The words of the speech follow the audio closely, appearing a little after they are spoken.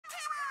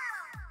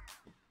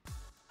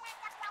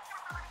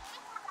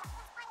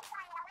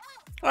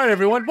Alright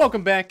everyone,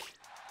 welcome back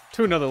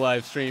to another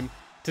live stream.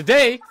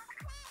 Today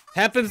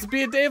happens to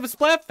be a day of a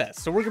Splatfest,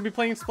 so we're going to be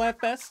playing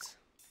Splatfest.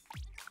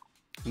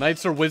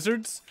 Knights or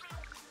Wizards?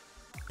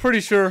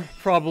 Pretty sure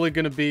probably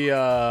going to be,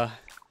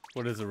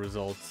 what is the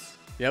results?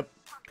 Yep,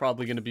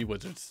 probably going to be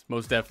Wizards.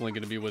 Most definitely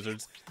going to be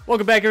Wizards.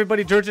 Welcome back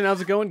everybody. Jurgen,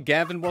 how's it going?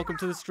 Gavin, welcome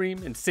to the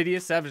stream.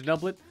 Insidious, Savage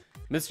Nublet,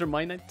 Mr.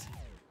 Minute,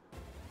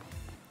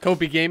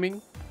 Kopi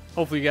Gaming.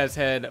 Hopefully you guys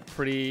had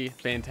pretty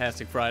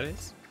fantastic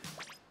Fridays.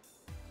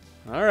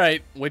 All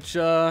right, which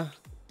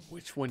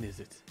one is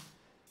it?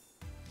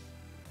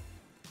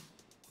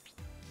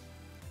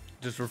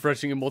 Just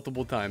refreshing it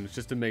multiple times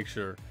just to make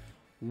sure.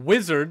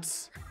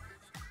 Wizards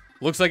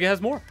looks like it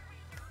has more.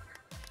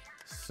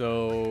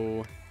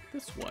 So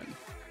this one.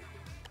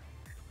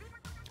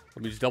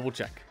 Let me just double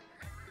check.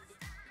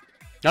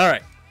 All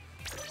right,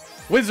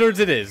 Wizards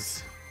it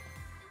is.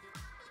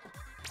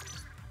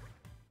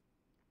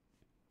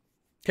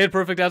 Kid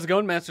Perfect, how's it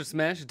going? Master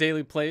Smash,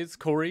 Daily Plays,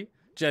 Corey,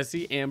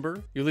 Jesse,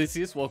 Amber,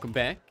 Ulysses, welcome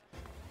back.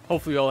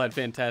 Hopefully you all had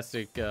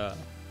fantastic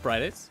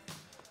Fridays.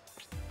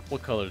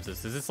 What color is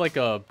this? Is this like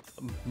a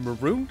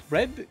maroon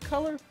red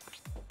color?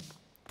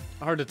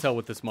 Hard to tell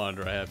with this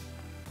monitor I have.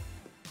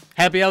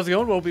 Happy, how's it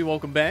going? Wopey,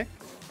 welcome back.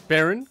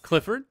 Baron,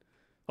 Clifford,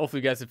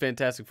 hopefully you guys had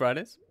fantastic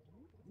Fridays.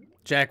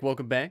 Jack,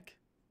 welcome back.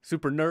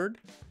 Super Nerd,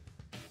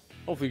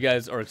 hopefully you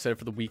guys are excited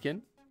for the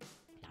weekend.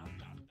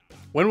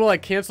 When will I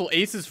cancel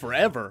Aces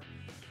Forever?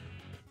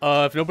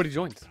 If nobody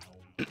joins.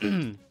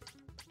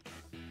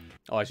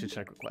 Oh, I should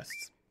check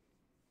requests.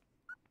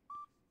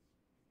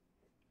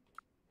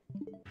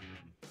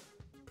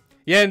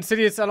 Yeah,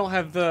 Insidious, I don't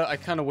have the... I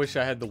kind of wish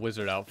I had the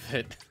wizard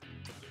outfit.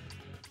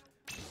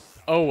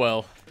 Oh,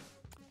 well.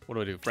 What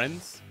do I do?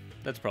 Friends?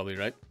 That's probably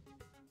right.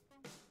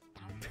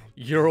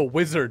 You're a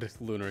wizard,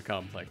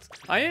 Lunarcomplex.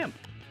 I am.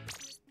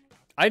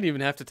 I didn't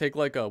even have to take,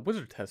 like, a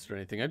wizard test or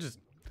anything. I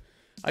just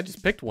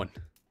picked one.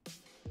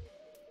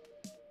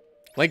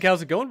 Link,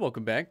 how's it going?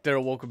 Welcome back.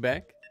 Daryl, welcome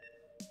back.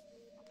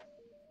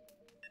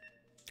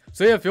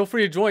 So yeah, feel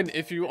free to join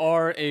if you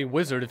are a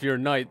wizard. If you're a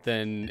knight,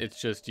 then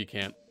it's just you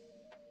can't.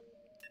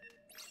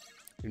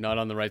 You're not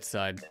on the right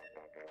side.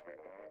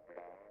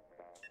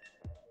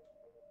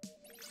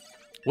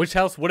 Which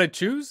house would I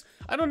choose?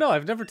 I don't know.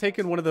 I've never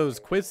taken one of those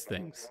quiz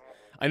things.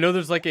 I know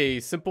there's like a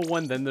simple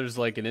one, then there's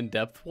like an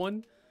in-depth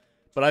one.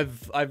 But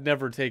I've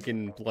never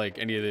taken like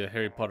any of the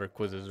Harry Potter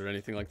quizzes or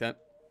anything like that.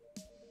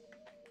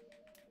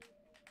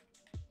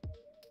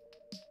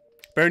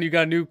 Baron, you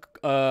got a new,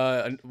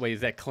 wait,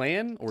 is that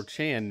clan or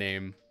Chan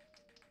name?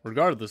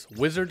 Regardless,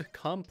 Wizard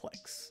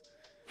Complex.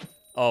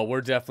 Oh,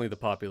 we're definitely the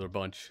popular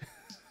bunch.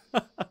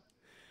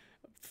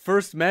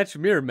 First match,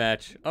 mirror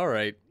match. All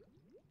right.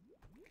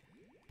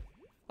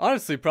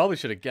 Honestly, probably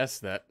should have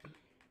guessed that.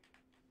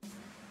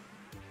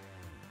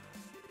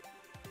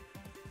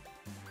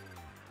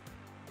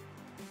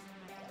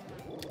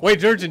 Wait,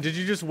 Jurgen, did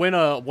you just win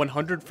a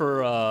 100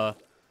 for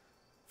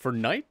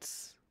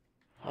Knights?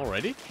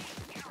 Already?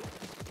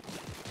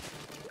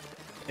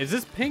 Is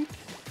this pink?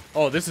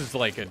 Oh, this is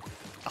like a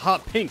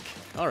hot pink.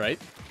 All right.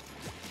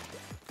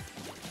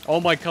 All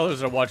my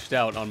colors are watched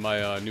out on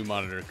my new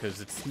monitor because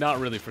it's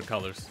not really for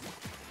colors.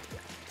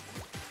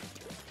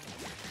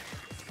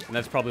 And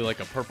that's probably like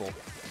a purple.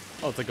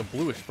 Oh, it's like a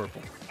bluish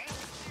purple.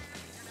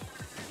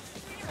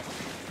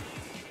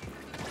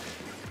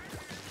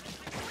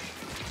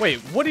 Wait,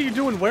 what are you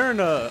doing wearing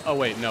a... Oh,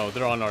 wait, no,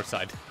 they're on our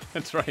side.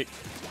 That's right.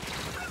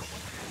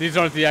 These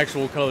aren't the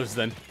actual colors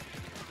then.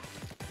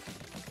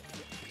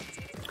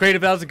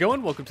 Creative, how's it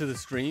going? Welcome to the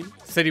stream.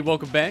 City,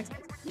 welcome back.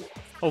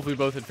 Hopefully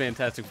both had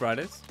fantastic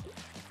Fridays.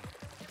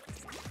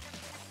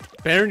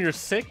 Baron, you're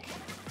sick.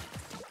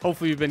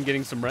 Hopefully you've been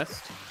getting some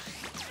rest.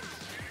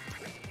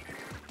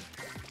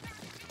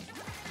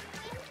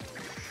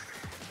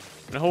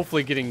 And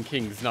hopefully getting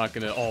King's not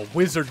gonna... Oh,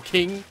 Wizard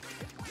King?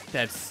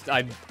 That's...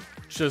 I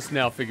just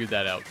now figured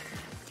that out.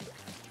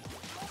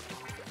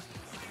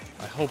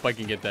 I hope I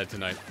can get that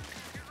tonight.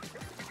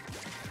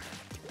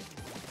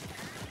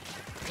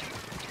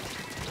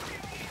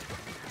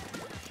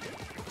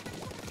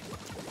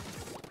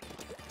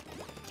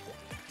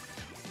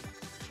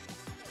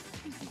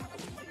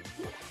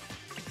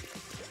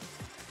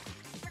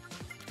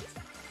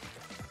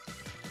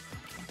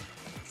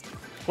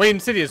 Wait,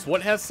 Insidious,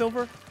 what has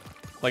silver?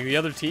 Like the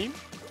other team?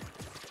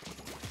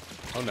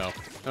 Oh no.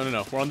 No, no,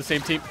 no. We're on the same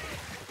team.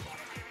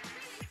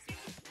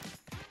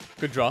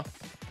 Good draw.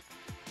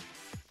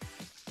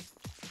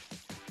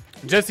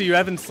 Jesse, you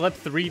haven't slept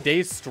 3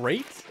 days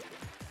straight?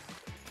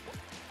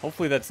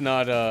 Hopefully that's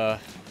not,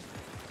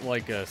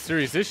 like a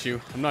serious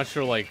issue. I'm not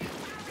sure, like...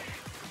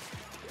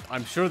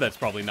 I'm sure that's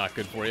probably not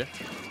good for you.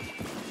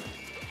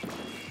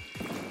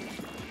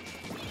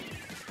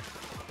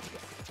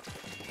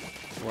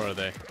 Where are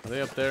they? Are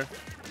they up there?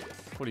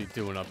 What are you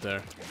doing up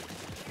there?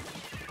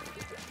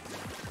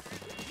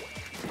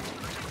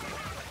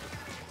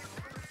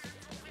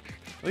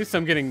 At least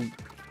I'm getting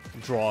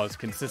draws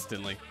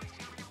consistently.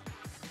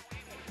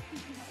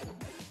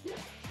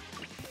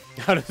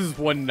 How does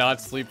one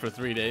not sleep for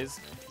 3 days?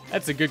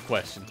 That's a good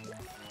question.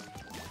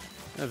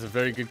 That's a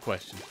very good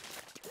question.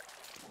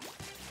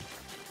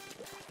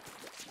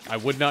 I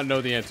would not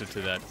know the answer to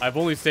that. I've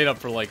only stayed up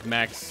for like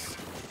max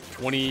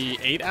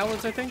 28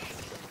 hours, I think.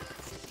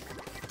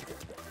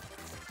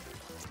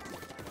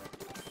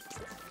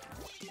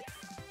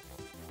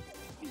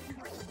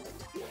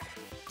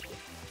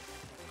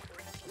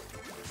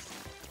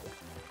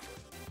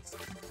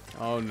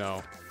 Oh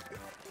no.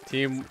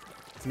 Team,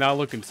 it's not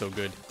looking so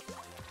good.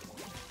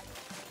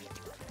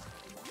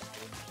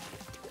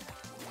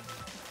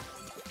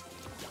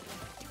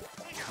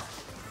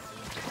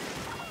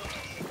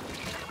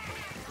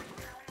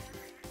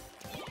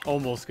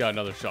 Almost got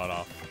another shot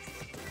off.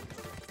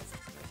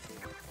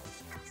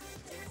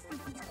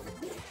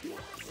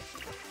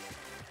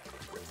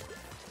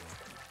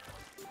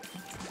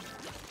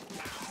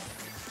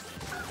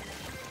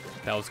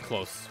 That was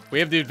close. We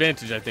have the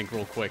advantage, I think,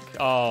 real quick.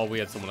 Oh, we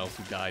had someone else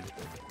who died.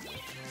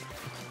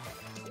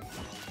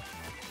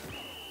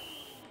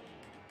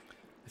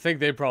 I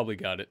think they probably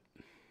got it.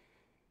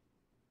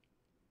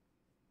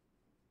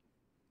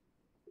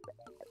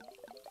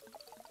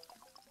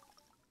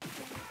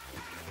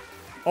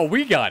 Oh,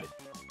 we got it.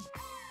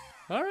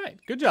 All right.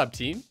 Good job,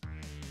 team.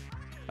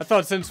 I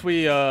thought since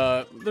we,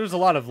 there's a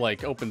lot of,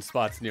 like, open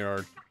spots near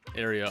our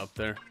area up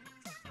there.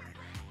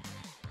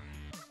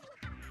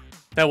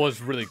 That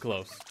was really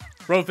close.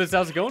 Rofus,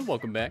 how's it going?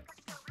 Welcome back.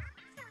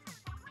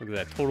 Look at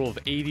that. Total of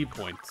 80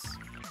 points.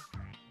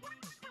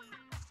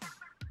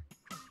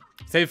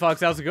 Save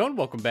Fox, how's it going?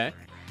 Welcome back.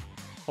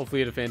 Hopefully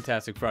you had a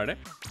fantastic Friday.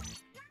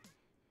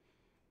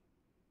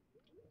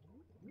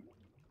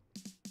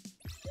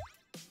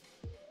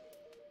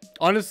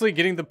 Honestly,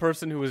 getting the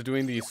person who was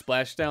doing the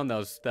splashdown, that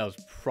was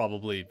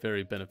probably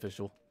very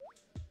beneficial.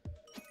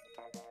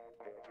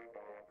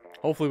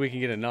 Hopefully we can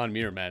get a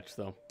non-mirror match,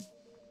 though.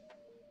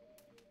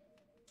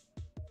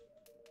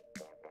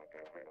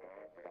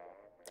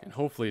 And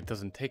hopefully it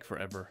doesn't take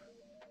forever.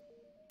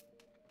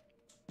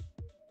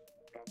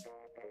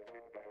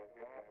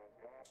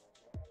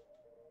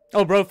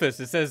 Oh, Brofist,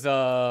 it says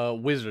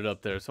wizard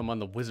up there, so I'm on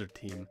the wizard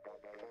team.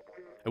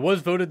 It was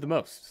voted the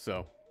most,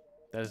 so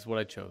that is what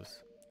I chose.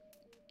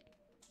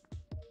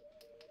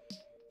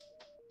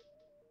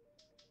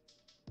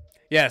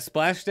 Yeah,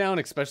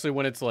 splashdown, especially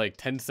when it's like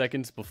 10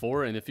 seconds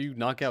before, and if you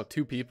knock out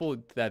 2 people,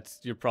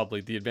 you're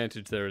probably, the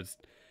advantage there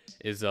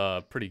is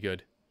pretty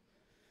good.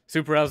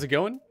 Super, how's it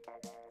going?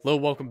 Hello,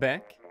 welcome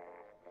back.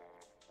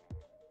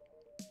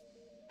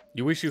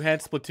 You wish you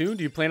had Splatoon?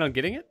 Do you plan on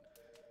getting it?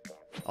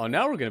 Oh,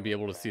 now we're going to be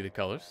able to see the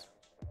colors.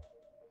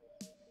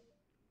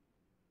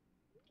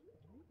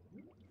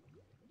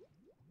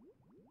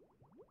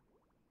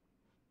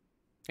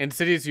 In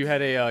Cities, you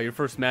had your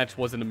first match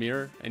wasn't a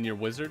mirror, and you're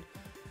wizard.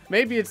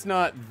 Maybe it's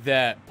not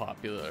that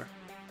popular.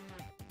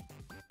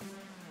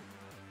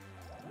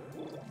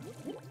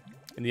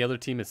 And the other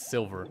team is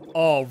silver.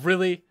 Oh,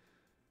 really?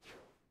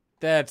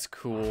 That's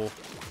cool.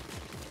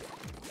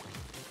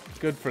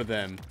 Good for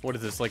them. What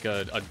is this, like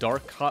a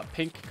dark hot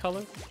pink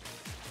color?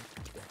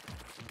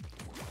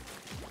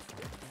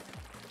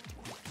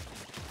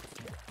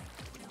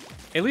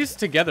 At least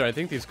together, I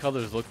think these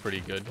colors look pretty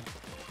good.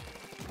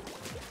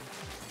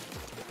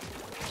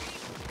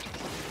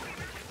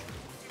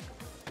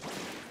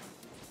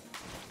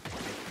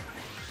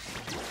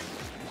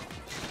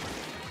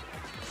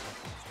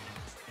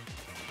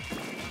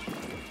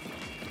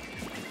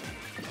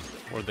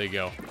 Where'd they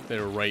go? They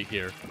were right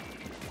here.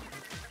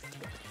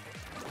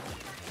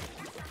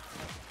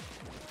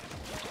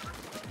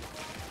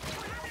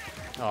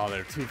 Oh,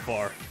 they're too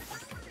far.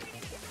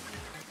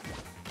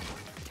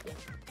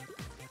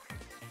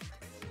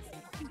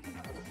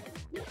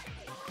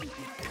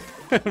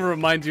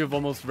 Reminds you of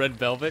almost Red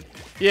Velvet?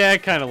 Yeah,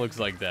 it kind of looks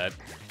like that.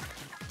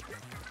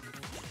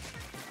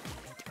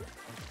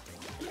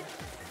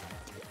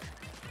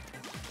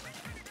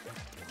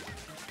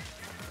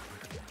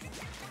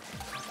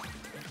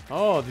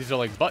 Oh, these are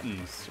like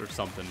buttons or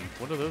something.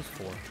 What are those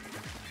for?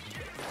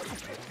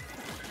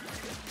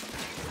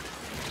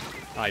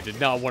 I did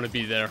not want to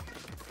be there.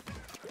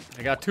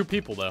 I got 2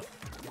 people though.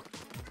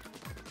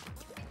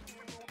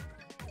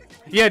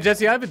 Yeah,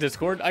 Jesse, I have a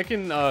Discord. I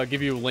can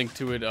give you a link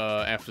to it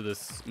after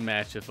this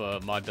match if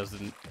Mod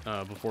doesn't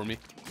before me.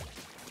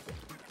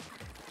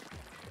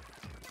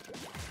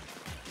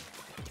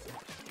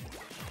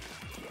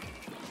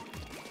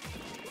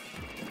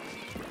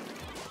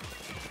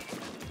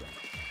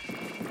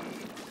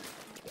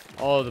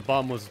 Oh, the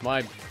bomb was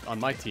on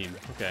my team.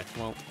 Okay,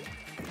 well.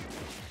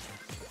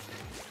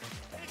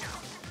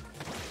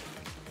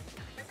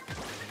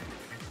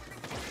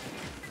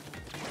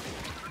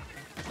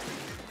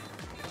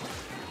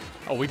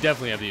 Oh, we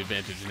definitely have the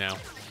advantage now.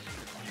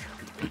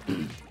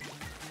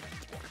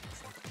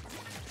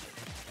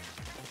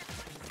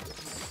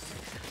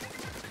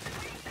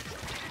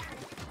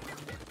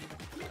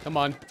 Come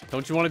on.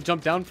 Don't you want to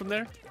jump down from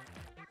there?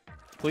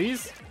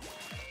 Please?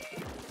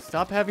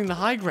 Stop having the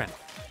high ground.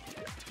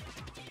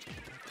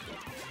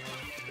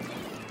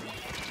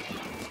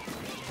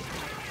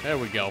 There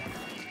we go.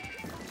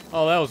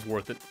 Oh, that was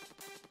worth it.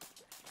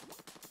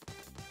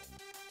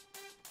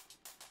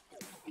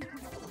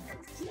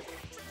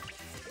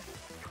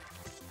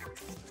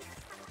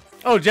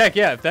 Oh, Jack,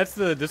 yeah, if that's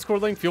the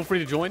Discord link, feel free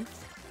to join.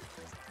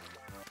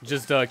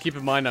 Just keep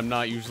in mind I'm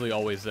not usually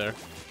always there.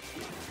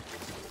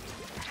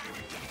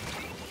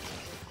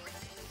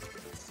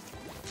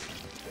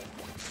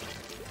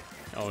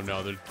 Oh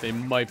no, they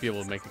might be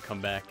able to make a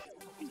comeback.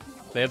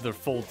 They have their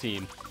full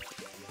team.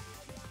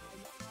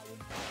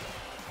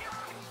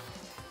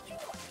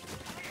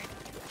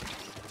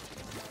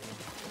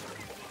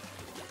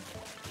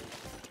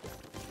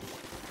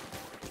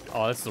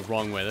 Oh, that's the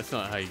wrong way. That's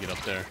not how you get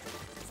up there.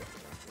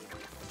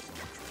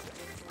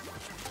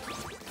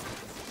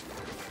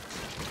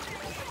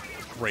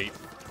 Great.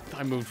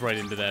 I moved right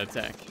into that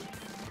attack.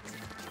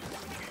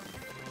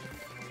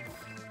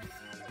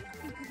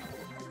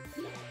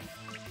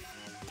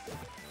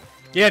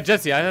 Yeah,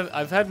 Jesse,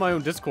 I've had my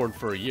own Discord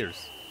for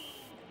years.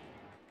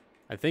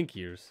 I think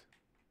years.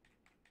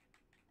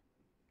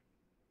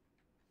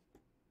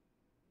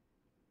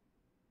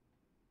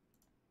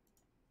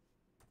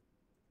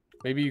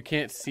 Maybe you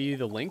can't see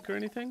the link or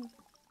anything?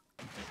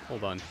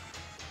 Hold on.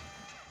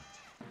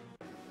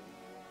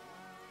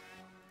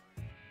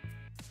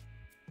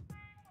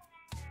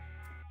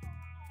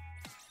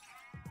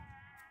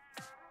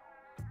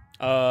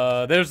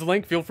 There's the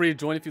link. Feel free to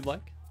join if you'd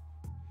like.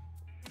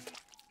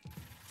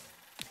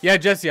 Yeah,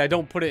 Jesse, I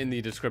don't put it in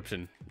the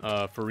description,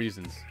 for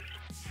reasons.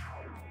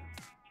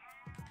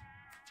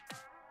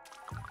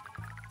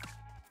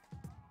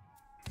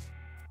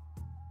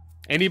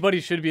 Anybody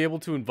should be able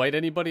to invite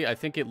anybody. I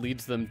think it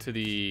leads them to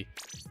the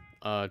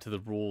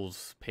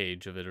rules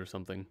page of it or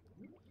something.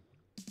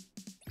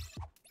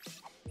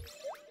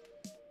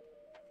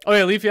 Oh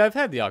yeah, Leafy, I've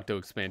had the Octo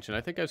expansion.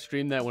 I think I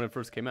streamed that when it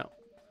first came out.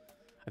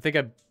 I think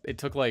it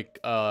took like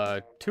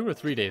 2 or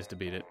 3 days to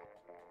beat it.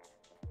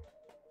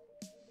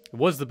 It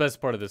was the best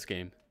part of this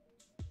game.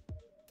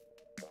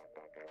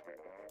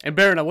 And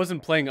Baron, I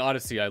wasn't playing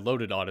Odyssey. I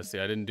loaded Odyssey.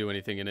 I didn't do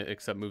anything in it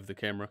except move the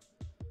camera.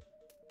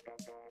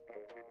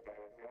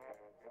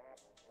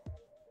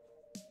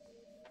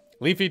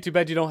 Leafy, too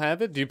bad you don't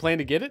have it. Do you plan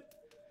to get it?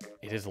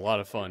 It is a lot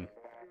of fun.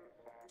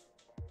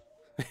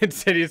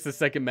 Insidious, the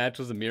second match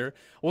was a mirror.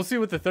 We'll see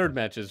what the third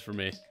match is for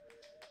me.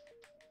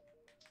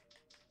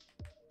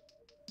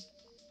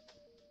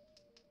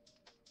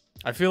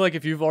 I feel like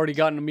if you've already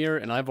gotten a mirror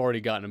and I've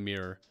already gotten a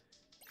mirror,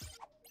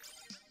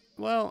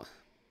 well,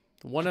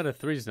 1 out of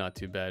 3 is not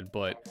too bad,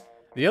 but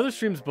the other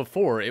streams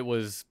before, it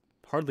was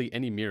hardly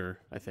any mirror,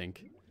 I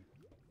think.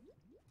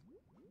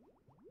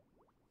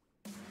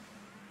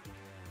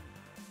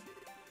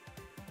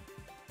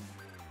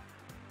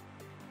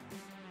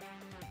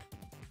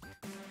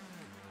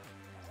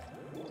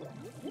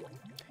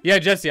 Yeah,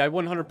 Jesse, I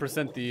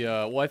 100% the,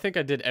 well, I think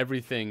I did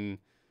everything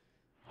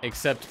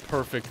except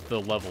perfect the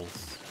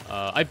levels.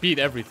 I beat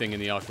everything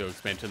in the Octo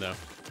expansion, though.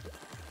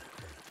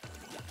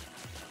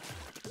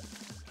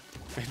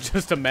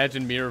 Just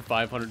imagine mirror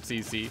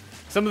 500cc.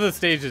 Some of the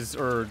stages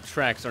or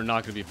tracks are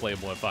not going to be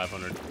playable at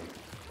 500.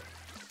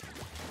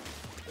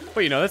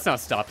 But, you know, that's not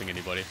stopping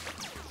anybody.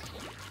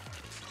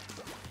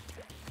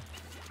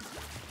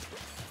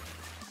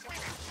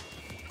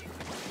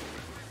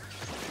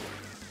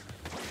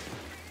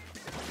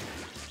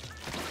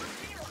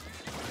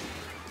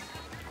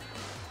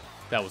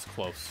 That was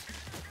close.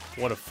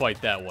 What a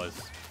fight that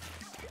was.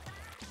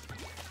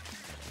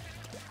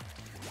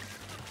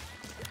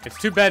 It's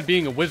too bad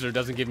being a wizard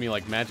doesn't give me,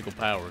 like, magical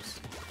powers.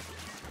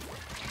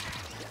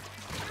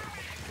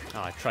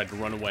 Oh, I tried to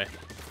run away.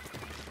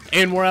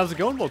 And where how's it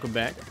going? Welcome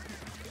back.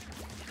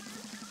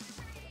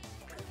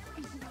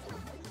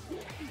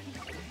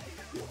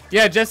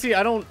 Yeah, Jesse,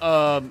 I don't,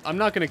 I'm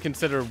not going to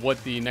consider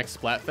what the next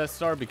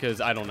Splatfests are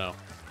because I don't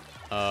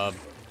know.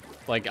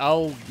 Like,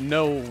 I'll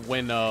know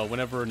when,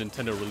 whenever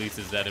Nintendo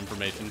releases that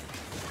information.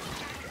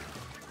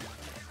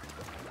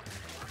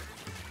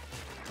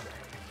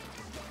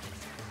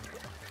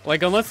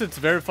 Like, unless it's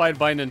verified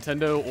by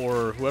Nintendo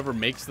or whoever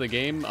makes the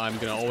game, I'm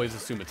gonna always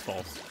assume it's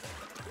false.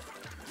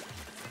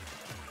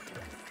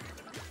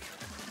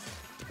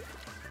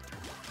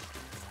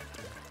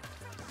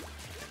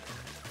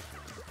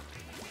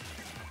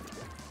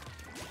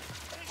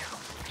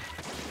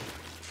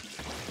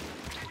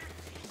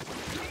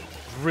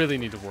 Really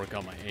need to work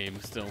on my aim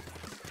still.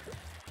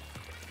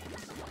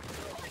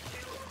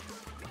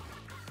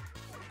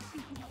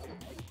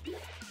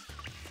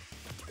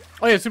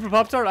 Oh yeah, Super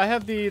Pop-Tart, I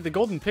have the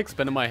golden pick's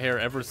been in my hair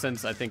ever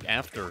since, I think,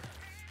 after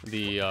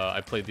the, I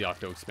played the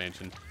Octo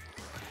expansion.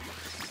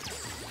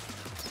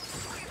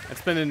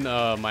 It's been in,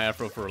 my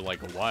afro for,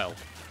 like, a while.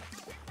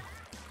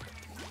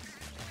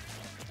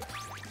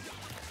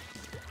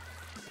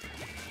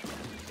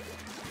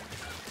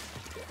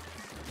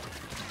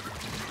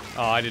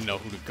 Oh, I didn't know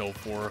who to go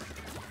for.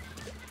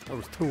 There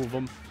was 2 of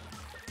them.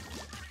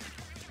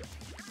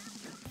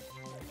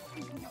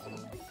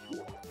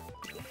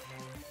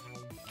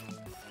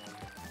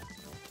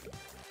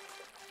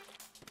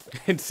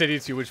 In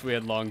cities, you wish we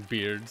had long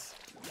beards.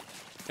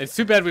 It's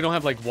too bad we don't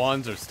have, like,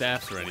 wands or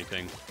staffs or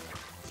anything.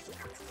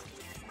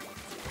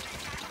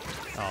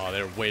 Oh,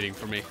 they're waiting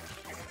for me.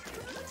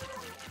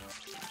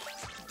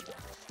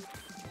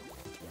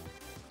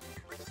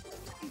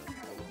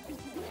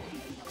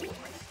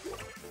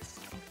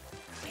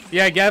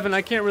 Yeah, Gavin,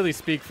 I can't really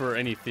speak for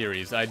any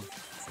theories.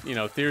 You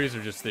know, theories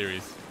are just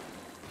theories.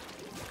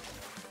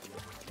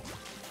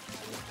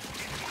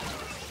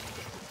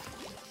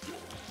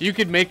 You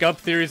could make up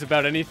theories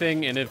about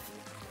anything, and if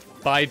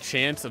by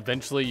chance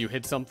eventually you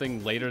hit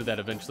something later that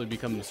eventually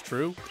becomes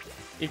true,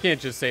 you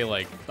can't just say,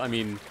 like, I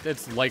mean,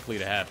 it's likely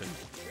to happen.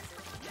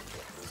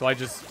 So I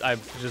just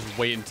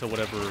wait until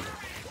whatever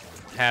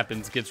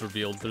happens gets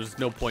revealed. There's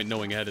no point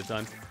knowing ahead of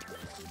time.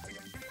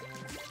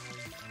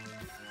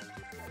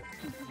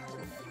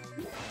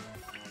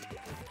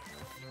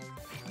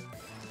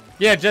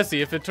 Yeah,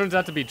 Jesse, if it turns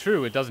out to be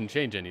true, it doesn't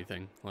change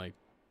anything. Like,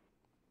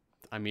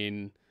 I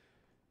mean,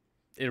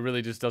 it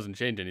really just doesn't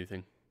change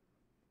anything.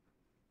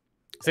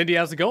 Cindy,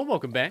 how's it going?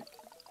 Welcome back.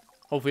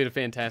 Hopefully you had a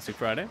fantastic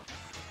Friday.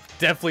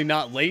 Definitely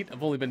not late.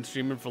 I've only been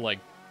streaming for like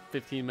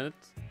 15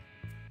 minutes.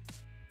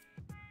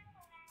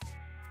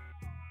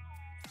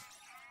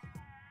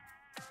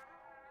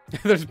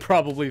 There's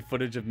probably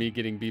footage of me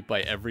getting beat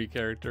by every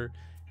character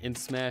in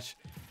Smash.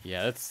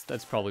 Yeah,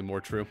 that's probably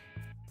more true.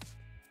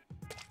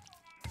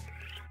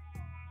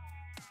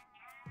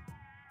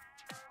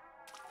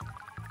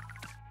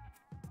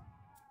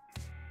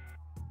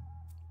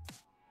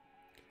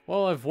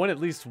 Well, I've won at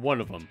least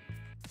one of them.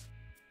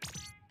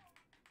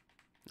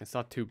 It's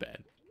not too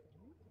bad.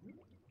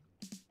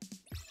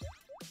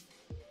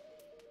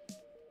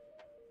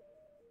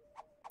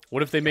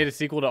 What if they made a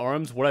sequel to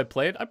ARMS? Would I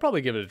play it? I'd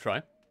probably give it a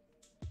try.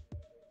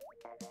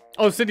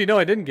 Oh, Cindy, no,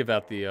 I didn't give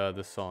out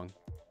the song.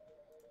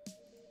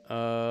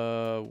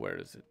 Where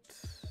is it?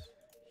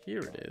 Here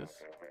it is.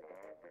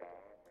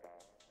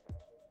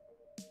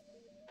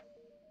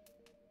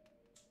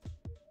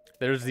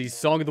 There's the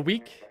Song of the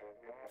Week.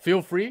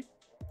 Feel free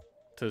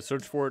to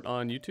search for it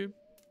on YouTube.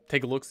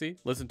 Take a look-see.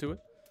 Listen to it.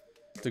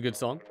 It's a good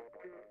song.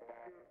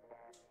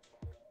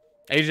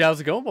 Asia,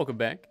 how's it going? Welcome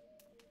back.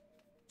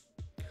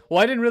 Well,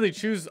 I didn't really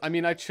choose... I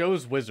mean, I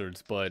chose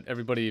Wizards, but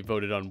everybody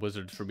voted on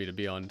Wizards for me to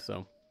be on,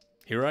 so...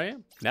 Here I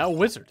am. Now a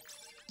wizard.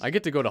 I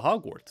get to go to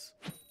Hogwarts.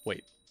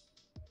 Wait.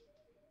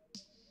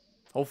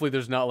 Hopefully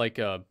there's not like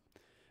a...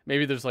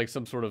 Maybe there's like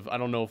some sort of... I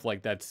don't know if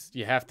like that's...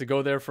 You have to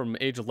go there from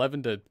age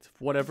 11 to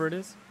whatever it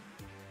is.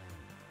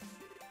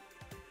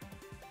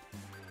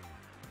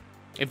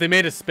 If they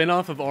made a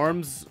spin-off of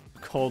ARMS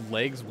called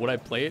Legs, would I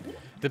play it?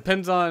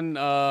 Depends on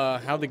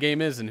how the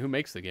game is and who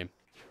makes the game.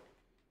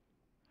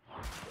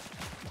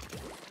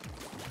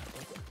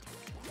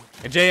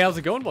 Hey Jay, how's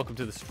it going? Welcome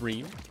to the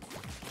stream.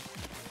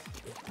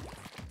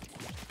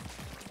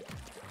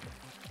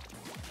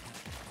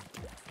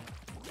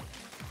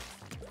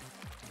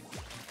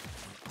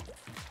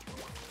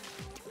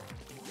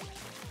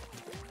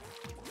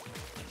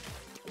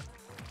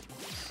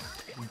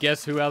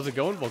 Guess who? How's it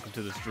going? Welcome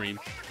to the stream.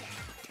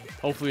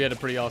 Hopefully you had a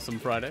pretty awesome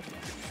Friday.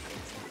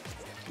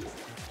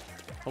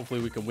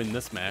 Hopefully we can win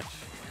this match.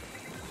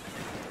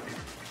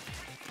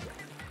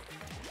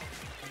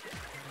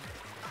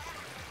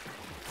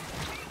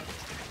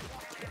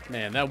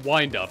 Man, that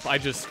wind up. I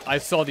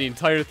saw the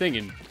entire thing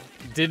and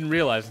didn't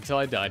realize until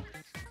I died.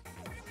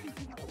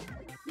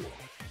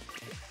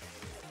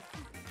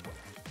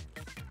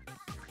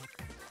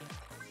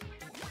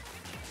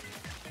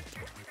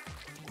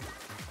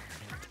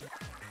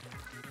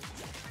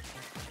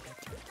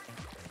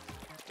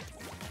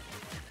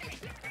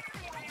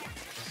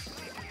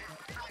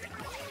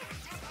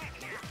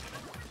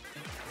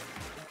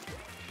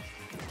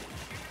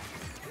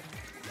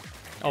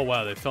 Oh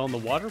wow, they fell in the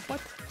water?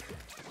 What?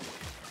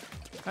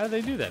 How did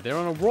they do that? They're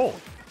on a roll.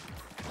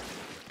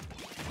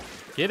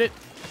 Get it?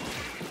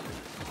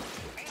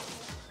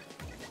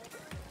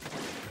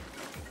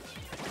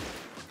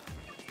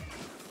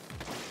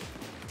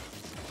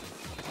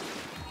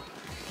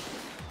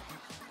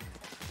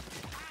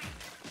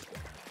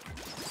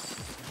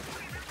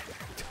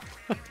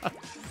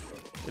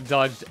 It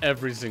dodged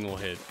every single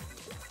hit.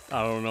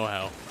 I don't know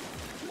how.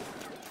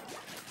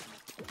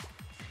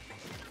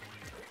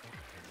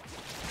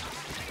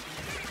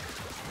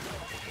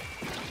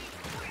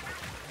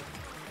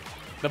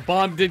 The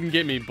bomb didn't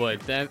get me, but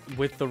that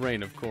with the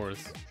rain, of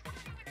course.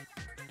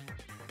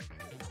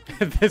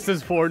 This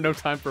is for no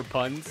time for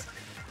puns.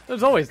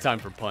 There's always time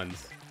for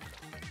puns.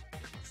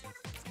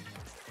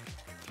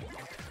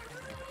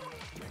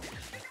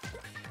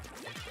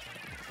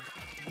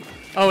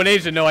 Oh, in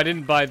Asia, no, I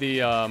didn't buy the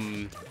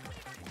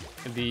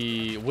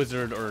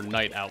wizard or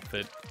knight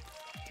outfit.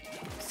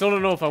 Still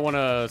don't know if I want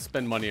to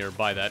spend money or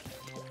buy that.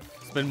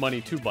 Spend money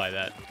to buy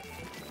that.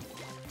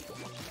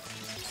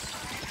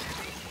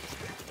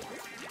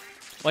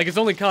 Like, it's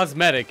only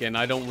cosmetic, and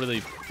I don't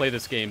really play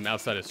this game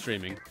outside of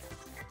streaming.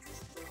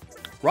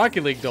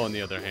 Rocket League, though, on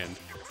the other hand.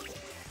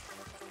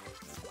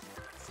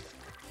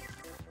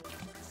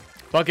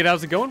 Bucket,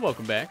 how's it going?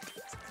 Welcome back.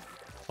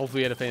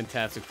 Hopefully you had a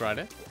fantastic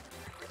Friday.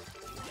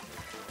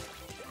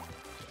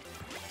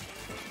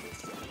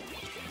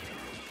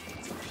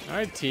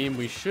 Alright, team,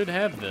 we should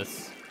have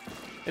this.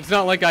 It's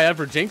not like I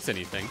ever jinx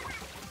anything.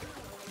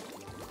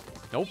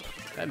 Nope,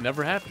 that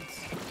never happens.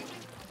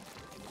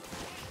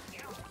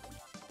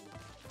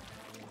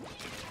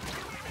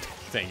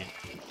 Dang it.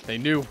 They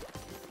knew.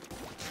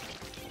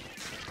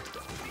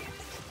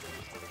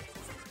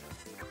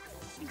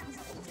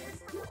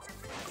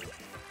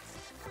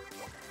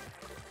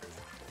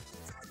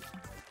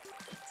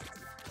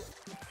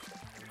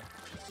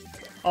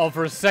 Oh,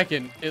 for a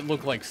second, it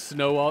looked like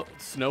snow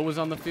was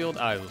on the field.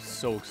 I was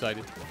so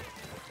excited.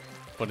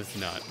 But it's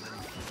not.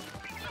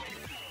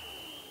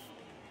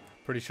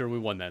 Pretty sure we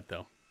won that,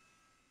 though.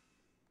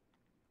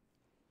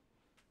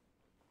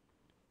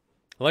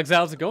 Alexa,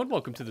 how's it going?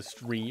 Welcome to the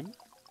stream.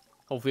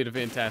 Hopefully, you had a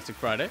fantastic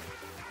Friday.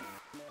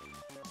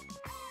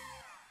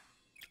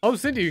 Oh,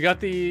 Cindy, you got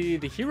the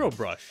hero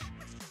brush.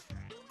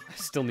 I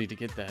still need to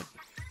get that.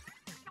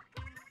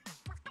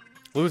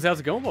 Lewis, how's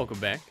it going? Welcome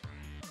back.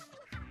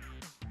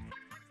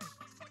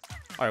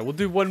 Alright, we'll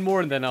do one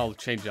more and then I'll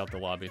change out the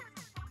lobby.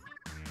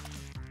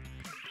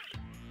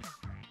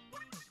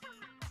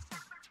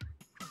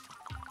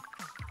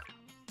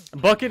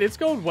 Bucket, it's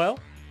going well.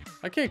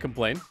 I can't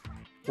complain.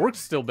 Work's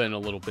still been a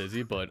little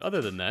busy, but other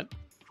than that,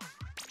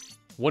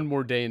 one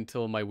more day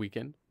until my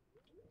weekend.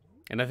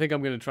 And I think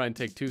I'm going to try and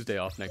take Tuesday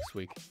off next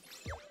week.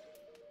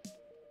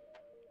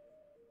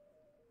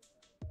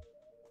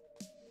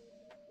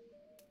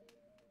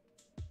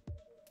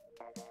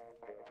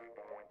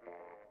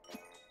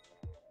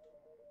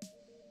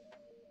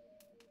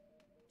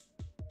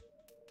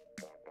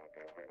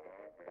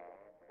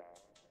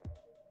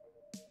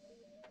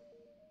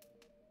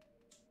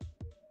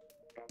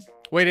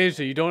 Wait,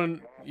 Asia, you don't,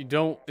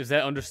 is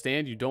that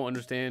understand? You don't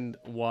understand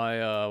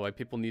why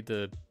people need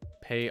to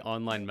pay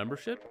online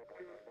membership?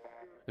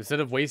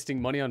 Instead of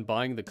wasting money on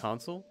buying the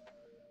console?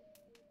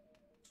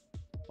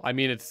 I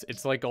mean,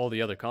 it's like all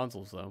the other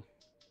consoles, though.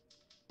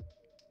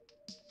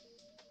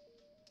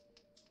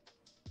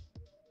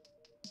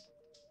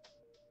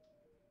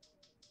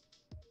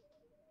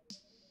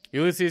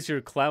 Ulysses, your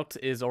clout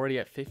is already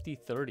at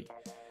 5030.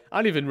 I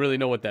don't even really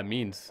know what that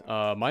means.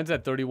 Mine's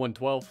at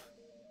 3112.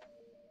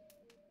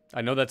 I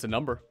know that's a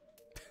number.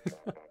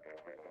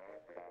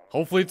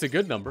 Hopefully it's a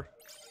good number.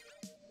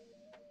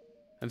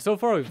 And so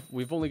far,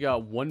 we've only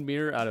got 1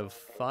 mirror out of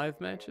 5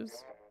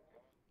 matches.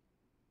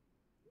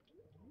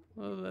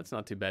 Well, that's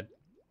not too bad.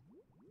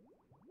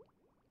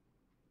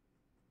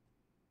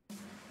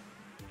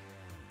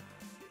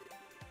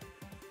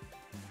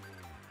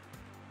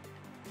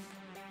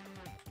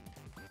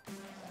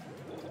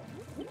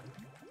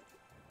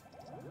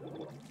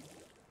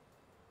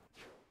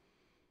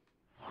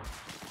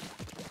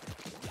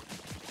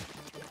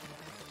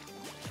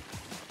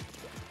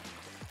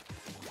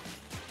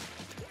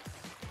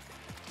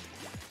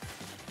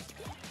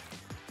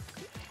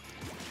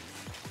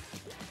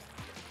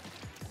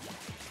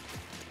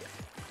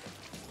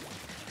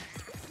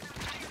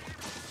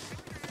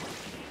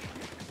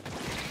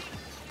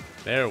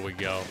 There we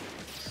go.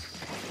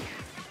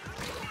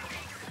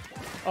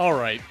 All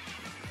right.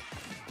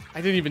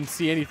 I didn't even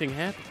see anything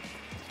happen.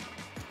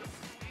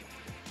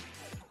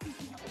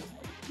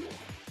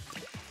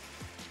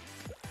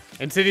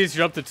 And cities,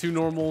 you're up to 2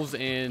 normals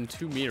and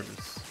 2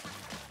 mirrors.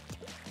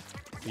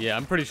 Yeah,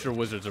 I'm pretty sure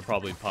wizards are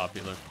probably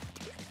popular.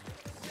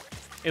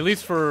 At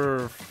least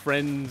for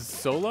friends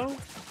solo?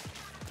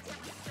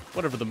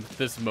 Whatever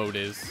this mode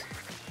is.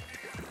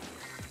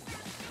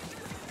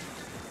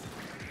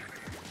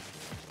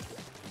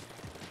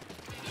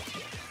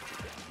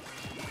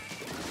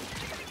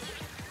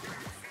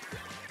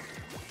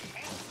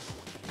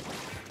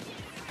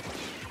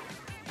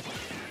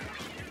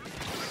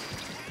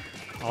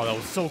 Oh, that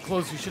was so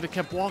close. You should have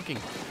kept walking.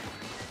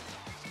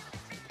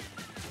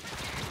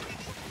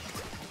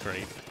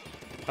 Great.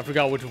 I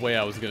forgot which way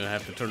I was going to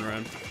have to turn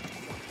around.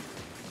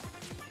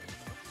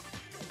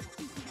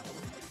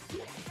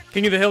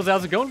 King of the Hills,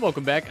 how's it going?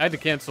 Welcome back. I had to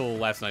cancel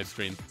last night's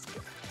stream.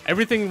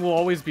 Everything will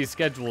always be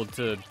scheduled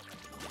to...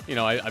 You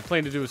know, I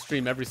plan to do a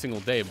stream every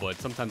single day, but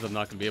sometimes I'm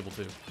not going to be able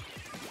to.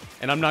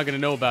 And I'm not going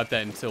to know about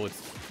that until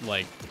it's,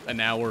 like, an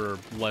hour or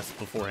less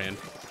beforehand.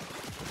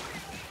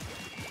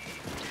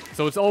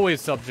 So it's always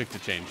subject to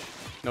change,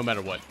 no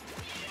matter what.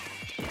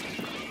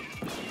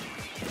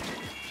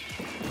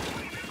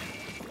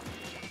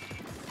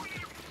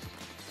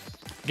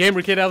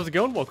 Gamer Kid, how's it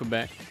going? Welcome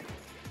back.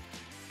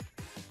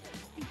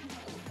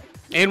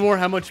 Anwar,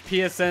 how much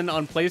PSN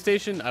on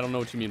PlayStation? I don't know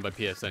what you mean by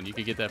PSN. You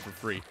could get that for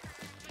free.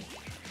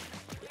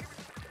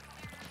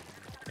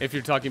 If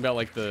you're talking about,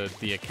 like,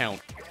 the account.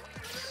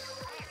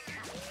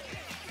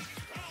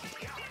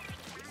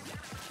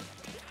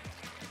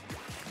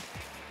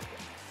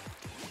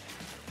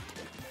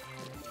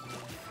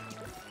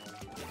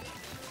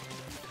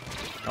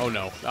 Oh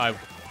no, I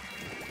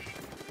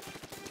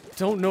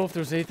don't know if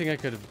there's anything I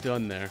could have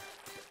done there.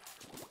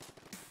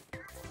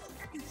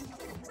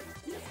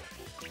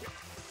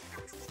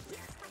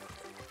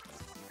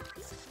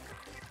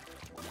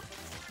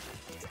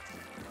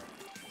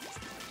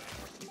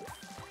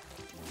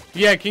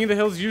 Yeah, King of the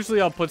Hills, usually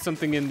I'll put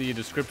something in the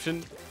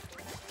description.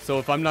 So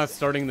if I'm not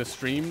starting the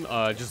stream,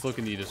 just look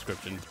in the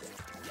description.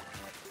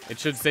 It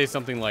should say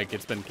something like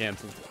it's been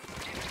canceled.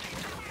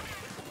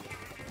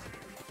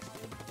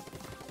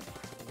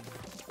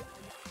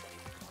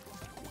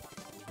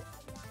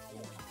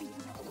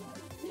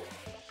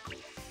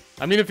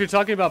 I mean, if you're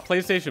talking about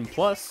PlayStation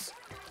Plus,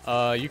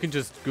 you can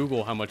just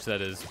Google how much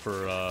that is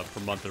per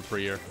month or per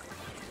year.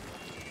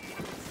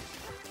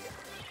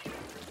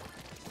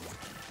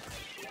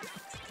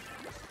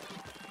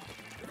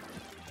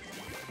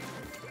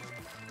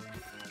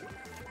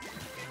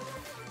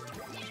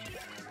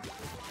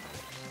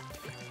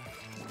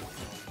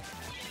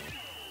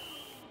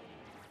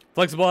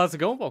 Flexible, how's it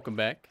going? Welcome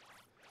back.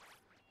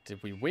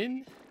 Did we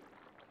win?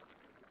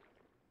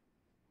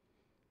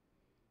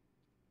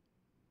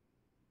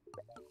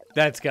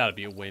 That's gotta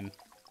be a win.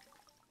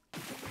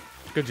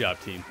 Good job,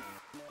 team.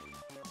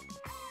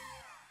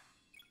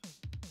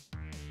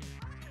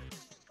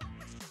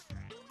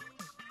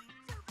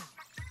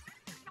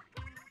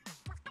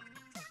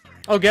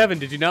 Oh, Gavin,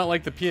 did you not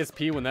like the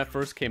PSP when that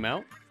first came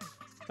out?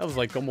 That was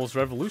like almost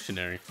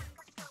revolutionary.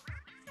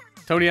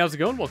 Tony, how's it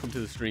going? Welcome to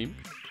the stream.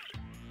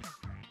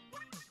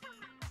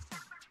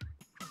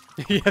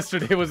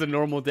 Yesterday was a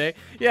normal day.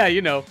 Yeah,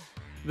 you know,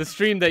 the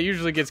stream that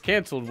usually gets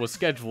canceled was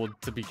scheduled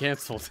to be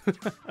canceled.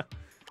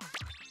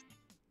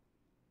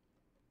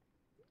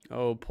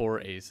 Oh, poor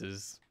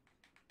Aces.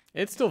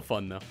 It's still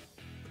fun, though.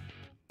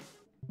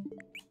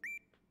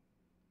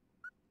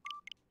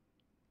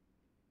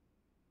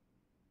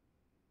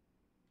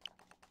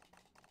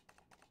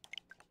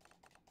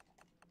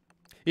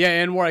 Yeah,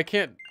 and where I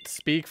can't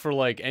speak for,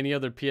 like, any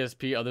other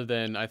PSP other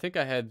than, I think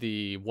I had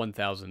the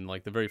 1000,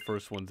 like, the very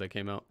first ones that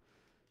came out.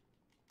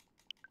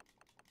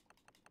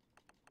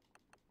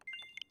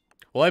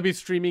 Will I be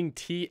streaming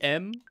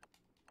TM?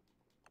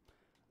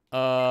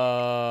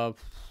 TM.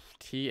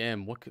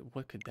 What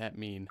could that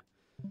mean?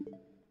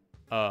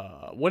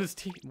 What is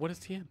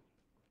TM?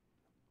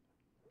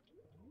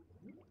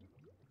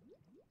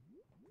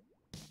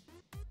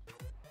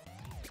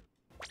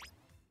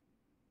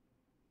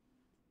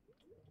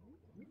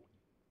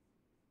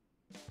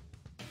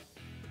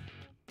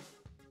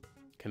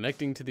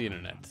 Connecting to the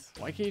internet.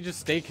 Why can't you just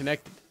stay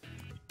connected?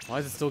 Why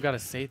does it still gotta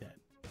say that?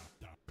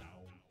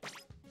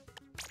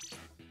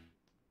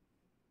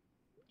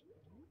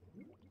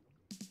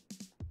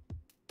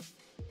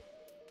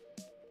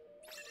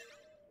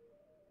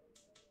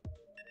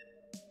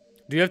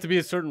 Do you have to be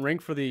a certain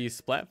rank for the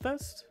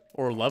Splatfest?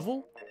 Or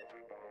level?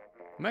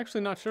 I'm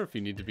actually not sure if you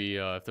need to be,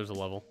 if there's a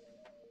level.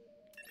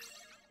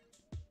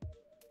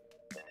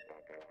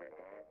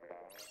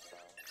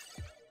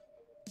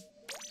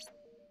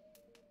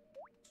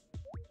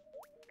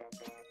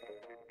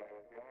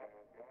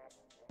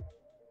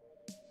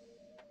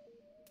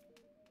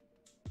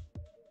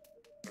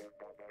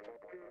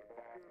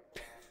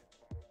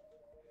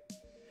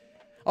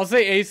 I'll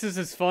say Aces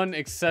is fun,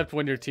 except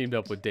when you're teamed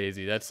up with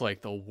Daisy. That's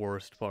like the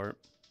worst part.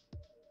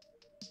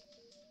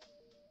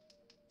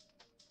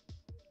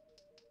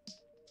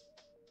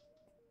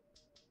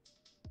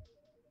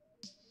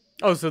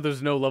 Oh, so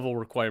there's no level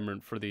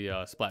requirement for the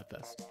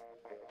Splatfest. I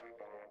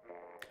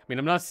mean,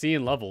 I'm not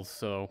seeing levels,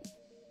 so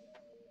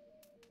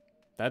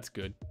that's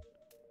good.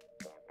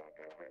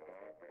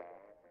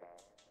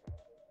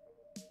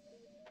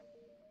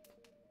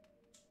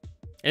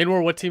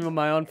 Anwar, what team am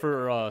I on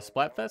for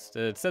Splatfest?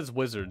 It says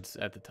Wizards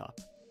at the top.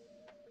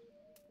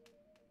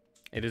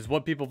 It is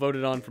what people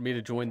voted on for me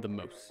to join the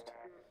most.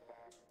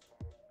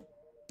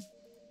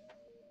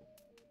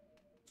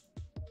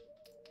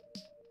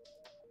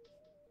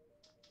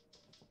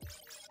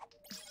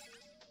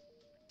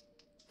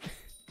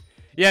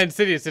 Yeah,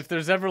 Insidious, if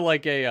there's ever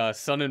like a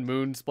Sun and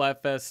Moon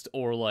Splatfest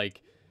or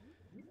like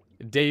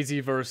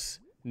Daisy versus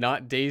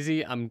not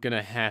Daisy, I'm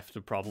gonna have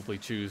to probably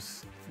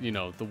choose, you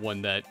know, the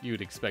one that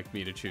you'd expect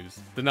me to choose.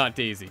 The not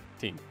Daisy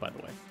team, by the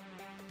way.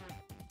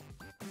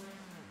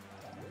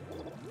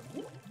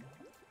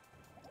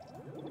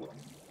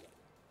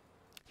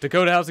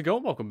 Dakota, how's it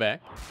going? Welcome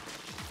back.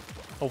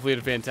 Hopefully you had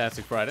a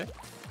fantastic Friday.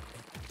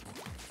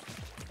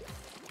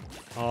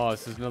 Oh,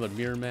 this is another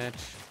mirror match.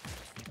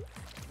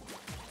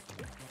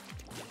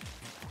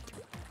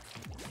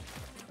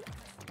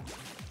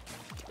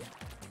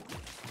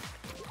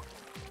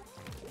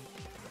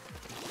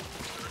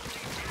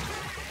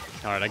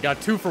 Alright, I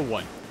got 2 for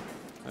 1.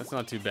 That's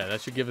not too bad. That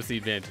should give us the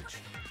advantage.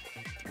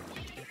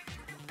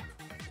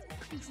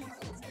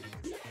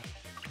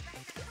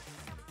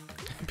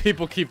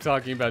 People keep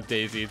talking about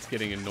Daisy. It's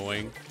getting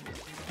annoying.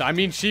 I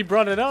mean, she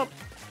brought it up.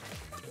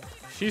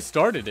 She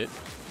started it.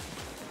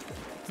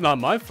 It's not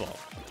my fault.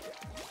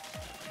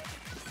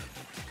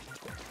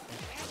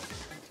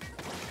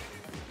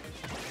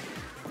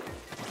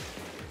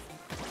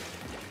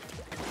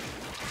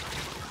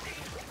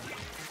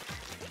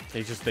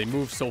 They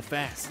move so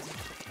fast.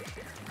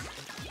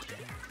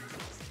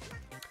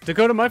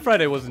 Dakota, my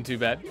Friday wasn't too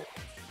bad.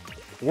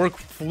 Work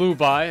flew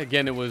by.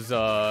 Again, it was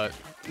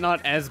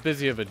not as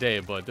busy of a day,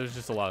 but there's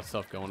just a lot of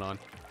stuff going on.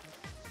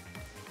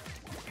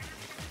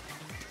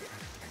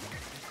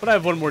 But I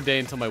have one more day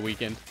until my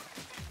weekend.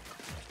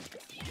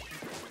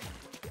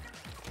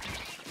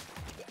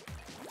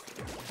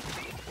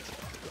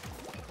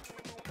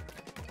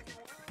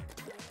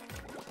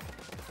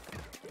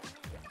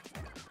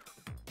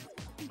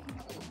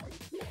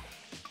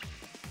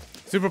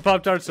 Super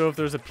Pop-Tart, so if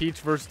there's a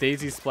Peach versus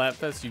Daisy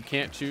Splatfest, you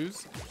can't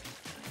choose?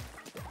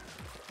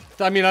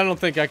 I mean, I don't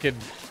think I could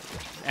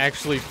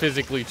actually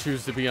physically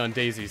choose to be on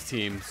Daisy's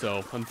team,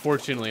 so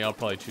unfortunately, I'll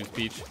probably choose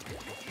Peach.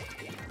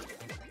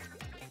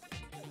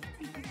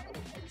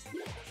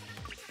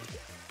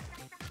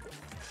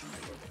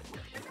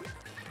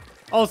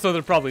 Also,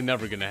 they're probably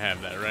never gonna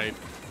have that, right?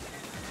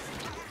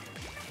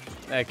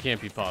 That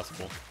can't be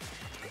possible.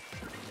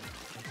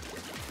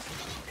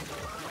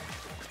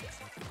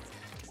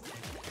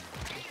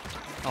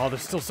 Oh,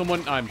 there's still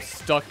someone. I'm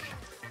stuck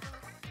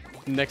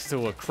next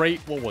to a crate.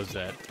 What was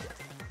that?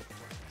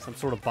 Some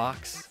sort of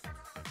box.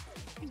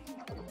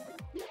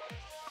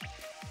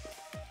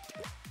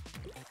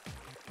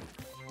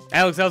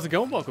 Alex, how's it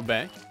going? Welcome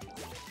back.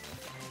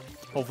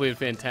 Hopefully a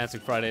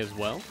fantastic Friday as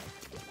well.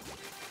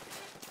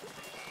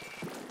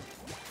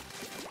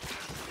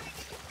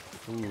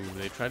 Ooh,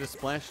 they try to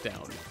splash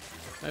down.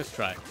 Nice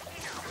try.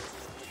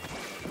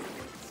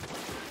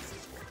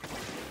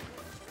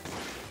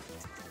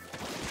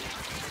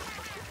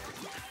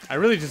 I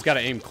really just gotta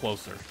aim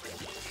closer.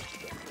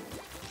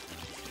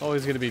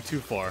 Always gonna be too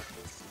far.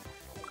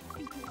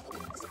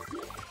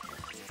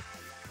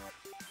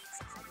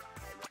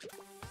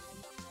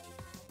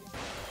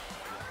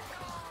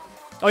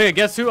 Oh yeah,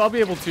 guess who? I'll be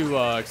able to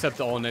accept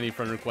all and any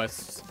friend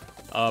requests.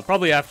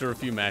 Probably after a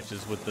few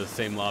matches with the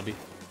same lobby.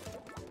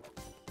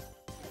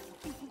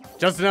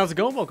 Justin, how's it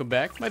going? Welcome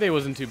back. My day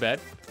wasn't too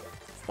bad.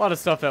 A lot of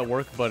stuff at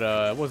work, but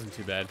it wasn't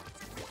too bad.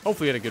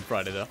 Hopefully you had a good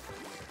Friday, though.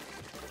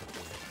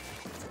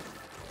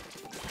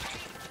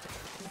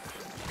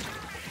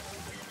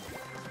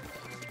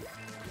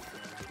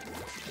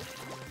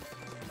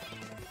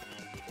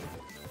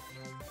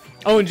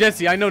 Oh, and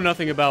Jesse, I know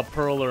nothing about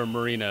Pearl or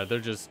Marina. They're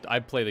just... I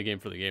play the game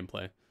for the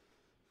gameplay.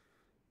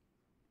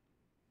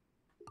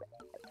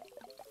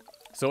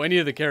 So any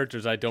of the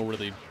characters, I don't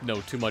really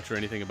know too much or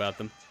anything about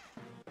them.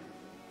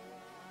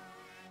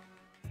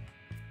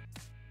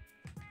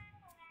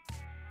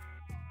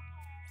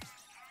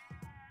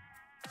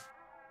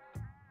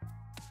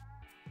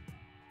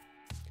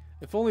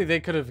 If only they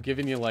could have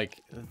given you,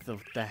 like,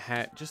 the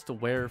hat just to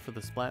wear for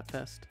the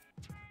Splatfest.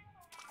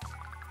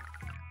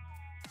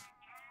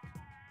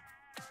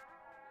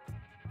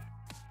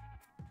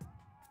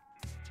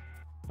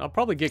 I'll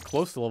probably get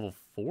close to level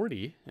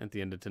 40 at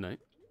the end of tonight.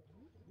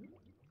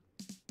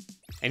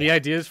 Any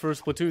ideas for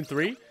Splatoon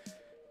 3?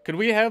 Could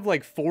we have,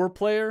 like,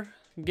 4-player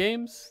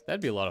games?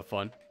 That'd be a lot of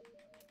fun.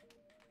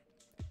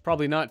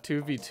 Probably not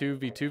 2v2,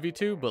 v2,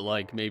 v2, but,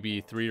 like,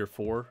 maybe 3 or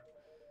 4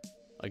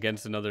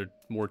 against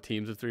more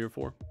teams of 3 or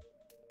 4.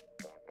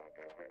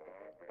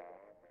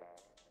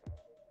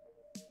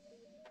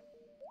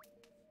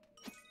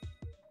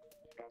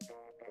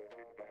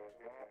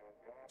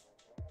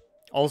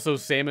 Also,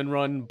 Salmon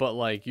Run, but,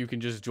 like, you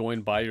can just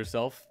join by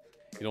yourself.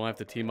 You don't have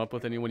to team up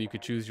with anyone. You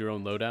could choose your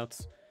own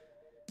loadouts.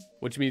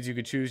 Which means you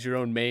could choose your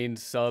own main,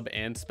 sub,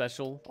 and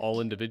special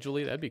all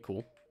individually. That'd be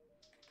cool.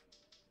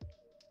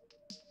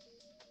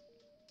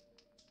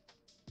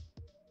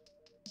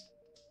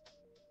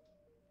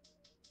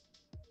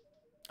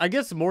 I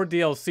guess more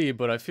DLC,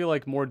 but I feel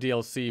like more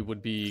DLC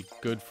would be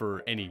good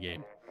for any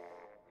game.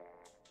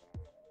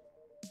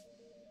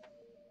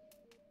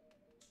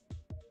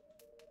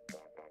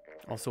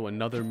 Also,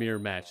 another mirror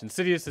match.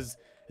 Insidious is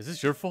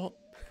this your fault?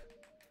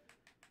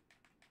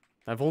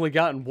 I've only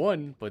gotten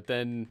one, but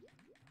then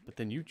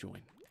you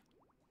join.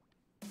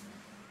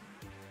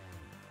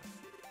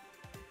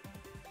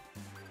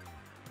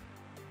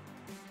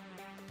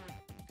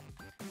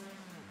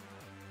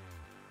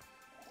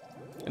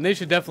 And they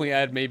should definitely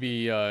add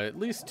maybe at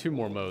least 2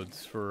 more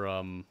modes for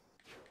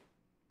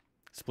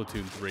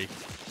Splatoon 3.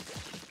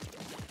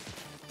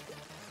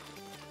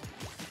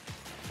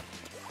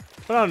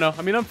 But I don't know.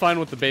 I mean, I'm fine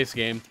with the base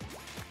game.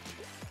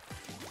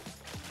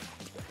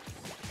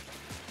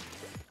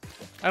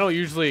 I don't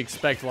usually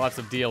expect lots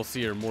of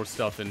DLC or more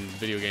stuff in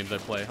video games I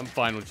play. I'm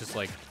fine with just,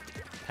 like,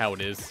 how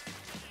it is.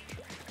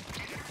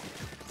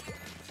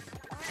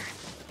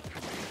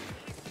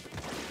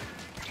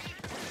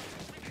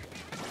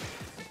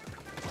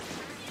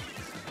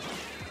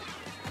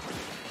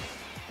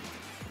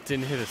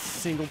 Didn't hit a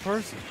single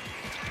person.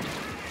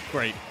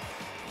 Great.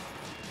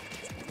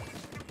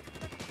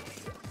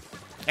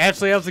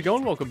 Ashley, how's it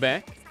going? Welcome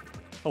back.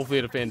 Hopefully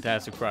you had a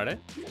fantastic Friday.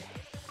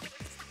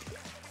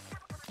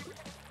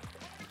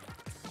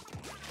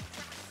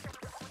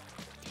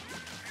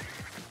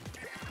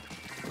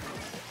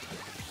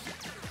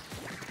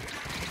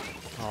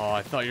 Oh,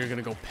 I thought you were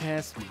gonna go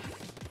past me.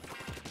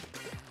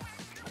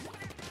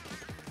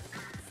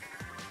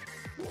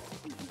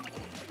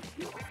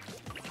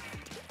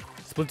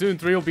 Splatoon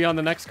 3 will be on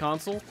the next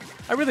console.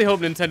 I really hope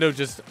Nintendo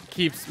just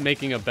keeps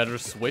making a better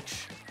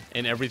Switch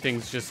and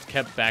everything's just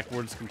kept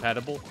backwards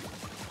compatible.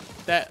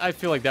 I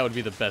feel like that would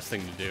be the best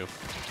thing to do.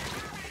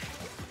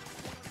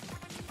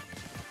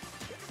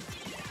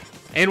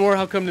 And or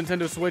how come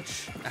Nintendo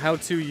Switch, how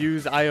to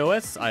use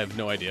iOS? I have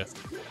no idea.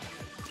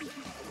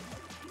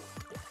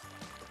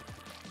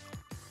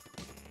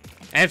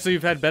 Actually,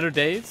 you've had better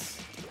days?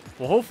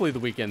 Well, hopefully the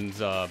weekend's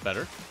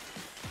better.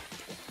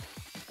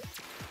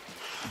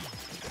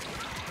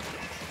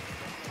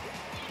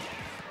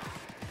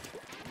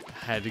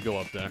 Had to go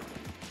up there.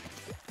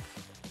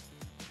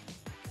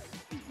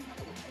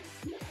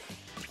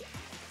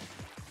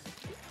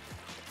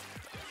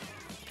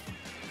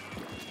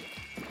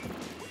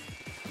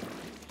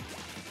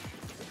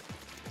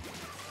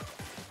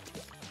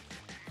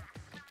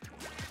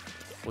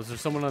 Was there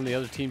someone on the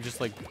other team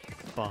just, like,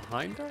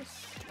 behind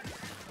us?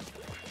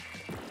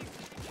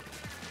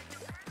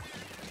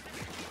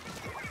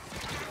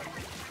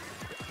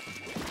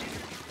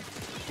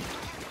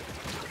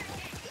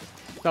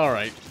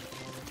 Alright.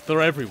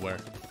 They're everywhere.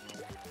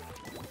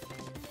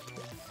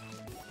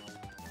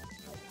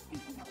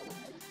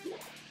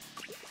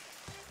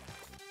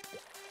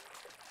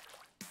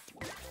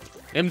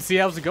 MC,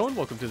 how's it going?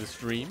 Welcome to the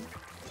stream.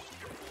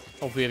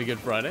 Hopefully you had a good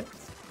Friday.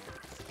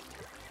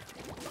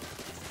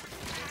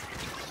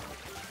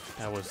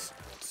 That was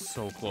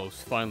so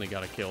close. Finally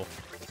got a kill.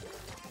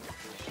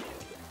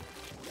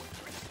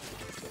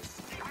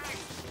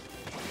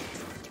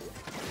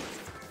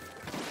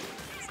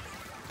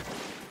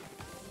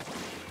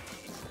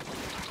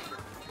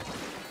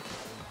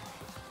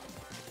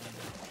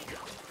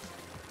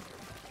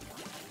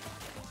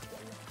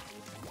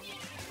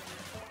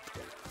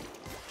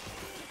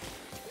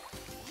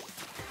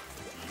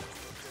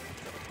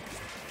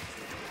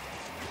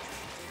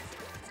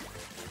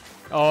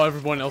 Oh,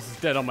 everyone else is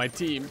dead on my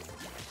team.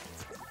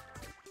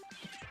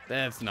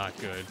 That's not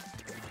good.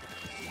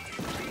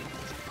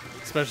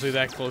 Especially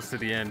that close to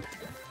the end.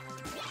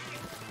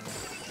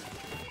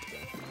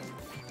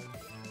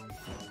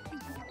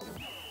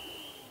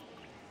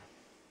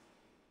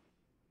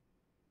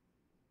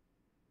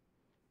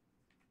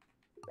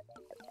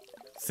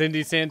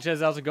 Cindy Sanchez,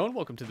 how's it going?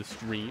 Welcome to the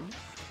stream.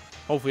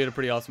 Hopefully you had a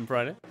pretty awesome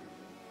Friday.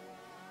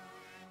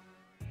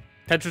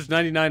 Tetris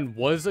 99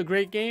 was a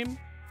great game.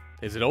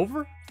 Is it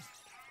over?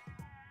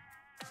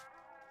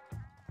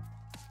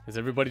 Is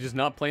everybody just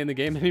not playing the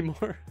game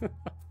anymore?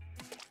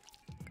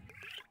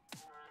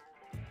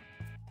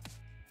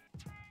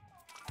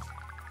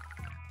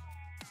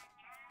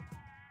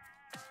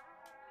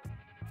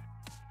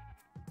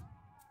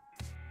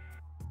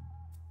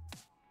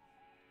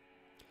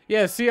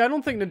 Yeah, see, I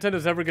don't think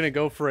Nintendo's ever going to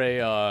go for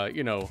a,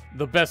 you know,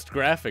 the best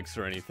graphics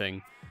or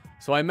anything.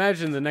 So I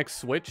imagine the next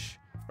Switch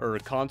or a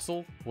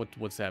console,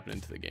 what's happening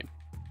to the game?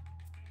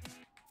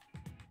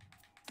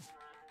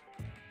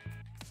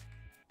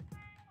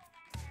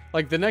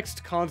 Like, the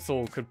next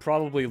console could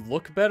probably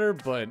look better,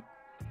 but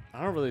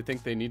I don't really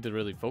think they need to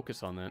really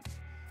focus on that.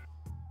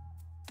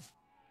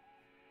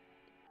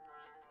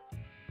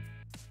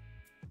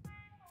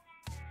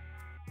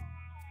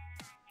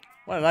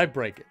 Why did I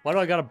break it? Why do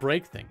I gotta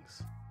break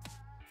things?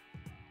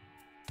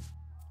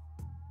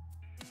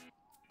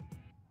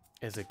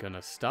 Is it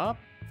gonna stop?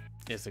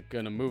 Is it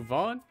gonna move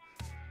on?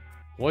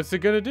 What's it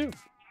gonna do?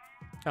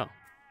 Oh.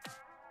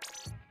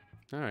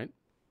 Alright.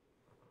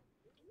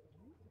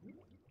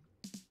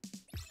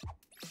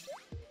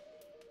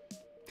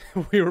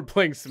 We were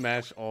playing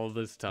Smash all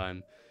this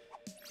time.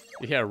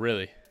 Yeah,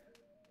 really.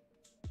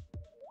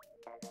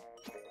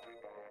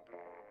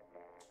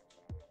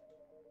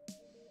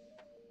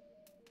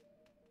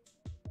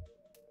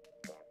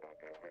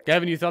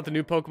 Gavin, you thought the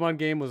new Pokemon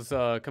game was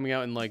coming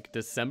out in, like,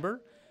 December?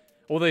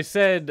 Well, they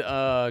said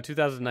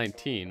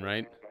 2019,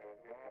 right?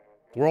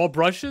 We're all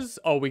brushes?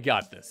 Oh, we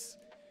got this.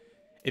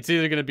 It's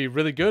either going to be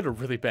really good or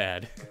really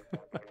bad.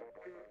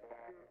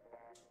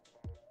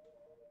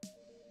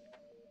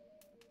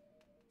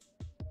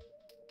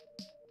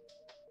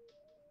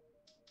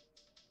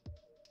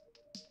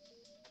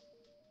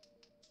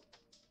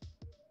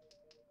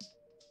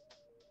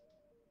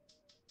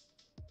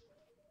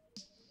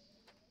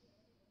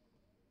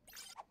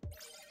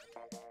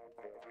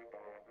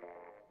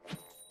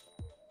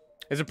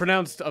 Is it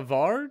pronounced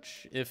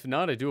Avarge? If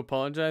not, I do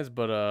apologize,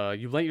 but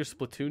you lent your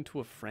Splatoon to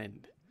a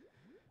friend.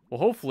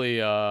 Well, hopefully,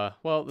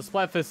 well, the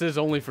Splatfest is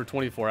only for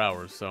 24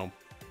 hours, so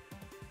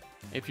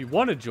if you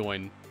want to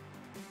join,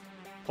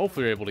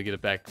 hopefully you're able to get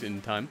it back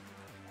in time.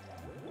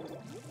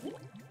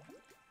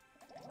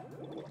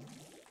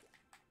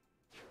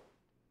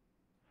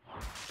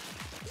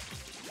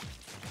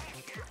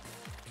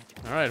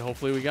 All right,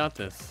 hopefully we got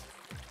this.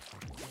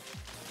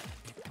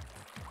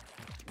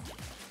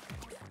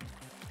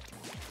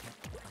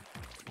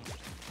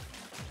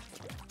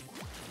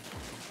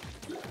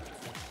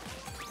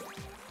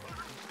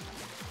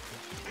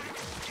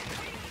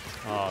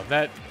 Oh,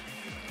 that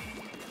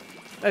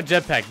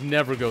jetpack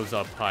never goes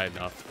up high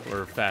enough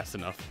or fast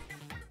enough.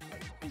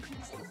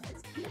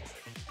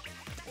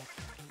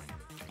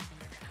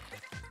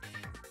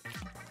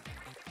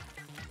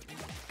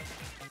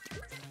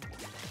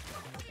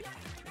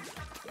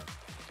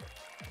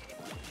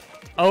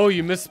 Oh,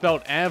 you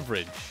misspelled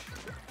average.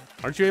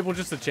 Aren't you able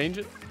just to change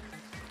it?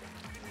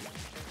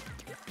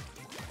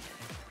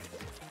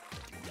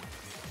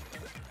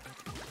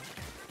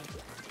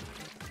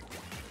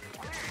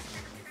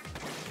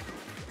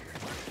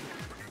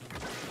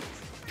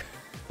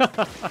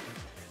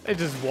 They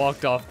just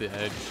walked off the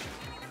edge.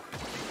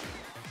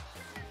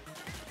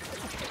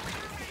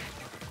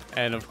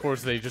 And of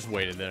course they just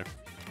waited there.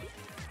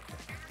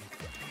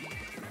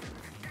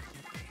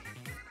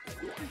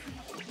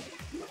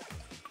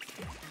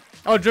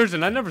 Oh,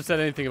 Jersen, I never said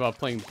anything about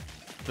playing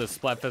the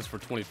Splatfest for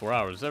 24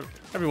 hours.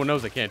 Everyone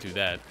knows I can't do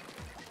that.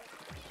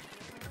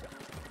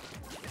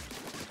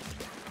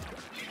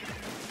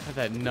 How'd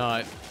that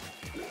not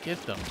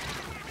get them?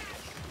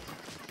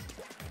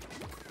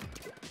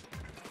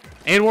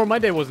 And my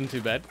day wasn't too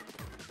bad.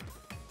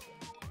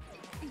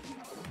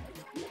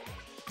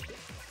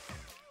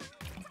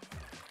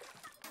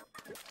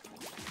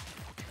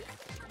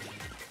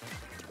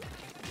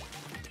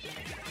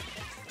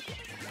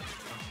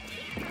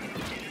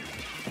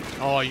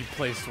 Oh, you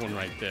placed one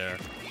right there.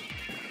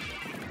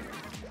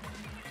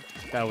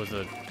 That was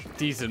a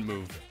decent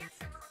move.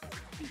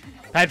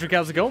 Patrick,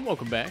 how's it going?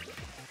 Welcome back.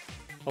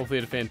 Hopefully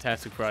you had a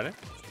fantastic Friday.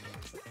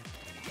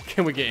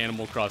 Can we get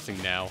Animal Crossing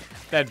now?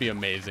 That'd be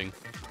amazing.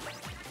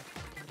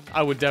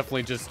 I would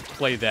definitely just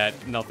play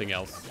that, nothing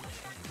else.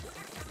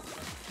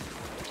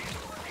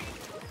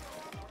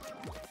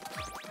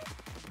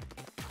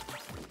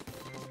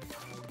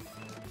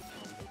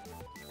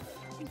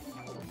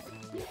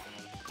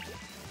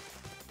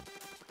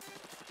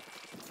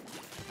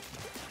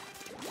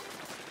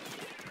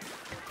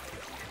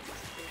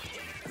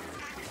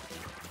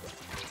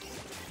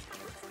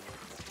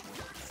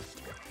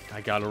 I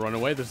gotta run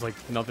away. There's like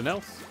nothing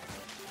else.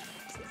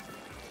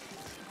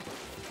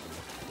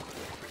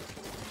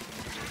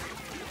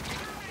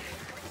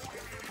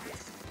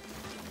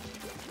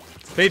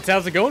 Fates,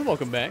 how's it going?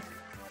 Welcome back.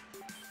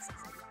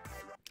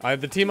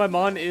 The team I'm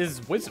on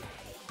is Wizard.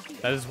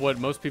 That is what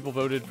most people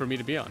voted for me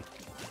to be on.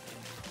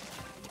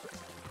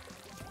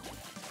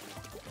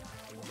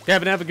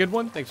 Gavin, have a good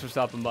one. Thanks for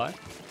stopping by.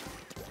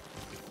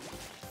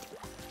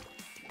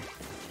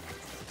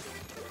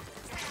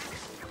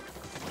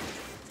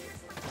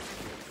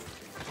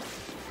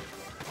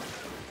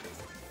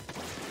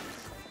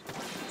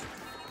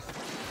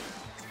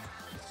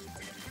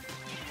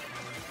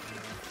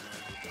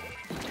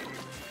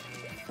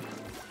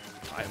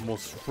 I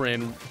almost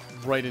ran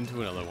right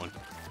into another one.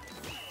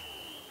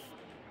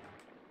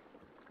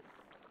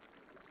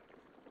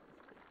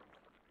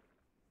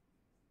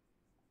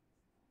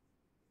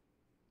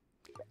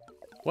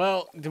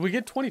 Well, did we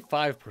get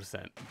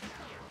 25%?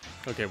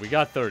 Okay, we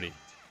got 30.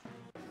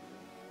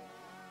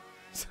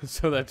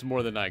 So that's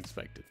more than I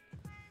expected.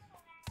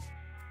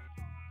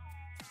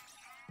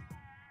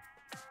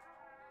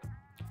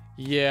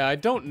 Yeah, I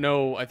don't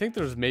know. I think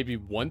there was maybe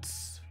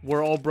once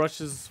where all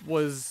brushes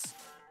was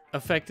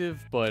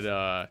effective, but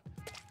I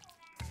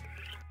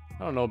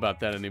don't know about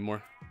that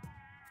anymore.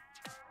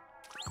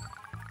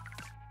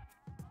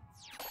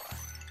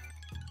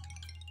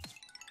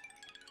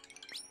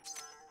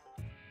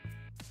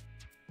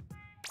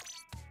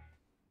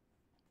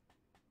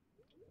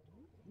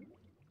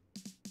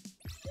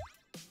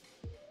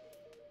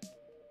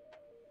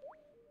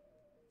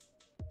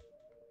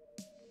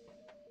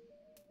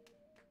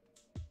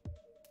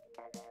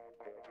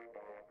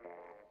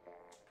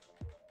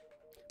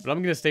 But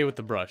I'm gonna stay with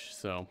the brush,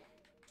 so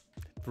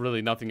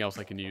really nothing else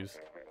I can use.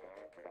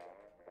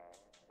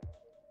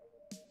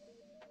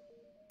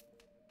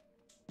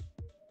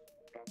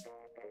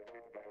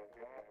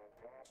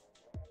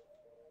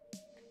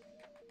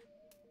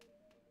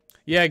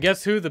 Yeah,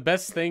 guess who? The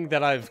best thing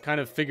that I've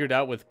kind of figured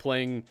out with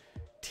playing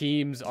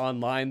teams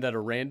online that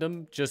are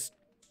random, just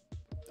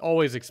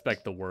always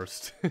expect the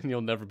worst, and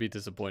you'll never be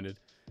disappointed.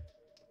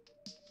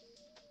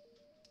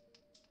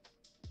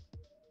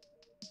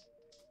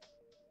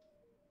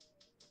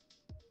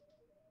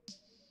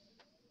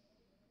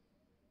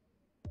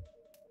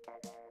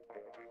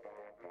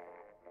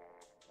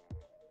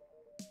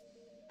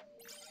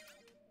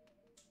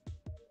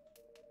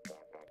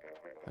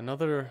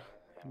 Another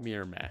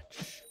mirror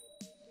match.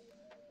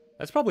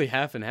 That's probably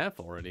half and half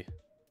already.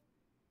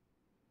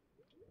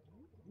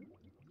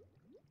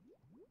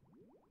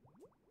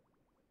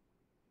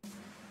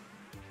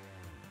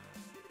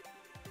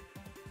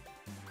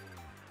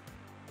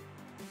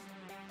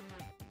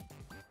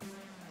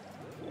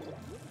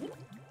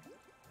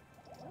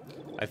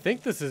 I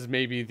think this is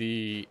maybe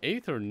the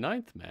 8th or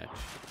 9th match.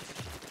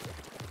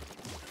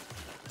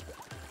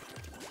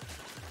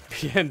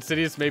 Yeah,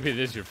 Insidious, maybe it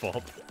is your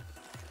fault.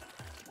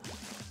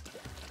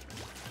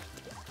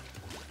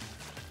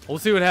 We'll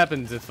see what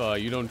happens if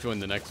you don't join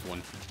the next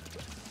one.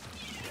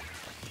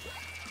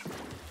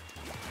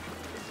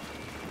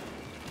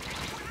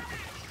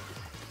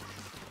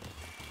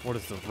 What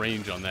is the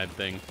range on that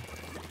thing?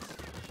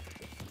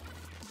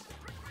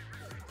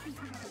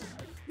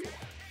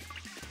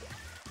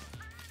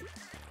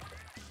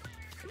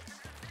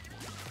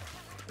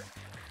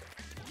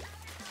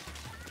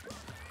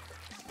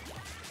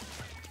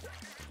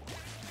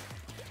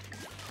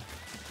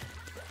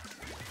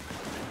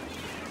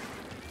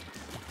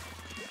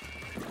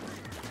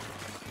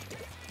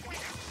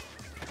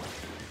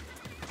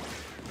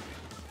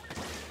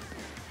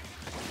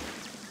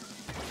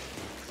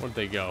 Where'd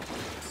they go?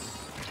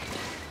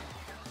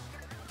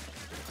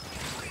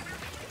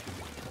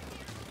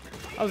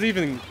 I was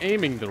even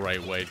aiming the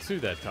right way too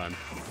that time.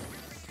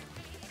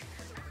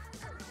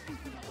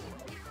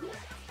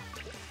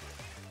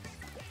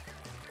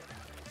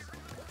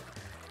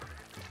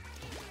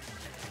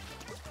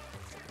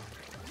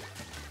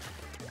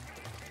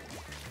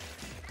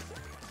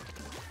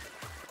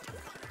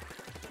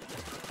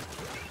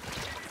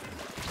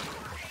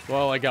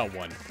 Well, I got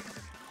one.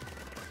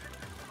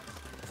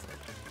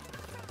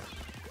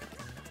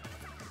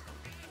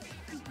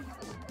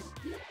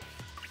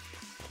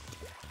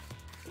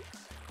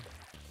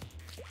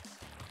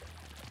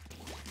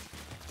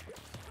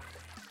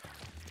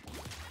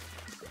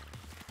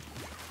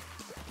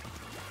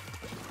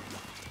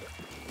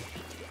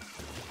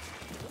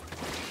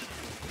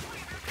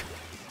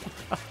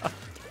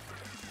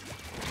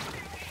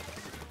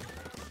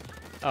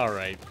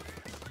 Alright.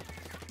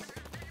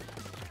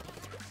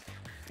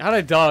 How'd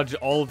I dodge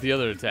all of the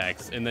other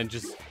attacks and then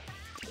just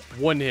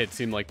one hit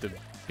seemed like to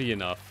be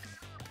enough?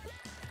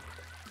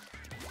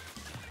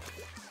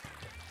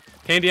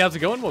 Candy, how's it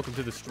going? Welcome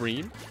to the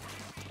stream.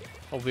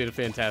 Hopefully you had a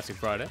fantastic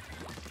Friday.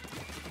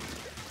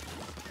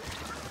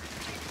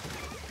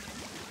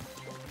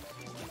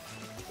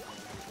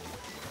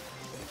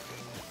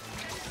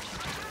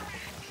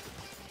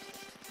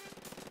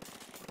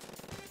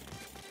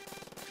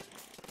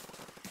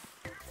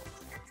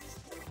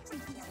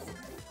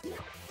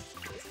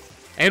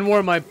 And where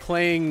am I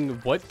playing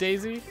what,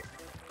 Daisy?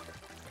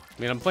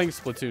 I mean, I'm playing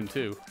Splatoon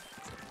 2.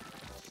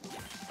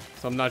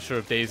 So I'm not sure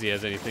if Daisy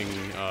has anything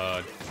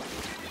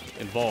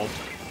involved.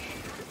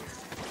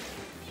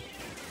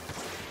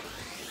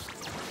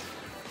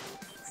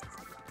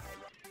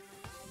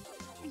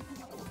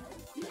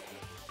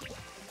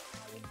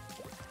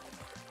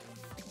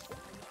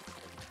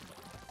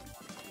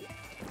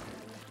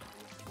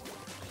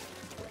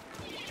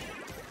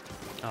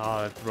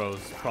 Ah, that throw's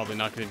probably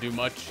not going to do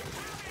much.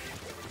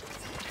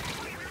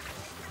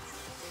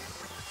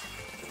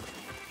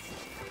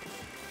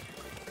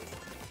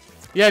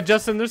 Yeah,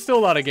 Justin, there's still a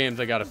lot of games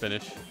I gotta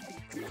finish.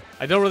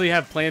 I don't really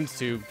have plans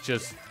to,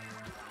 just...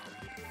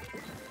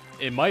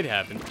 It might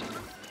happen.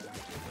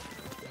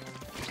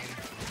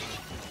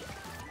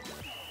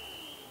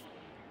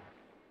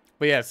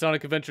 But yeah,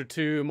 Sonic Adventure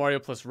 2, Mario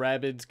plus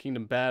Rabbids,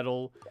 Kingdom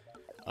Battle,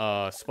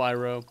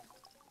 Spyro.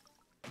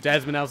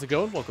 Jasmine, how's it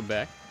going? Welcome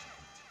back.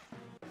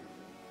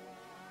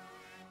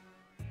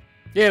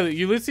 Yeah,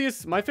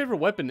 Ulysses, my favorite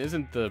weapon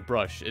isn't the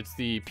brush, it's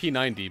the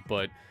P90,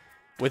 but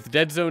with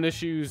dead zone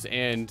issues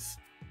and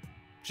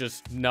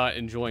just not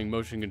enjoying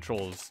motion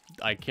controls,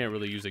 I can't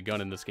really use a gun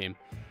in this game.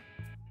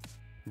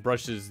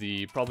 Brush is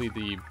probably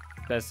the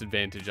best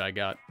advantage I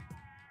got.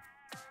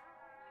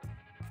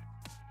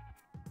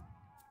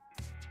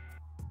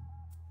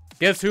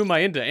 Guess who am I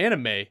into?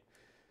 Anime.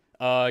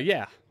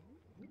 Yeah.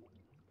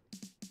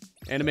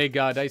 Anime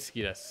ga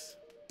daisuki desu.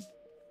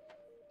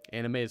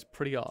 Anime is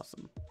pretty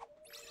awesome.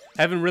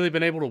 Haven't really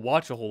been able to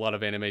watch a whole lot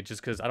of anime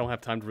just because I don't have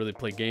time to really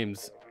play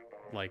games,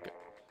 like,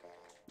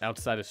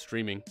 outside of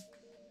streaming.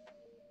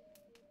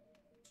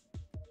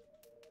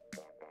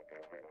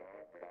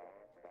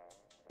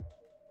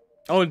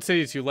 Oh,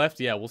 Insidious, you left?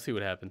 Yeah, we'll see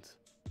what happens.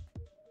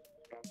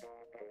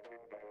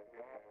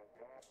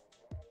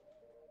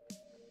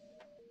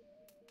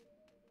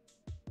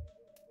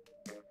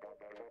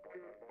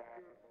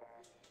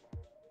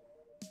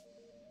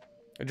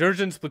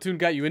 Jurgen, Splatoon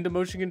got you into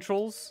motion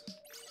controls?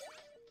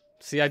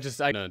 See, I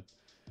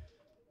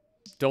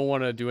don't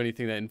want to do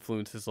anything that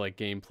influences, like,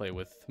 gameplay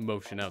with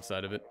motion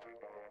outside of it.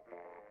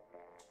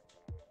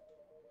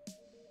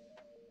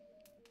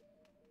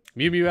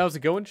 Mew Mew, how's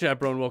it going?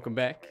 Chaperone, welcome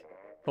back.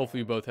 Hopefully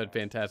you both had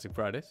fantastic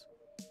Fridays.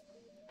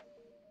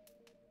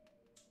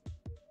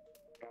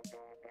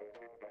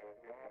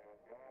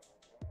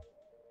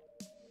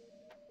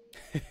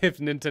 If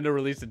Nintendo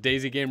released a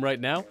Daisy game right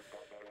now,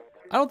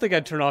 I don't think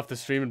I'd turn off the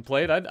stream and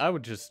play it. I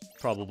would just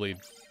probably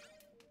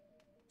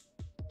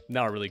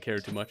not really care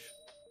too much.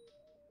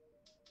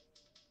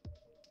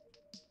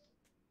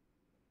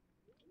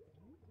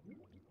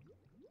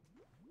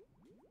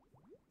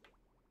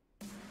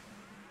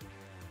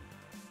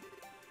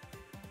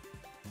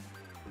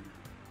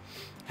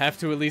 Have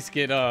to at least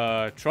get,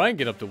 try and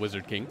get up to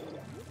Wizard King.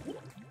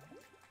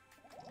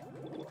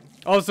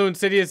 Also,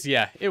 Insidious,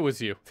 yeah, it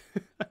was you.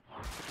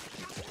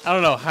 I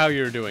don't know how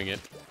you're doing it.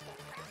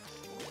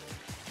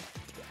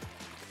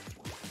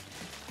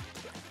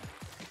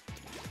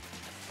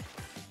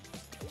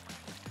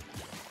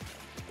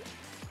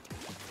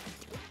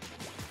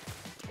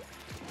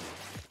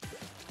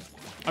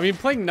 I mean,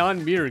 playing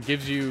non-mirror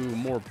gives you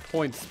more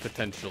points,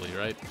 potentially,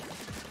 right?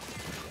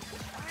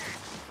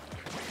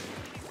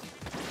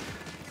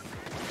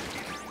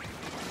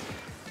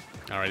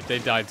 Alright, they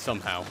died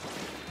somehow.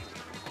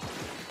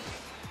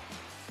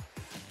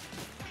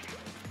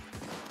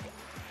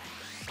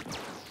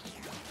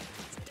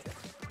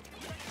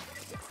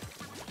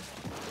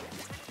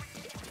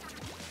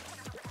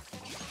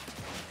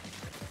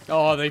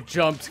 Oh, they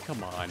jumped.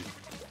 Come on.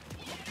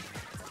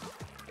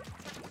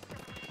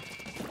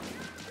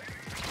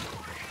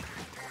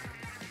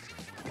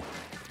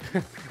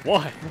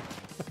 Why?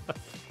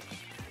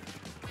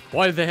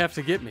 Why did they have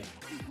to get me?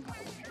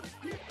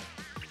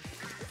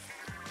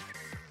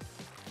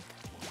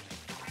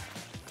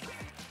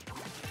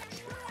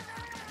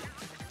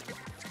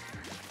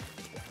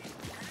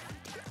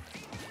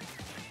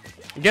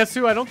 Guess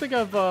who? I don't think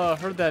I've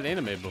heard that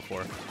anime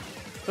before.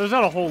 There's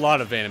not a whole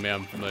lot of anime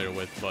I'm familiar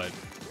with, but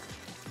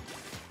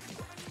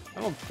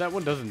that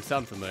one doesn't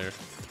sound familiar.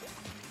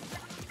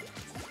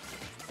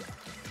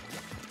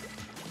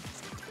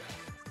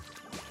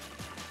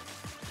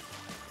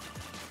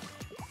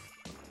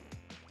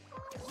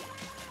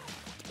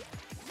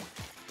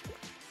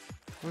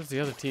 Where's the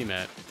other team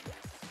at?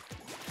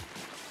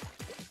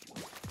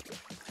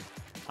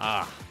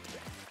 Ah.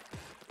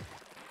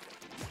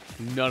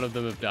 None of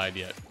them have died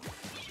yet.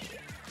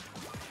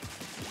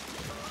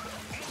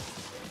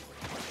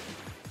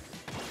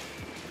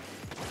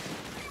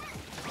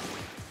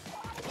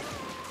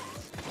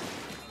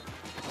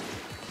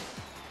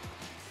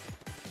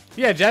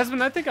 Yeah,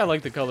 Jasmine, I think I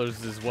like the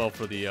colors as well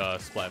for the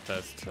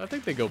Splatfest. I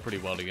think they go pretty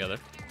well together.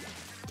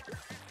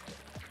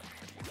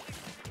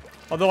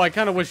 Although I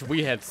kind of wish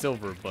we had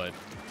silver, but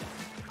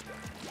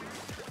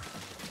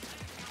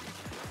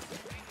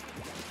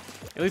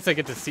at least I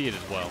get to see it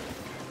as well.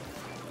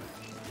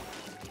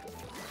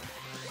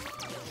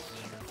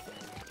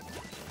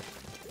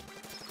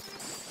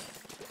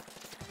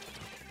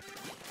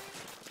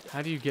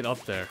 How do you get up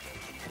there?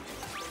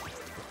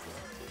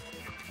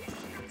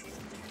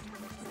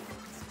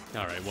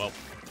 Alright, well.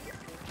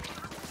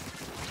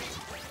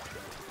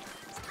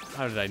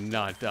 How did I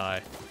not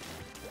die?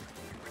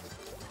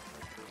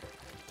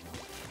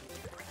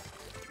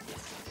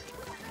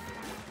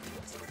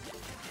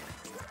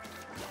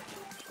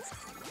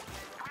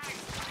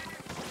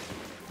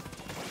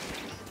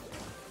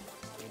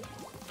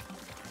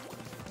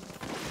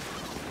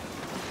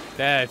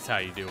 That's how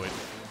you do it.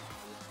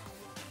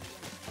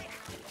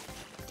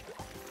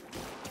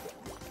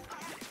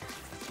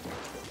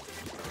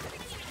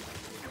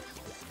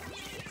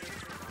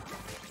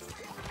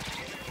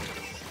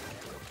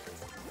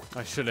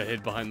 I should have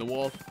hid behind the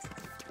wall.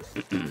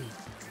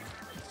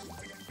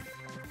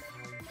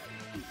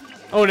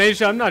 Oh, and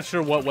Asia, I'm not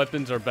sure what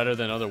weapons are better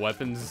than other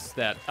weapons.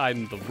 That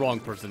I'm the wrong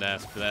person to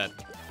ask for that.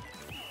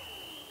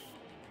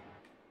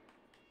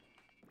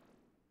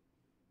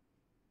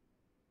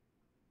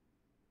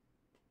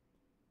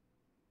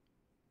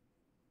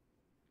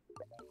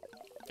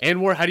 And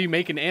how do you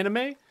make an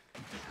anime?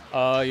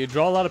 You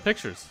draw a lot of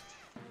pictures.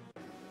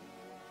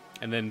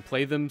 And then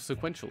play them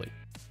sequentially.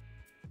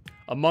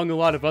 Among a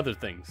lot of other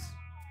things.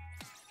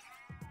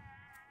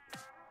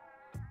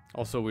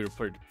 Also, we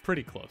were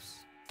pretty close.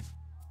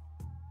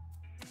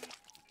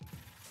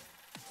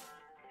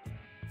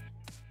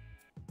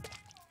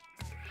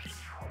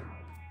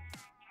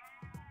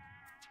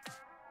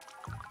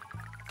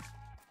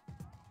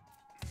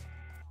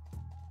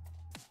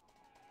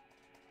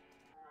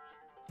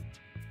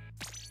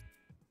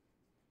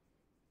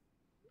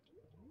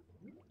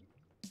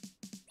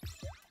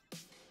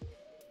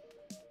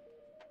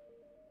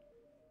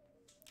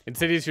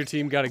 Insidious, your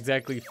team got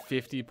exactly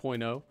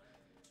 50.0.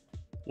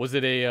 Was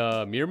it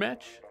a mirror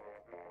match?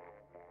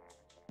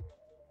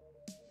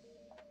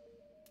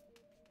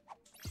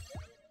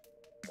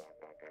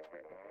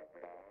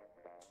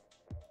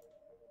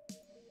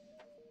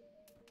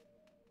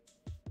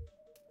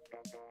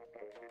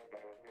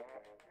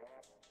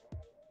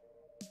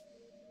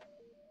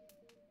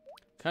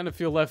 Kind of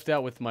feel left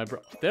out with my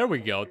brush. There we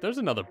go. There's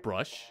another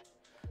brush.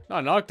 Not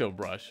an octo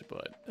brush,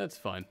 but that's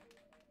fine.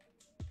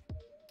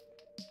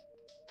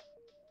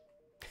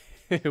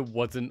 It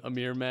wasn't a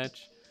mirror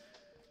match.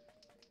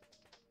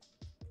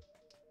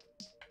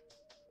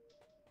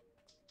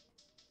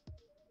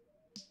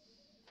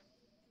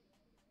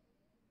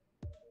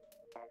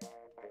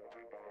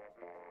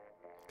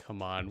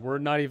 Come on, we're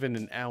not even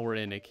an hour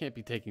in. It can't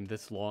be taking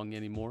this long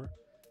anymore.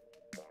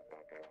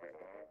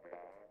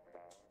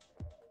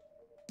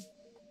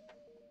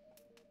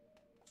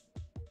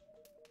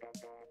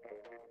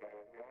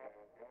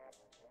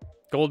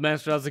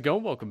 Goldmaster, how's it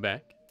going? Welcome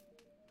back.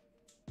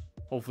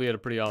 Hopefully you had a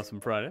pretty awesome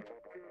Friday.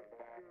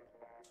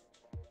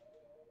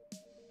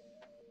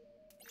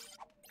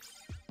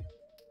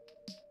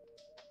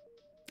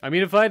 I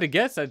mean, if I had to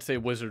guess, I'd say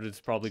Wizard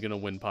is probably going to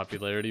win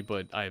popularity,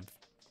 but I have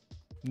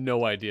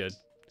no idea.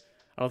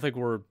 I don't think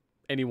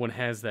anyone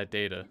has that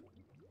data.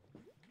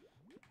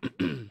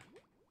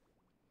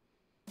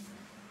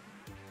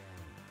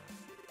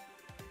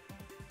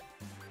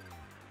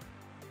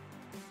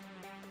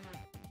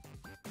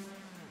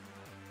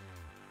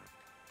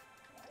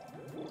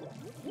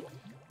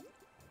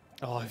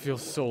 Oh, I feel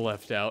so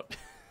left out.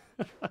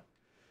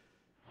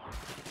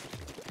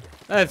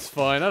 That's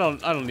fine. I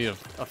don't need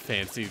a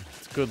fancy,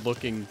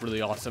 good-looking,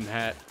 really awesome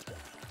hat.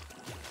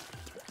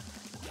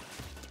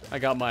 I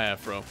got my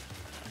afro.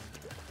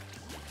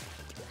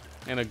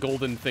 And a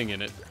golden thing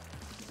in it.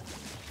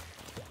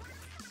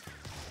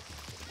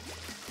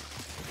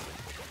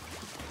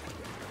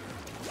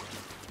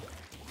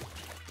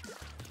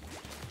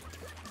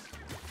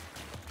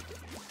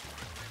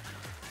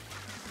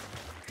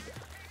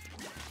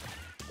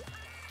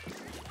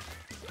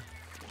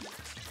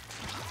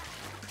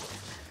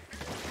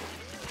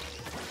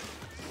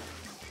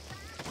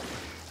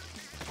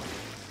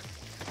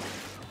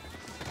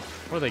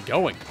 Where are they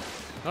going?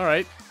 All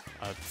right.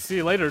 See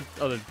you later,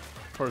 other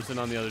person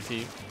on the other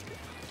team.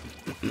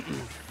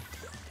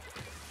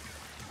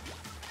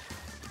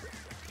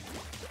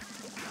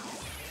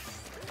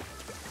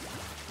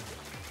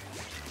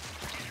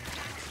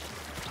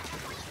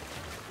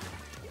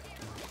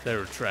 They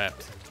were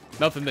trapped.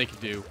 Nothing they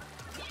could do.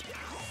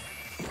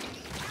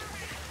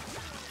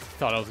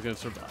 Thought I was going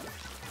to survive.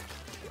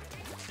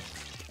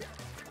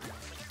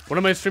 When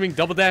am I streaming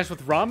Double Dash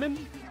with ramen?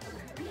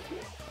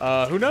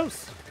 Who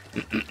knows?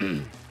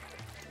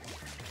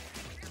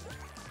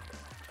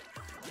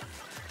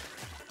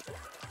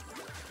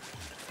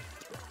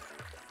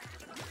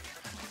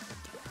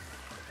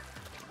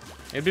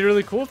 It'd be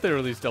really cool if they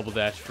released Double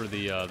Dash for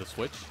the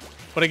Switch.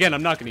 But again,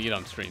 I'm not going to eat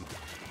on stream.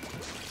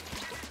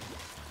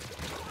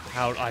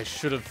 How I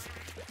should have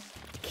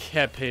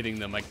kept hitting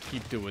them. I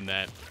keep doing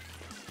that.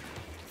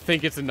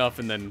 Think it's enough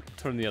and then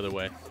turn the other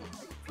way.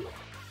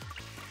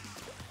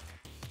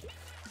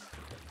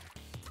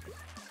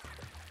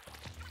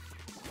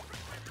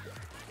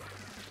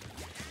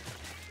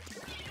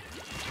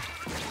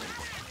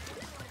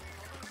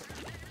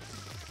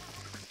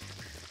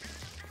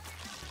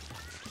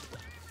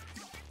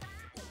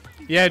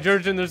 Yeah,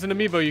 Jurgen, there's an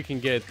amiibo you can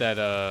get that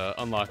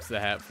unlocks the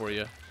hat for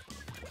you.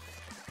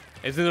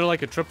 Isn't there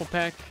like a triple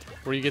pack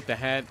where you get the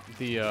hat,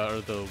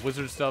 or the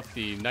wizard stuff,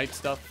 the knight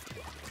stuff,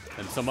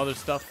 and some other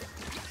stuff?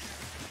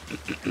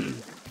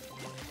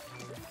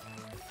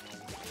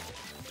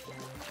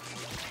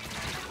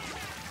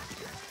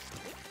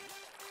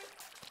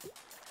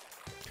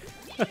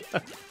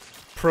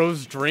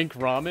 Pros drink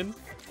ramen.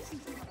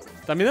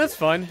 I mean, that's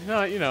fun.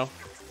 You know,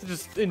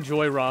 just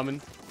enjoy ramen.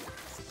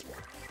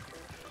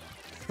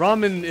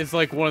 Ramen is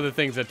like one of the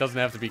things that doesn't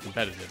have to be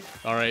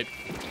competitive, alright?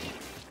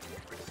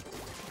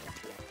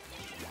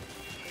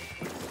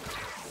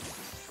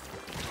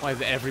 Why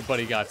has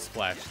everybody got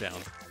splashed down?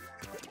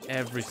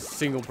 Every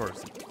single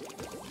person.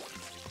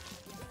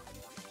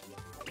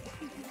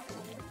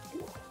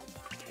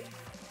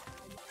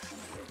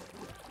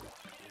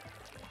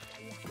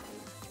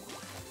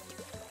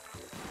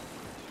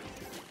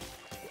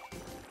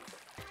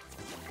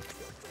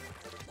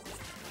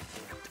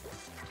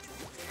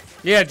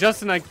 Yeah,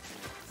 Justin, I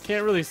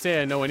can't really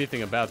say I know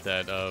anything about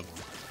that.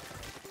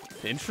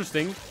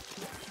 Interesting.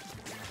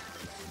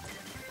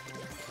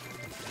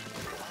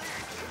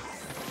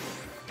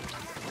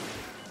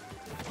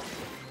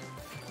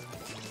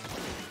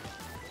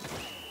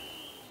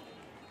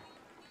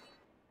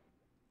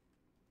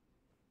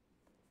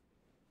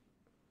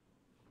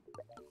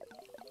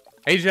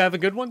 Asia, have a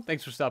good one.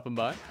 Thanks for stopping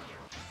by.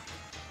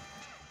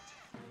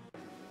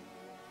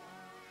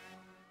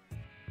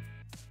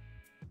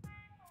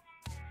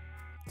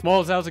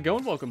 Smalls, how's it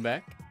going? Welcome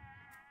back.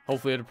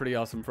 Hopefully you had a pretty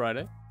awesome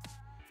Friday.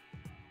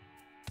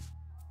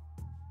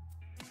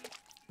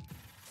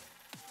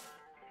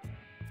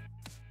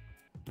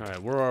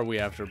 Alright, where are we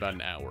after about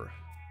an hour?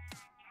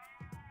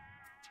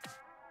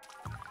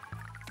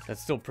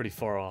 That's still pretty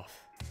far off.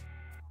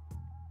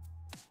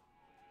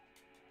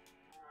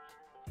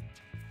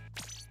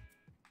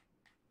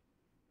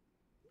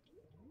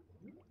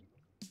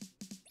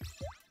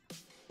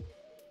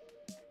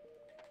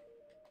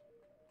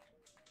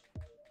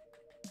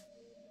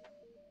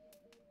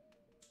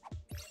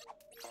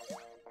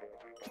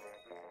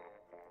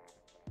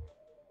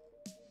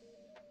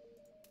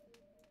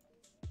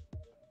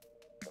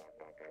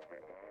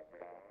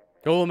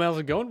 Golem, how's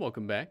it going?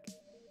 Welcome back.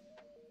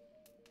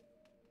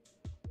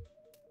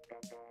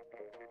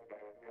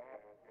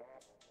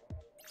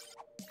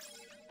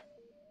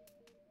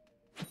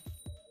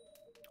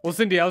 Well,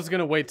 Cindy, I was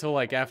gonna wait till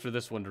like after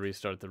this one to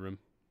restart the room.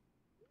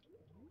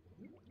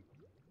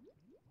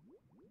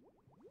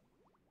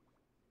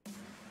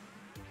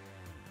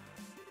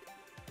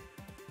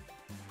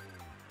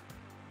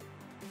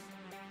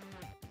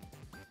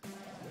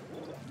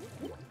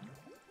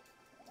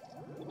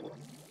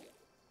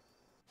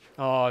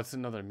 Oh, it's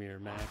another mirror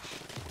match.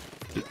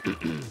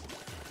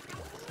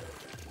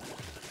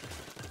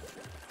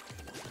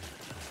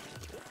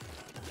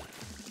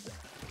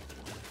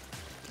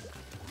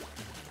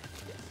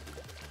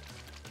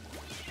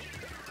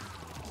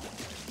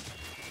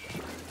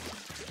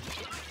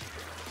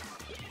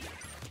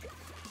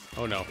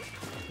 Oh no.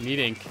 Need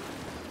ink.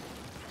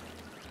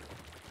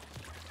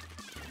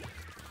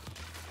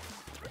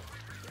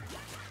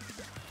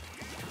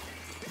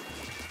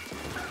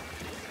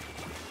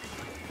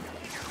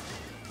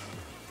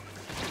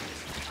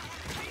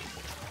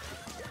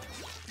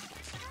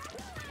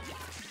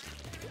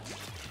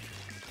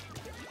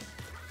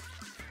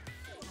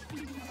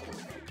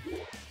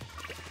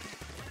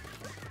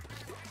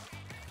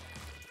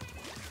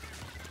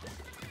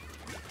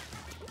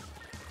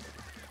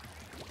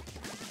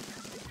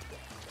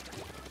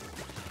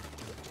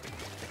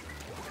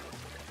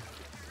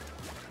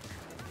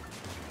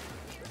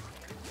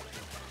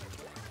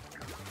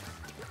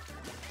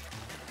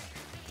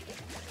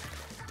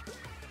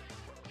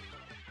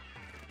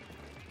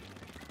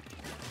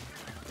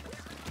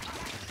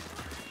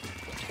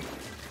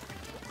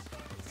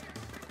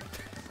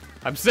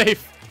 I'm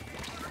safe.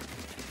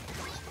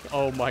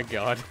 Oh my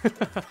god.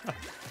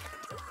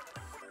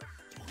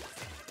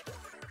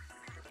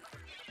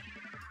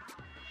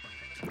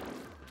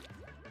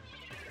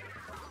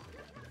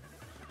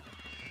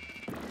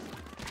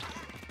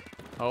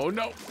 Oh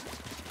no.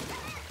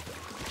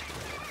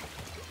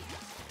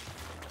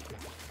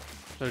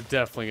 They're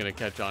definitely gonna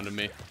catch on to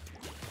me.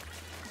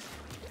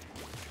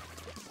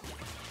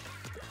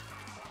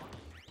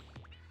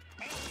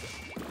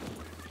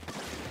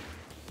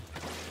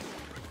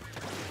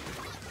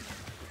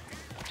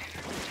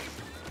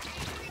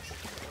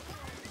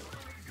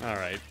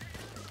 Alright.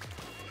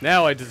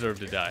 Now I deserve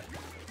to die.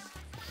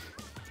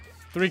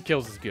 3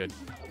 kills is good.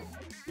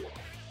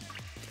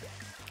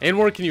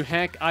 Anwar, can you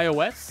hack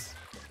iOS?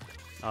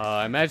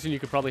 I imagine you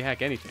could probably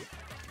hack anything.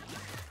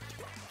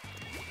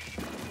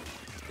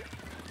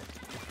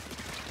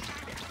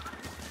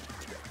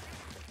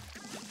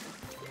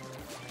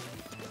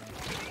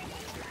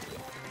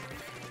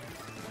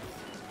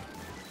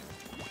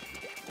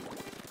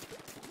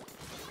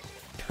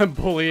 I'm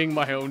bullying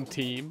my own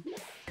team.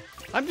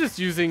 I'm just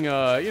using,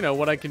 you know,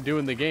 what I can do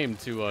in the game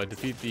to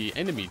defeat the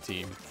enemy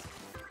team.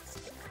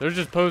 They're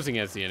just posing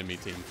as the enemy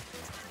team.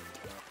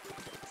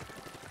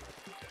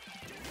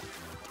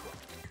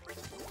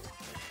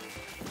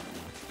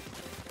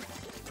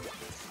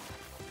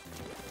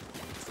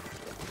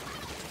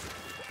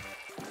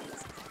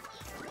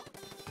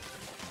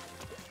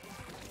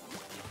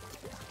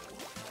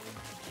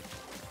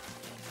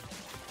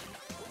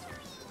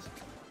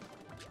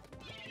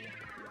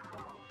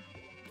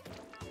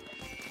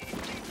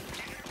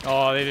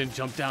 Oh, they didn't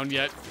jump down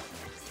yet.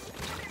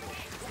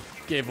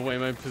 Gave away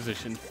my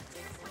position.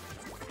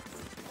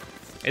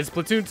 Is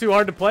Splatoon 2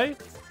 hard to play?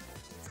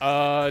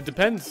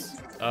 Depends.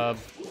 I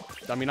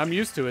mean, I'm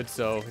used to it,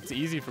 so it's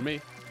easy for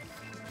me.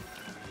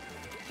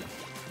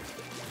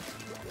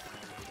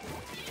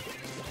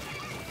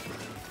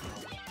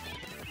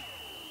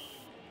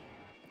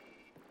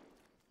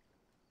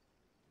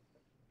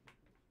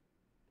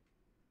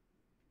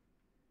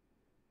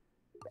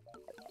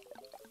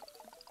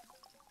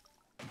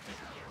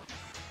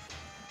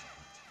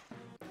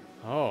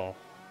 Oh.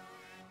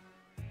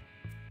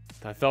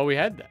 I thought we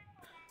had that.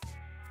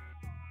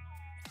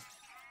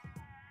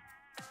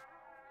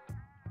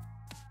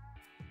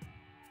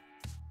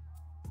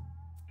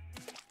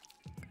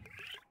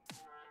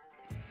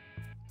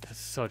 That's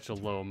such a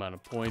low amount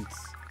of points.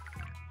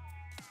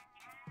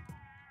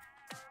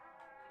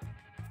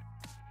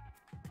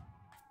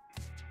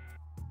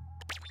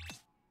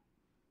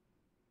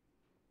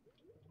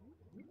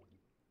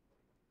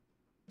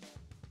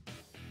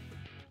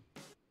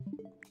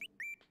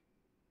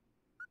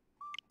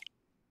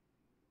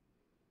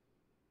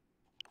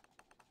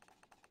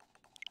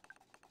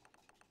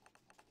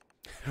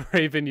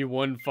 Raven, you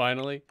won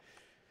finally.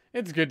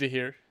 It's good to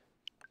hear.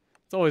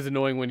 It's always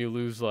annoying when you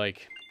lose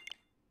like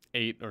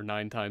 8 or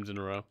 9 times in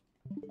a row.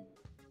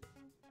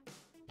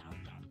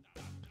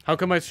 How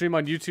come I stream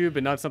on YouTube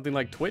and not something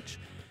like Twitch?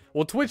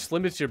 Well, Twitch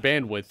limits your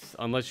bandwidth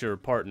unless you're a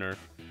partner.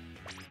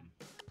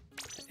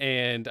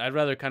 And I'd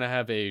rather kind of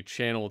have a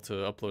channel to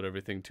upload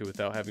everything to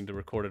without having to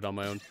record it on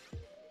my own.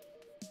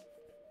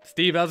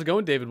 Steve, how's it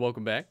going? David,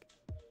 welcome back.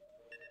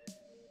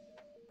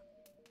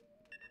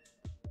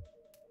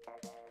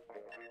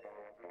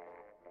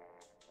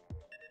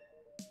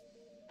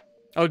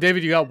 Oh,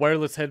 David, you got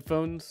wireless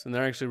headphones, and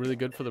they're actually really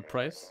good for the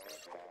price.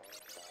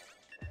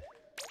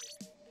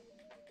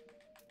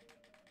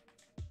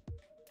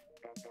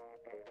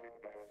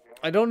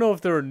 I don't know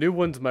if there are new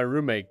ones my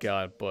roommate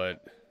got,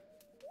 but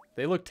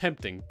they look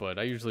tempting, but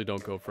I usually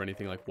don't go for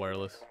anything like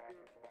wireless.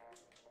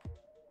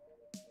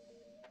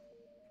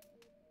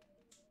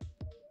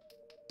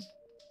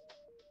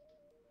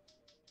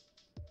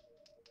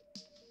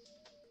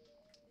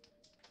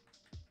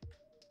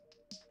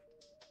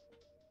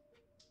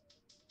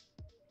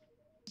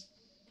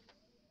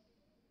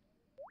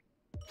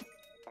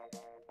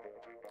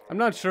 I'm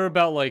not sure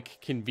about,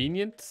 like,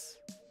 convenience.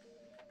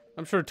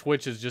 I'm sure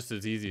Twitch is just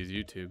as easy as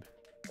YouTube.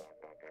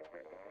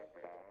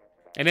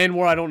 And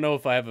anymore, I don't know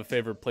if I have a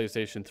favorite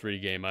PlayStation 3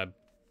 game. I'd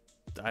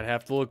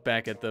have to look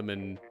back at them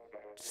and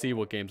see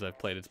what games I've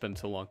played. It's been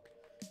so long.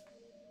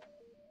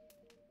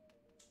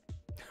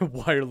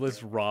 Wireless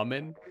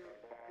ramen?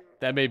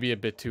 That may be a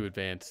bit too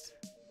advanced.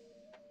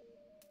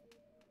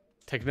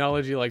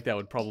 Technology like that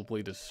would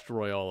probably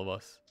destroy all of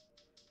us.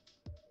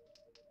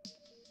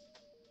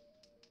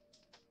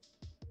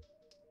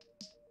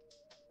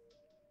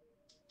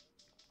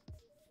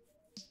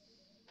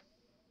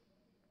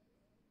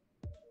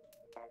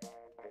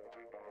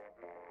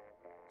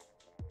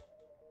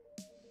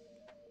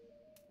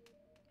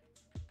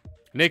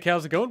 Nick,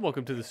 how's it going?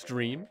 Welcome to the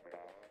stream.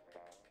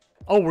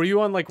 Oh, were you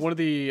on like one of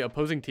the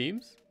opposing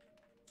teams?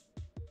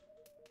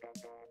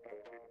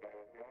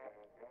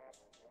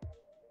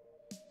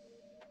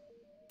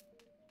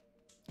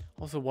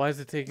 Also, why is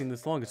it taking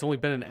this long? It's only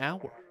been an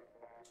hour.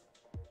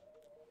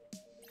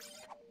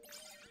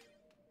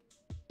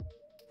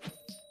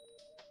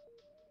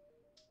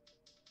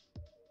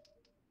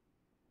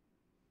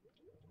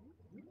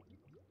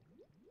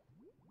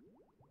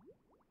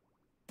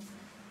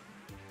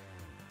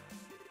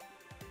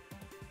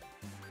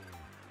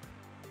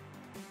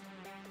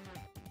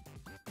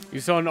 You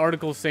saw an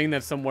article saying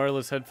that some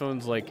wireless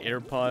headphones like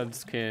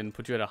AirPods can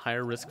put you at a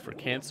higher risk for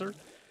cancer.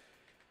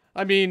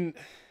 I mean,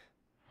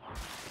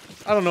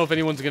 I don't know if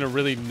anyone's going to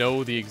really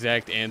know the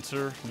exact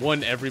answer.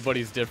 One,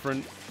 everybody's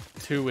different.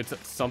 Two, it's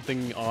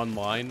something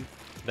online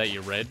that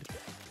you read.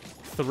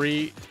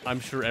 Three,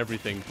 I'm sure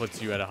everything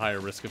puts you at a higher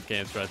risk of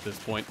cancer at this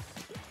point.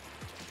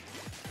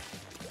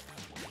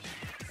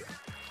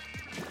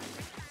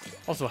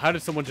 Also, how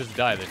did someone just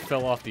die? They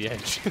fell off the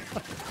edge.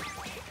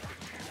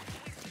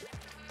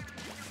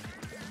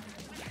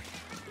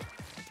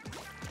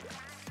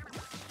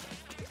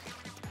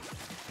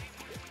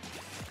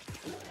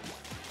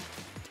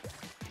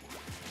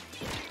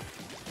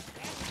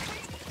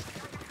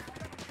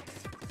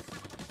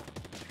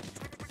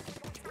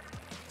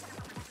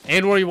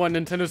 And where you want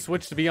Nintendo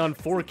Switch to be on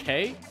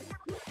 4K?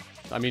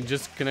 I mean,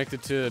 just connect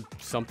it to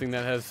something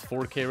that has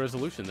 4K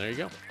resolution. There you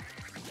go.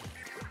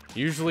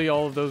 Usually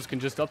all of those can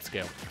just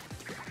upscale.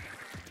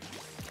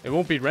 It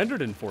won't be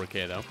rendered in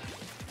 4K though.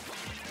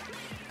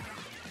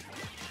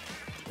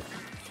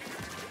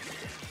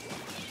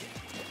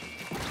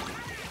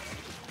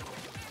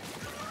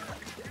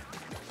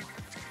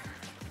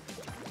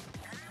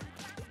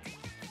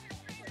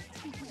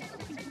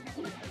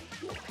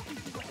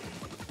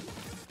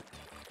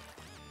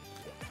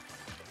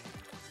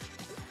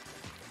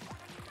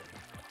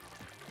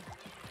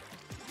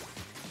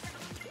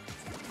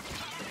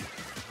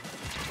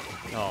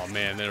 Oh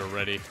man, they were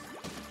ready.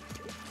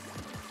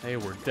 They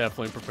were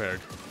definitely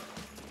prepared.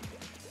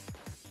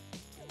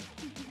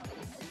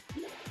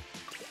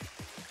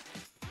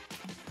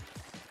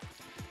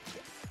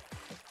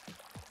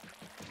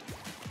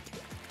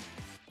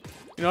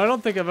 You know, I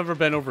don't think I've ever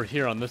been over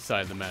here on this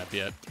side of the map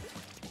yet.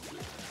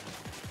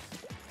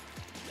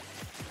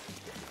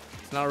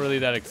 It's not really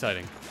that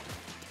exciting.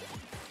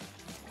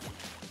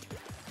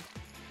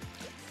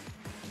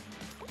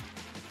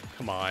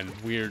 Come on,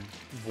 weird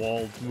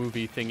walled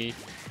movie thingy.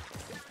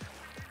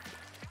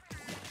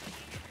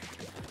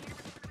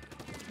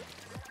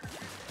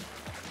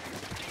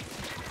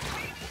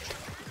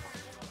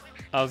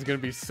 I was gonna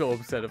be so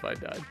upset if I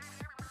died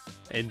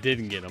and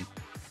didn't get him.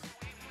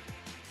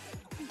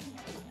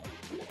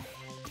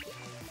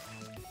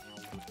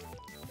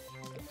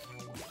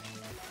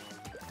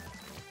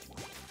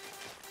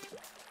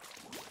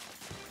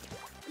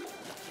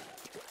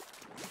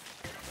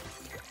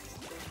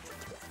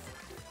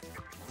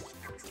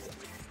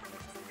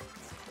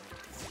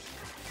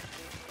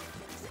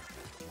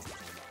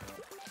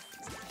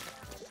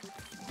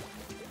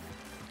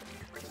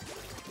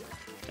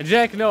 And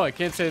Jack, no, I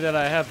can't say that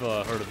I have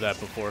heard of that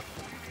before.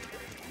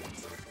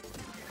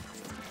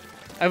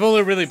 I've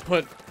only really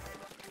put,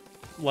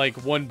 like,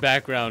 one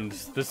background,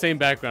 the same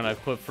background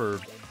I've put for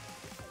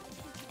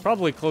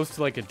probably close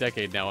to, like, a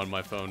decade now on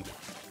my phone.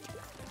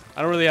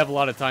 I don't really have a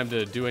lot of time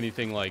to do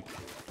anything like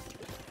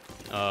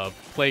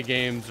play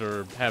games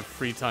or have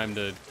free time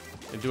to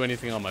do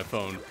anything on my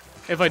phone.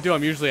 If I do,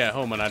 I'm usually at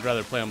home, and I'd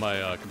rather play on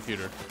my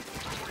computer.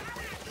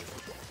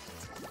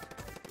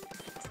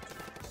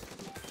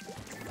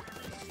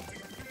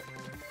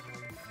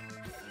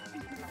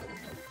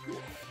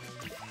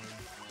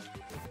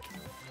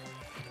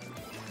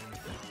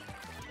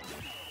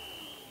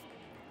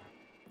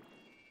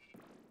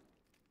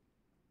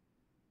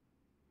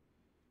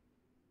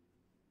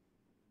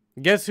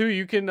 Guess who?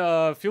 You can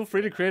feel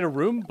free to create a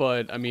room,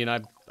 but I mean,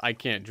 I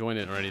can't join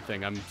it or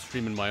anything. I'm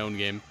streaming my own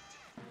game.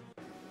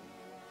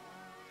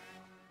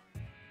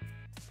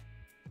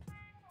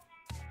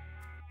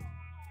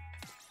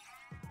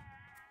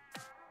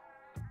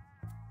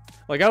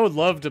 Like, I would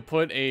love to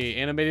put a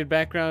animated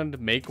background,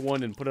 make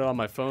one, and put it on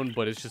my phone,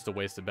 but it's just a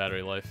waste of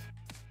battery life.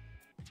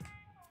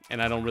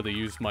 And I don't really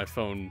use my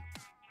phone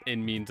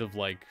in means of,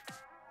 like,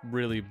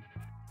 really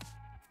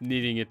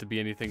needing it to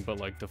be anything but,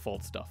 like,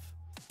 default stuff.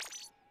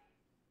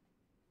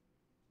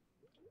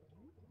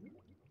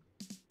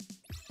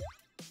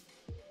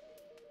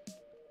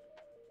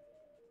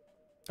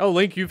 Oh,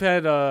 Link, you've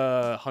had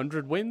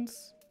 100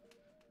 wins?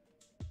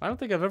 I don't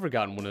think I've ever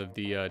gotten one of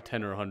the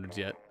 10 or 100s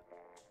yet.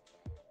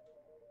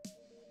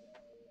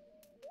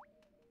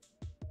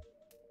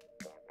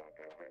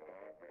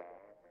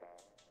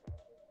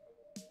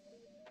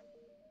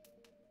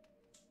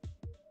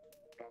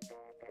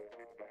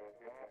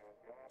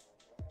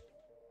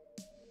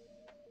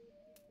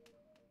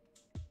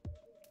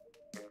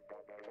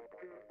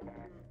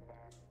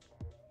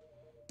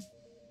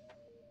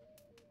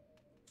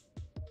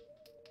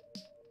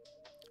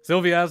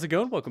 Sylvia, how's it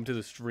going? Welcome to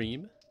the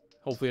stream.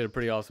 Hopefully you had a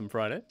pretty awesome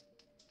Friday.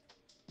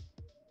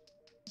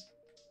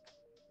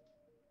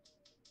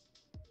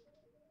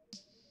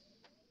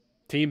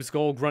 Team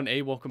Skull Grunt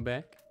A, welcome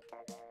back.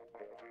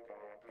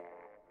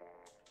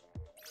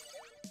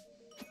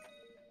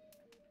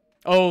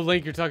 Oh,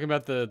 Link, you're talking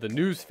about the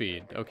news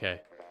feed.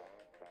 Okay.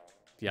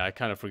 Yeah, I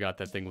kind of forgot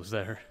that thing was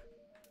there.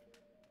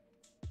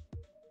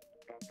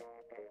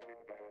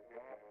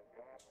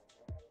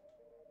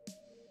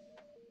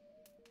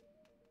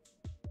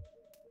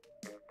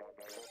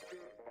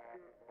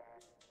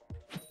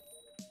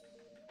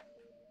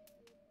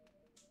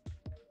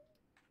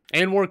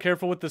 And more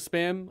careful with the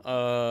spam.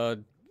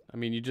 I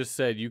mean, you just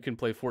said you can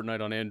play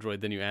Fortnite on Android,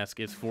 then you ask,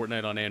 is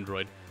Fortnite on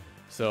Android?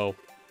 So,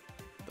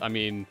 I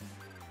mean,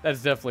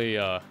 that's definitely,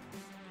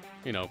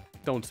 you know,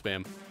 don't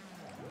spam.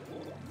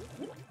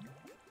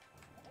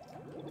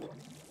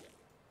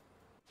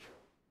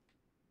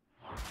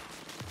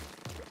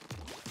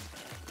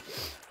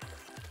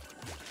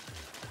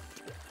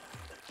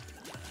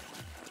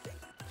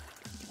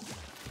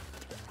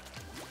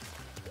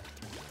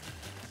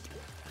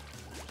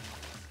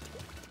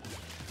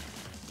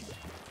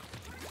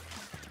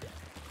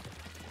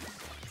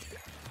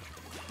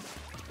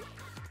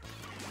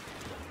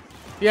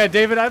 Yeah,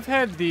 David, I've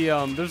had the,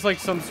 there's like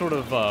some sort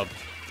of,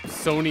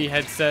 Sony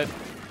headset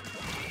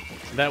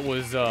that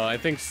was, I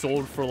think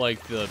sold for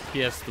like the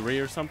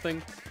PS3 or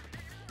something,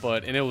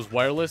 and it was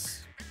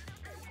wireless.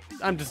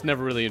 I'm just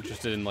never really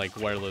interested in like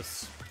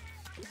wireless,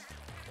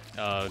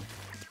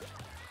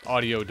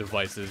 audio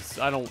devices.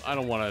 I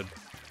don't want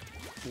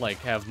to like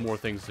have more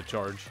things to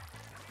charge.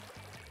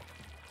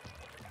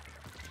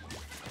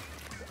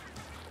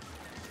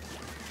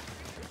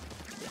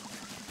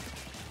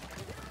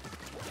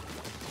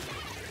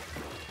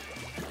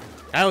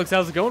 Alex,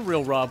 how's it going?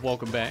 Real Rob,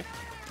 welcome back.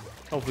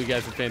 Hopefully you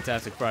guys have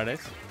fantastic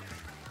Fridays.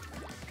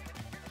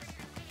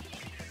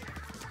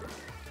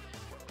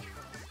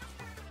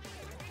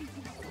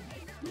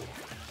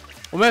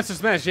 Well, Master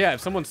Smash, yeah,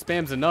 if someone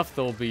spams enough,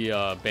 they'll be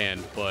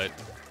banned, but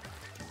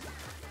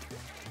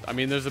I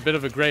mean, there's a bit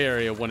of a gray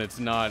area when it's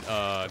not,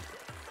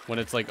 when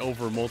it's like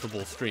over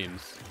multiple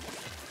streams.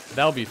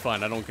 That'll be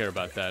fine, I don't care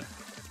about that.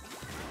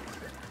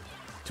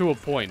 To a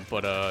point,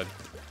 but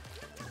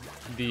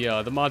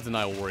the mods and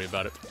I will worry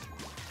about it.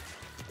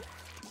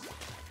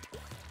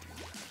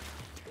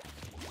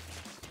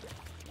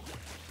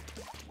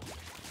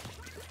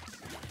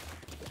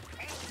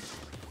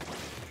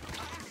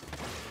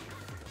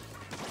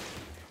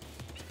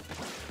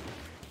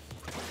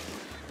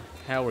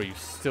 How are you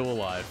still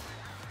alive?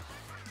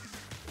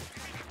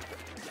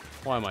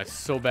 Why am I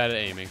so bad at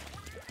aiming?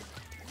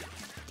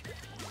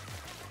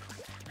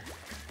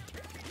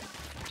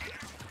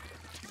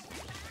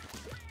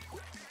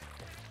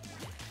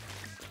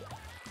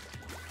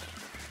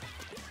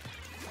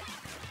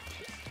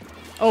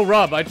 Oh,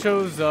 Rob, I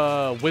chose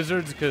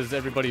Wizards because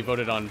everybody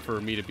voted on for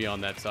me to be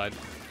on that side.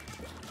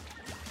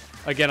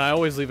 Again, I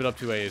always leave it up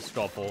to a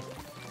straw poll.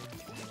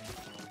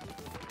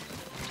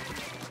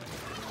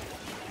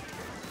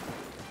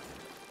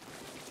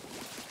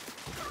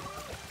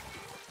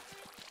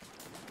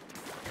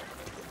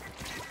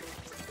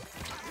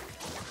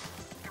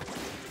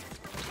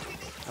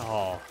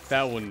 Oh,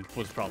 that one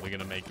was probably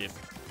gonna make it.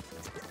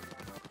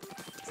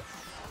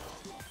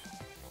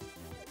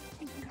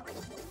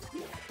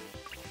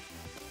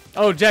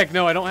 Oh, Jack,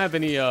 no, I don't have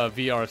any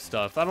VR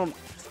stuff. I'm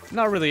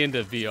not really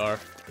into VR.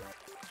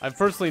 I've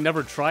personally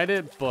never tried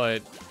it,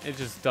 but it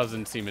just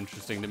doesn't seem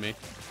interesting to me.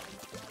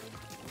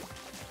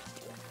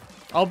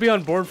 I'll be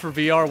on board for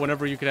VR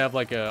whenever you could have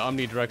like a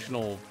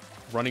omnidirectional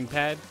running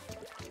pad,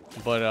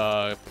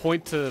 but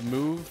point to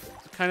move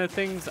kind of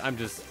things,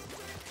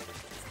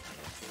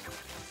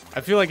 I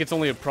feel like it's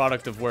only a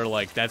product of where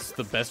like that's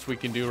the best we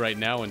can do right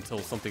now until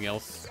something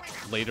else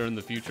later in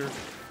the future.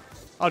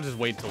 I'll just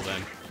wait till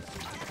then.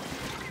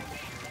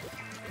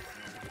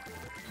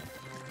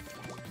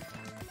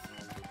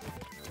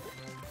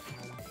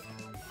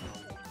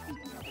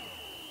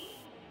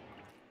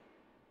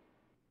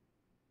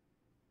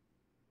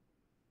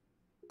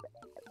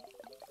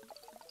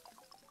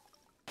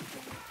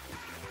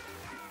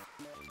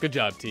 Good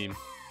job, team.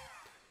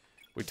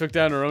 We took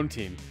down our own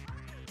team.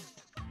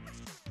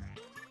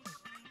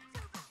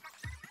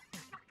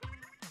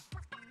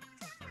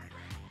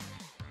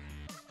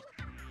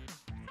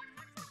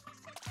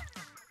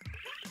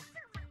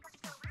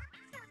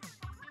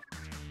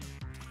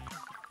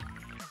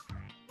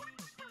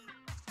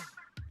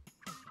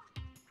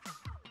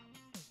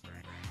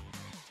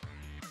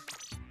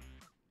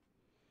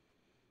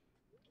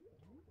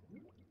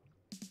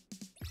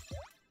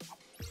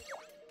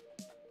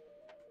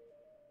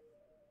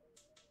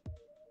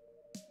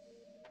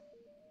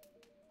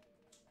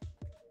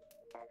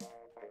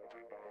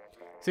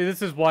 See,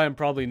 this is why I'm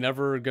probably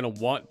never gonna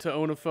want to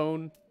own a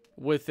phone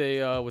with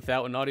a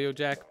without an audio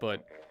jack,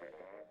 but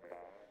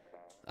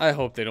I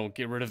hope they don't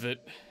get rid of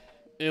it,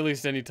 at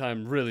least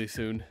anytime really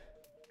soon.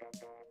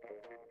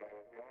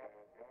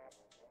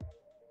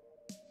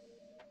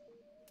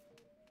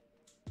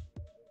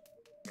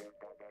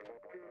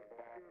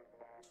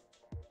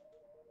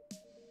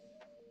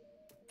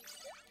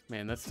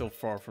 Man, that's still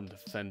far from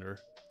Defender.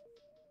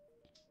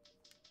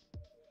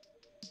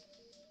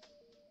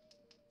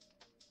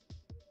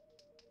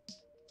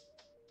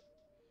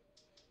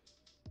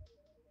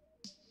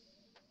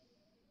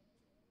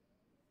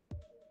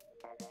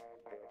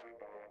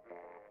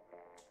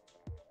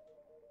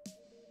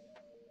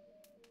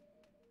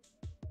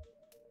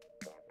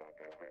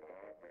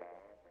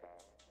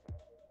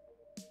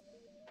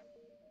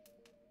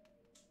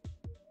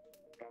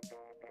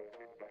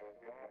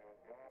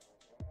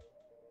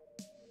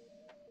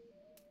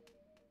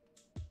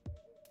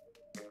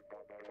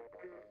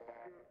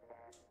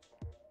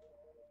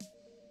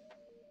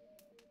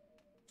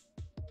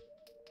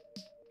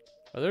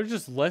 Are there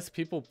just less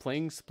people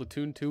playing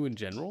Splatoon 2 in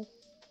general?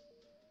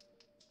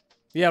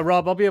 Yeah,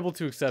 Rob, I'll be able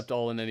to accept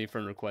all and any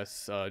friend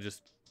requests,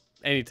 just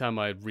anytime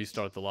I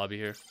restart the lobby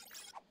here.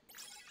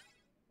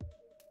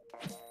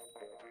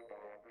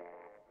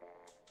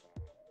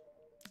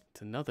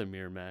 It's another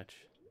mirror match.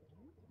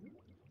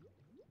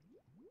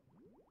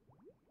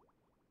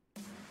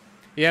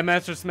 Yeah,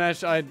 Master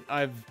Smash,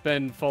 I've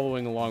been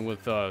following along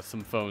with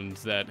some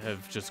phones that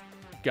have just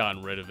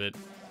gotten rid of it,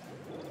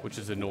 which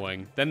is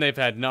annoying. Then they've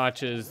had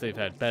notches, they've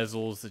had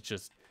bezels.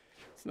 It's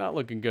not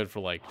looking good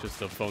for like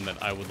just a phone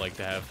that I would like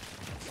to have.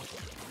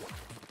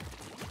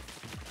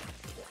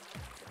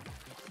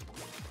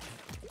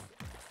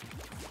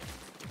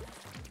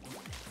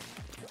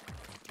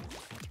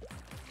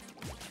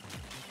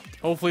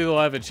 Hopefully they'll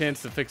have a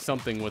chance to fix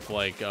something with,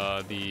 like,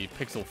 the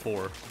Pixel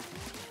 4.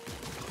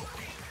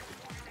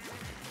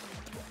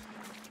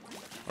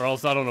 Or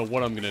else I don't know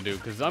what I'm gonna do,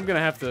 because I'm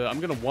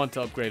gonna want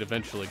to upgrade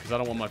eventually, because I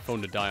don't want my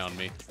phone to die on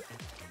me.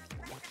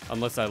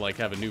 Unless I, like,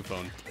 have a new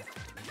phone.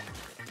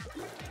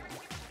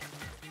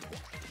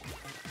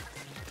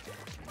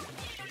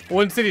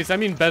 Well, Insidious, I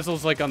mean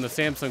bezels like on the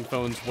Samsung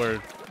phones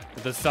where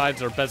the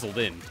sides are bezeled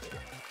in.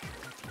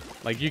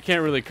 Like, you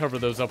can't really cover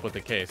those up with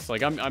the case.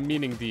 Like, I'm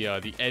meaning the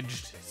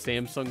edged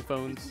Samsung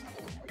phones.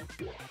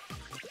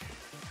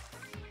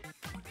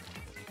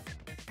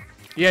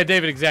 Yeah,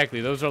 David,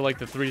 exactly. Those are like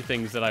the 3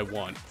 things that I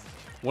want.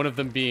 One of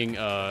them being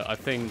a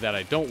thing that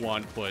I don't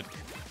want, but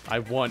I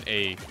want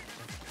a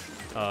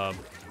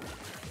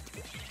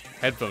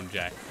headphone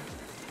jack.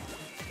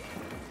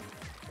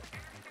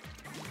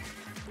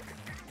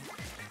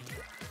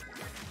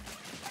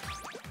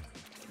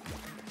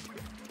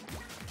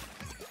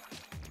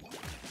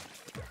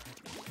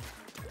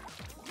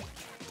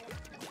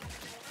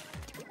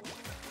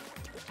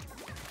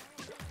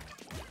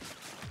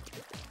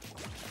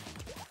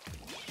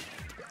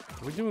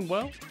 Are we doing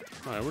well?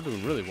 Alright, we're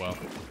doing really well.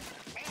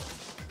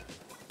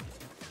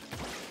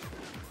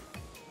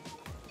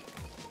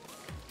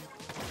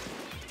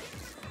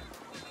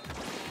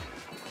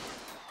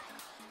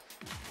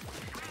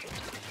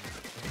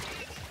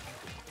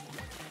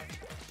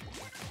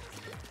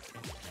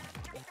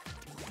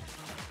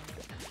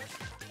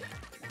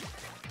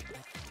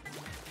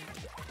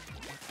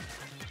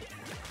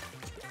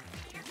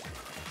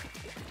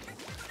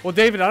 Well,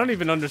 David, I don't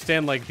even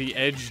understand, like, the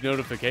edge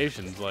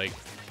notifications. Like,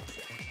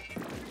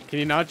 can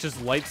you not just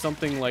light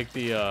something like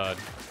the,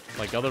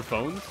 like other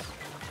phones?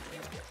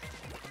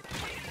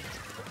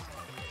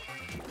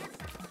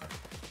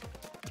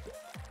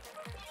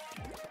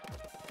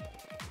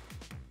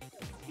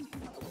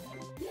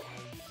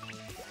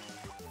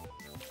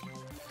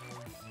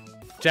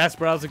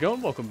 Jasper, how's it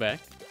going? Welcome back.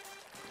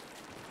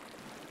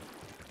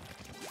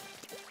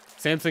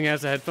 Samsung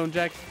has a headphone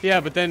jack? Yeah,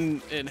 but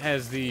then it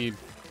has the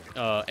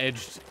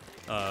edged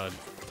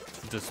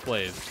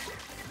displays.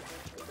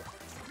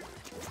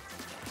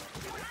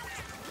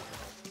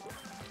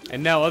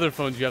 And now other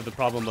phones, you have the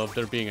problem of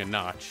there being a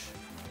notch.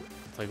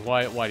 It's like,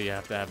 why do you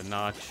have to have a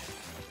notch?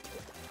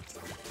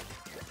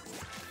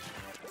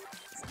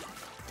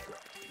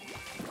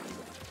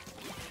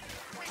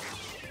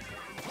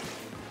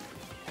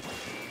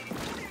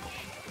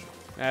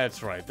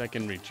 That's right, that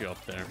can reach you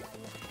up there.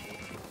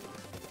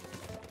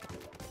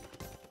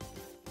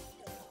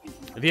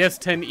 The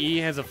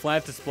S10e has a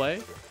flat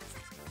display?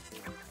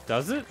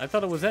 Does it? I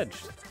thought it was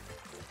edged.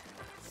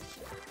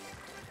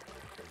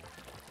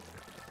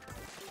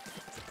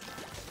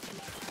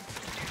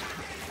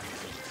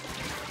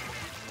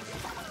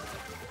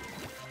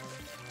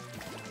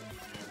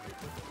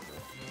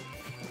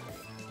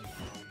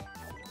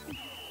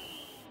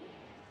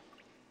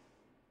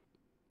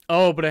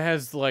 Oh, but it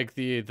has like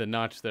the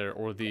notch there,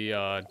 or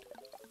the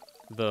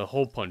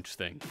hole punch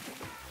thing.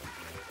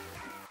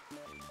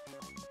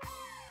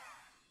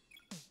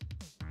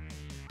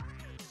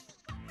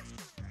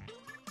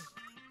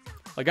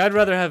 Like, I'd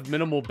rather have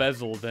minimal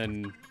bezel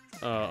than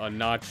a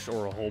notch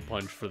or a hole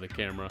punch for the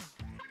camera.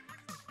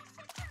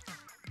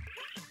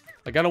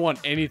 Like, I don't want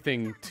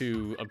anything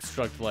to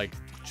obstruct, like,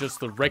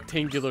 just the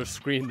rectangular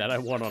screen that I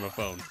want on a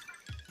phone.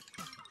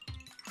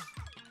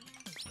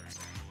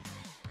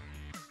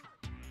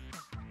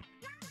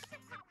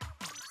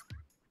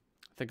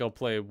 I think I'll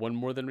play one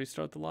more, then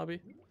restart the lobby.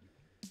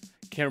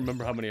 Can't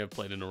remember how many I've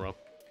played in a row.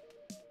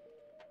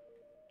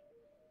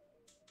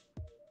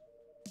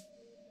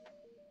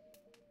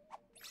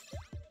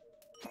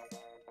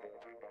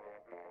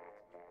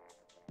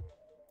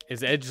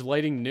 Is edge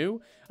lighting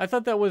new? I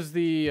thought that was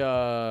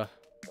the,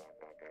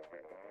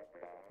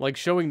 like,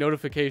 showing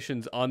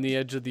notifications on the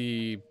edge of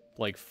the,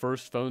 like,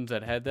 first phones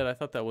that had that. I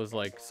thought that was,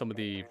 like, some of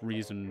the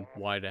reason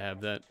why to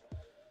have that.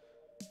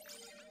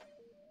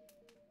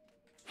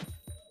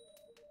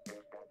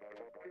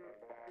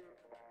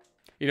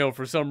 You know,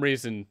 for some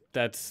reason,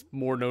 that's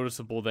more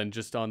noticeable than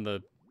just on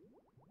the,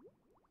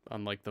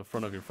 like, the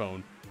front of your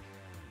phone.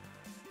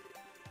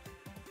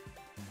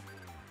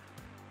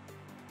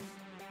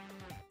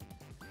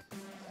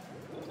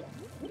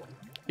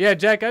 Yeah,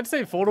 Jack, I'd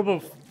say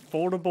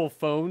foldable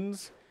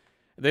phones,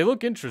 they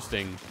look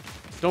interesting.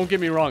 Don't get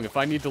me wrong, if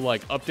I need to,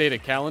 like, update a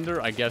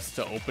calendar, I guess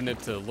to open it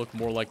to look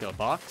more like a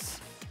box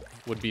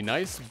would be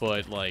nice,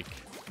 but, like,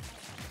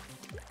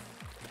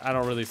 I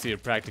don't really see a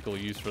practical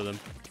use for them.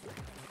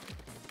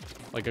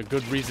 Like, a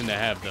good reason to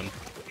have them.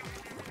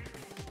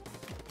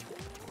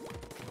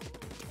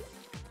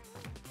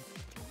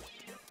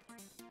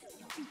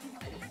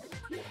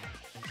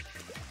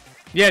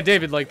 Yeah,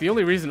 David, like, the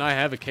only reason I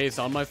have a case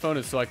on my phone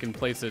is so I can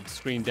place it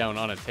screen down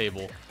on a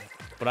table.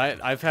 But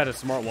I've had a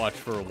smartwatch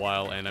for a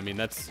while, and I mean,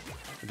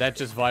 that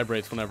just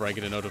vibrates whenever I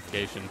get a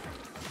notification.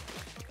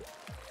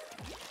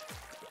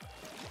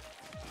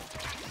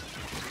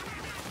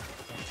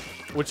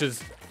 Which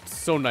is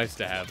so nice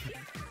to have.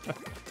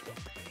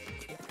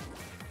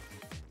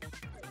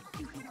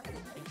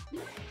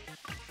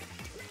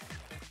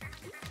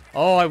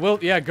 Oh, I will.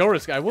 Yeah,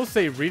 Gorisk. I will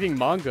say reading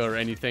manga or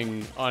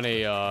anything on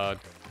a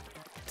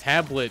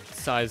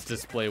tablet-sized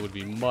display would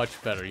be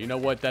much better. You know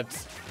what?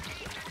 That's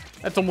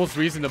almost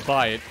reason to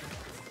buy it,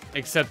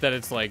 except that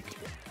it's like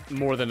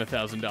more than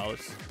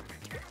 $1,000.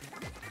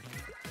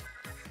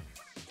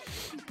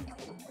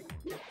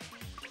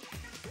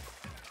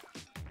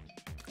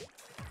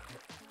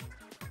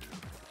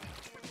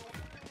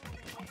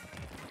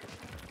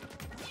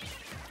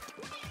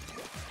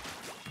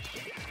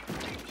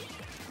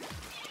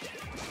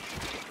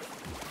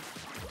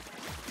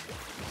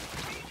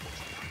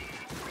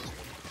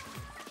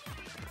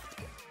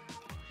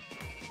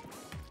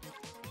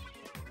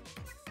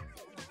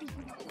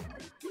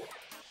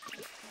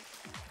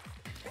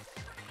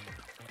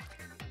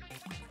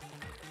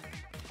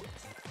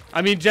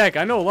 I mean, Jack,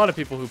 I know a lot of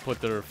people who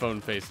put their phone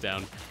face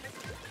down.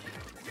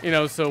 You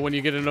know, so when you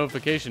get a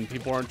notification,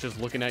 people aren't just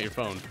looking at your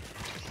phone,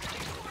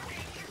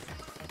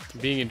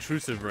 being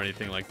intrusive or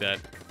anything like that.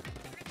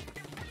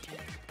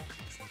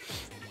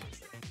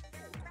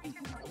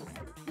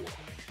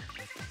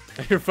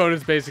 Your phone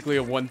is basically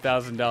a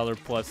 $1,000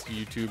 plus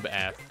YouTube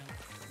app.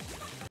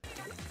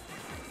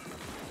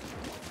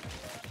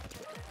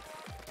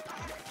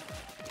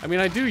 I mean,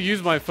 I do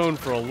use my phone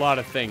for a lot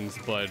of things,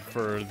 but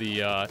for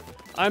the,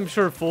 I'm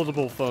sure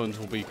foldable phones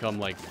will become,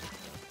 like,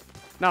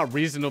 not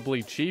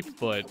reasonably cheap,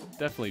 but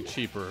definitely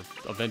cheaper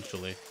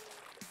eventually.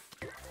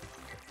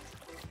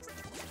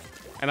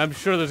 And I'm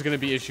sure there's going to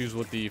be issues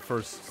with the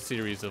first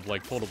series of,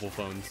 like, foldable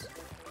phones.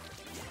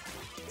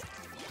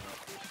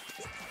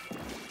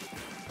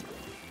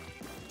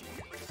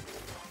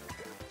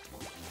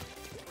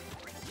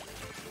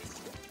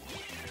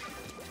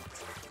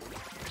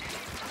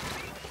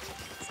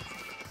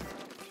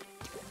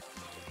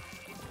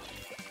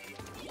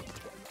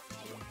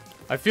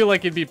 I feel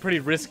like it'd be pretty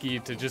risky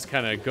to just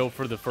kind of go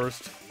for the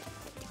first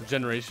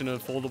generation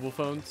of foldable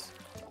phones.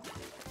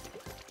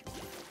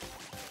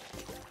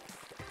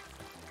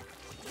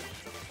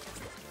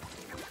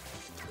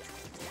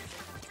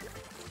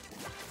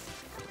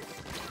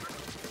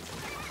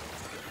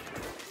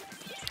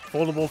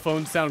 Foldable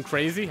phones sound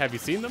crazy. Have you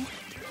seen them?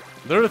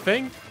 They're a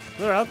thing.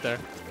 They're out there.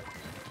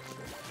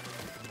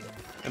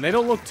 And they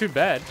don't look too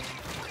bad.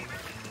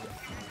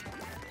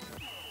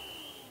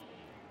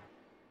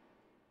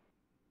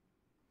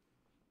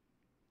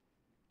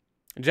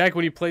 Jack,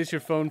 when you place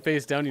your phone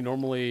face down, you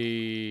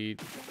normally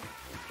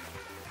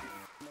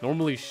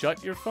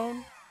shut your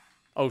phone?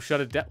 Oh,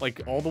 shut it down. Like,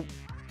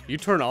 you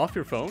turn off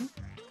your phone?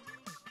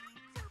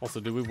 Also,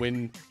 did we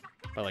win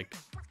by, like,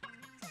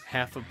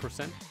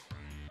 0.5%?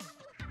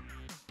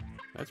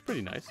 That's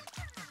pretty nice.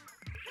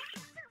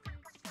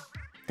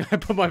 I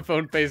put my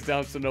phone face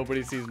down so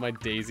nobody sees my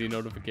Daisy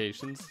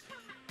notifications.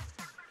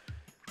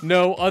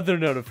 No other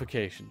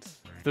notifications.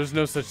 There's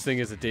no such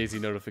thing as a Daisy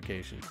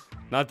notification.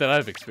 Not that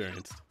I've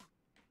experienced.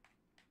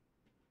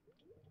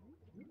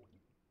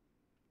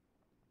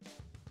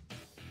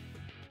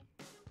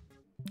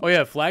 Oh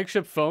yeah,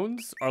 flagship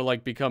phones are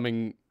like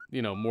becoming,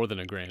 you know, more than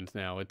 $1,000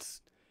 now.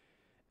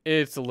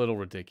 It's a little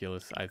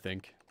ridiculous, I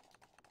think.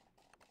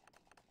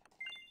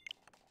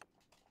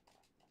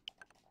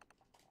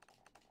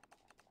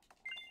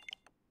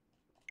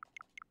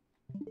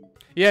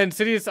 Yeah,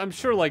 Insidious, I'm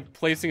sure like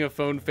placing a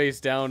phone face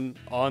down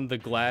on the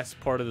glass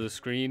part of the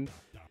screen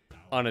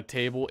on a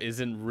table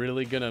isn't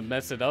really gonna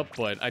mess it up,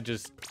 but I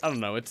don't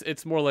know,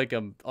 it's more like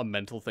a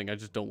mental thing. I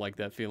just don't like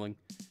that feeling.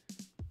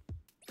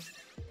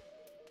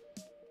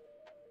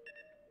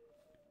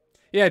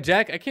 Yeah,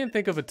 Jack, I can't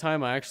think of a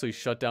time I actually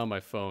shut down my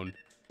phone.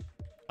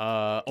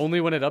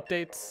 Only when it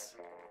updates.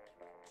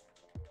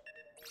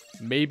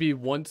 Maybe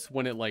once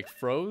when it, like,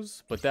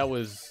 froze, but that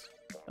was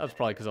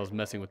probably because I was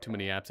messing with too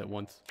many apps at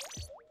once.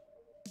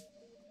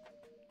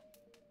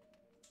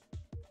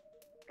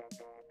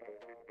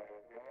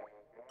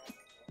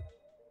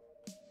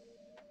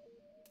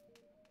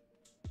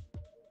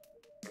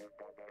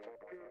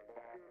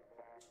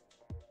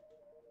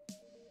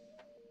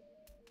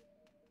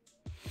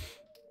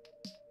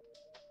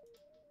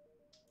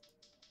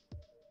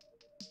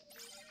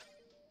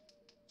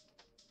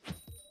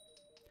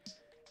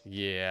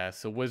 Yeah,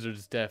 so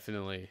Wizards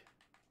definitely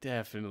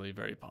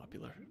very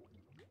popular.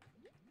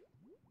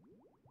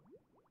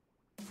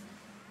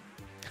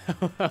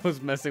 I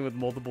was messing with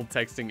multiple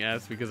texting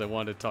apps because I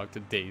wanted to talk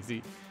to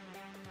Daisy.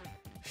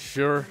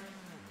 Sure.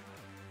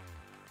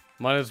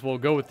 Might as well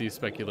go with these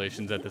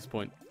speculations at this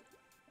point.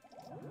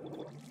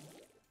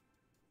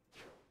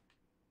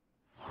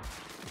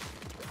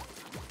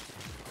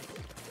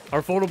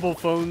 Are foldable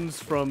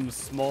phones from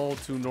small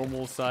to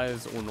normal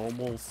size or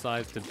normal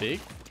size to big?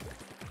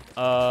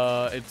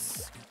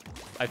 It's,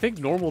 I think,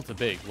 normal to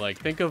big. Like,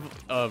 think of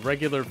a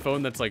regular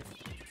phone that's like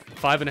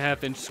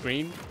 5.5-inch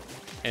screen,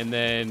 and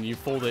then you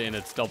fold it and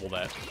it's double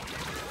that.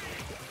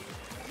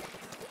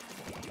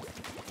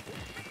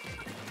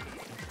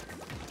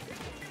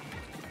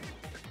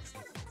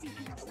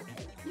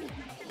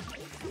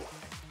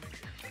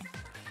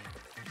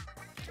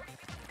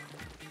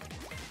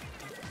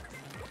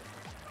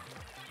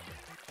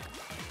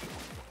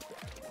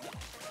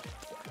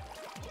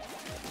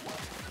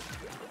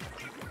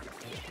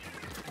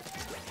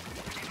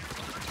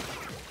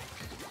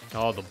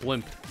 Oh, the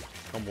blimp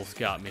almost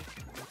got me.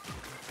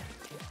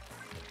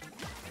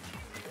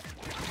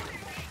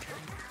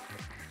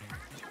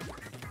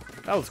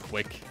 That was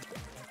quick.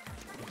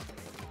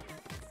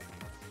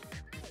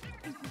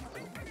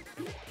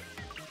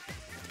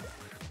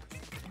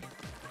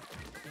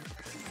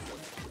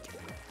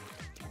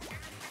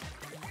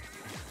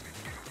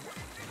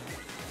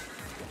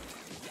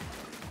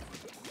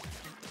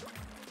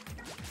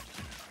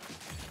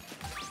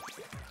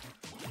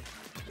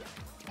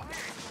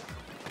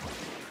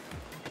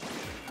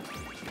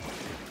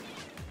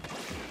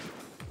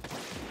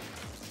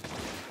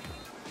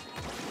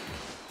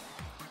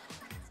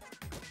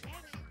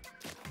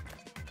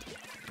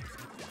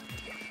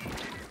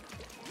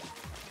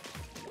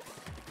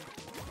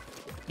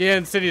 Yeah,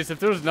 Insidious, if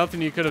there was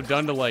nothing you could have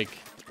done to, like,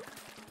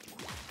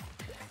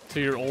 to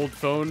your old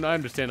phone, I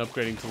understand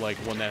upgrading to, like,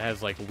 one that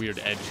has, like, a weird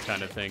edge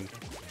kind of thing.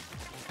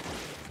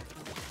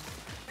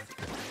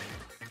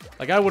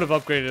 Like, I would have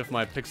upgraded if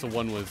my Pixel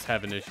 1 was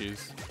having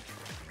issues.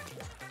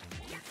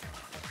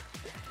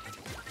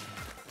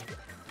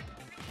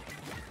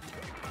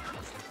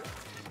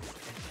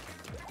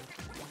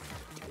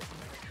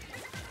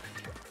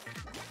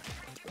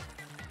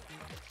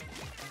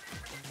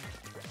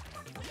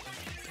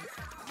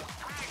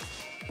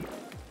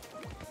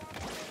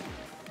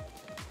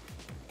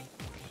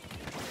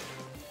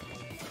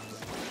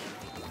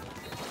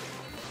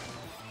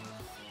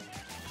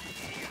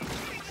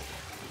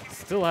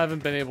 Still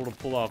haven't been able to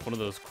pull off one of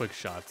those quick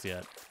shots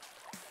yet.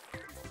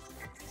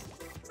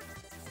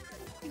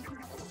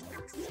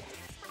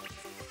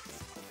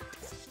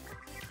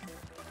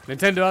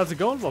 Nintendo, how's it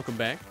going? Welcome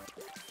back.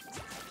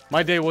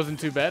 My day wasn't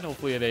too bad.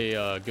 Hopefully you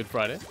had a good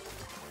Friday.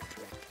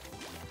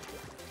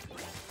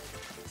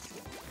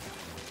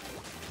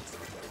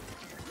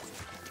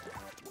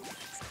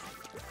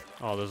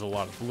 Oh, there's a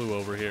lot of blue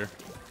over here.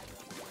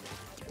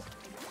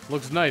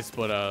 Looks nice,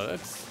 but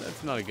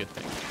that's not a good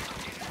thing.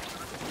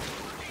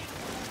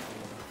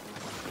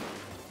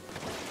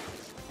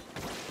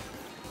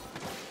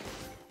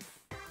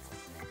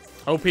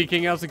 OP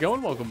King, how's it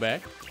going? Welcome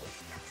back.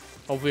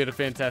 Hopefully you had a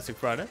fantastic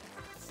Friday.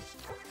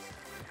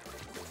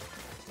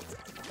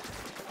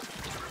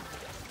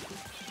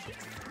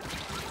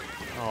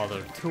 Oh, there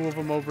are two of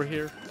them over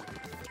here.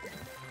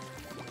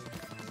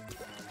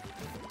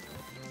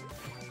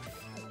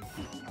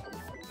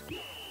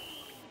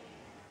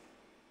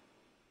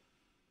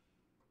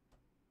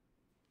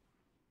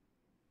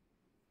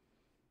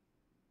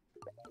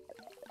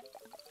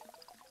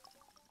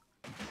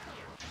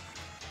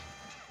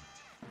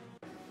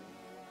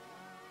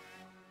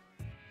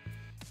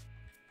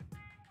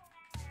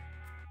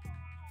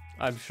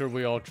 I'm sure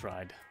we all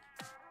tried.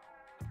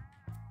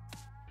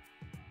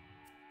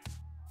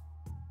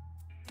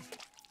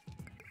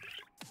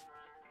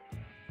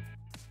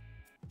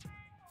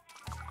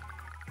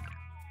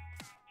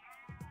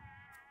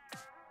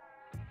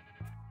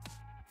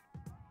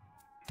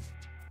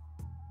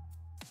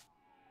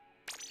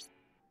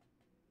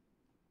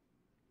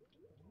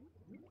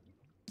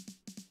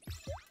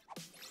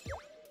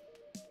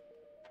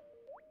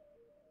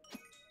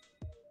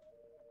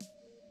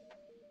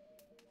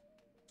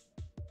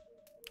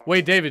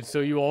 Wait, David,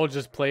 so you all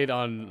just played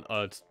on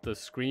the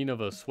screen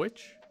of a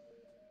Switch?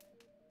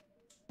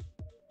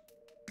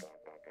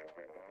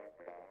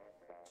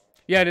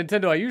 Yeah,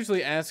 Nintendo, I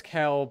usually ask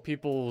how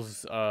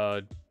people's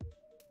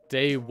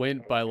day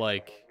went by,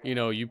 like, you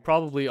know, you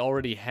probably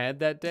already had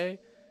that day,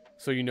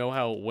 so you know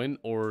how it went,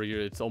 or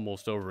it's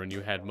almost over and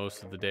you had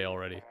most of the day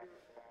already.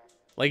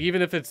 Like,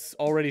 even if it's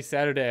already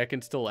Saturday, I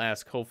can still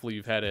ask, hopefully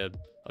you've had a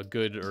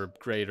good or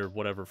great or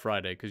whatever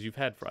Friday, because you've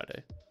had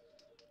Friday.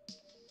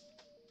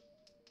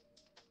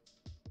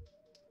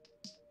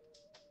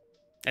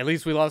 At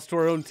least we lost to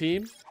our own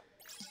team.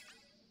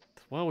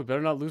 Well, we better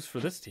not lose for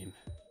this team.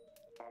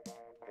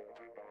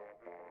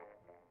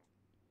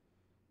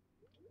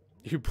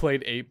 You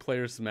played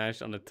 8-player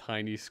Smash on a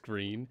tiny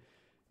screen?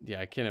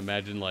 Yeah, I can't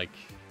imagine, like,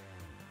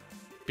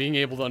 being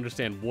able to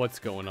understand what's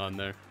going on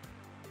there.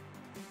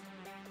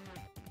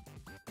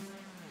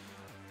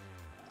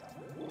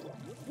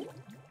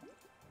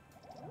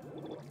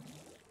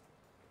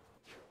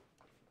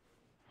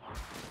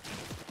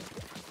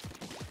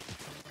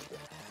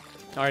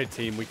 All right,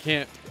 team, we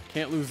can't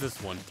lose this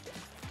one.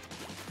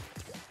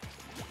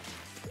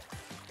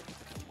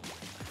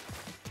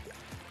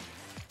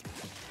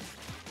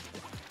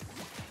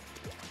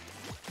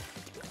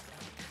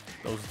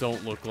 Those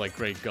don't look like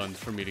great guns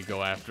for me to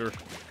go after.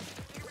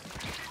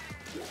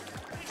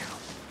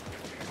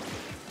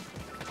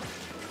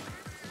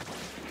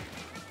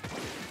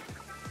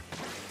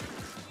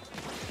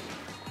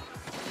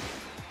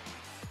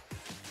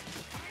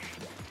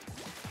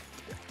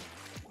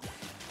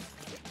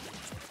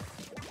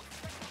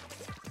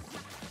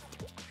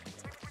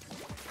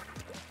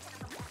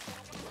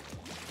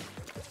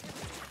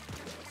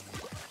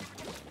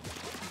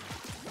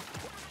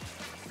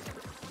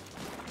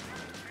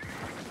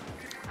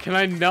 Can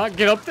I not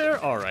get up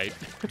there? All right.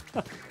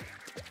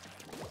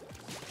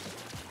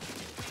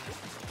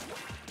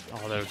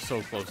 Oh, they're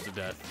so close to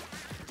death.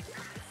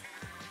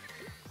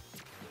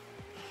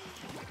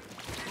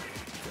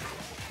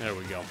 There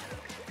we go.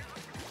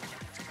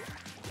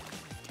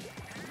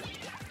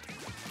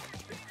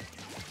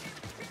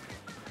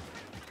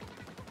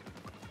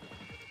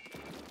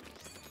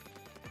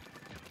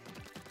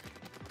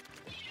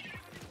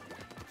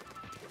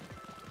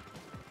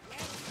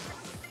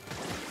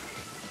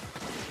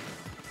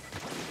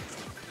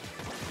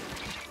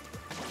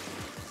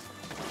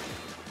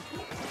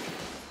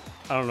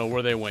 I don't know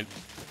where they went.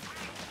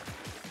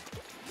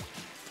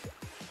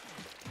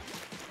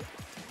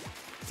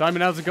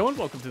 Simon, how's it going?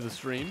 Welcome to the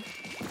stream.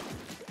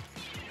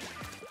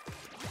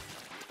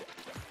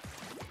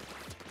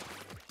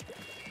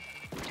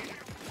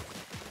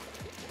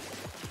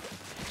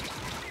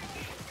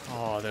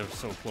 Oh, they were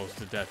so close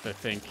to death, I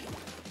think.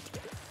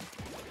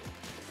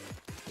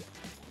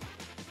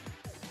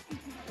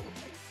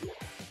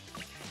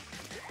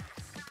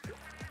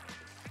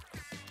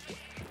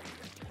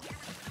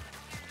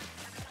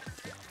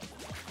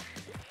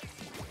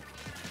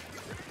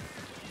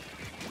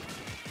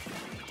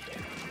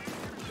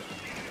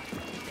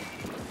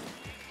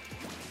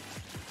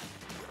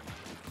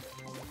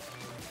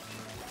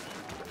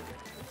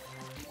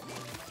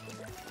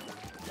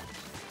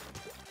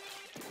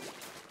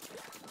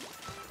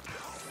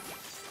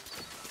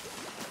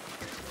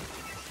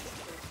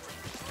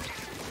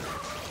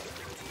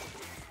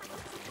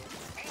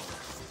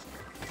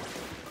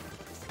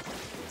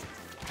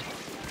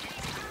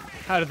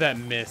 How did that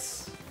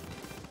miss?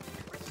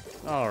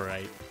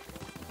 Alright.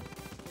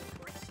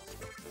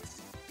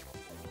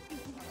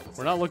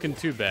 We're not looking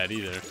too bad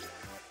either.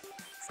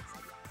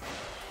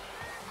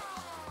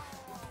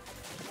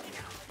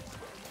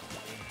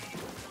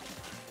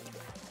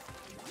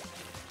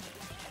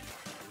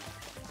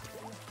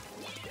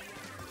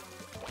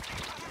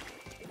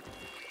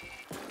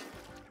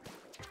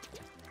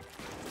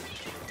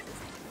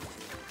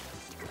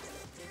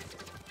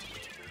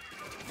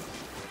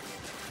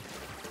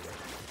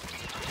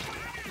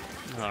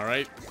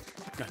 Alright.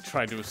 I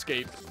tried to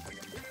escape.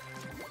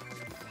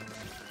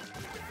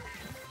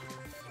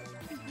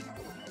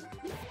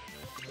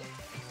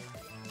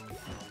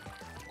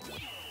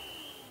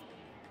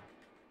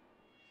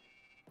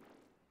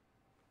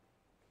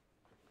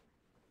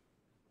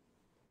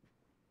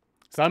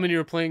 Simon, you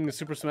were playing the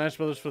Super Smash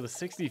Bros. For the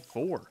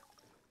 64.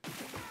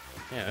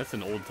 Yeah, that's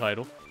an old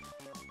title.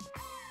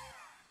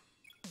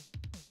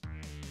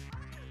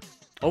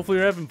 Hopefully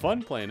you're having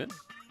fun playing it.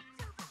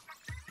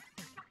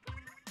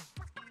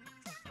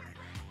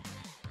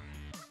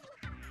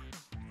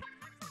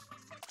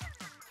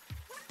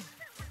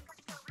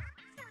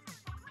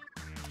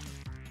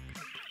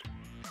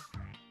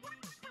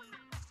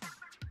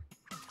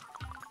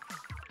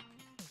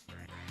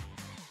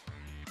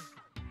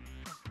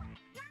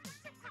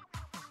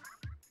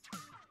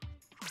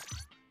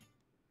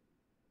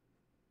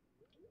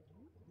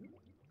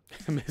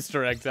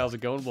 Mr. X, how's it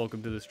going?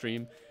 Welcome to the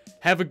stream.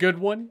 Have a good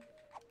one.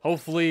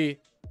 Hopefully,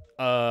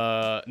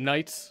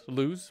 Knights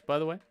lose, by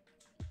the way.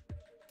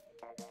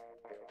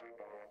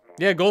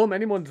 Yeah, Golem,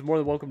 anyone's more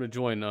than welcome to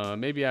join.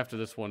 Maybe after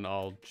this one,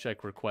 I'll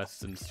check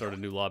requests and start a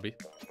new lobby.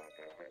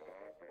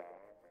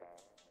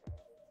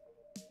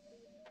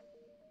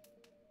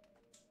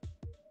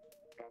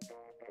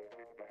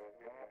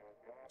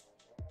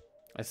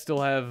 I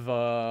still have,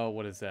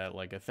 what is that?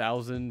 Like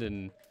 1,000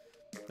 and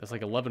that's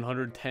like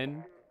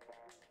 1,110.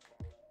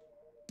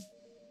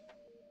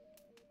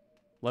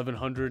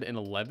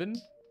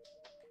 1,111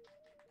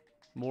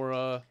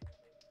 more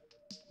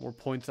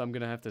points I'm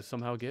gonna have to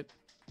somehow get.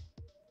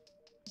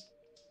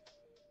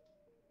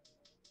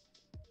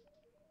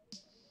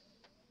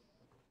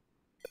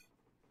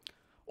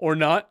 Or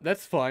not,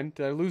 that's fine.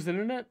 Did I lose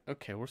internet?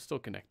 Okay, we're still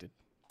connected.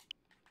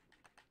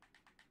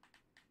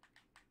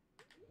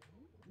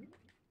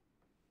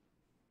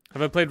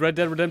 Have I played Red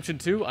Dead Redemption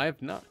 2? I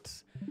have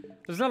not.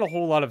 There's not a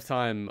whole lot of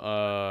time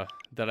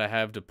that I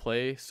have to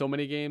play so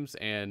many games,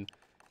 and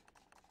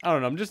I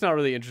don't know, I'm just not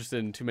really interested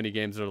in too many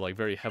games that are like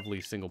very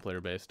heavily single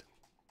player based.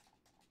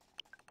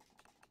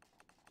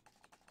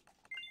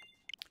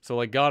 So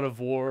like God of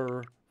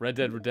War, Red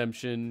Dead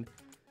Redemption,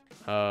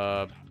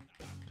 I'm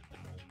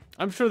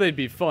sure they'd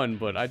be fun,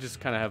 but I just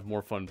kind of have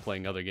more fun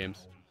playing other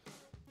games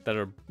that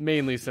are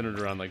mainly centered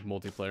around like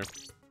multiplayer.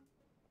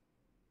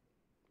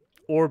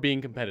 Or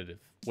being competitive,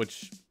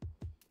 which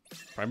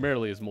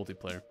primarily is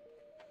multiplayer.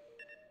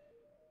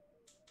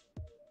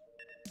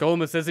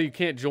 Golem, says that you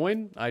can't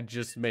join. I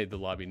just made the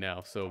lobby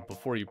now, so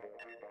before you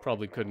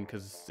probably couldn't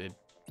because it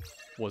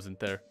wasn't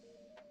there.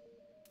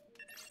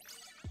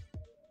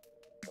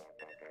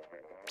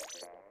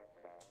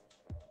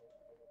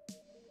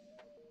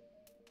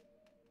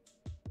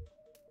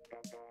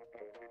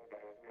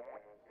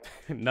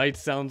 Night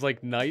sounds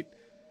like night.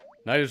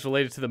 Night is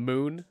related to the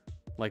moon,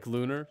 like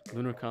lunar.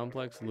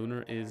 Lunarcomplex.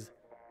 Lunar is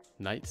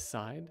night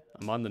side.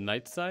 I'm on the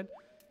night side.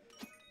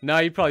 Nah,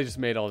 you probably just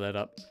made all that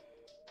up.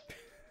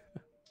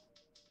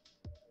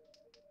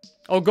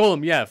 Oh,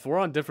 Golem, yeah, if we're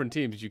on different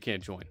teams, you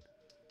can't join.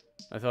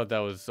 I thought that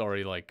was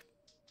already, like,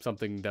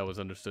 something that was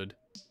understood.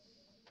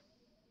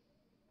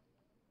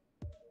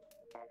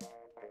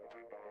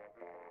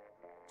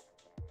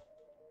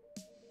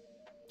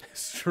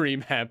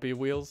 stream Happy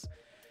Wheels.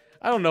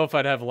 I don't know if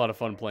I'd have a lot of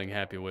fun playing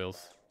Happy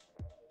Wheels.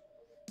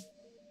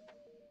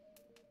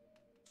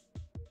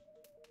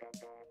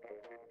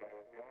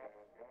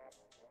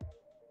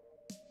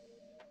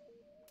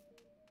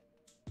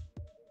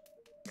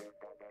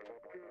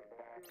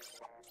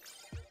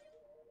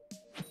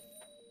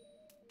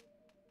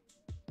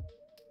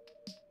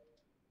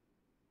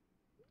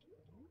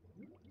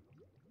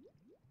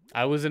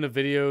 I was in a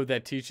video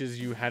that teaches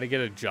you how to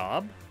get a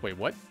job. Wait,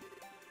 what?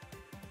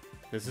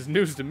 This is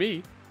news to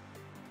me.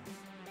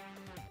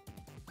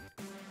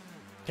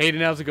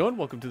 Hayden, how's it going?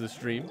 Welcome to the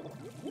stream.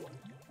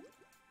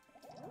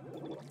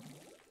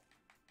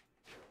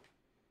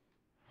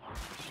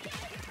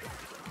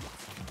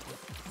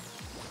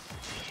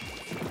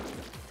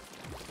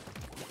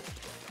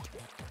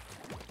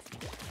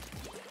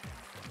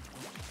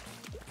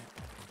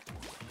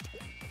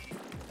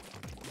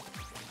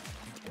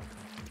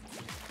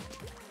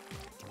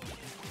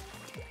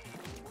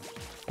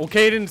 Well,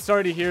 Caden,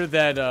 sorry to hear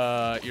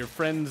that your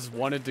friends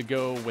wanted to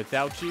go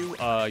without you.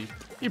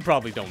 You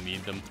probably don't need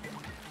them.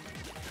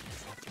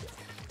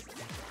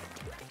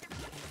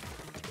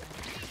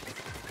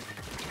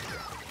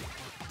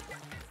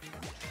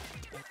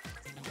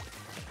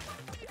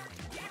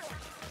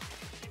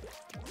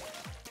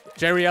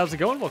 Jerry, how's it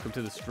going? Welcome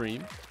to the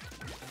stream.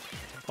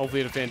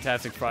 Hopefully you had a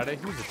fantastic Friday.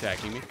 Who's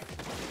attacking me?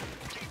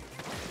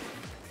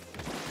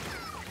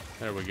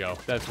 There we go.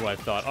 That's what I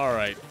thought. All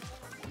right.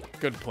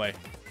 Good play.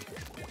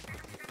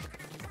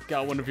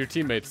 Got one of your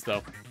teammates,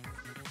 though.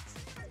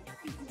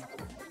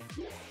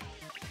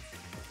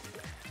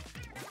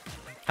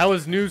 How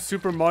is new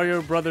Super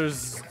Mario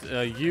Brothers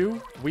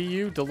Wii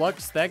U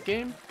Deluxe, that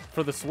game?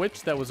 For the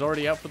Switch that was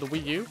already out for the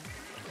Wii U?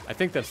 I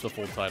think that's the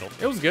full title.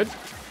 It was good.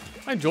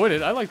 I enjoyed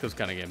it. I like those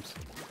kind of games.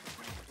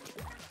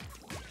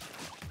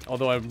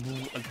 Although,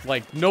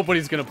 like,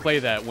 nobody's gonna play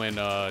that when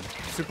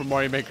Super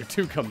Mario Maker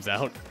 2 comes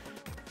out.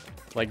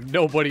 Like,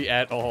 nobody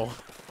at all.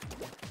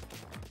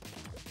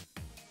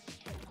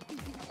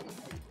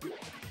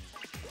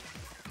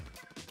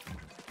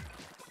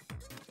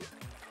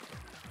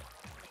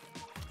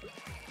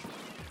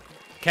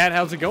 Kat,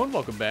 how's it going?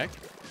 Welcome back.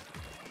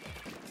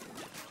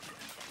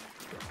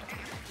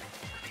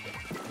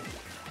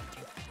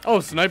 Oh,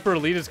 Sniper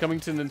Elite is coming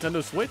to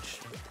Nintendo Switch?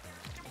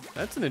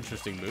 That's an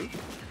interesting move.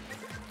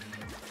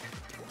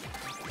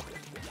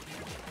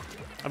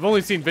 I've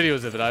only seen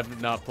videos of it. I've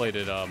not played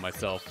it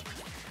myself.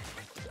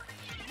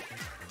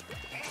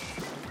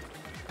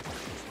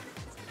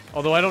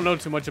 Although I don't know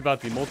too much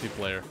about the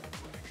multiplayer.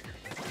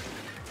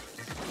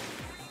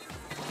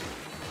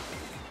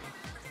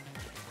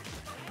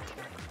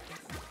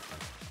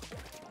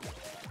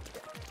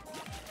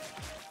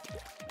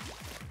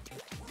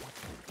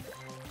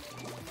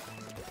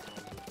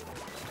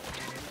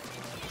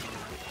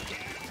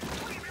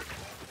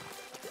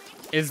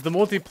 Is the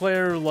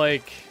multiplayer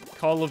like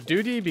Call of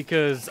Duty?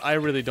 Because I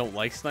really don't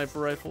like sniper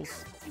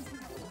rifles.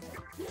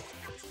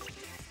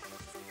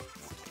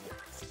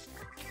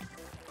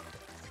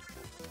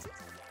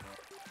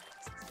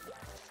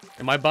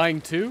 Am I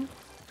buying 2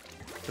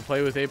 to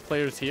play with 8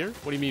 players here?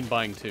 What do you mean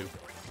buying 2?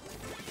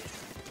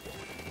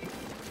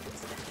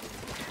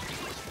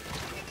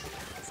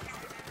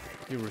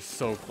 You were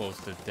so close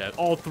to death.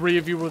 All 3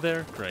 of you were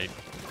there? Great.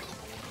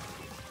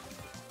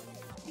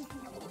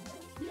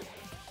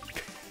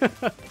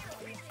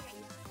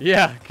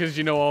 Yeah, because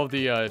you know all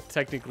the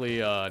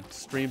technically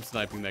stream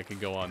sniping that can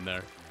go on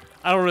there.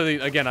 I don't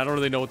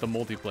really know what the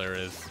multiplayer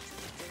is.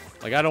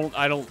 Like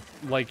I don't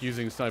like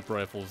using sniper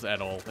rifles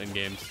at all in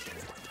games.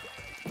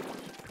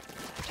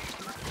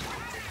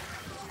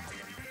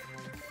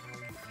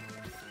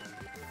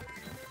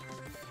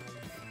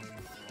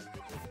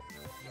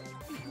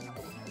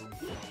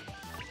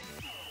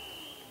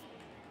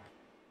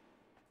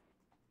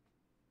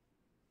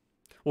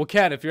 Well,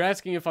 Kat, if you're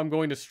asking if I'm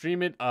going to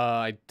stream it,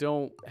 I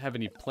don't have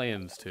any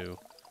plans to.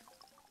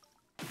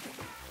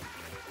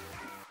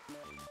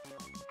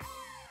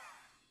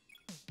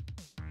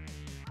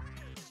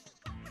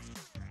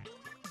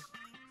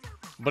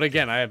 But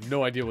again, I have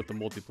no idea what the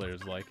multiplayer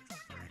is like.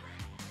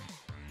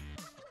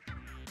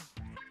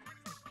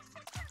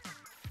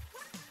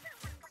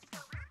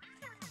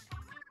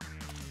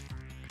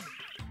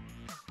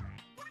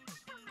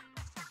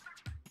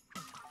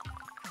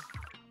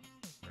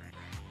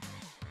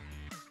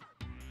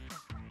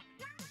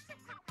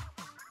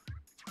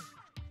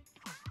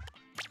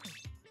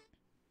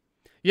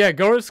 Yeah,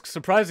 Gorisk,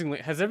 surprisingly,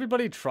 has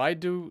everybody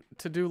tried to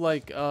do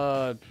like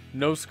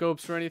no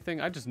scopes or anything?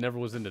 I just never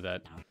was into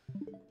that.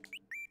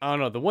 I don't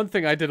know. The one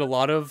thing I did a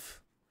lot of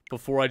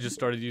before I just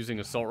started using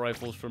assault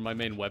rifles for my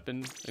main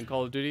weapon in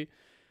Call of Duty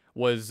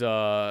was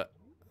what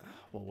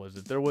was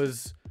it? There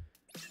was,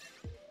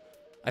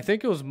 I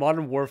think it was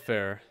Modern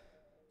Warfare.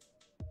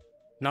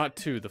 Not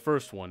 2, the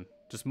first one,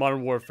 just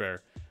Modern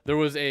Warfare. There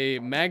was a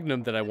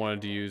Magnum that I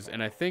wanted to use,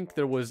 and I think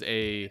there was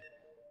a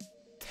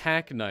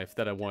tack knife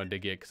that I wanted to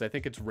get because I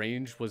think its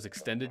range was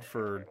extended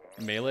for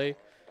melee,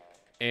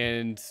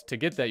 and to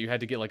get that you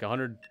had to get like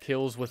 100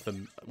 kills with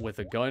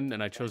a gun,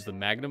 and I chose the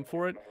Magnum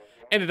for it.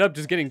 ended up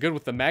just getting good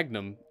with the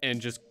Magnum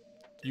and just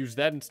used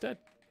that instead.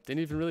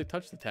 Didn't even really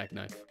touch the tack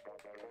knife.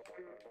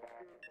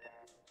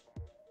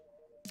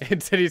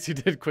 And cities who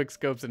did quick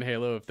scopes in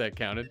Halo, if that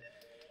counted.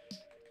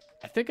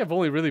 I think I've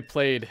only really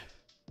played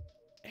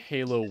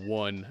Halo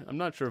 1. I'm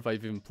not sure if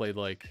I've even played,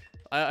 like...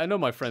 I know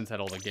my friends had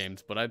all the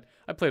games, but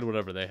I played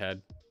whatever they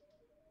had.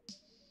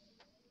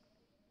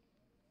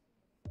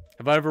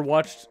 Have I ever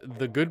watched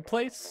The Good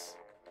Place?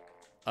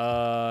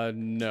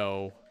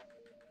 No.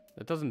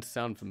 That doesn't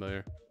sound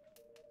familiar.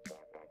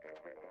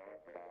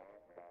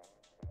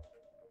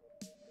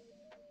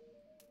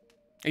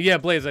 And yeah,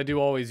 Blaze, I do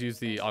always use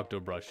the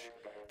Octobrush.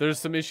 There's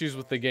some issues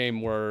with the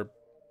game where,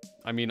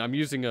 I mean, I'm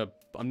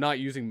not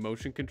using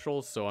motion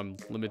controls, so I'm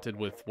limited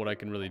with what I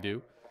can really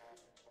do.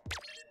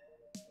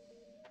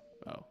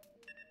 Oh.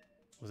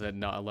 Was that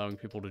not allowing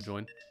people to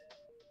join?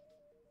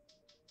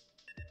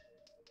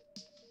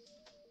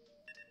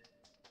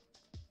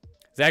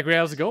 Zachary,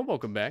 how's it going?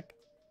 Welcome back.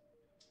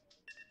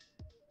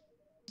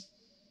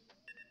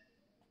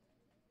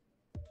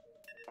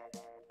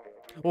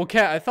 Well,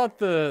 Kat, I thought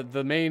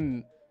the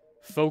main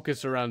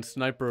focus around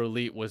Sniper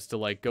Elite was to,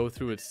 like, go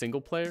through its single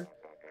player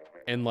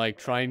and, like,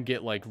 try and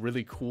get, like,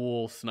 really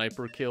cool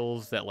sniper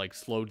kills that, like,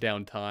 slowed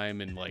down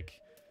time and, like,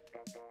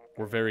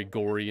 were very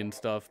gory and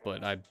stuff,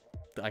 but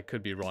I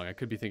could be wrong. I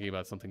could be thinking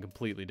about something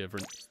completely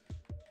different.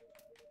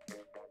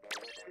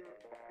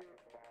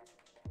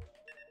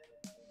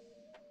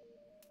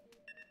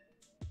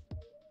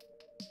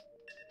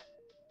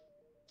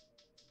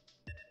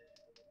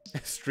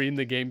 Stream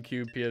the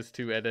GameCube,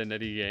 PS2, Ed and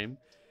Eddie game.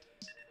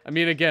 I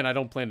mean, again, I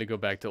don't plan to go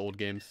back to old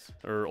games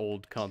or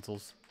old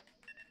consoles.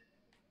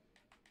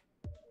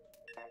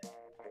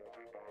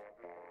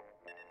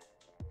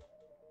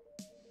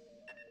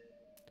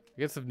 I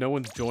guess if no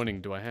one's joining,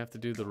 do I have to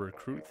do the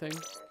recruit thing?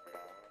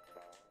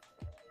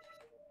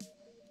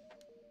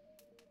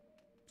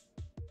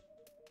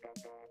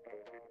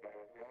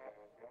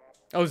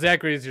 Oh,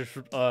 Zachary, is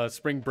your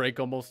spring break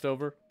almost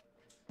over?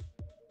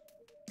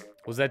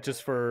 Was that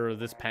just for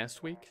this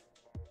past week?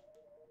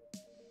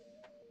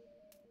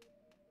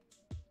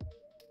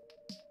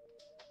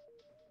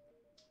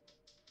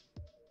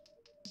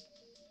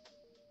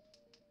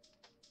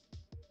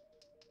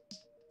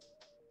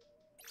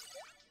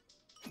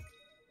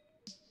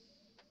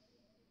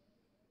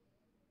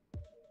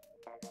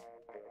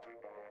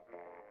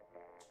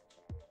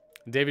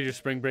 David, your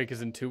spring break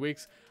is in 2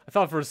 weeks? I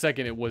thought for a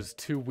second it was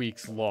 2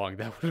 weeks long.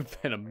 That would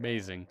have been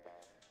amazing.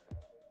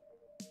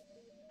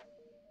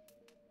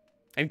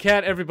 And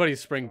Kat, everybody's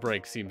spring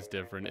break seems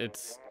different.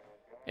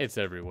 It's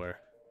everywhere.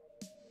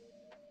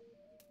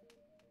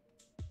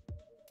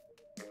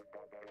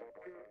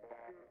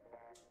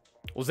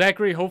 Well,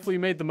 Zachary, hopefully you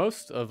made the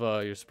most of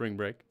your spring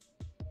break.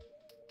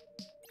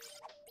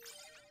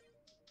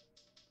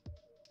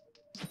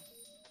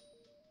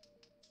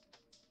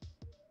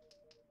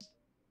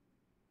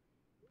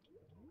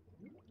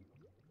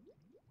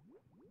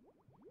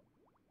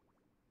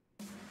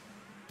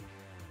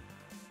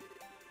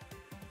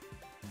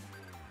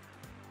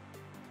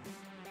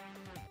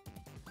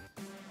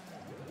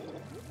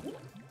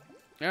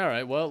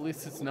 Alright, well, at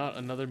least it's not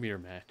another mirror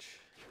match.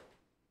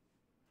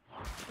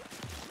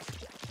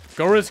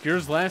 Go Risk,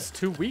 yours last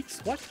 2 weeks?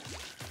 What?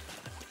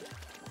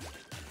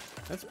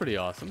 That's pretty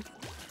awesome.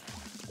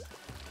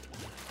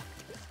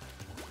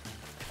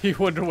 You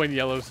wonder when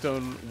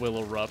Yellowstone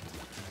will erupt.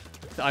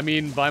 I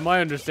mean, by my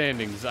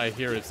understandings, I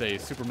hear it's a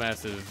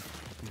supermassive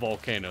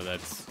volcano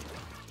that's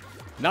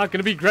not going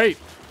to be great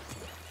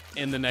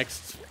in the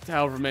next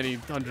however many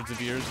hundreds of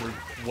years or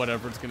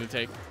whatever it's going to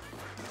take.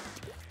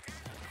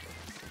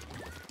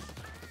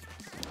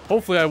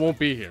 Hopefully I won't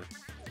be here.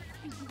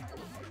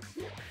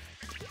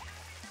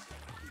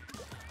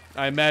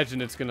 I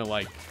imagine it's gonna,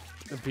 like,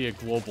 be a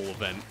global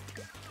event.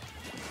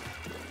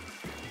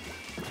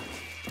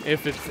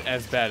 If it's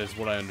as bad as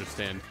what I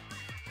understand.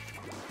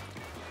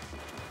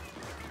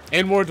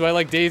 And more, do I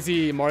like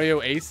Daisy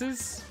Mario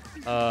Aces?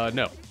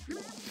 No.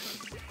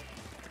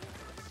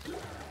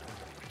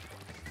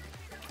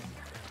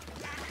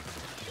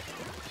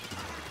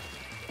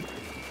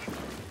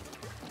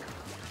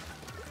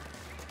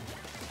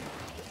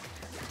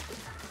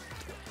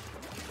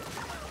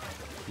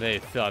 They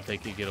thought they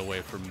could get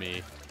away from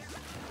me.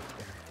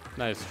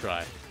 Nice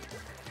try.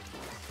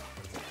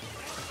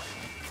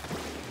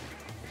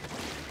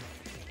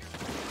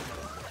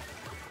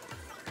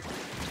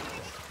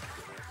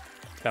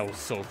 That was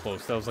so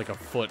close. That was like a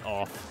foot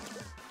off.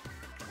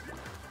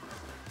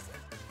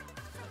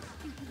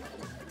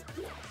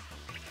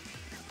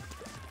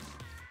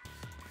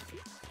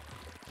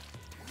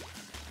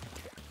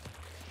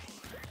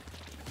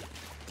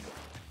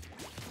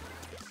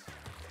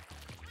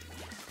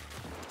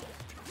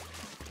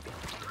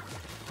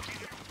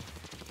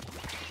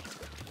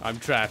 I'm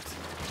trapped.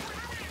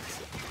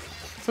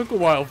 Took a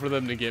while for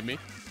them to get me.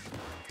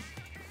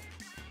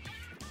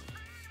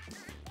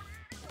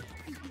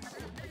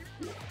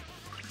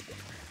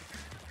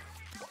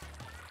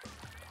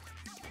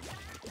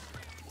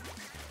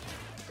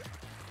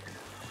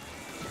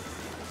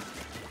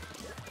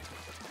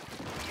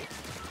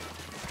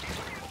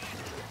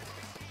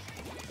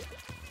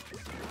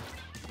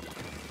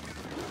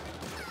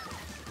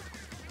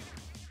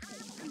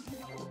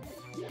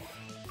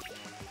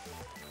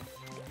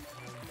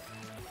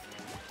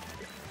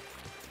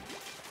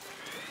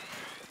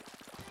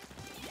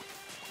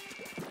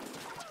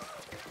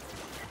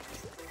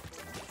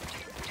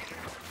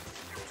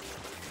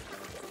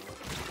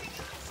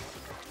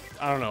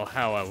 I don't know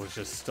how I was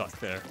just stuck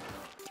there.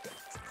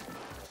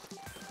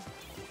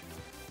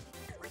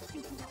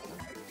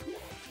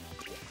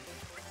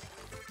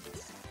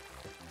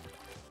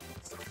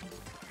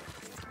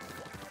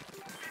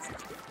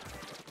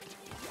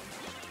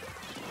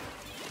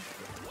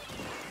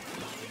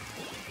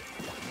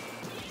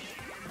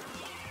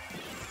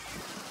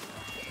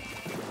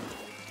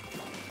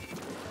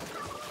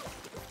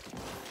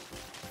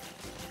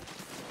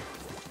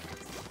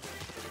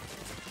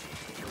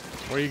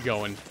 Where are you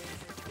going?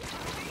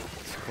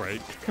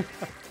 Great.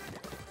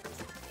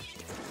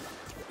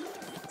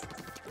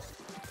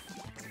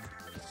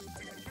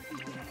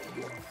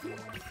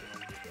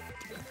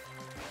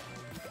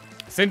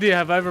 Cindy,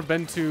 have I ever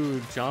been to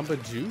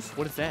Jamba Juice?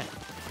 What is that?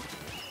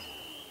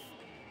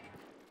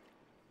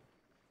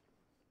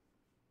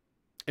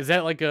 Is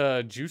that like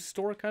a juice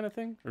store kind of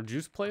thing? Or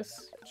juice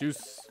place?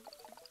 Juice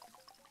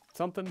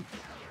something?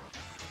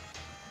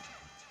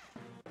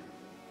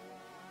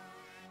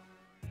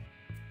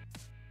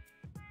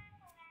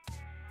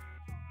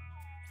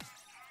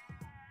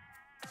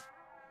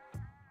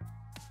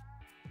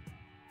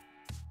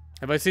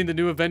 Have I seen the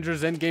new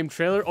Avengers Endgame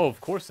trailer? Oh,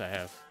 of course I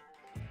have.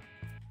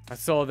 I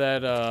saw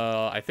that,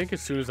 I think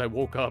as soon as I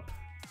woke up.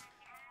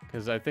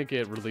 Because I think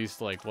it released,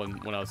 like,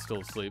 when I was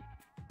still asleep.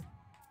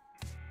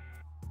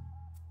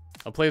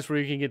 A place where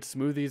you can get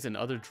smoothies and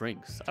other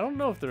drinks. I don't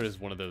know if there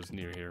is one of those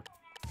near here.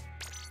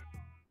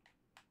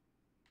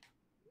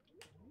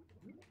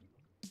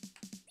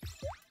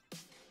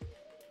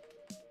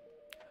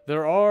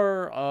 There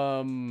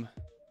are,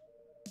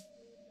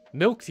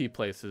 milk tea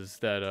places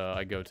that,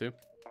 I go to.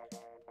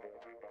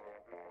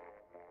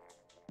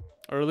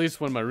 Or at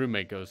least when my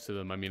roommate goes to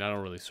them. I mean, I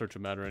don't really search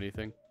them out or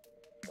anything.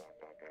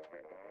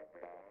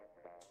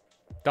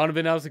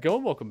 Donovan, how's it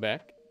going? Welcome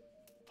back.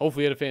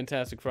 Hopefully you had a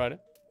fantastic Friday.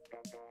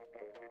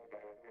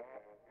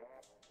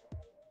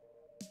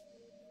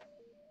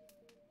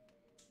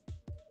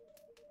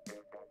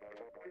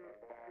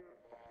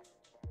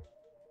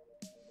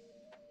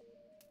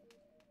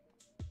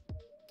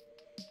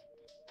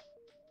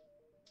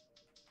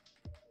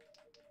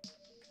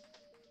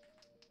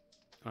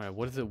 Alright,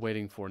 what is it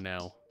waiting for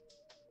now?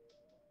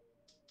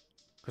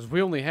 Because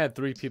we only had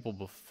 3 people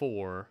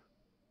before.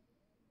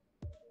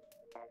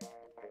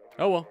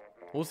 Oh well.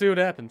 We'll see what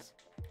happens.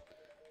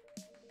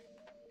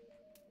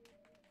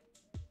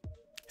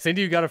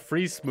 Cindy, you got a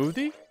free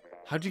smoothie?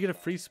 How'd you get a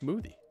free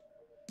smoothie?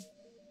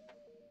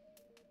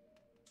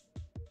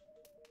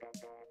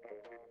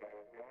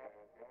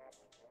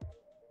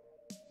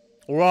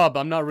 Rob,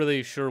 I'm not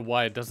really sure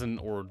why it doesn't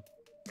or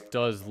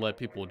does let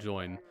people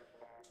join.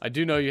 I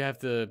do know you have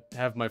to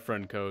have my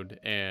friend code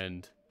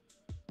and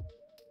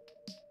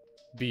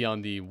be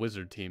on the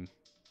wizard team.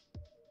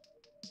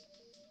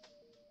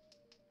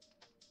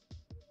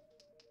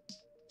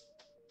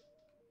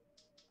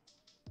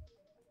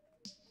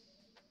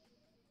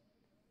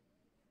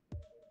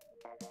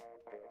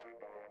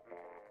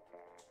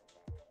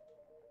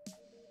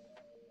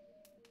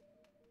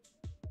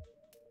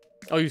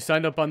 Oh, you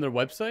signed up on their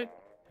website?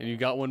 And you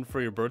got one for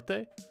your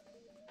birthday?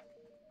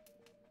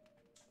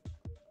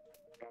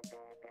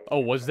 Oh,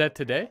 was that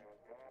today?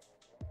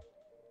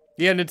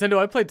 Yeah, Nintendo,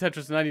 I played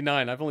Tetris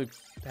 99. I've only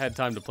had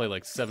time to play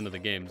like 7 of the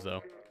games,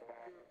 though.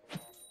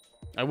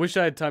 I wish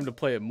I had time to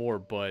play it more,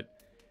 but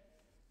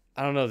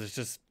I don't know, there's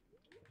just...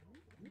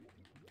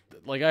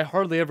 Like, I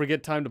hardly ever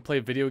get time to play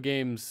video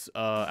games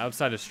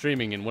outside of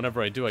streaming, and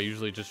whenever I do, I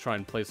usually just try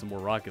and play some more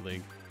Rocket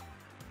League.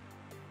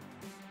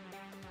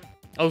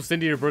 Oh,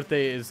 Cindy, your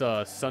birthday is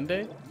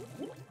Sunday?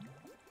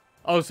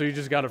 Oh, so you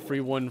just got a free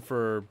one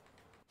for...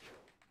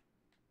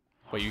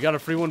 Wait, you got a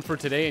free one for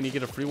today and you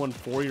get a free one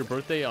for your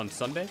birthday on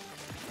Sunday?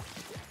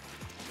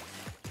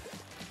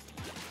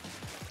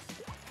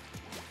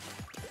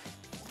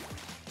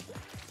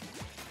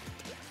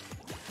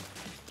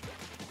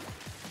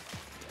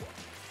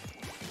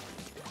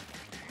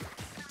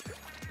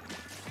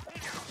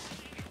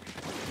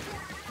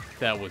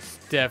 That was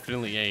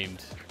definitely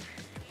aimed.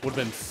 Would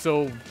have been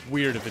so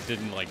weird if it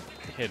didn't, like,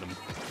 hit him.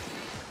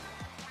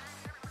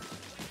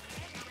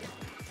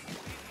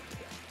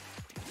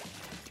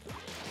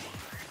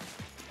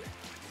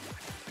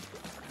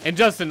 And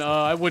Justin,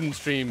 I wouldn't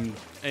stream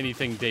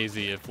anything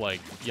Daisy if, like,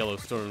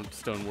 Yellowstone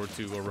were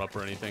to erupt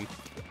or anything.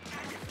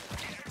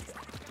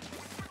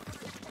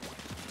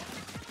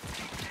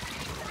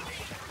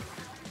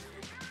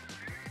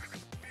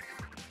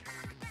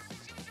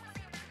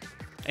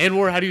 And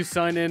how do you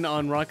sign in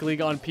on Rocket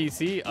League on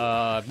PC?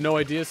 No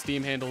idea.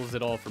 Steam handles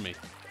it all for me.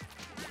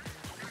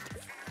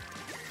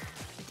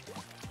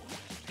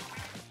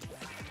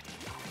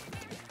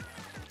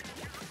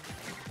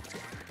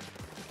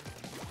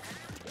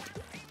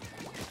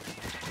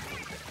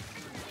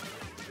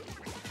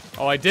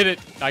 Oh, I did it.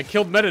 I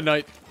killed Meta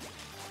Knight.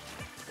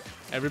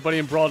 Everybody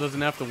in Brawl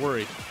doesn't have to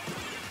worry.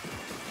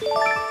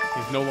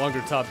 He's no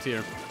longer top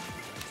tier.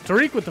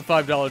 Tariq with the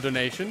 $5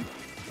 donation.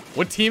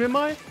 What team am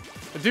I?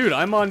 Dude,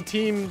 I'm on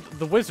team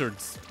the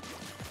Wizards.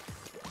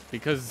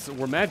 Because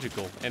we're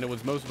magical, and it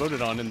was most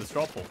voted on in the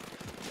straw poll.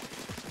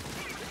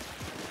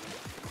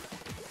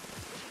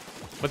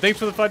 But thanks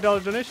for the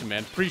 $5 donation,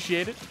 man.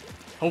 Appreciate it.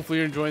 Hopefully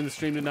you're enjoying the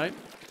stream tonight.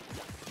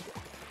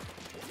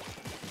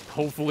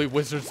 Hopefully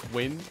Wizards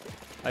win.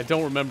 I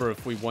don't remember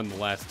if we won the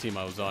last team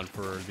I was on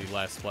for the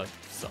last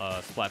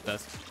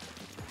Splatfest.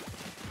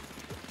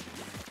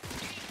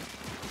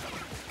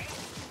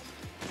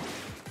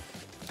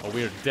 Oh,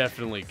 we are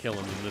definitely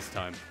killing them this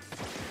time.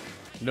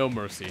 No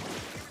mercy.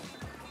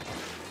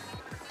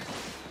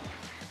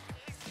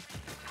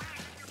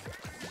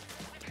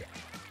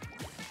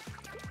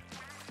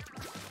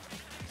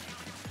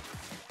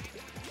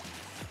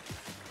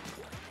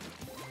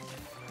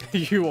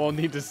 You all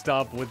need to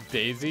stop with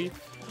Daisy.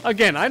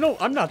 Again,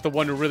 I'm not the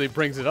one who really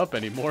brings it up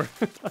anymore.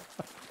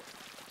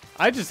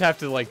 I just have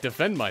to, like,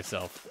 defend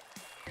myself.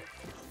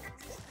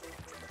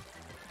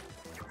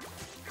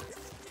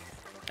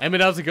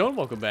 Emmett, how's it going?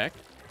 Welcome back.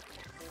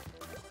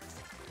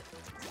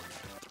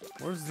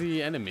 Where's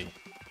the enemy?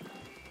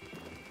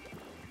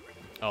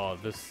 Oh,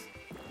 this...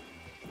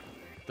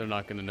 They're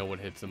not gonna know what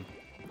hits them.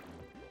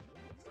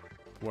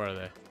 Where are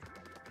they?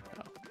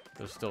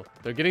 Oh,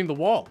 they're getting the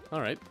wall.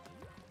 Alright.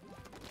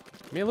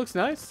 I mean, it looks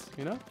nice,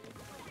 you know?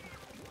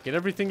 Get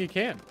everything you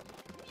can.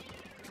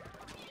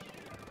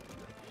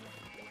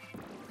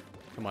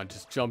 Come on,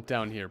 just jump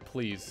down here,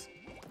 please.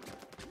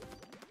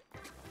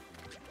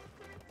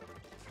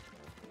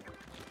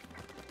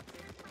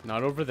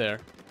 Not over there.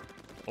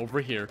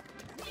 Over here.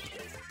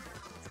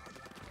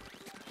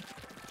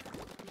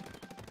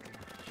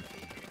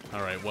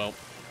 Alright, well.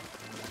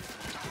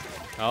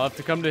 I'll have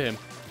to come to him.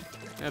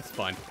 That's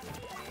fine.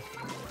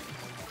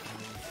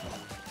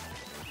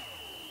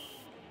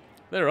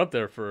 They're up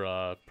there for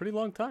a pretty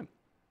long time.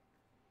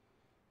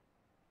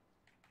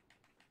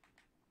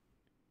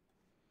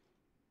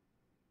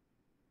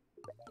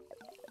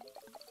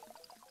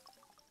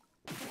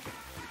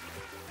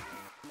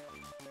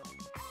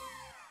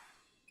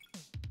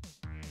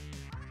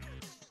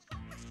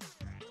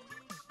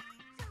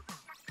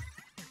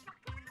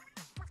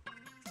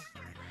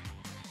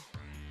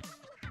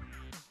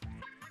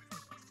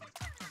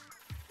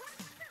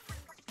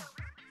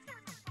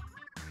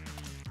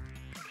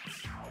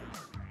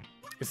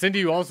 Cindy,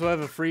 you also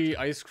have a free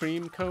ice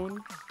cream cone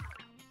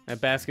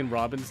at Baskin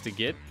Robbins to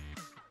get.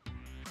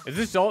 Is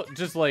this all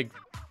just like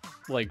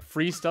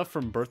free stuff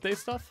from birthday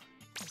stuff?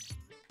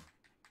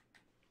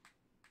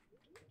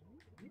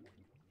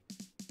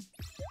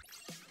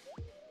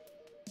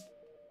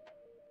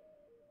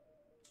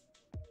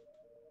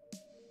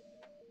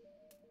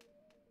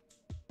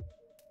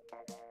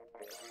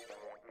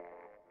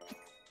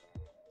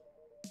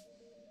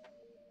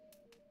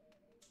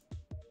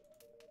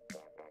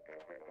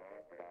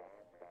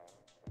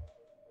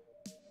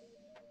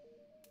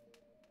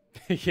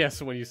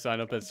 Yes, when you sign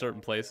up at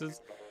certain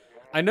places.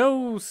 I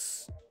know...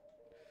 Is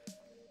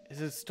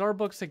it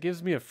Starbucks that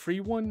gives me a free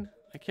one?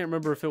 I can't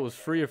remember if it was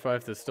free or if I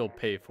have to still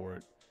pay for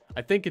it.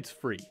 I think it's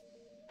free.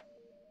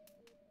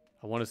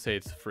 I want to say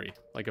it's free.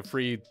 Like a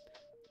free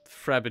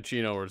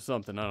Frappuccino or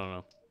something. I don't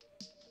know.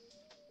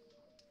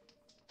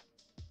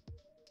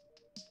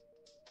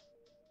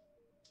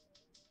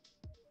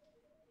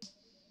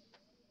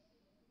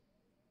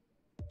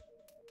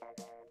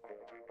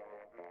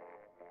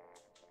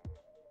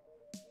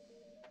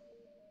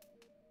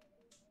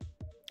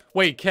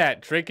 Wait,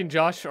 Kat, Drake and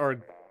Josh are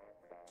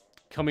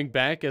coming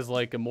back as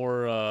like a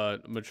more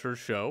mature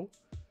show?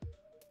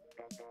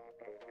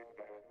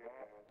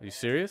 Are you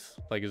serious?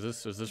 Like, is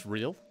this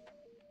real?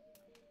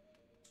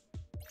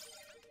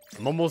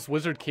 I'm almost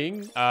Wizard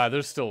King.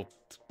 There's still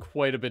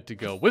quite a bit to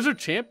go. Wizard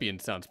Champion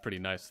sounds pretty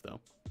nice though.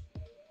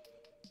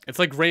 It's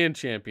like Grand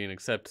Champion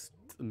except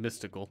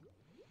mystical.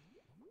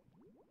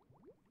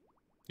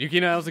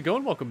 Yukina, how's it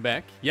going? Welcome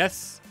back.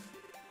 Yes,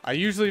 I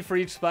usually for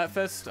each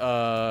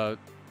Splatfest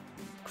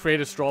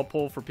create a straw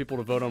poll for people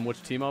to vote on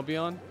which team I'll be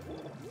on.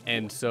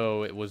 And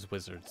so it was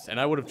Wizards. And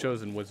I would have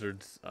chosen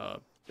Wizards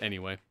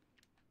anyway.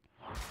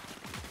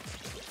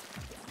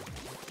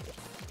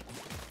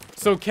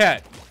 So,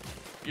 Kat,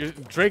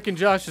 Drake and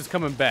Josh is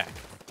coming back.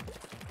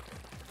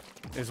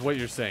 Is what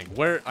you're saying.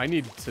 Where I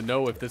need to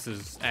know if this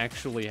is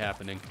actually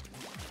happening.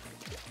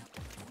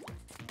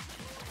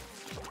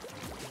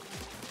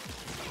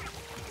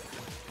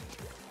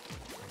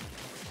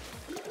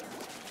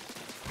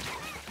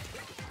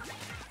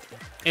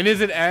 And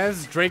is it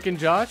as Drake and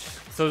Josh?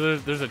 So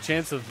there's a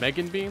chance of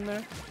Megan being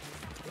there?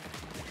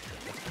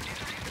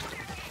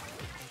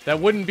 That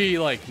wouldn't be,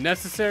 like,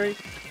 necessary,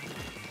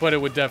 but it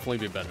would definitely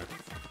be better.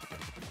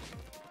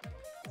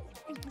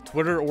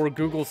 Twitter or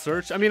Google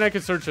search? I mean, I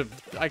can search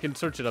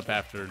it up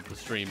after the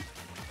stream.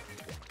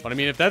 But I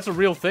mean, if that's a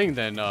real thing,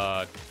 then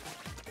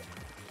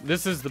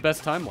this is the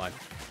best timeline.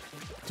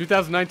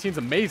 2019 is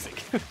amazing.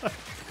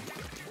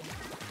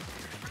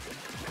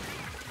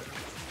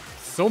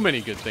 So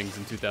many good things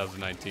in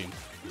 2019.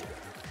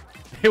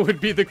 It would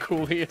be the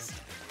coolest.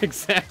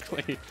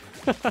 Exactly.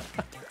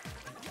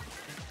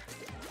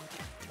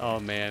 Oh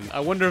man,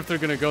 I wonder if they're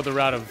gonna go the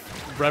route of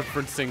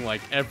referencing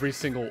like every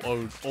single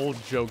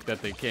old joke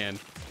that they can.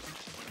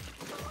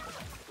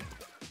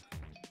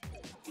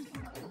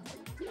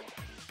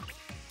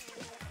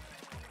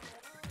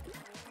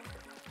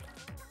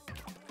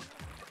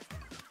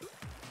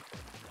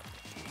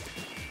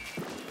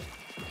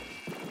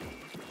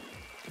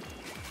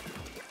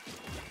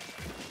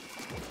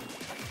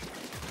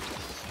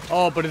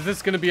 Oh, but is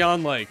this gonna be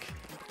on, like,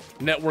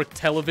 network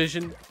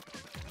television?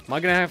 Am I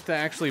gonna have to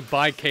actually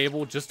buy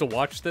cable just to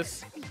watch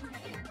this?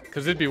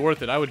 Because it'd be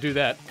worth it. I would do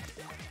that.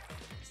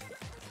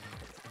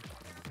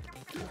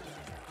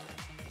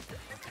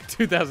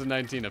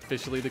 2019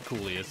 officially the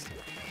coolest.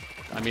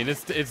 I mean,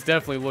 it's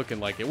definitely looking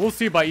like it. We'll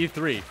see by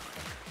E3.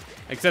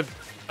 Except,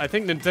 I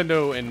think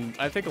Nintendo and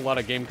I think a lot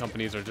of game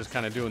companies are just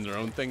kind of doing their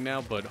own thing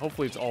now, but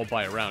hopefully it's all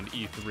by around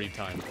E3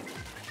 time.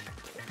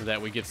 So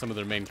that we get some of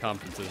their main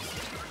conferences.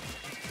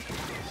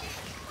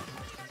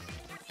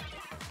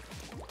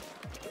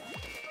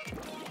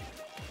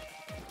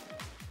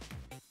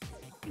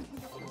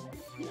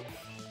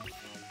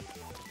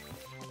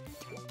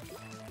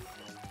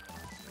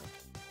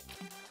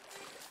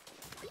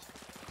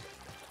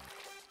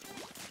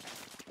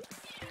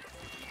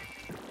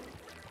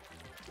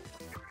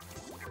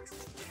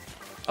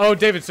 Oh,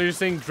 David, so you're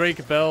saying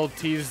Drake Bell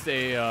teased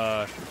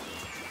the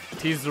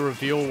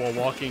reveal while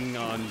walking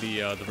on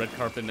the red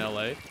carpet in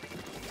LA?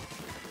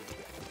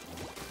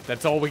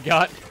 That's all we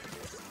got?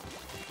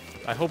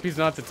 I hope he's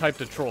not the type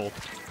to troll.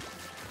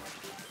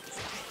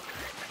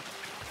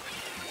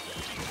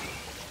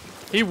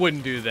 He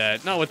wouldn't do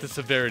that. Not with the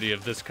severity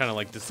of this kind of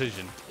like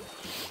decision.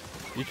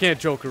 You can't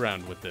joke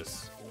around with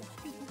this.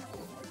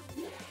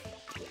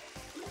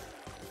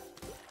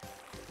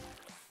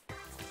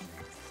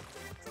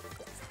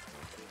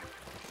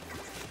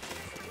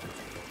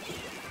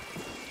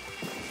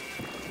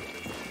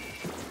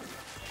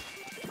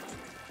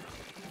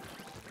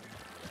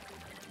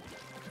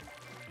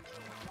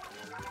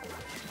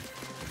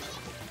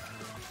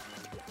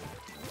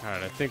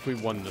 Alright, I think we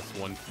won this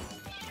one.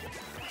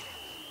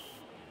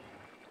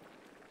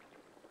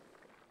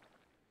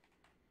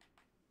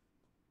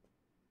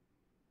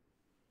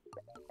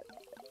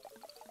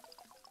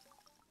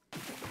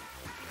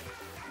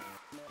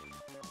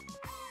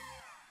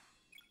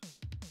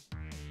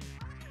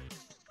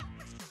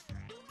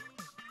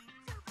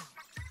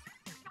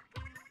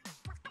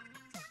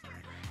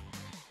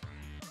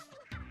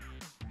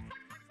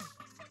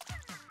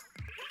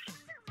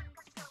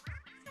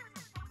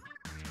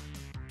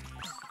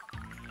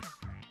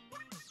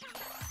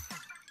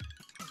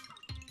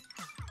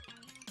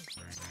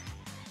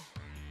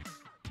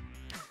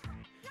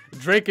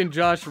 Drake and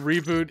Josh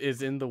reboot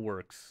is in the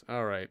works.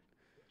 Alright.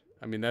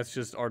 I mean, that's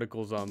just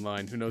articles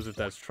online. Who knows if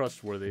that's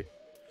trustworthy.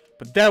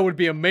 But that would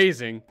be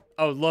amazing.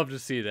 I would love to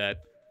see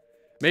that.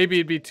 Maybe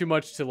it'd be too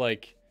much to,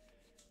 like,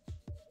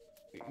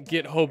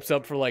 get hopes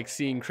up for, like,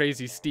 seeing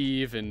Crazy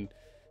Steve and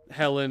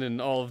Helen and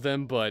all of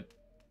them, but...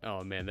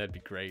 Oh, man, that'd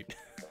be great.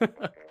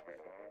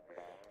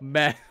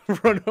 Matt,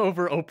 run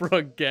over Oprah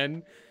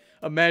again.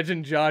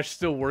 Imagine Josh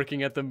still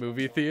working at the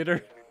movie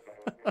theater.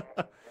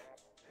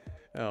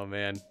 Oh,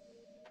 man.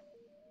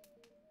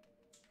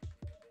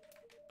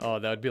 Oh,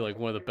 that would be like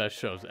one of the best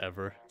shows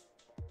ever.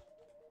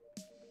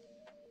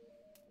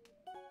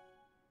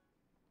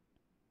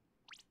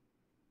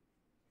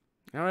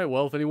 Alright,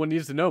 well, if anyone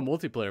needs to know,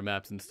 multiplayer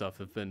maps and stuff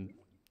have been...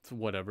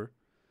 whatever.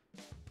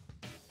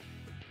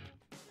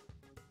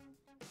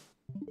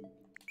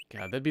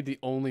 God, that'd be the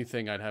only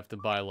thing I'd have to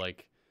buy,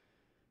 like,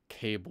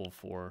 cable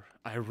for.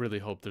 I really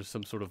hope there's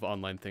some sort of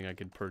online thing I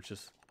could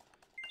purchase.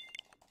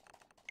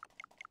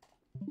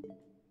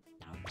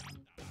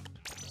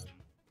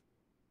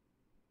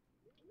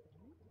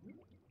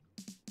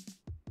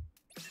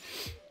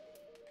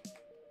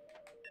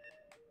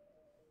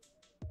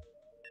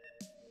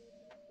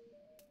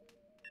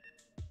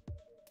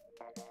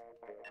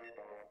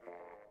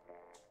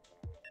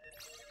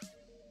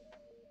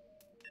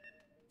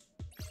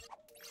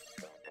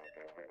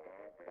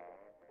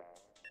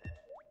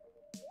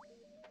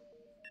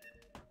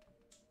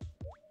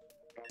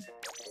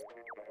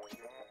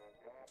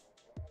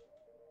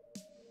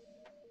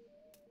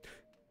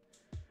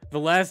 The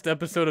last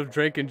episode of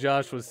Drake and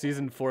Josh was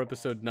season 4,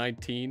 episode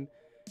 19,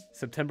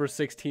 September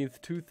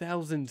 16th,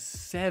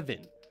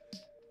 2007.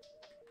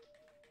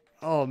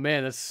 Oh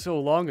man, that's so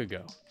long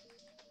ago.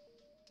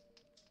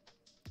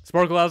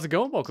 Sparkle, how's it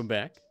going? Welcome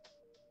back.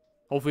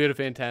 Hopefully you had a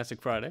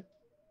fantastic Friday.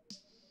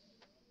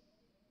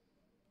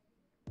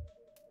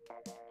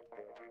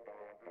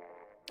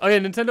 Oh yeah,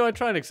 Nintendo, I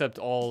try and accept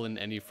all and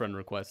any friend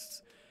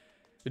requests.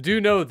 I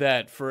do know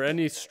that for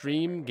any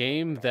stream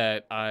game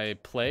that I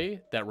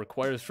play that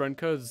requires friend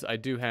codes, I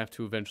do have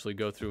to eventually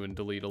go through and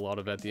delete a lot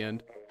of it at the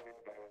end.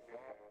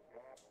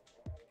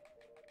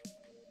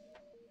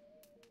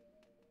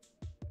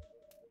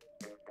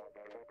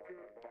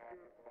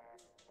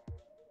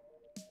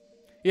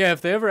 Yeah,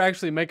 if they ever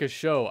actually make a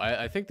show,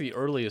 I think the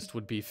earliest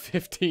would be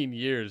 15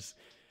 years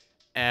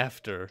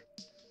after.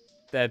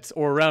 That's,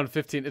 or around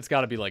 15, it's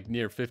gotta be like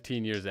near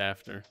 15 years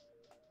after.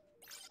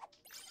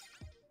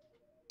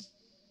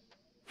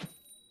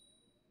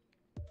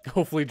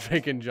 Hopefully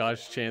Drake and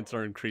Josh chants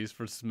are increased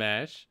for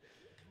Smash.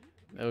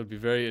 That would be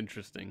very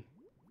interesting.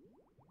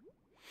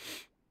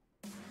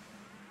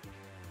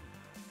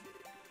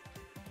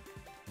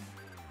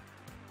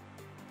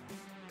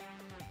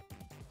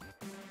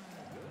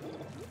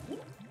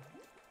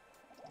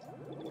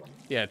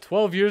 Yeah,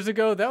 12 years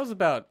ago, that was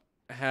about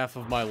half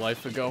of my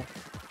life ago.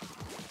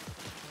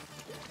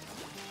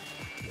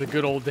 The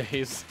good old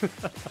days.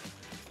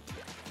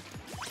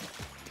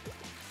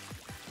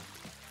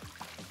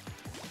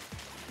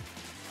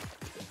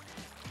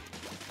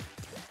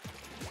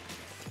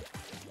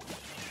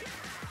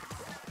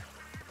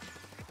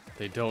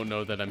 They don't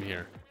know that I'm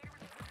here.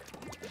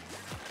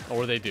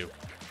 Or they do.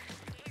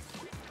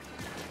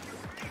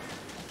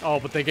 Oh,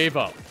 but they gave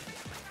up.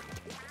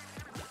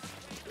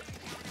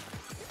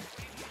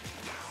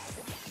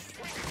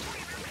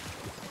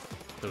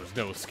 There was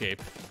no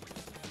escape.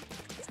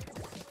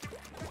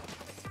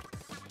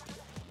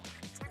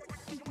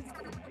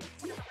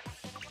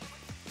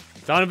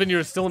 Donovan,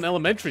 you're still in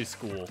elementary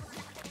school.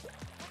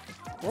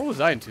 Where was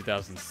I in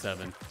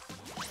 2007? I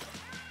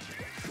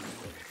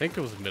think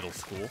it was middle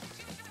school.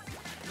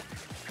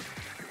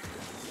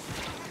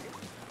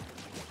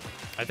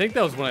 I think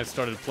that was when I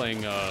started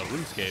playing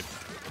RuneScape.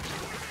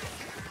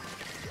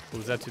 Or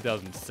was that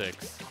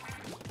 2006?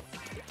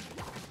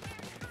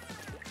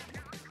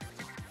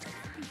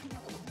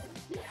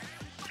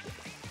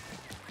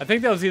 I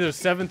think that was either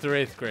 7th or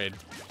 8th grade.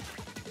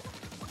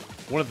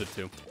 One of the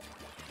two.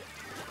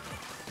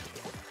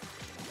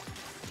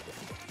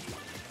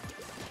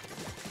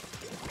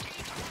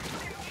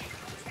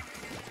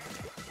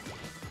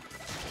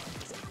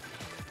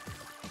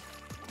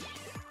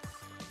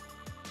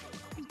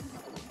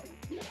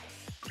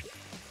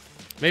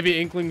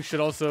 Maybe Inkling should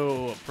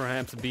also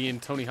perhaps be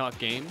in Tony Hawk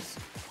games.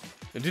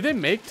 Do they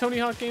make Tony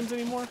Hawk games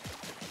anymore?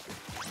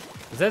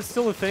 Is that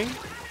still a thing?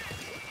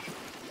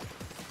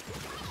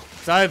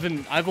 So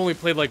I've only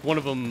played like one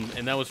of them,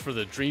 and that was for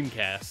the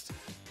Dreamcast.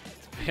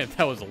 Man,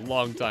 that was a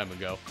long time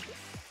ago.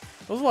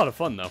 It was a lot of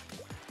fun though.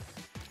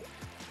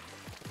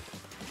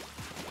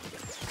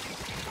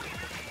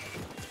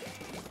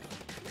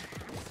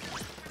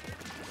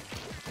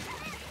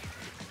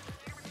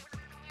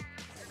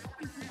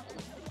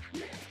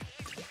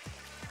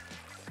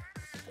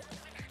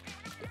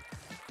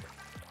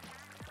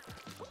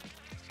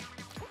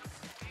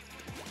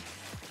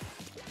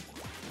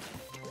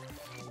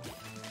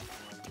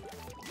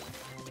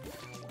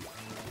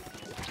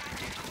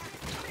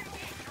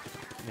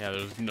 Yeah,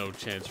 there's no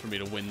chance for me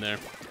to win there.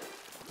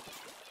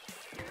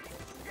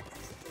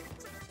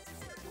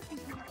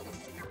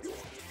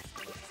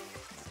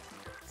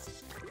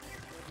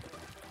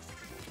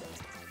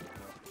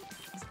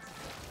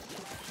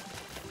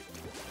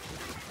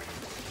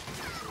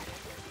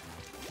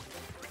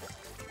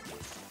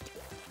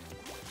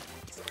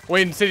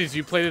 Wait, in Cities,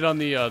 you played it on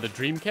the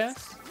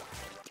Dreamcast?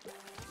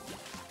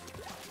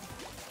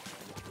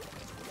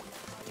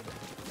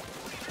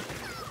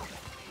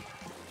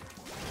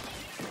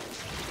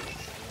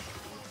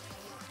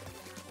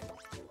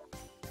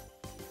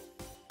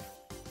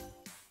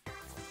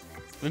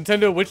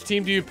 Nintendo, which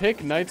team do you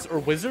pick? Knights or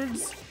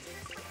Wizards?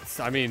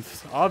 I mean,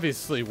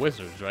 obviously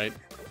Wizards, right?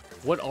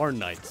 What are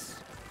Knights?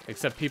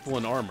 Except people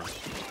in armor.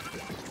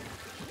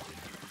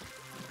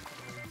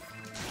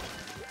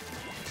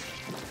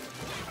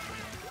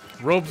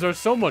 Robes are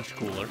so much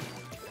cooler.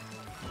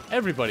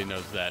 Everybody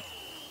knows that.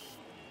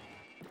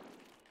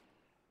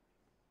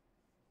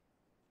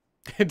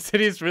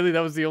 Insidious, really?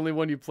 That was the only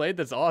one you played?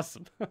 That's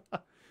awesome.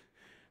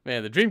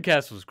 Man, the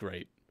Dreamcast was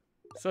great.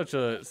 Such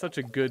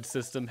a good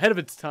system, ahead of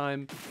its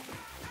time,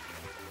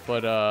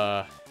 but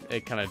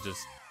it kind of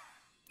just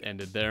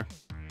ended there.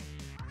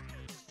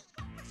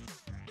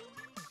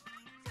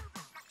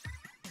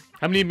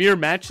 How many mirror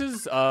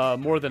matches?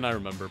 More than I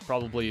remember,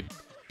 probably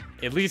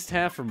at least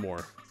half or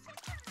more.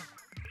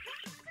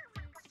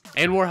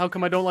 Anwar, how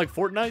come I don't like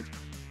Fortnite?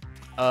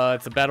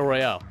 It's a battle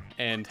royale,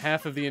 and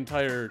half of the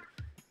entire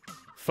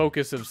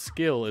focus of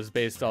skill is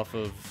based off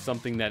of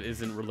something that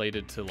isn't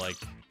related to like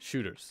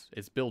shooters.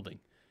 It's building.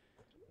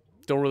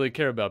 Don't really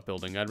care about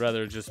building. I'd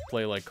rather just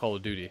play like Call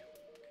of Duty.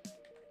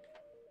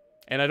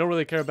 And I don't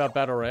really care about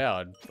Battle Royale.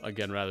 I'd,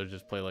 again, rather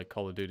just play like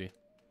Call of Duty.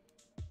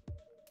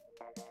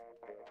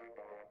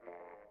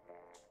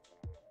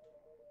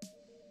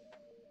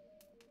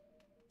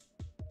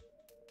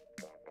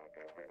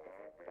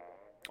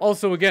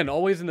 Also, again,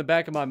 always in the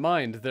back of my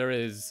mind, there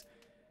is...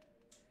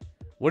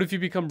 What if you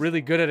become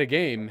really good at a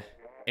game,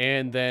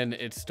 and then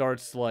it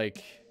starts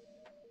like...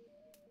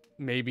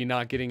 maybe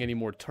not getting any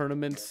more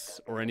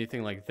tournaments or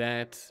anything like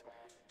that.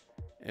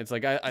 It's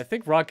like, I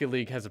think Rocket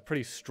League has a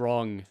pretty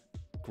strong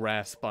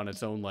grasp on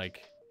its own,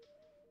 like,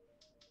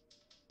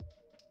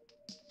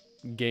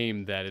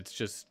 game that it's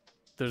just,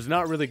 there's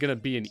not really going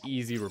to be an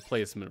easy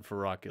replacement for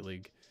Rocket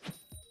League.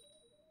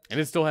 And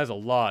it still has a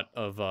lot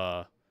of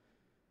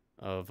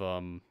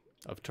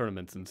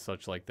tournaments and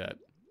such like that.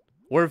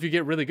 Or if you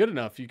get really good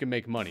enough, you can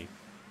make money.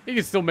 You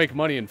can still make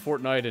money in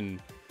Fortnite and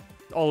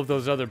all of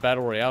those other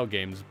Battle Royale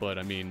games, but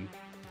I mean,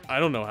 I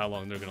don't know how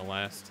long they're gonna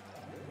last.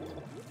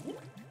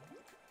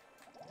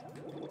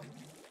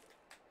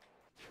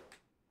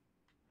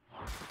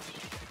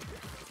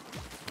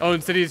 Oh,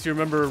 in Cities, you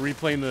remember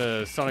replaying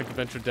the Sonic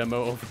Adventure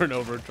demo over and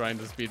over, trying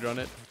to speedrun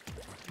it?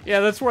 Yeah,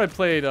 that's where I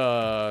played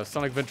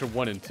Sonic Adventure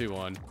 1 and 2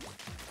 on.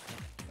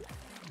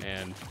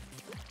 And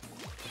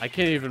I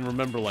can't even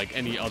remember, like,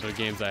 any other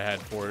games I had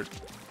for it.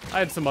 I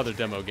had some other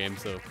demo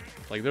games, though.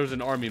 Like, there was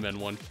an Army Men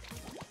one.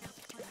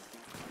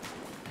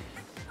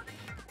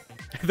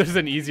 There's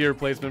an easier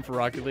replacement for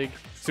Rocket League.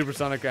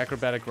 Supersonic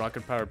Acrobatic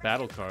Rocket Power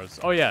Battle Cars.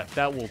 Oh, yeah,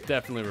 that will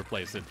definitely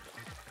replace it.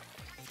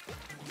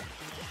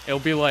 It'll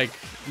be like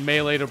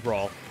Melee to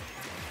Brawl.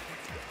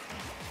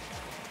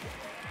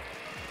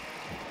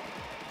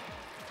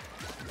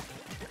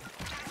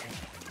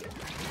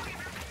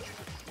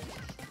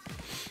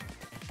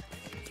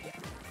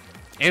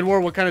 And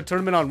what kind of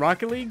tournament on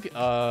Rocket League?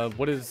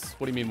 What do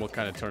you mean what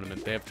kind of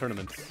tournament? They have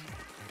tournaments.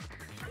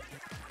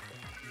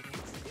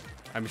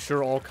 I'm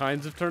sure all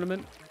kinds of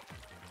tournament.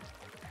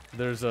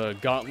 There's a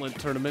gauntlet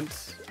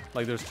tournament.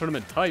 Like there's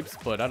tournament types,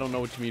 but I don't know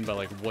what you mean by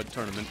like what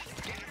tournament.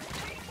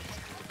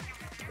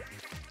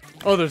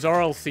 Oh, there's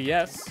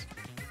RLCS.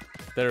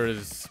 There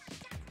is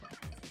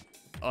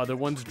other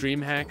ones.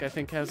 DreamHack I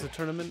think has a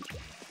tournament.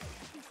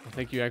 I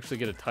think you actually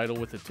get a title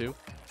with it too.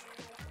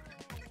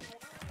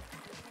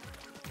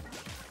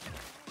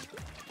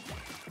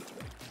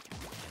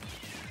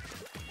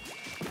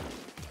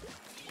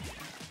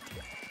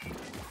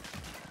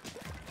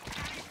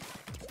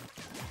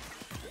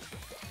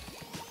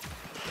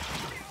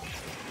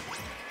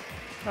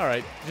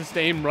 Alright, just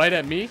aim right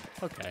at me?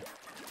 Okay.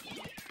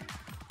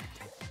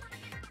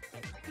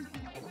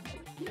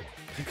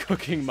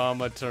 Cooking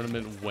Mama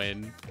tournament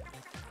win.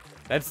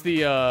 That's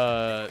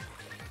the,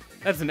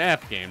 that's an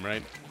app game,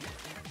 right?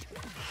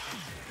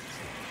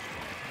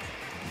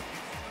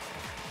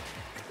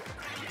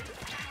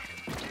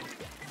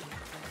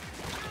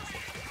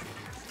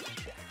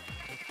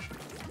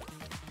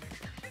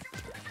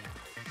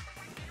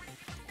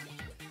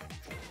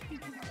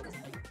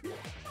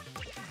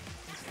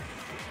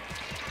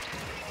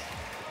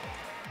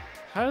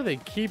 How do they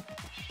keep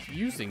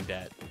using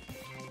that?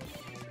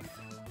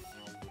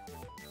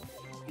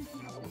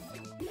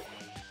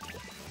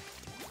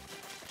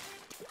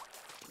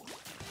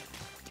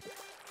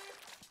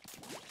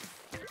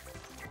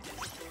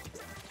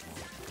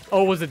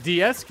 Oh, it was a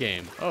DS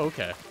game. Oh,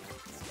 okay.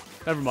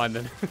 Never mind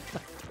then.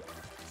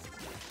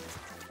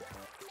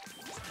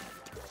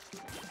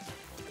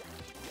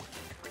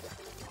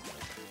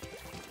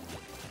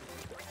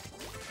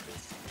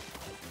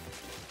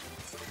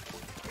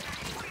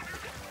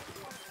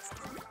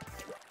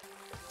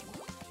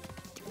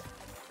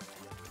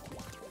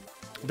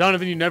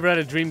 Donovan, you never had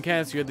a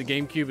Dreamcast, you had the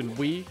GameCube and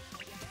Wii.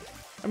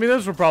 I mean,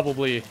 those were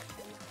probably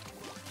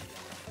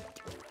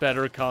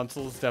better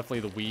consoles,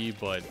 definitely the Wii,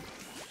 but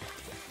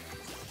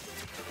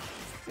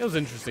it was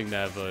interesting to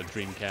have a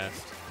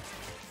Dreamcast.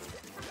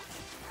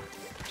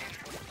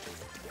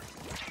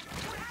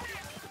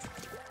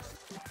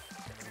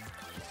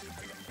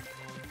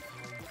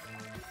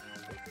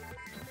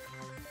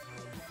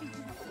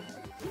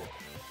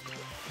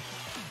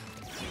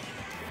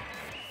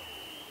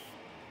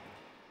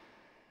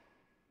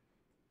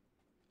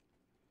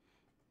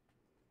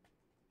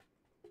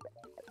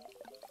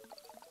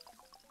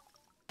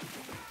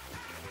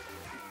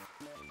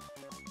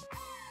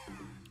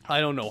 I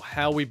don't know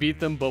how we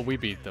beat them, but we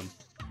beat them.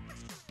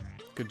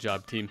 Good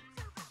job, team.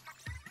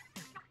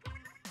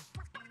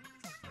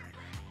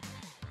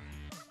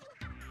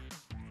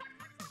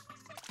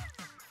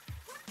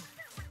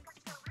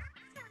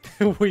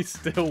 We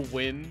still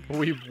win.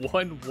 We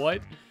won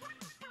what?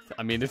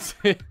 I mean, it's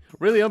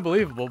really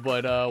unbelievable,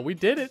 but we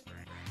did it.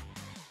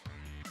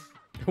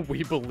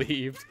 We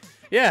believed.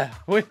 Yeah,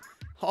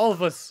 all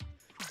of us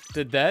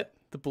did that.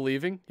 The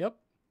believing. Yep.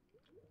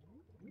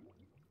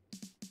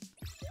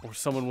 Or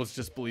someone was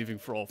just believing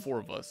for all four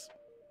of us.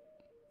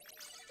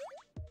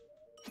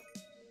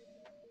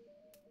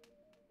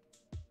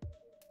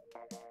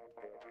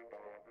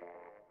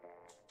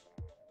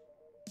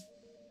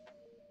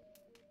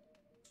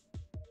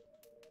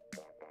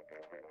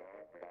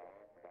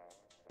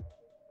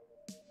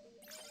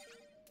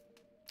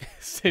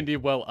 Cindy,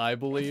 well, I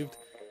believed.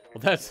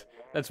 Well,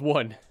 that's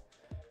one.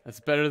 That's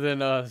better than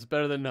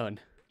none.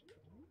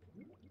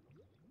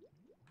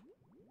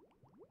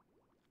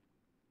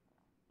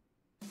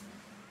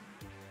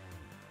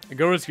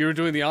 Agorist, you're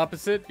doing the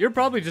opposite? You're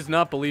probably just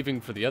not believing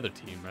for the other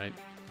team, right?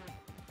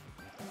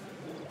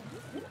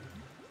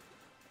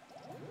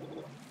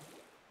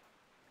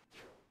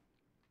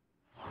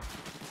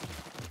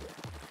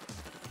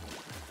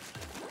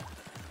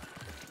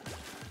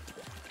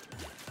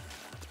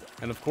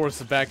 And of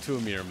course, back to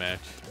a mirror match.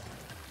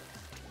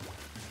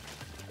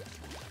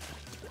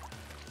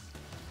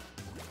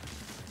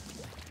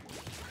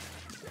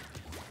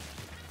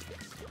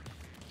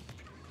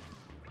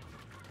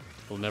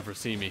 They'll never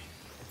see me.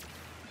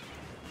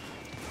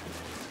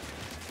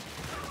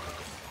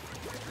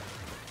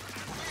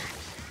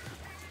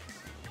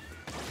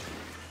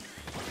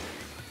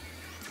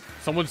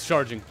 Someone's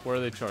charging. Where are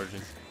they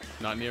charging?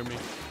 Not near me.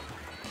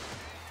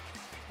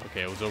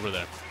 Okay, it was over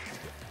there.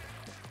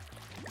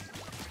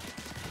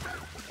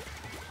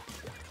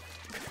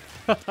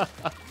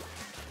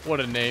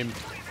 What a name.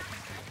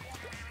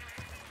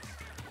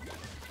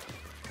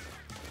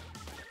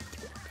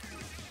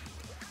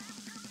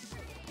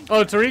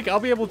 Oh, Tariq, I'll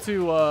be able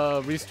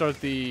to restart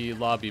the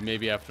lobby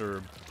maybe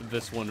after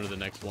this one or the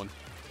next one.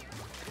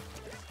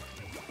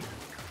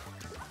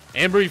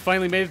 Amber, you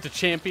finally made it to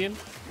champion.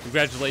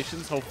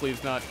 Congratulations. Hopefully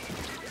it's not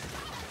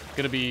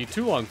gonna be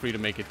too long for you to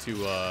make it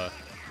to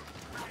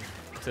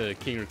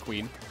king or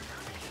queen.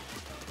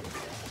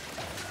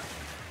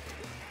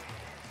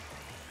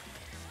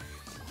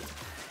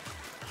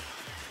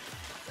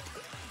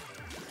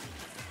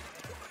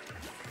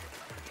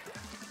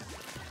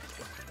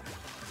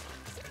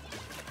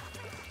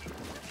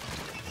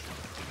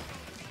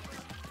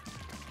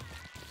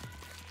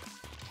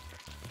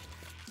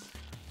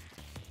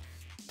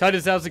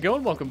 Titus, how's it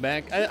going? Welcome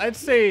back. I'd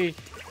say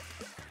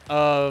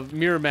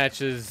mirror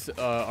matches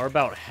are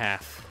about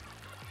half.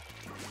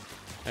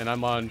 And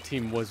I'm on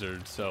Team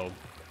Wizard, so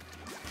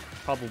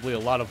probably a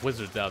lot of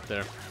wizards out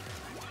there.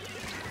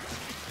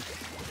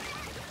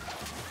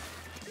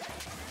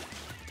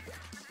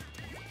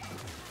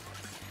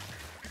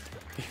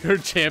 You're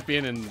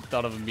champion and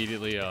thought of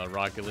immediately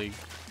Rocket League.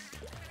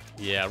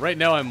 Yeah, right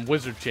now I'm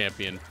Wizard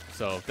champion,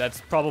 so that's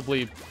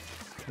probably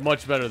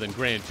much better than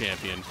Grand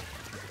champion.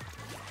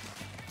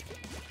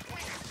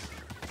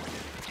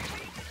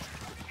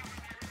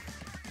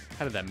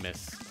 How did that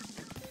miss?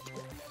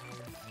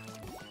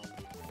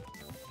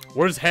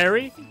 Where's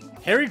Harry?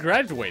 Harry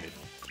graduated,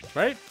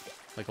 right?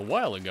 Like a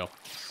while ago.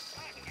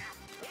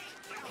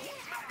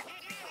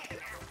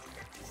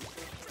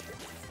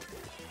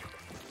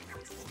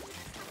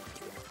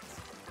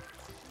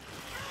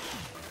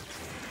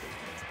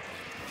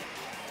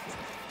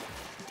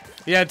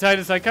 Yeah,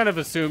 Titus, I kind of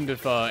assumed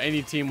if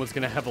any team was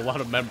going to have a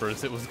lot of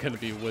members, it was going to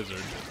be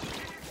Wizard.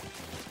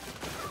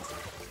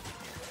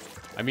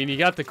 I mean, you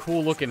got the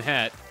cool looking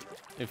hat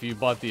if you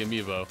bought the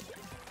amiibo.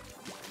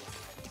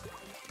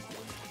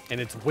 And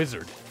it's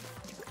Wizard.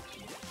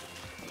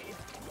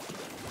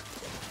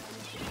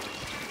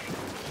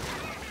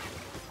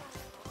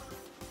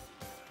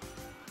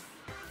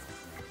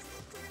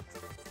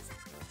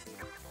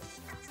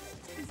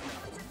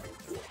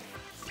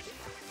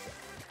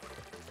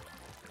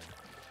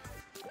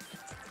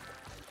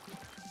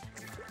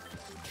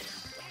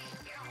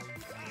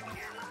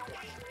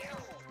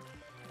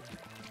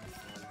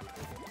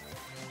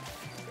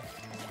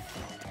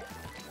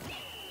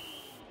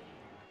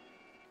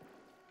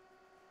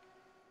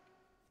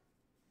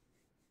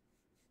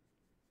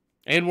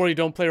 And where you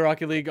don't play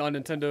Rocket League on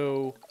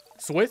Nintendo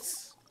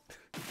Swiss?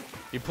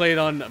 You play it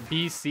on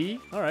BC?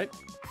 Alright.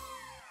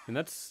 And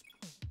that's...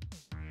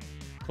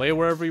 play it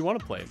wherever you want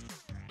to play it.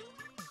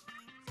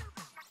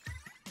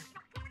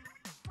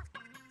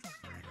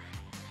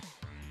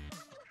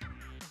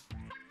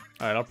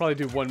 Alright, I'll probably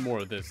do one more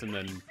of this and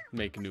then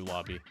make a new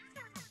lobby.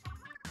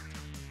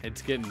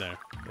 It's getting there.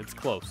 It's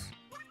close.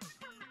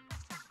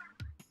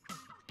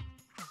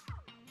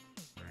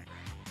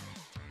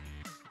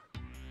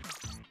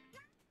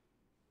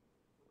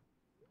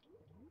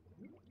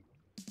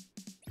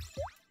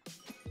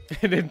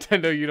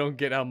 Nintendo, you don't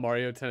get how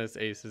Mario Tennis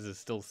Aces is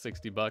still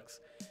 60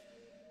 bucks.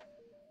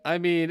 I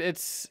mean,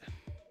 it's...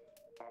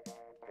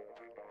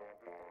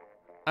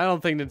 I don't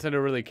think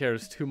Nintendo really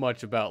cares too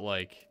much about,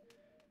 like,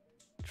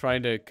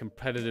 trying to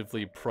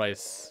competitively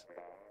price...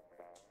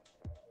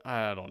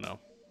 I don't know.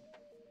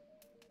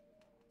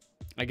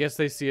 I guess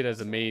they see it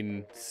as a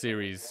main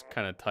series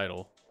kind of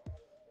title.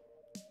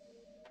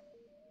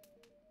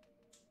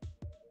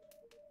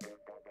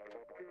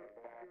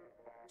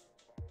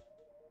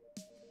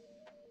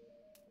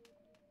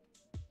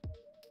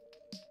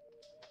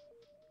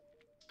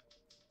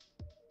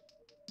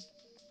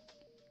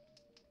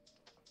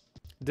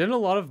 Didn't a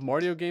lot of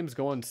Mario games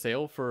go on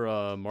sale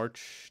for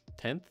March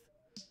 10th?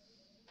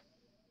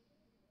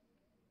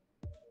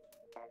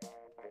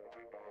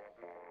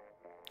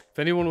 If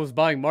anyone was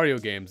buying Mario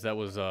games, that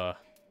was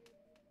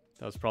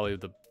probably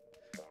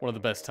one of the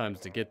best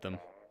times to get them.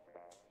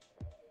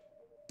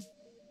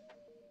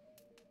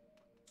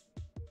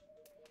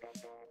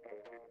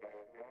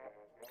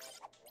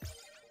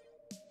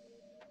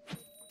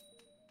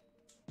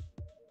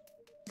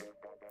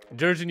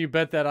 Jurgen, you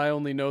bet that I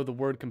only know the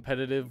word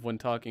competitive when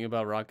talking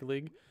about Rocket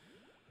League.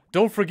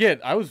 Don't forget,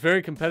 I was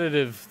very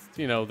competitive,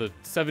 you know, the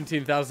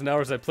 17,000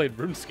 hours I played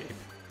RuneScape.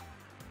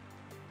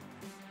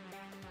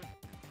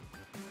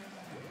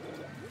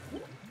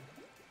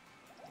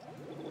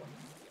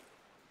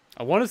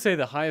 I want to say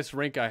the highest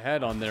rank I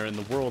had on there in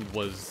the world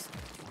was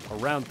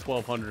around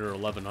 1,200 or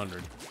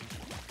 1,100.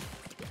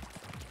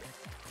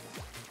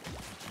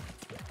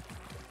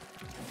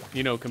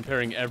 You know,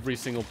 comparing every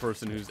single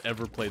person who's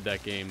ever played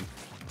that game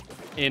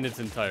in its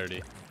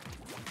entirety.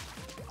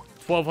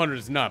 1,200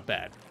 is not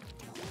bad.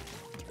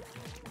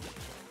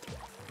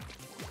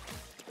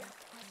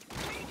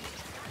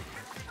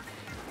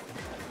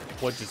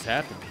 What just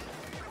happened?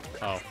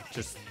 Oh,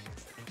 just...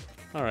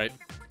 Alright.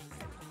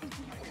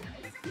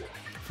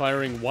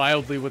 Firing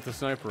wildly with the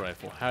sniper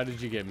rifle. How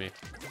did you get me?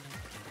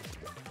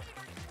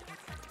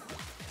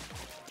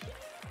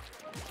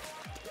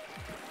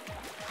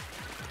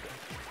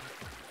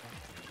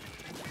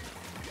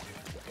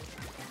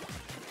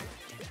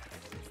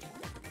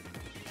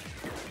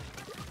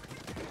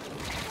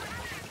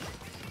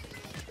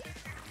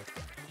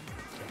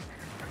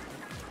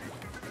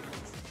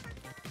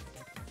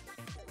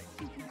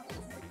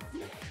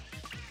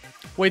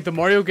 Wait, the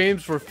Mario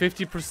games were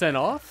 50%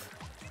 off?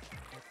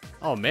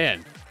 Oh,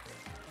 man.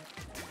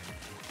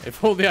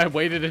 If only I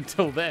waited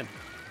until then.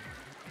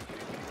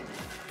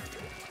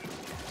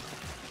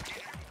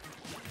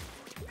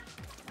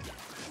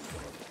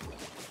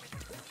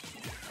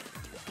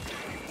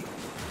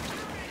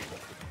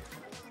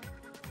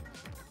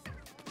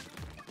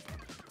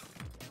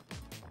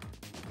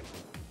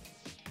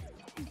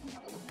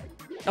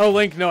 Oh,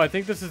 Link, no, I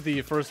think this is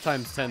the first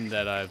times 10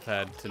 that I've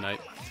had tonight.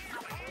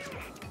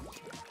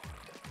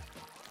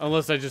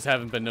 Unless I just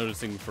haven't been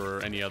noticing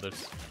for any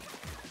others.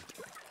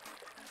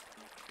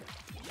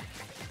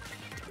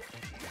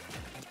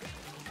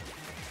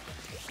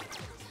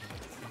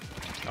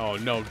 Oh,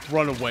 no,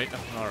 run away.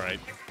 Alright.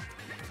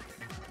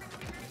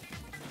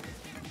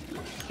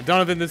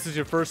 Donovan, this is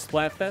your first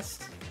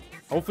Splatfest.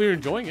 Hopefully you're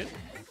enjoying it.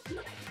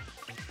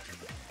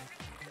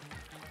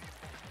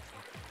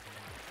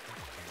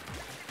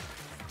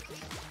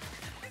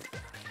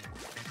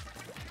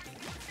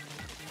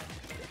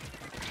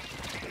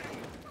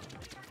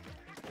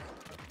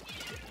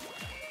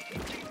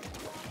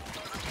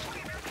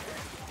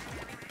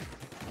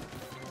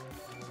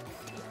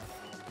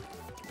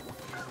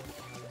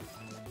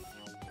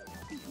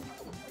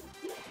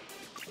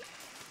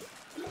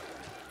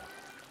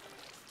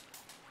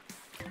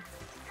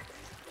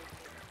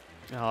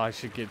 Oh, I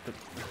should get the...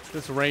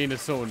 This rain is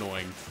so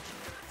annoying.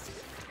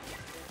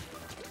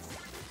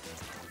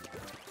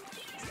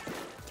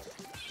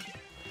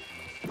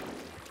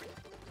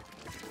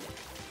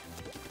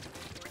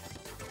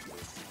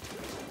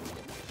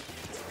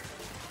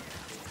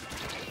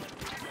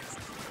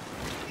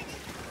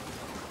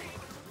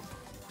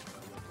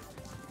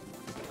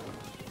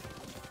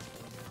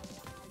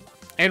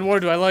 And more,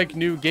 do I like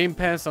new Game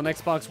Pass on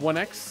Xbox One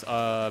X?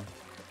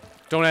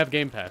 Don't have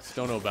Game Pass.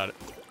 Don't know about it.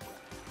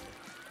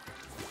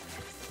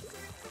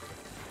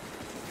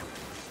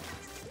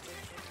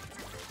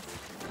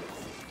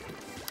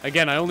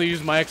 Again, I only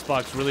use my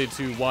Xbox really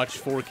to watch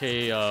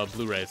 4K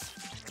Blu-rays.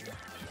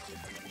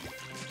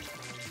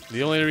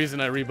 The only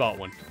reason I rebought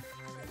one.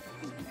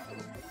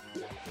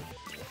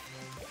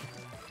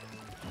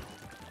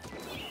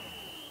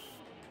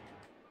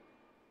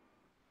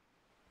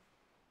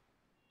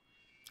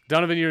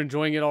 Donovan, you're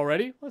enjoying it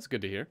already? Well, that's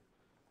good to hear.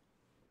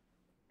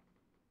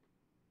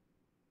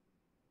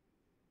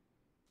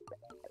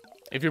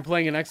 If you're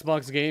playing an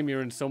Xbox game,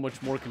 you're in so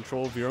much more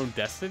control of your own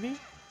destiny.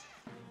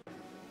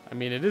 I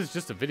mean, it is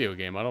just a video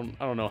game. I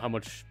don't know how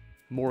much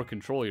more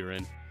control you're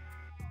in.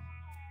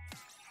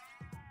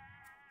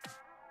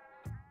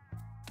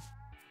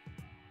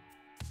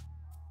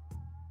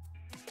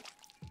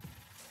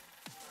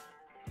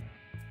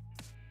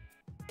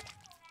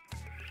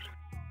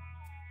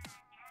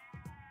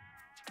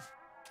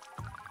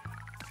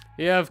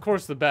 Yeah, of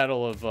course the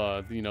battle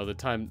of you know, the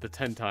 10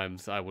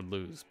 times I would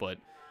lose, but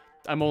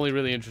I'm only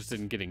really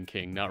interested in getting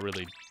king, not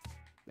really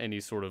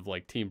any sort of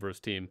like team versus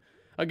team.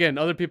 Again,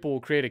 other people will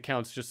create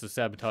accounts just to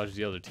sabotage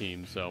the other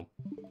team, so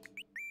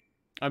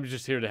I'm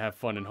just here to have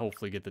fun and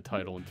hopefully get the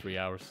title in 3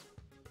 hours.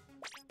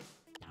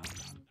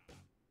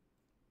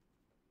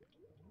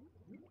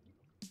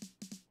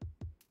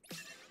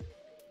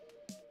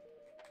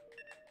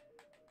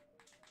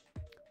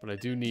 But I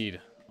do need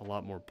a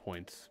lot more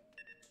points.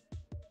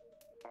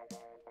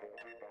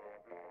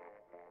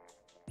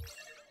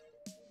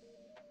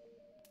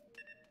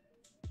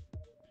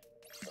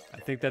 I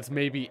think that's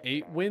maybe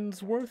 8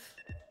 wins worth.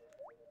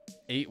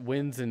 8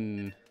 wins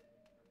in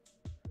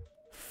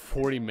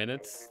 40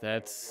 minutes.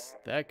 That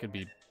could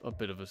be a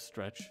bit of a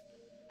stretch.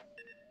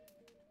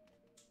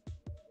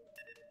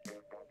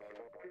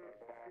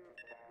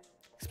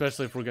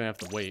 Especially if we're gonna have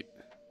to wait.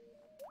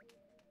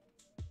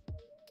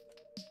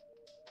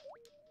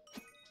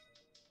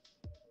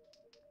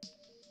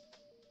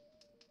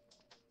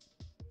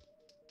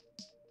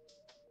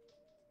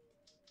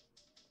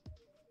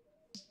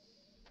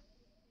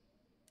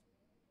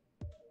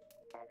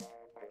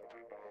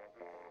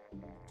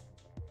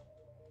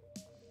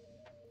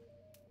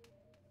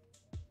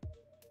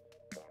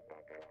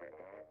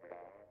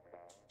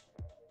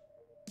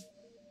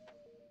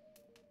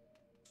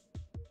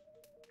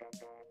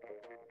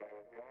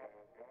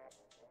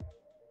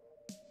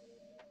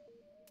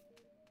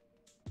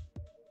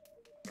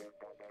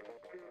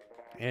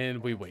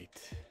 And we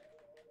wait.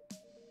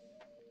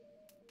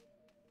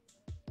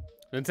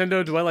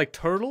 Nintendo, do I like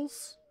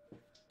turtles?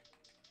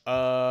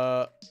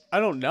 I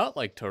don't not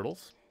like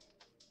turtles.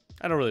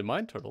 I don't really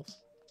mind turtles.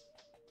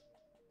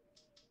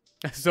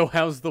 So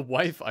how's the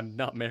wife? I'm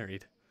not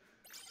married.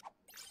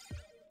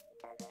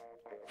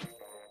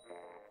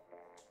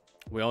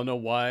 We all know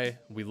why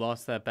we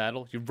lost that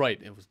battle. You're right,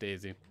 it was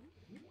Daisy.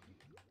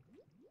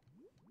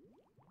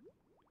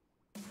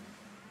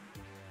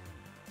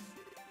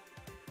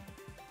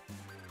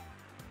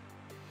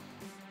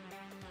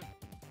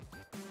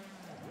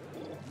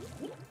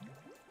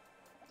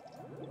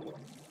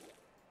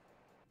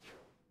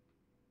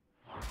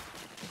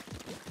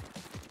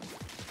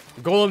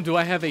 Golem, do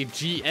I have a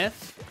GF?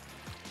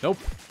 Nope.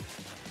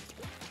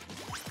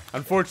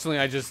 Unfortunately,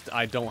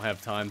 I don't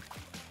have time.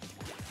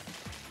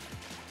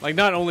 Like,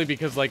 not only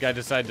because, like, I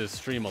decide to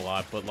stream a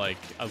lot, but, like,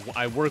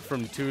 I work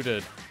from 2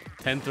 to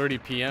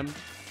 10:30 p.m.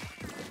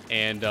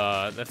 And,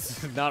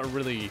 that's not a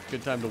really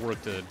good time to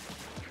work to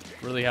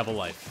really have a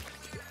life.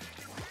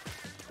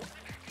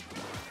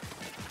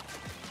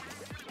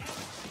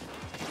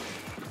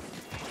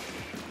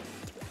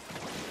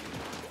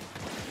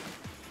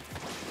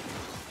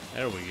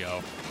 There we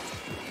go.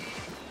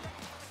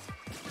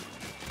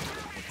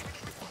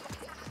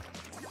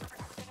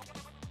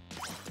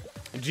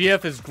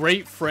 GF is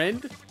great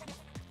friend?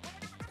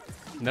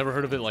 Never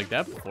heard of it like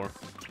that before.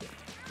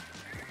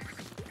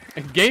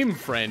 A game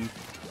friend?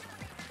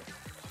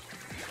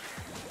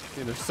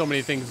 Yeah, there's so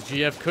many things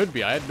GF could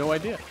be. I had no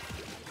idea.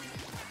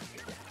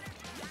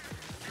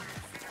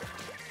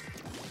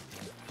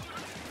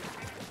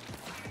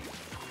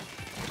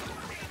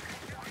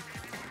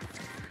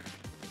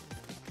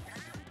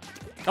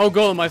 Oh,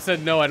 Golem, I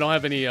said no, I don't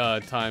have any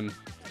time.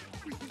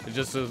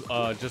 Just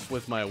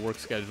with my work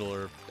schedule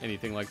or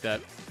anything like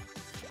that.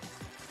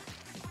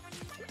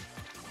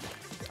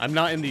 I'm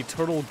not in the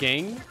Turtle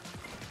Gang.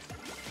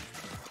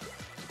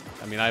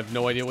 I mean, I have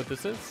no idea what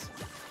this is.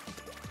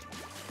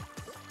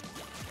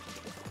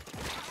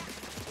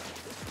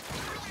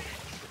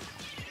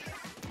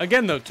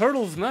 Again, though,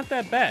 Turtle's not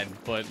that bad,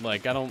 but,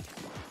 like, I don't...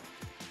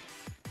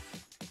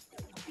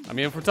 I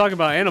mean, if we're talking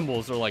about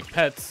animals or, like,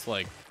 pets,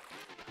 like...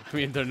 I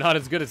mean, they're not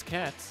as good as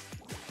cats.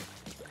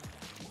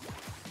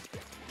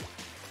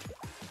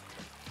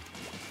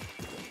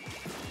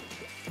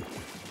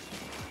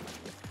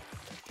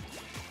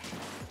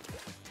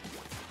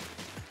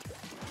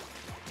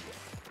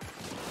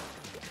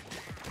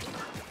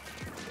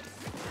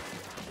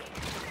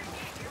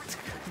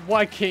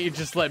 Why can't you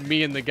just let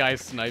me and the guy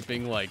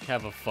sniping, like,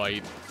 have a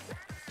fight?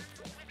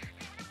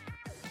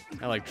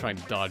 I like trying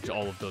to dodge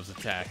all of those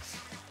attacks.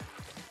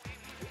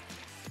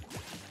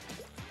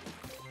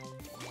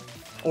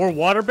 Or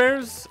water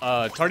bears?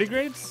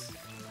 Tardigrades?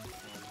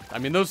 I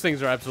mean, those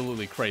things are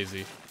absolutely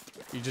crazy.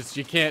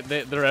 You can't,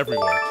 they're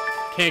everywhere.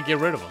 Can't get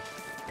rid of them.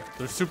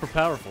 They're super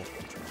powerful.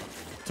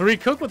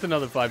 Tariq Cook with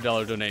another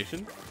 $5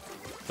 donation.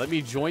 Let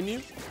me join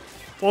you?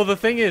 Well, the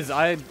thing is,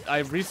 I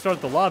restart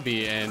the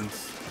lobby, and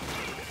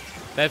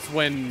that's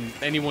when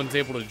anyone's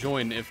able to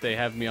join if they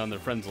have me on their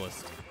friends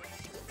list.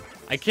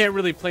 I can't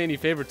really play any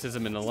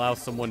favoritism and allow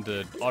someone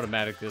to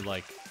automatically,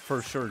 like,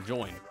 for sure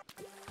join.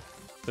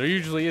 There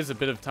usually is a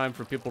bit of time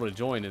for people to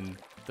join, and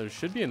there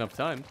should be enough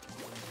time.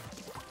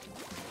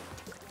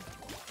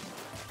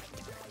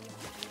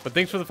 But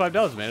thanks for the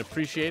 $5, man.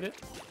 Appreciate it.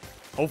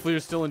 Hopefully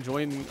you're still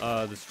enjoying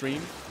the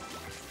stream.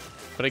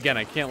 But again,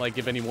 I can't, like,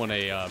 give anyone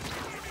a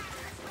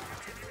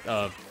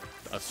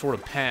sort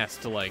of pass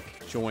to,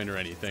 like, join or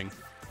anything.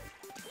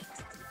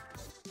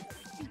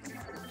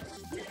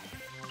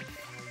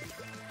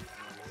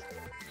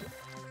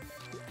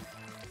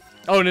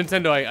 Oh,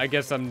 Nintendo, I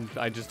guess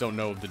I just don't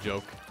know of the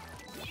joke.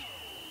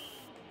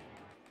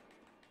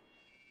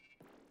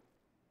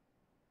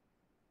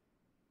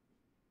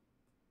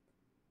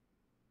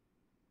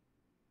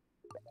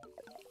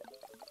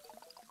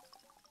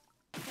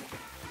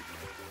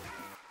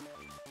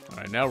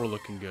 Alright, now we're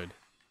looking good.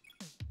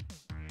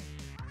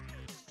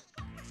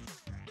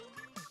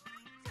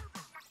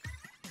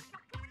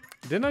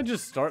 Didn't I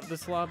just start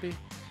this lobby?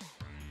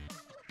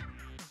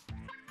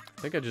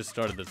 I think I just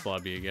started this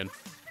lobby again.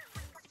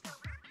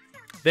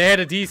 They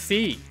had a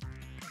DC.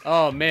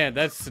 Oh man,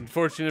 that's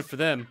unfortunate for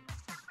them.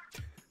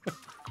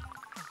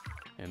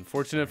 And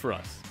fortunate for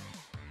us.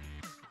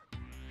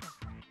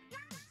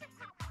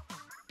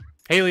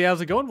 Haley, how's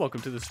it going?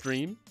 Welcome to the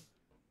stream.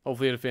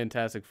 Hopefully you had a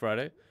fantastic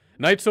Friday.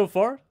 Night so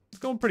far? It's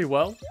going pretty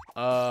well.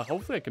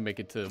 Hopefully I can make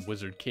it to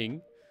Wizard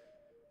King.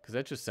 Because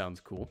that just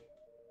sounds cool.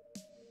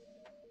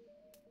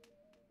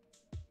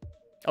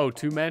 Oh,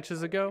 2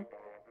 matches ago?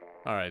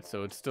 Alright,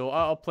 so it's still...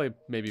 I'll play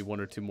maybe 1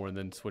 or 2 more and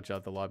then switch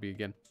out the lobby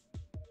again.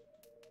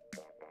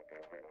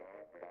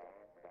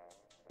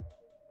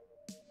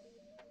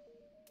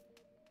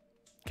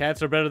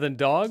 Cats are better than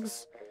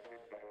dogs?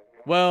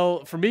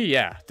 Well, for me,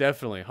 yeah,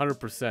 definitely,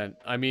 100%.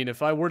 I mean,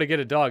 if I were to get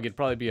a dog, it'd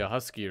probably be a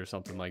husky or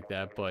something like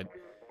that, but...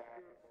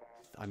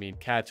 I mean,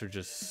 cats are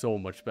just so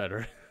much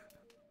better.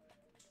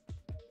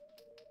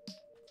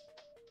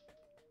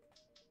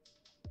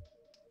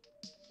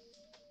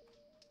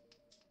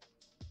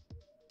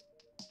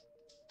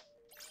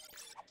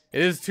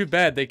 It is too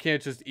bad they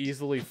can't just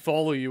easily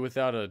follow you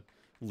without a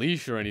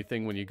leash or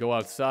anything when you go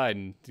outside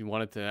and you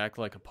want it to act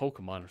like a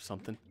Pokemon or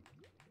something.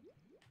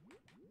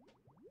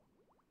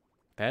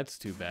 That's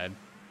too bad.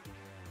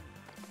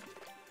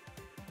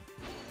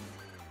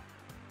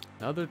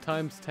 Another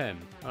times 10.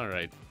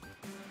 Alright.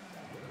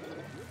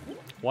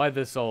 Why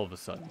this all of a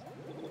sudden?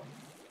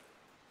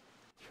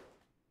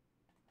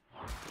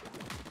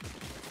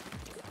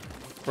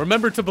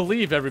 Remember to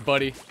believe,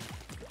 everybody.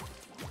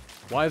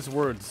 Wise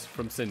words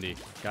from Cindy.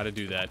 Gotta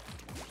do that.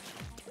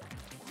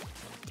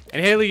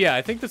 And Haley, yeah,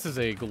 I think this is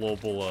a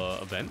global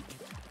event.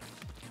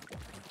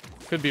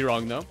 Could be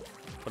wrong though,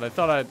 but I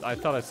thought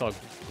I saw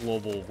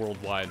global,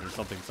 worldwide, or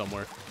something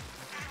somewhere.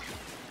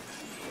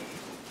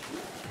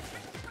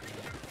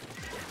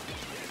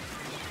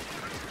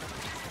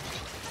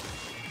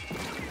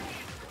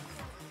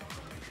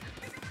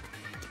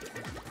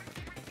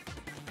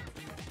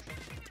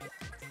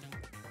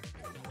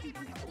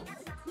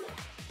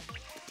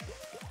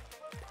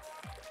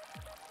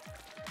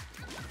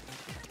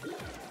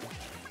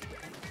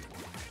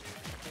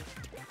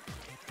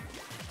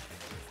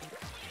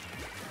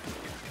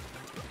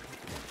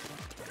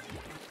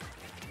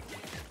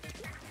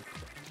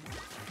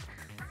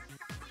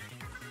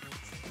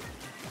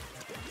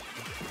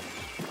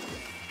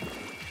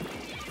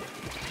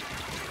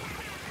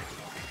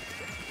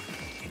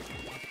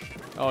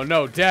 Oh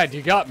no, Dad,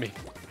 you got me.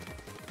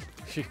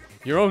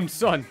 Your own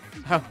son.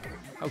 How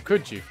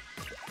could you?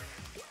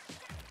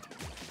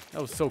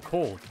 That was so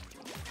cold.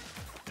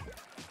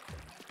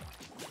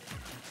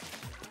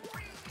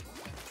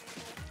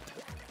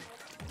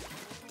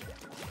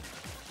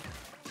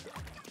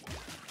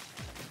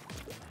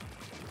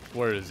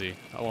 Where is he?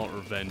 I want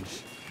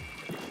revenge.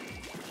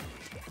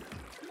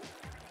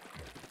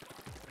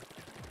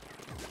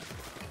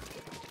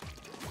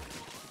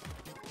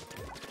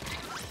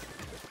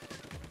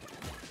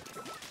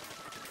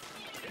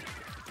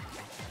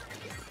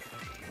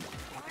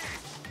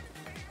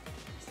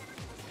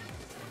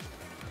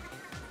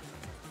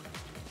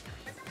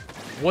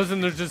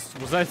 Wasn't there just...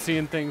 Was I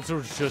seeing things? There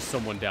was just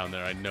someone down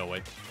there. I know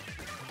it.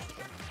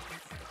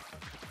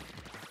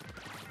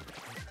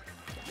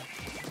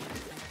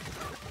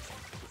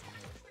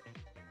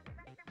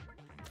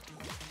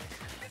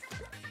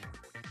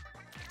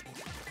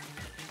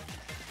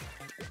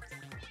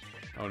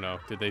 Oh no.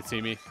 Did they see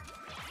me?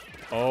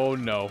 Oh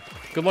no.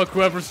 Good luck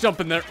whoever's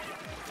jumping there.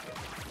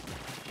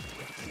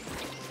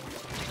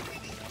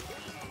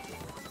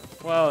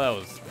 Well, that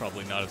was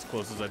probably not as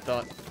close as I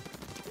thought.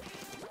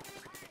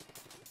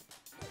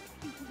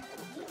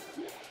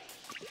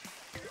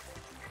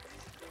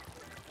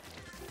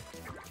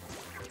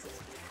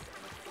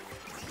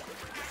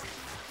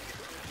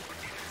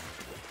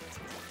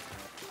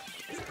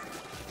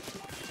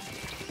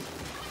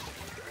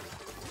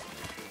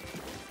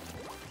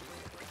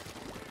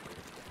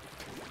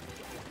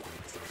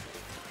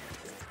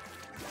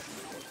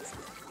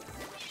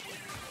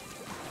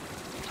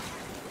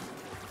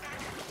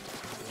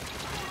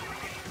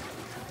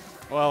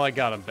 Well, I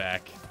got him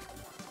back.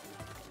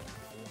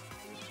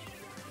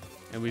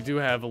 And we do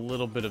have a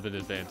little bit of an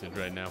advantage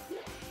right now.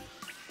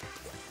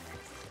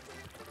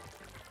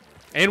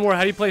 Anwar,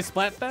 how do you play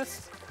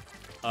Splatfest?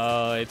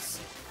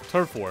 It's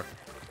Turf War.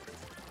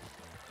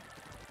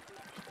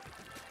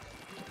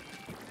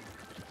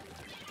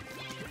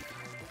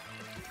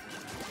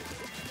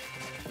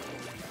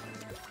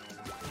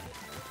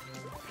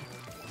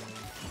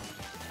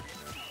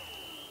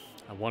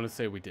 I want to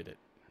say we did it.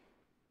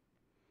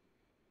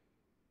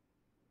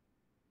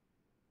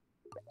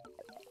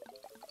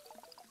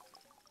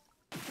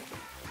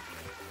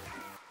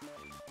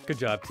 Good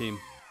job, team.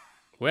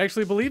 We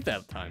actually believed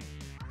that time.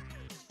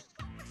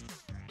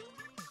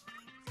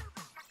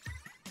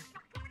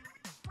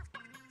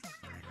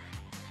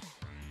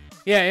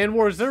 Yeah,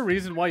 Anwar, is there a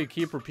reason why you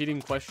keep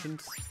repeating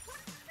questions?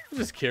 I'm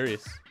just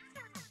curious.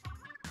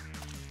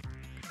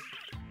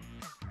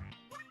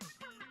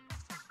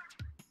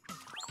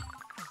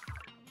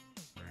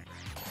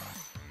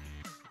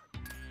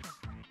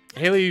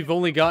 Haley, you've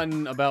only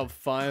gotten about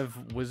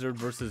 5 wizard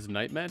versus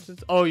knight matches?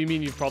 Oh, you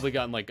mean you've probably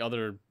gotten like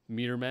other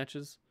meter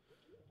matches?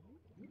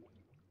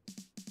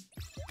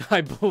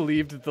 I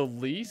believed the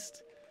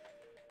least?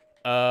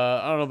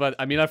 I don't know about...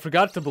 I mean, I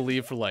forgot to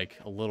believe for like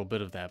a little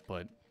bit of that,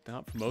 but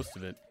not for most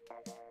of it.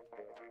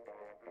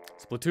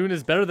 Splatoon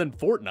is better than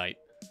Fortnite.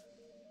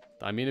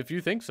 I mean, if you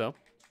think so.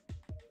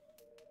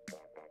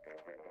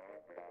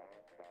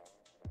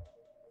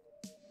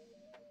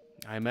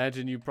 I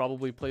imagine you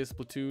probably play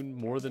Splatoon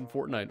more than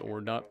Fortnite,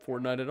 or not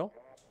Fortnite at all.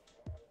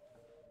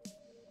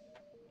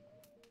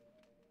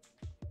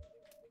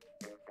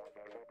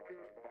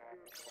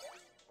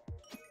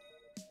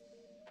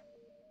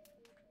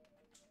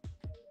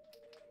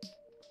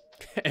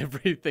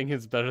 Everything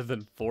is better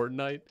than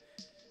Fortnite.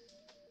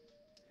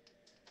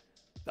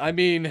 I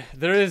mean,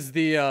 there is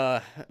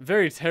the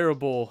very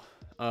terrible,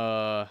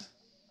 what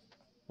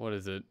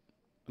is it?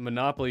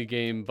 Monopoly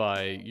game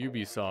by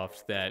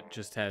Ubisoft that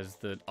just has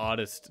the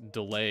oddest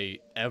delay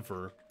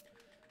ever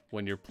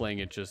when you're playing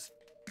it just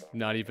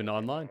not even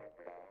online.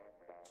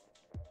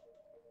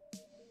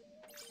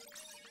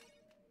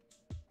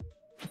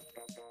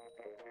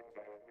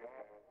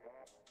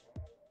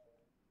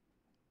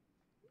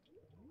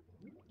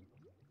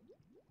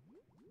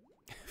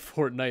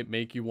 Fortnite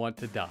make you want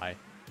to die.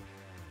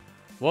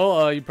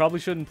 Well, you probably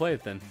shouldn't play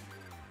it then.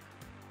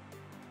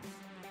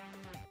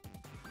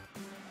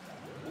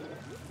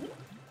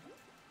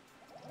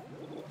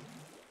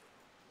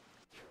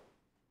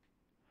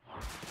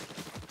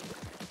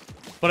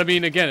 But I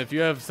mean, again, if you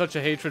have such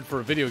a hatred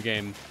for a video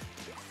game,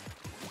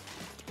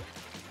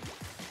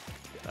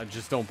 I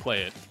just don't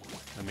play it.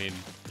 I mean,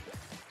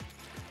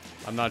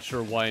 I'm not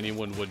sure why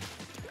anyone would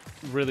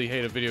really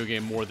hate a video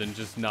game more than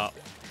just not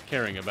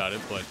caring about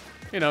it, but,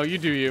 you know, you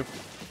do you.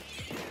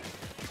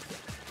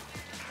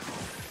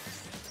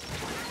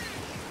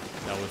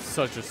 That was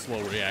such a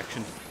slow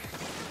reaction.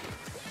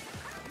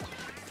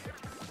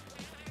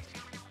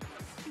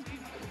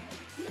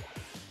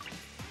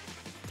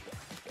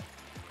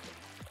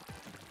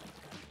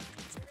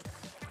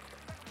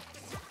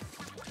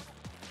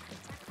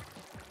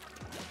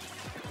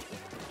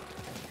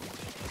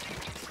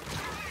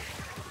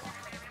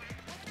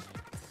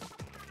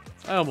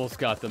 I almost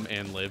got them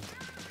and lived.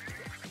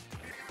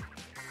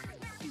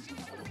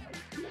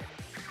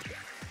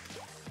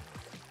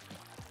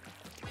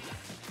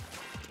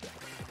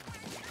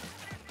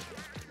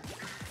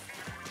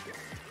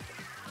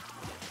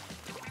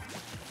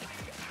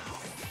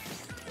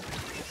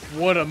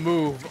 What a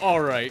move.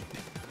 Alright.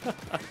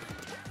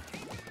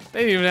 They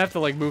didn't even have to,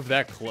 like, move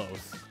that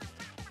close.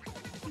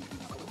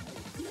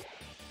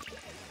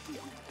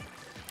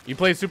 You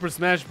play Super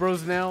Smash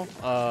Bros. Now?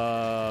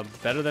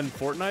 Better than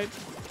Fortnite?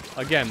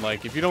 Again,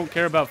 like, if you don't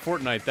care about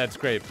Fortnite, that's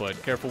great,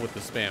 but careful with the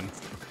spam.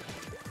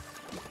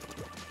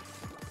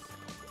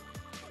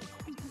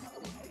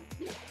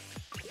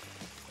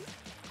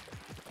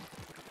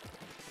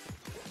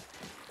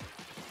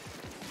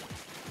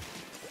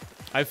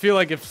 I feel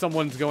like if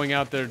someone's going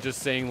out there just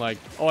saying like,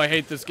 oh, I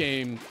hate this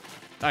game.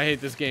 I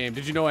hate this game.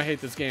 Did you know I hate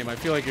this game? I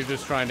feel like you're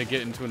just trying to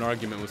get into an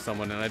argument with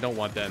someone, and I don't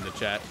want that in the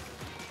chat.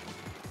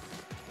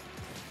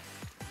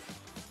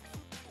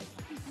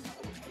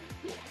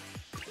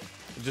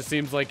 It just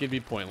seems like it'd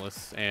be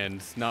pointless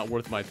and not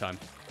worth my time.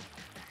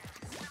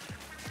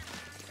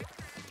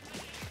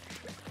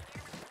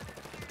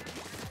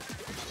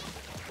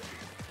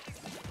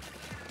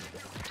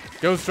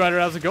 Ghost Rider,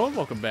 how's it going?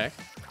 Welcome back.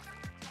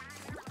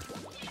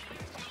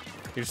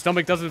 Your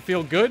stomach doesn't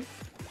feel good?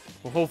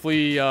 Well,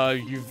 hopefully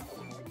you've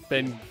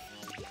been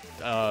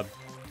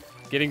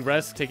getting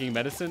rest, taking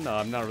medicine.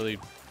 I'm not really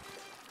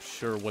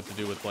sure what to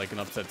do with like an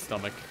upset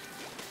stomach.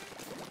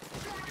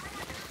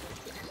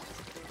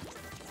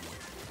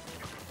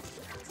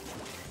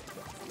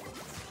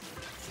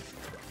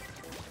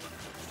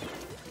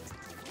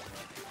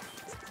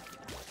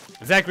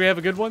 Zachary, have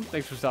a good one.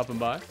 Thanks for stopping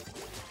by.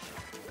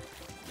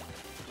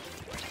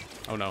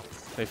 Oh no,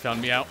 they found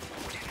me out.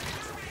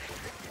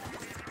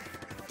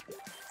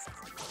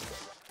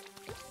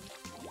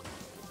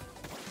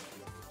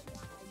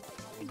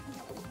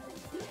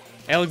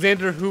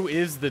 Alexander, who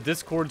is the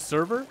Discord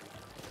server?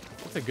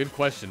 That's a good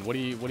question. What do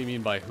you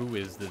mean by who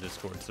is the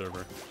Discord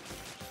server?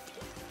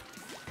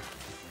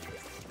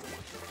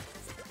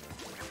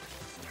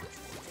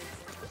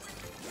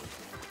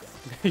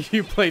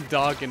 You play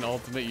Doc in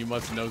Ultimate, you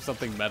must know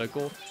something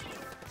medical.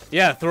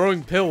 Yeah,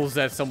 throwing pills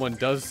at someone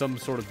does some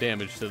sort of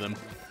damage to them.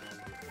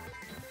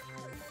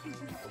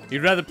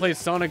 You'd rather play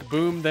Sonic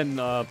Boom than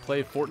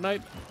play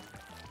Fortnite?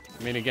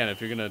 I mean, again,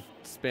 if you're gonna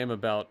spam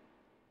about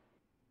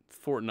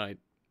Fortnite,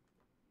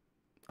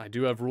 I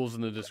do have rules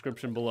in the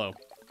description below.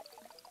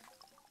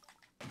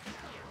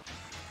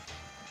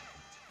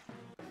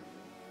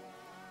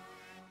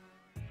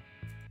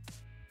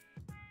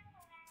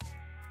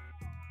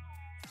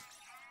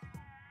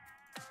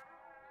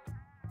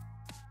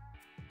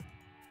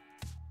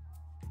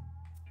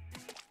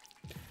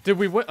 Did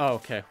we win? Oh,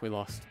 okay, we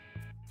lost.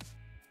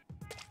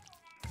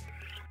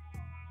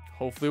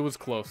 Hopefully it was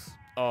close.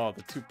 Oh,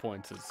 the 2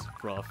 points is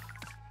rough.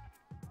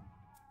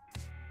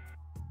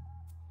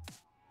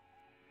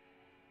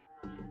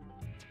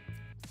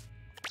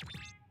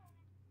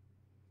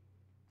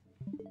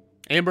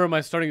 Amber, am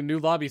I starting a new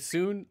lobby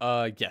soon?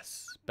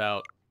 Yes.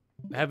 I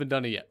haven't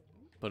done it yet,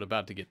 but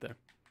about to get there.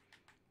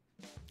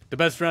 The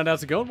best round,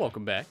 how's it going?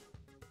 Welcome back.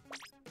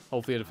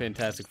 Hopefully you had a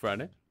fantastic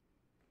Friday.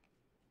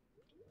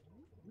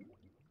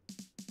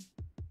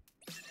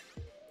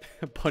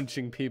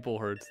 Punching people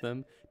hurts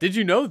them. Did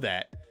you know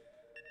that?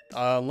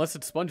 Unless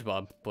it's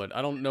SpongeBob, but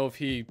I don't know if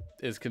he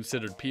is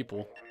considered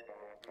people.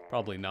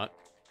 Probably not.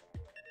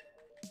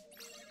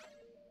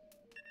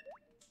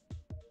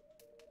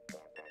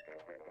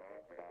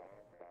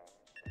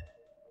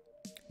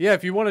 Yeah,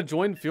 if you want to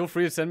join, feel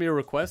free to send me a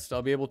request.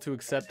 I'll be able to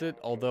accept it,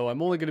 although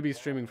I'm only going to be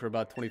streaming for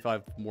about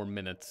 25 more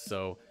minutes,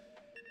 so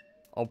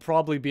I'll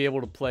probably be able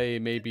to play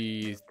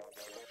maybe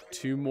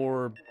 2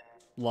 more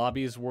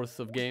lobbies worth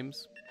of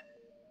games.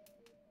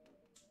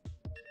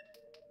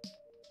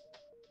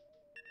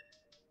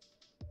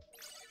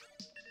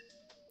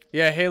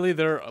 Yeah, Haley,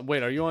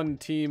 wait, are you on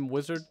Team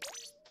Wizard?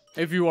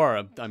 If you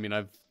are, I mean,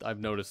 I've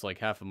noticed like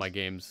half of my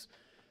games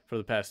for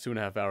the past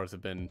 2.5 hours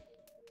have been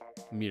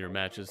meter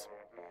matches.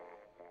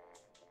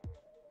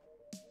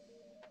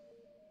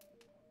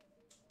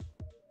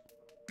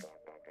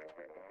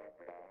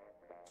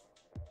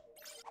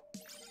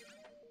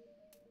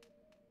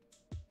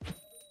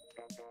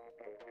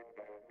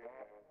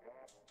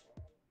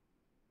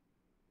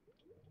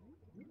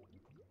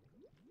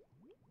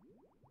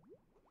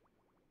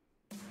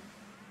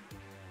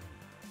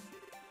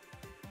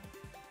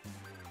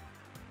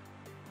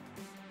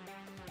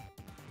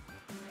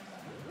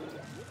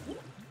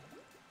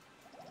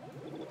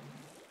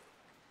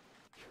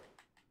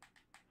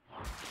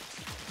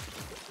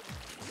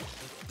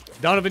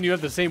 Donovan, you have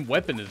the same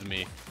weapon as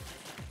me.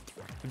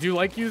 Do you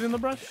like using the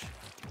brush?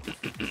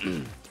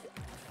 You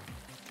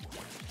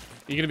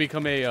gonna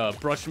become a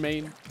brush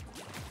main?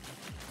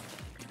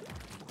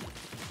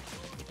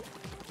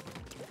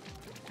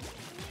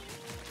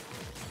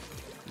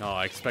 Oh,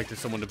 I expected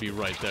someone to be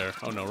right there.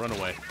 Oh no, run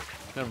away.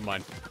 Never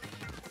mind.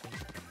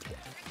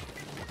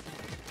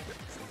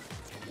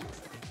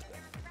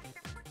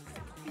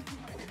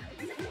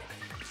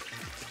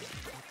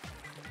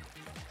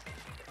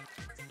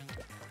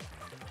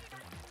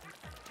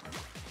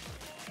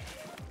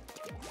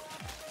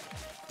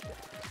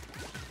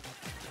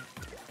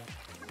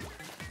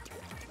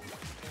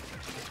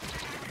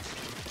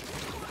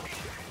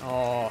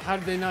 Oh, how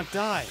did they not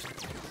die?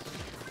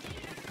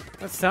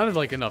 That sounded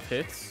like enough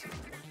hits.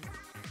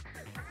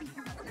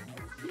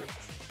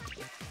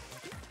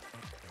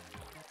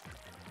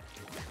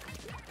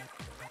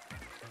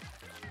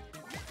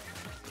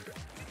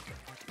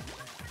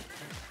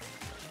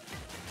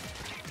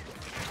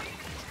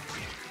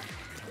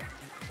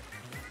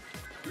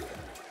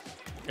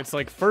 It's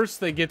like first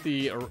they get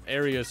the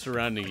area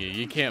surrounding you.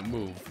 You can't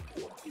move.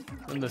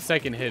 And the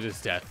second hit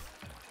is death.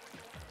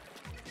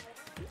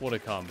 What a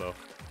combo.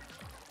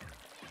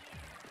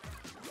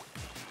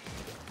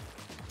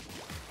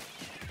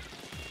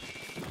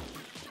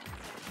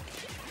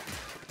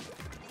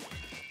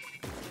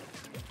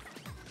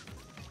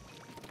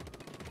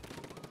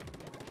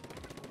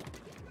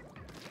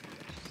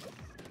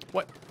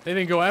 What? They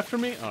didn't go after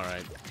me?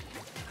 Alright.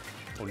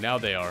 Oh, now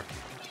they are.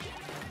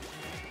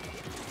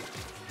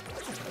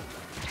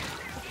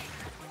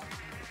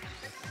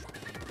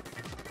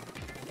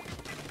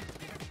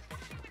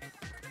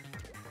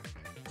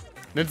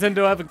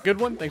 Nintendo, have a good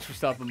one. Thanks for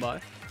stopping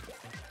by.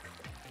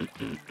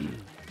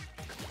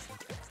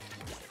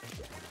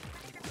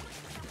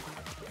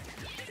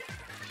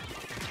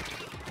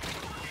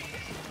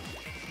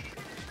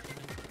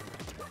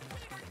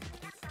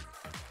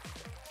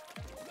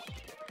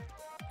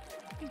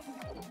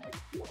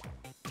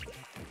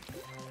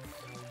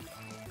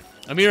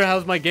 Amir,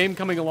 how's my game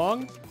coming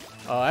along?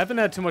 I haven't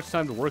had too much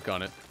time to work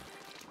on it.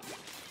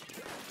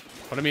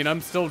 But I mean,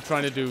 I'm still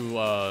trying to do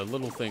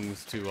little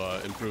things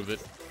to improve it.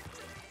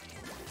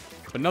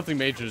 But nothing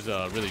major's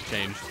really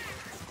changed.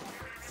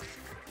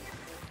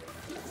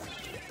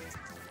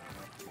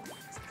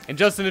 And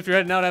Justin, if you're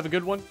heading out, have a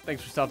good one.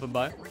 Thanks for stopping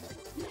by.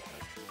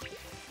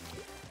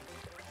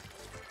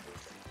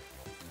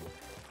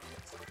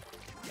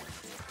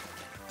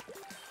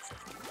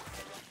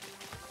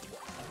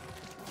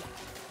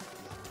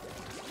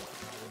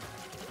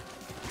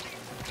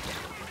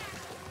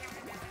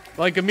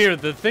 Like, Amir,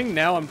 the thing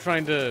now I'm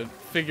trying to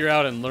figure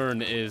out and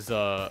learn is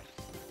SSL.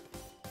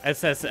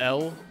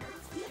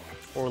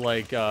 Or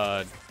like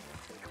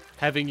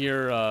having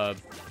your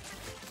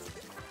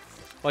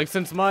like,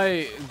 since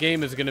my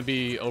game is gonna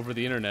be over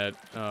the internet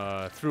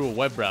through a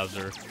web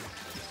browser,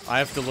 I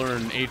have to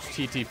learn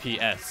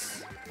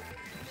HTTPS,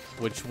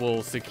 which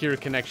will secure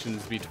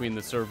connections between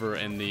the server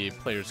and the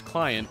player's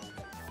client,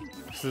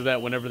 so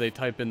that whenever they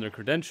type in their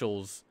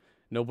credentials,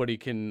 no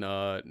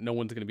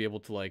one's gonna be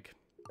able to like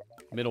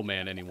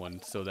middleman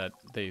anyone, so that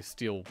they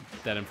steal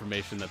that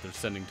information that they're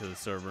sending to the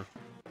server.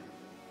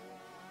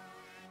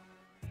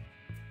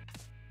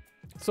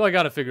 So I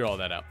gotta figure all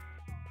that out.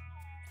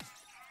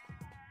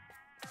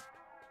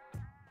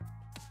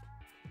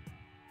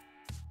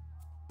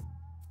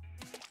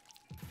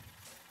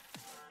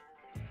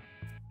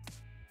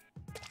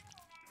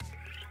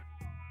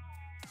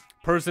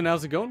 Person,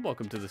 how's it going?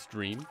 Welcome to the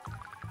stream.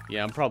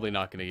 Yeah, I'm probably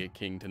not gonna get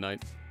king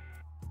tonight.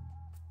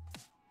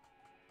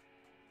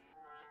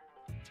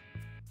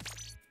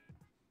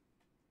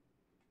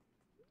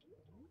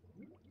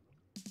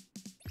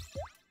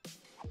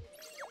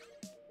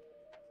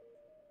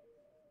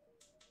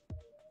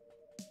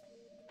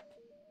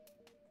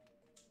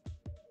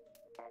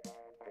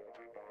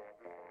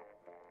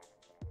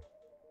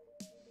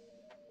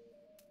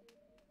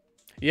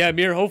 Yeah,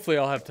 Amir, hopefully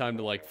I'll have time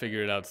to, like,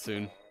 figure it out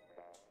soon.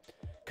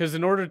 Because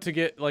in order to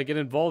get, like, it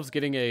involves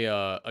getting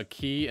a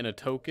key and a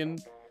token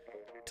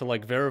to,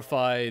 like,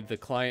 verify the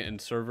client and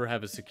server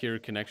have a secure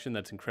connection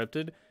that's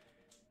encrypted.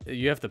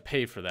 You have to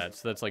pay for that,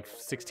 so that's, like,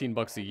 16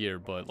 bucks a year,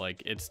 but,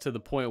 like, it's to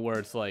the point where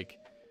it's, like,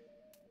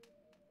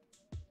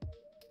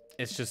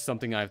 it's just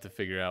something I have to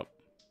figure out.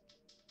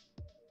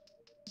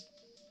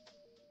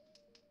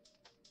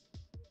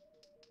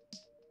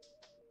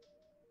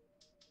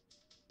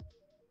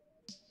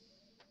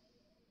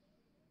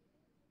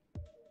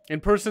 In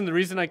person, the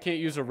reason I can't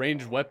use a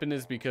ranged weapon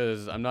is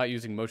because I'm not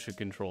using motion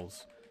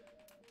controls.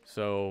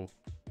 So,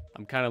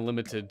 I'm kind of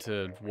limited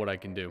to what I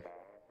can do.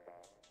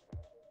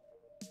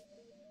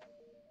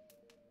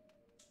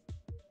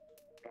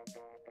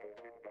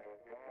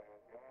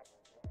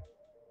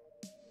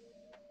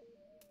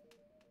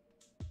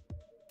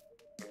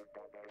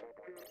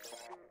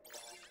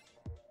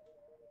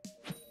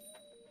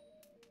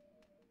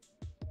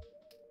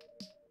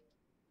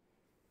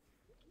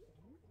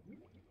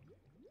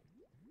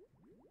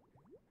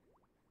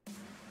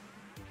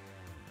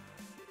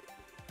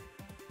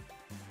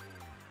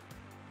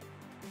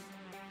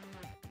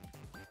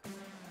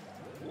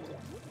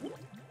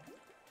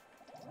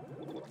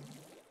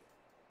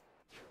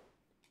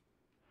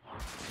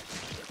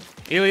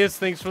 Alias,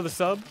 thanks for the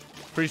sub.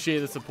 Appreciate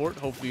the support.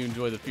 Hopefully you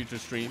enjoy the future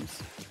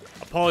streams.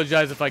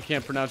 Apologize if I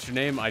can't pronounce your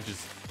name. I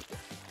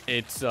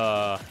don't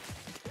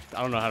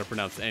know how to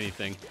pronounce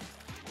anything.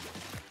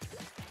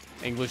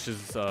 English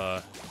is,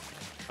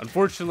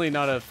 unfortunately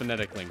not a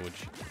phonetic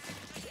language.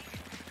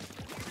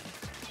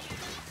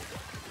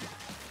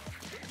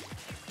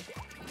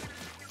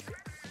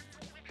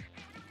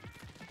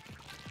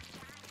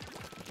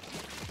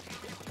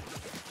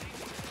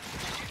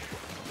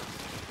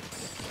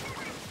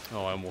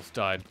 Oh, I almost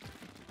died.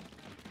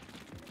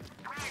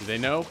 Do they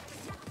know?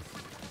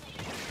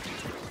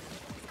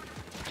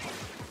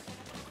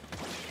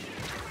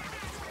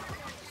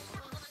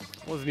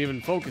 Wasn't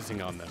even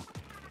focusing on them.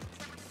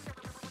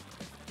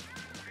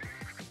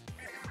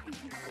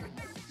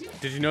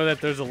 Did you know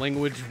that there's a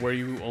language where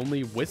you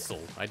only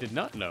whistle? I did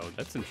not know.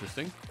 That's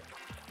interesting.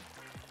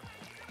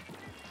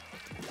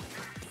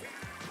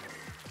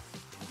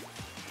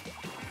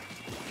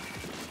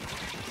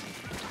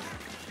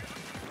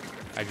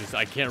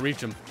 I can't reach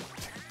them.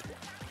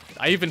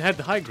 I even had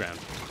the high ground.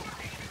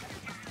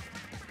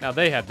 Now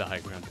they have the high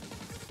ground.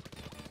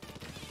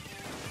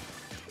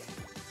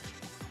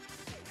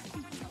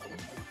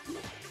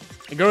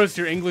 And Goris,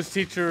 your English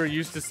teacher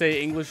used to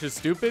say English is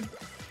stupid.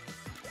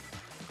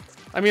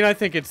 I mean, I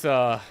think it's,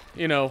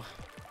 you know,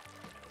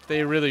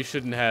 they really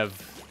shouldn't have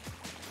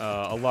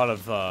a lot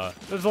of,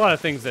 there's a lot of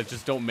things that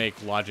just don't make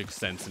logic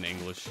sense in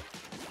English.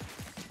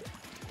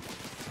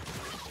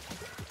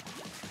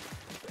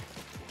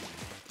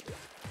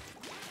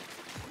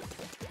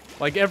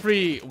 Like,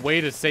 every way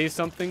to say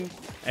something,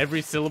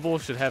 every syllable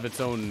should have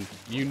its own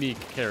unique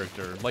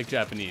character, like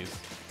Japanese.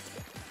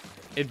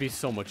 It'd be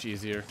so much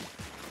easier.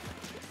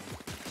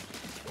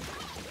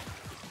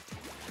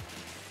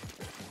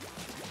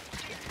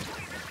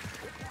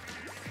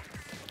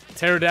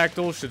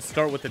 Pterodactyl should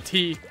start with a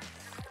T.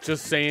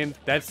 Just saying,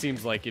 that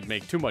seems like it'd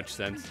make too much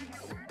sense.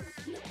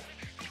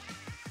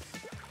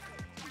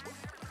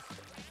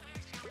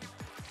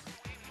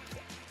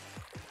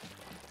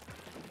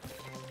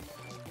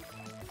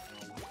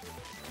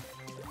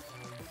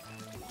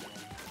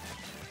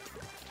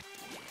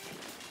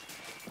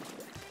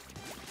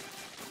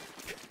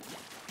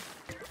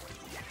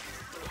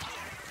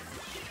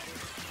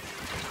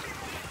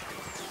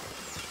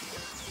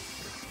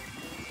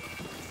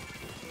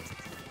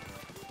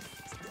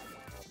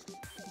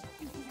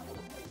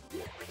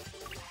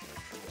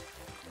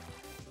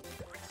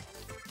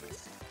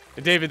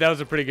 David, that was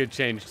a pretty good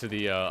change to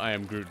the I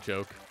am Groot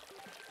joke.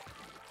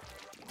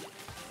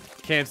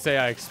 Can't say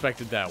I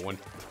expected that one.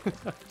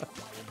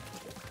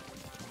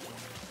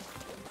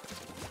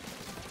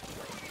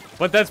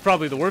 But that's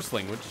probably the worst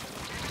language.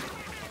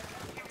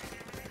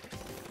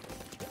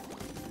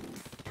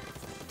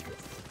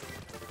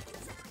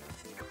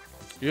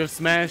 You have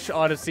Smash,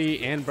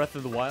 Odyssey, and Breath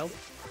of the Wild.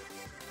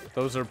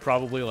 Those are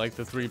probably like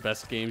the 3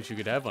 best games you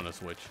could have on a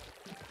Switch.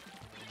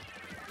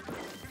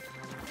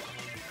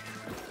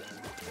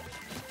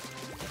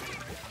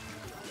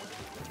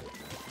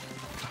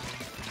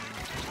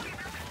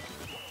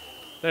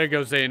 There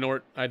goes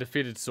Xehanort. I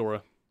defeated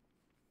Sora.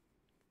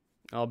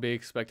 I'll be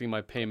expecting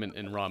my payment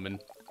in ramen.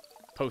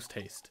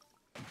 Post-haste.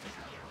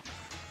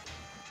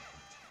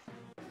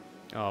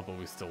 Oh, but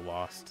we still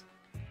lost.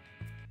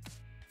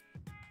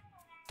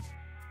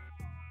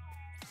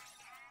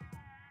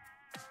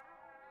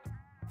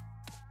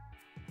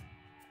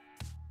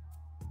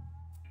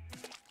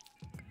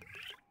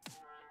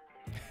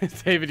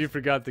 David, you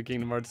forgot the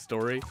Kingdom Hearts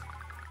story.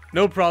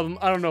 No problem.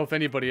 I don't know if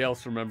anybody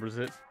else remembers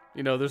it.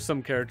 You know, there's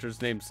some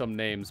characters named some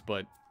names,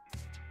 but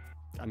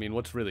I mean,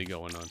 what's really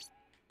going on?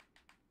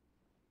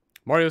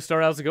 Mario Star,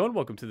 how's it going?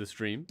 Welcome to the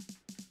stream.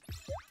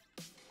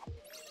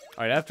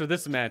 Alright, after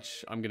this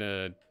match, I'm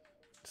gonna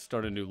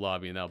start a new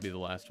lobby, and that'll be the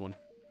last one.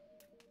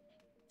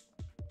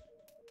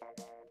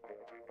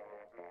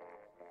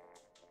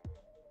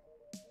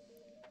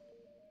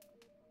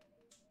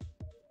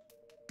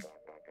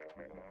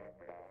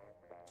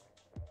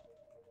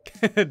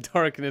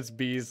 Darkness,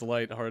 bees,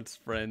 light, hearts,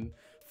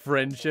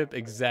 friendship,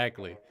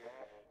 exactly.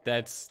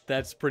 That's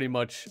pretty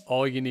much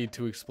all you need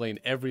to explain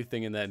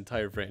everything in that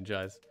entire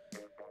franchise.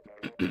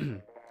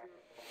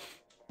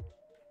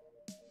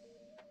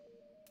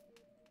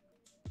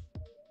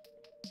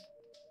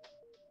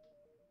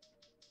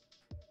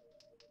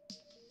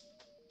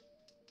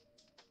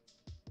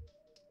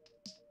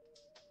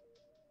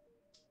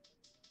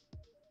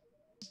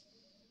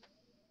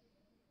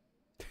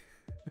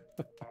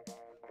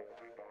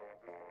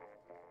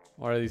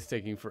 Why are these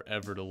taking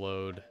forever to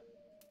load?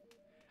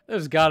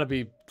 There's gotta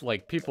be,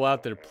 like, people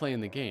out there playing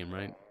the game,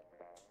 right?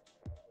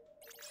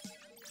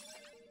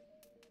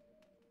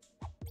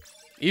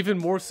 Even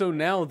more so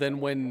now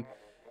than when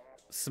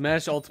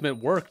Smash Ultimate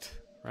worked,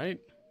 right?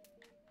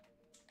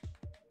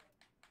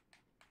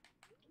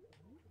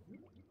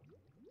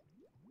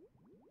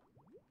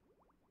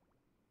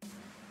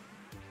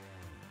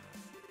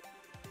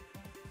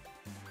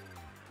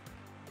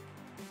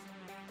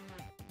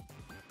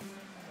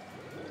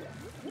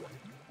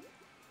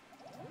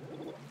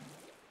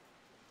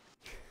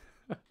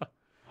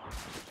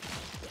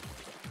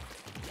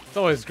 It's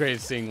always great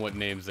seeing what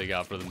names they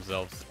got for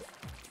themselves.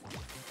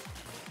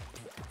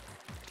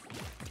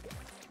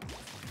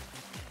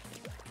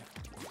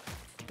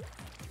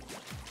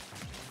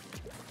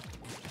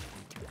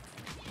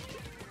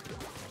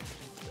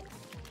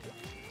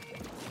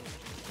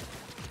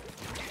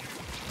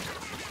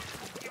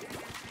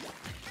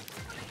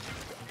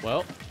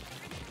 Well.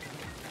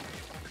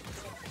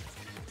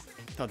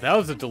 Thought that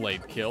was a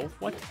delayed kill.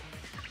 What?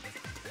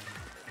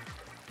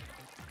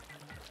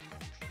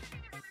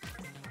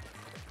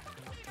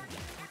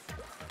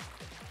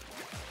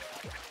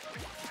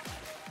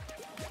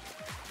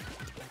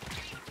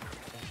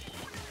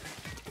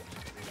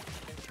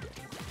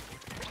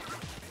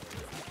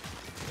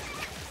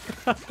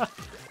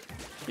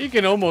 You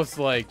can almost,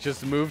 like,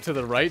 just move to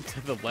the right,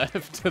 to the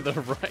left, to the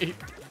right.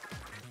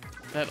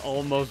 That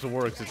almost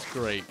works. It's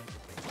great.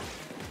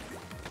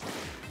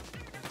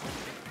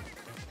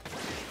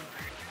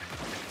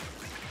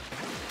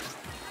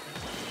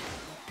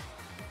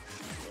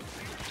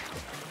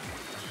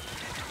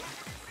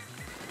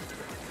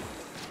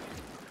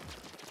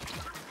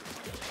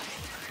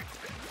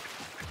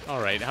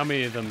 Alright, how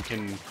many of them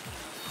can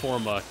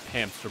form a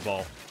hamster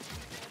ball?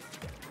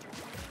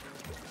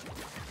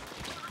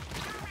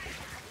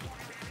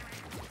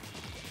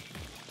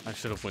 I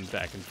should have went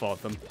back and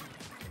fought them.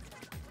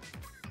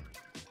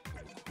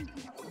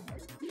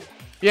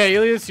 Yeah,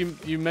 Elias,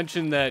 you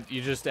mentioned that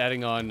you're just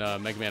adding on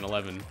Mega Man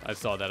 11. I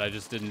saw that. I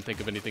just didn't think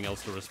of anything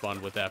else to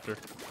respond with after.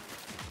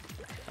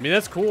 I mean,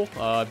 that's cool.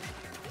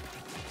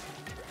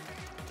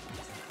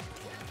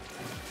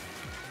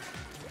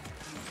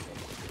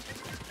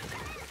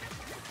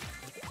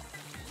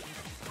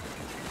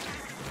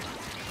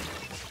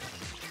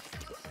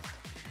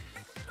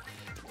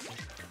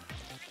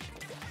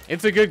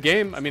 It's a good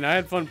game. I mean, I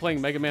had fun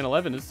playing Mega Man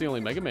 11. It's the only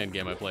Mega Man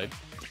game I played.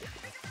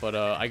 But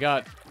I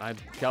got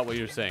what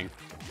you're saying.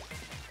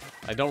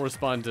 I don't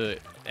respond to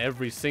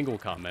every single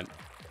comment.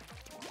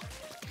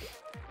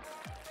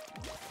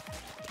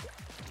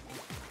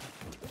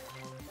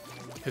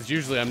 Because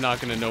usually I'm not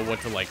going to know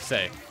what to, like,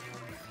 say.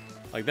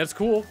 Like, that's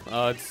cool.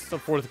 It's the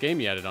 4th game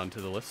you added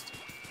onto the list.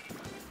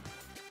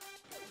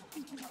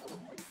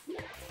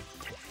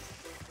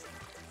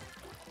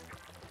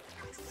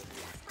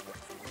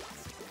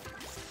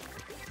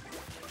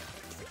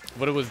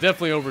 But it was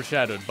definitely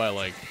overshadowed by,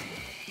 like,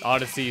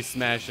 Odyssey,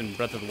 Smash, and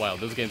Breath of the Wild.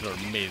 Those games are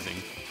amazing.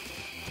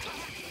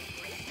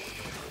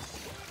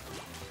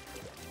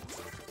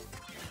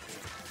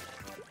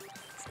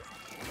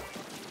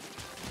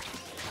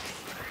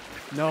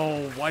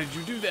 No, why did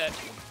you do that?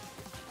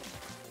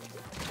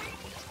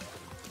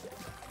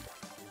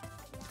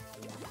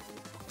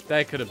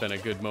 That could have been a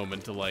good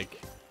moment to,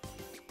 like,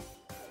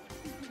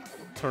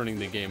 turning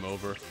the game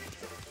over.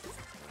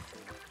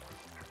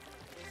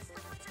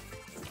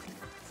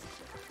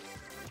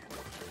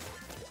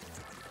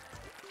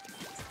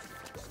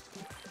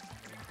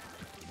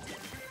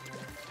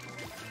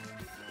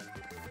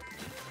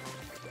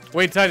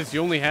 Wait, Titus, you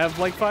only have,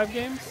 like, 5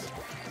 games?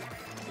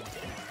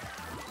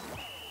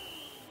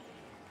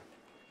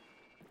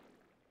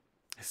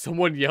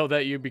 Someone yelled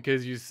at you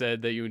because you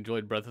said that you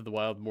enjoyed Breath of the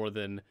Wild more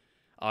than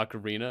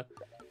Ocarina.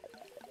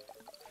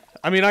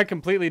 I mean, I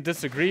completely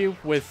disagree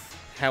with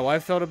how I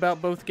felt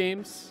about both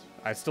games.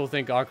 I still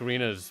think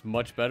Ocarina is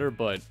much better,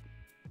 but,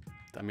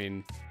 I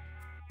mean,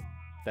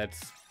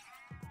 that's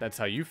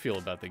how you feel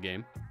about the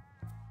game.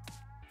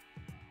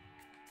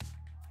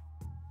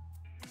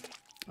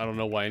 I don't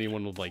know why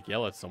anyone would, like,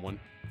 yell at someone.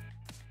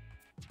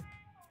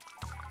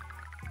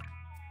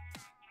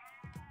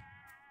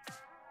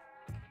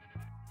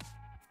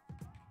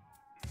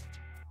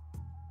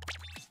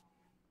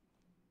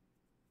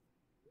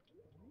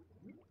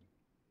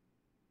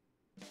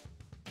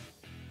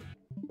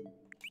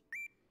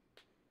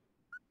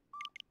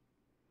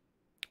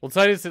 Well,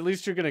 Titus, at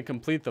least you're gonna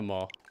complete them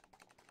all.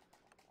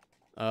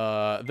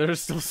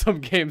 There's still some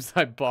games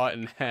I bought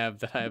and have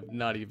that I have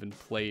not even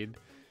played.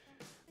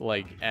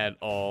 Like, at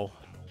all.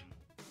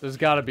 There's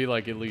gotta be,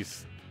 like, at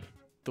least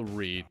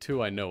 3.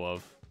 2 I know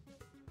of.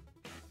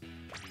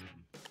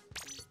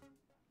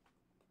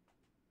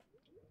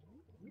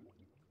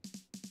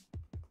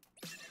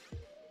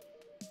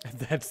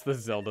 That's the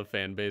Zelda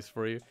fan base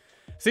for you.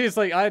 See, it's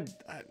like,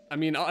 I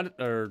mean,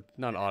 or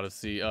not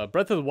Odyssey,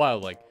 Breath of the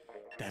Wild, like,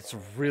 that's a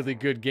really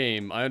good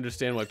game. I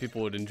understand why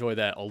people would enjoy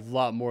that a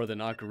lot more than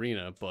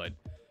Ocarina, but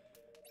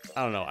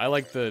I don't know. I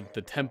like the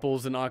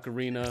temples in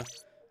Ocarina.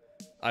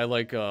 I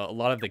like a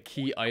lot of the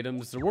key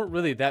items. There weren't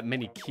really that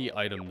many key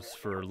items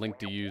for Link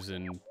to use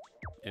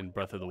in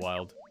Breath of the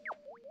Wild.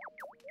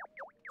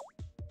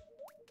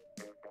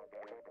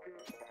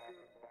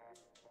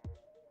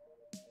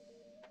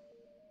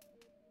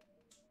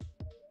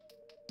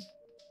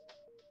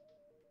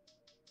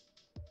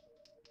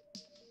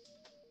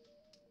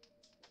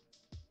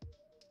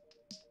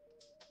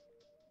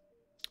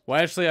 Well,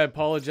 actually, I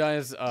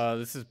apologize.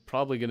 This is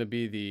probably going to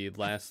be the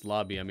last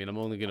lobby. I mean, I'm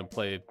only going to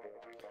play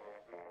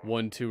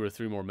 1, 2, or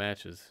 3 more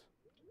matches.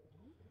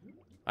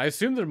 I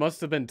assume there must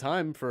have been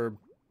time for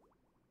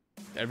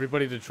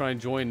everybody to try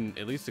and join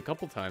at least a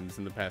couple times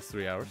in the past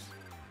 3 hours.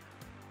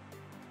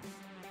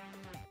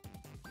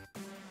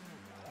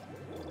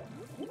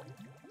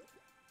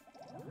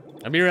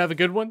 Amir, have a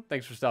good one.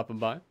 Thanks for stopping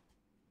by.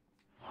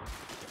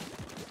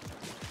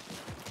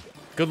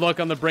 Good luck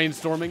on the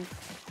brainstorming.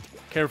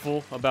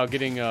 Careful about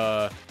getting,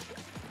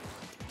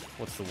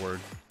 what's the word?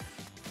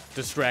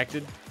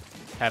 Distracted.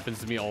 Happens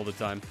to me all the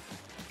time.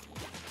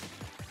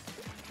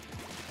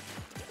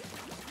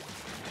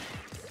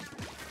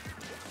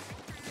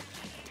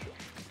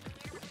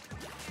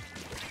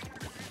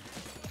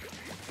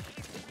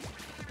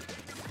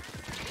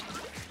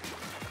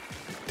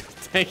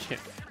 Dang it.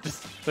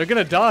 They're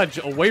gonna dodge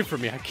away from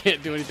me. I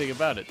can't do anything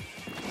about it.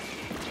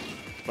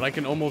 But I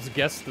can almost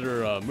guess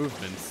their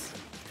movements.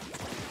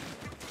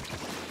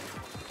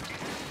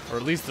 Or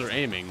at least they're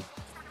aiming.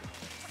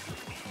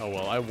 Oh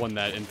well, I won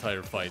that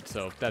entire fight,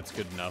 so that's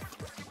good enough.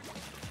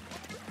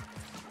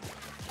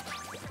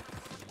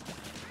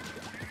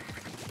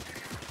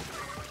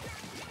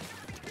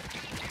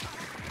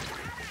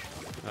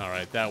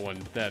 Alright, that one,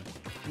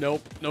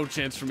 nope, no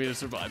chance for me to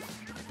survive.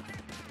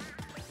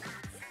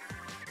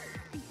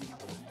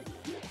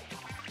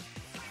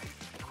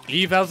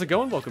 Eve, how's it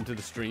going? Welcome to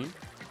the stream.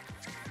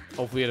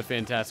 Hopefully you had a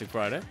fantastic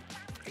Friday.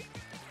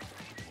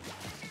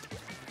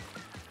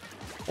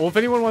 Well, if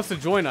anyone wants to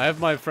join, I have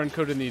my friend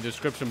code in the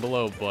description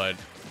below, but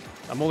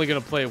I'm only going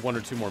to play 1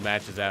 or 2 more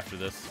matches after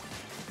this.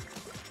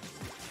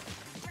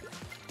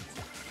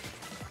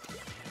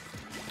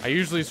 I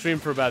usually stream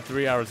for about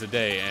 3 hours a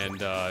day,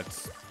 and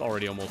it's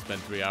already almost been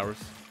 3 hours.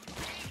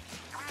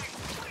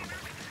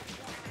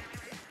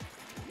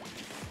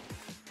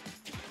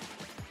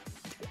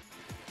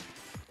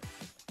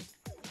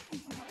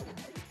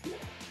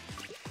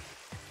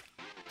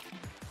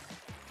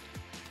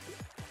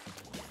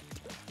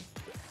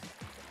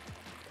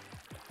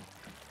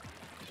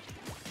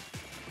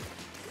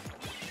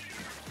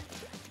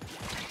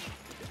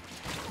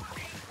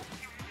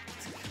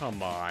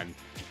 Come on.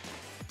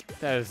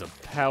 That is a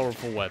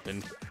powerful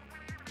weapon.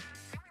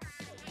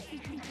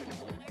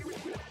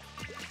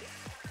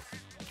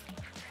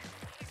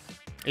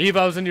 Eve,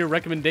 I was in your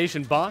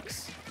recommendation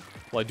box.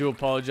 Well, I do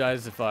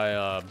apologize if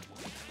I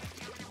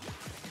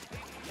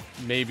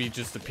maybe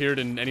just appeared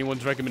in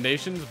anyone's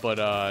recommendations, but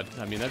I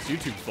mean, that's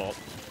YouTube's fault.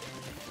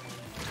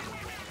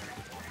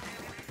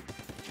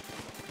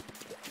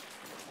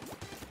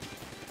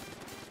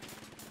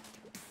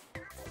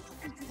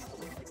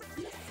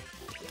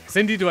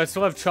 Cindy, do I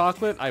still have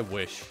chocolate? I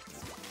wish.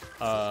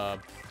 I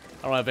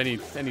don't have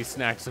any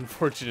snacks,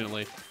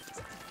 unfortunately.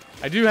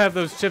 I do have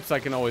those chips I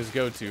can always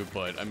go to,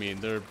 but, I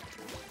mean, they're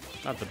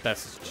not the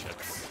best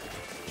chips.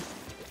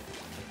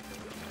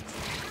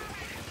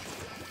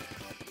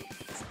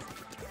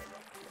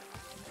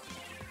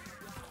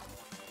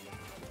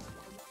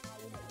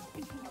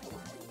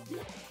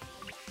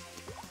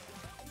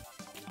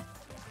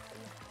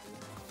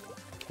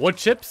 What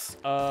chips?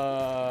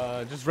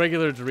 Just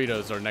regular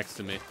Doritos are next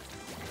to me.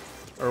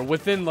 Or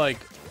within, like,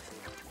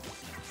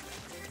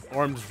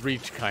 arm's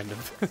reach, kind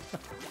of.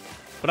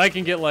 But I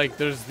can get, like,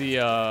 there's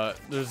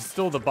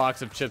still the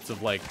box of chips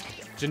of, like,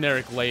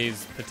 generic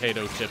Lay's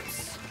potato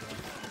chips.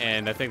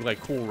 And I think,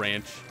 like, Cool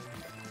Ranch.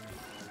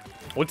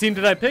 What team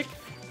did I pick?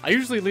 I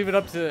usually leave it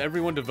up to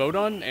everyone to vote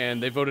on,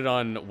 and they voted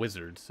on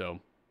Wizard, so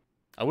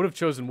I would have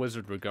chosen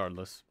Wizard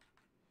regardless.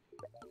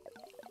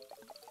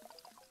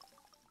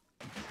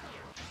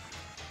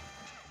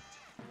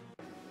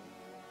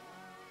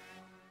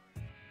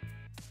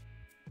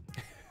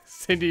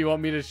 Cindy, you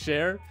want me to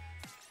share?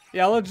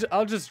 Yeah,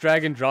 I'll just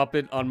drag and drop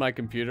it on my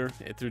computer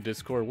through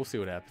Discord. We'll see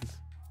what happens.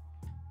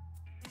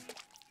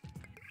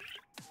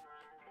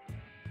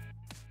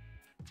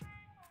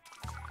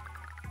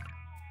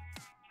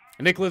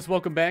 Nicholas,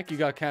 welcome back. You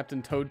got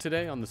Captain Toad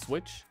today on the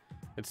Switch.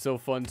 It's so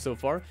fun so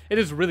far. It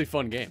is a really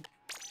fun game.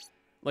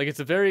 Like, it's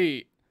a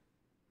very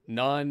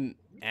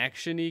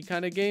non-action-y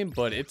kind of game,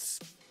 but it's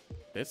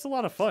a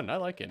lot of fun. I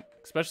like it.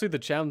 Especially the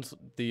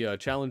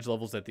challenge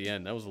levels at the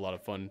end. That was a lot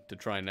of fun to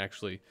try and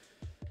actually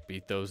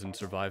beat those and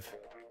survive.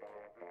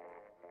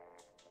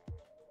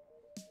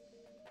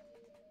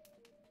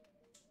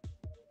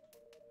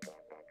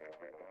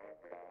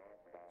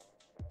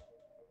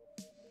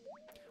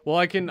 Well,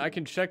 I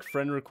can check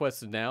friend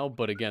requests now,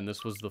 but again,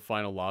 this was the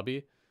final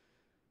lobby.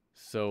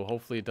 So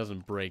hopefully it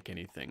doesn't break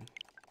anything.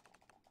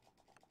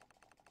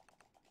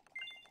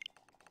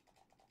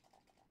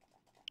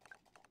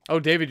 Oh,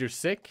 David, you're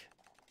sick?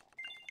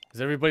 Is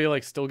everybody,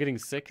 like, still getting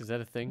sick? Is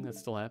that a thing that's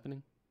still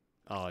happening?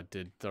 Oh, it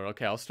did.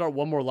 Okay, I'll start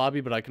one more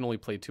lobby, but I can only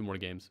play 2 more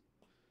games.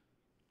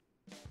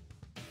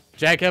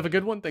 Jack, have a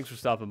good one. Thanks for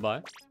stopping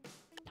by.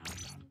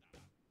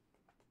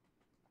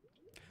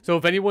 So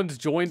if anyone's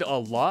joined a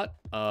lot,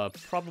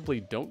 probably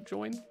don't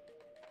join.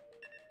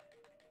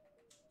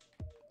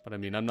 But, I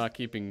mean, I'm not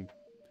keeping,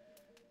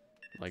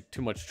 like,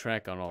 too much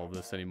track on all of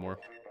this anymore.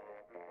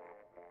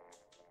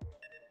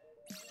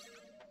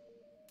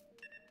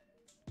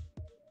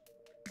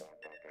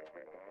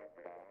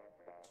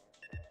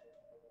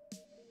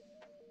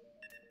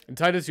 And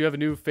Titus, you have a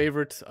new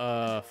favorite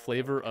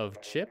flavor of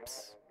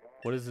chips?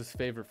 What is this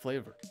favorite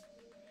flavor?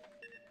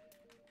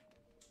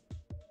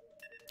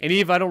 And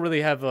Eve, I don't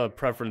really have a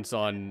preference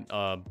on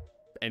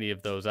any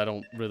of those. I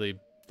don't really...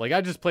 Like,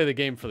 I just play the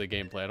game for the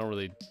gameplay. I don't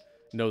really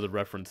know the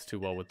reference too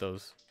well with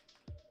those.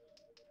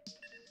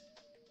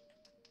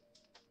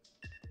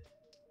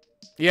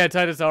 Yeah,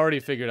 Titus, I already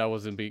figured I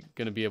wasn't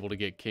going to be able to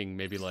get King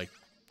maybe like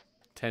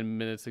 10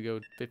 minutes ago,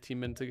 15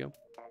 minutes ago.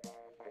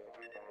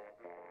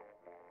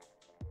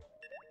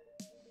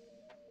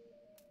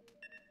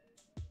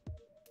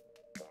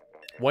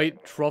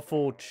 White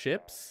truffle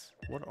chips?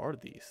 What are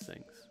these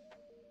things?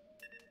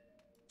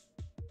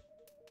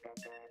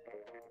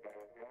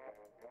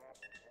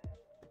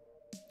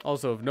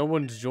 Also, if no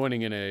one's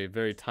joining in a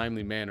very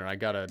timely manner, I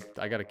gotta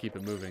keep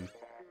it moving.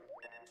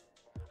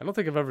 I don't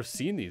think I've ever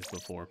seen these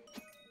before.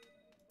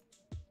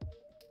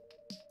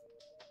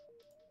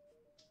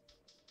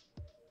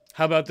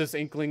 How about this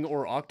Inkling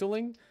or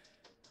Octoling?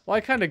 Well,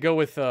 I kind of go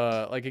with,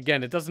 like,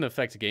 again, it doesn't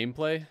affect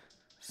gameplay,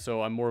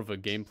 so I'm more of a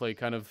gameplay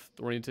kind of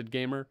oriented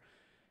gamer.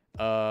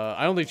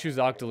 I only choose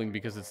Octoling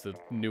because it's the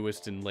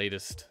newest and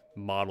latest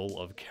model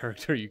of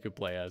character you could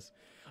play as.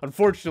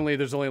 Unfortunately,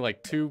 there's only,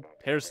 like, 2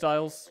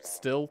 hairstyles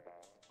still,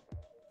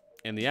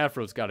 and the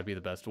Afro's got to be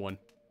the best one.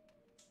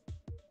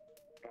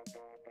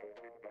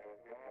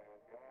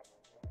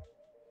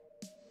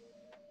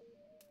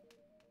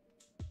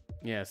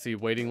 Yeah, see,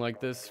 waiting like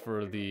this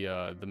for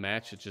the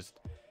match, it just...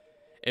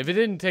 If it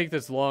didn't take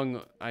this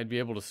long, I'd be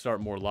able to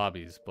start more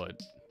lobbies, but...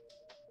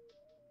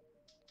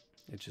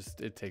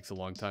 It takes a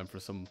long time for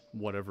some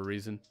whatever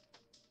reason.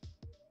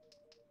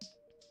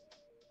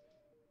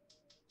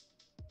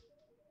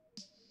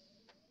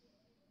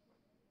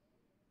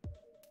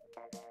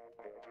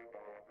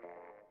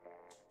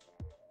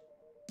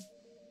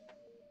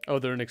 Oh,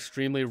 they're an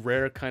extremely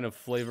rare kind of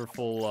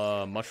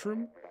flavorful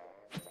mushroom?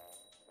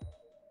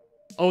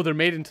 Oh, they're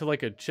made into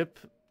like a chip.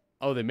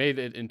 Oh, they made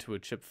it into a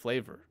chip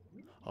flavor.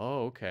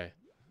 Oh, okay.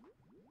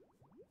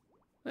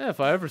 Yeah, if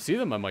I ever see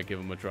them, I might give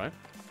them a try.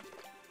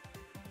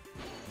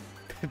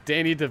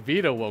 Danny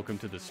DeVito, welcome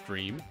to the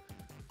stream.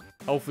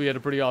 Hopefully you had a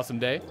pretty awesome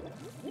day.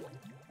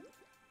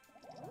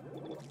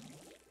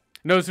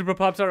 No, Super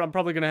Pop-Tart, I'm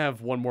probably going to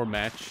have one more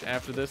match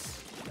after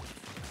this.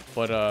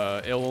 But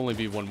it'll only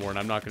be one more, and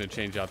I'm not going to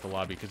change out the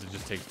lobby because it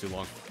just takes too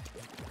long.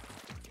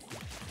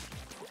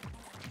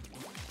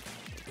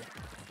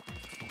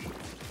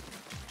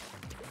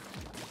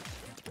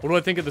 What do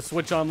I think of the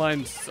Switch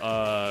Online's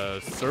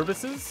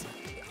services?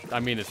 I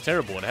mean, it's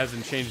terrible. It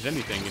hasn't changed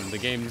anything, and the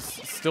games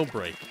still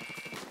break.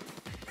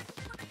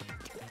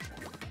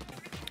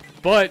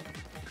 But,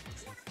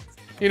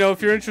 you know,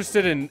 if you're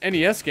interested in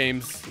NES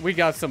games, we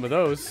got some of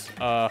those.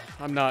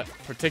 I'm not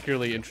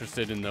particularly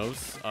interested in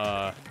those.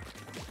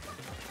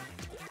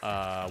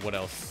 What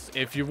else?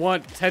 If you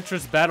want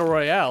Tetris Battle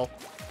Royale,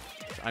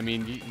 I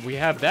mean, we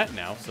have that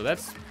now, so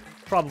that's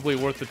probably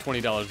worth the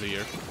 $20 a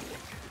year.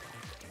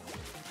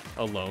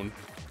 Alone.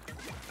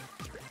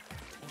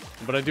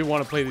 But I do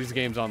want to play these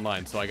games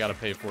online, so I gotta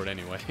pay for it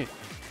anyway.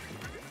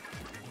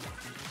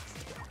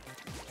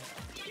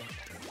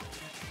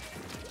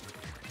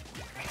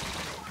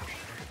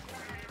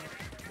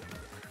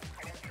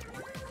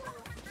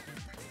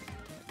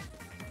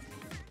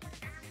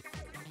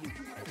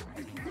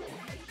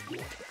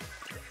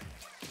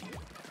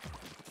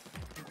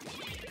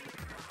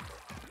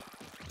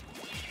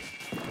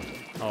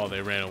 Oh,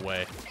 they ran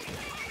away.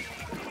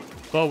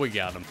 But we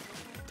got them.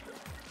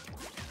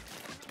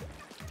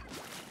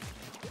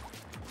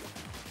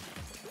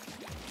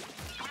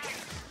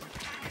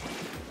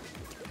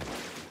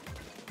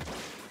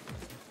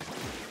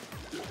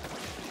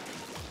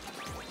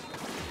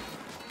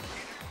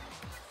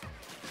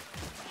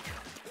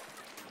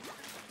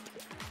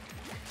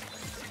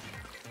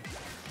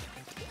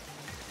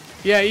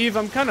 Yeah, Eve,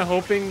 I'm kind of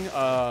hoping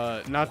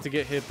not to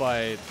get hit by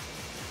a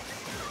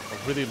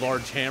really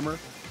large hammer,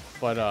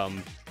 but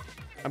I'm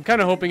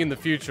kind of hoping in the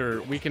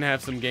future we can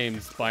have some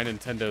games by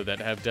Nintendo that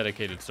have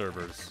dedicated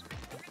servers.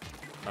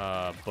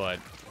 But,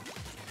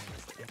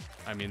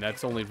 I mean,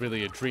 that's only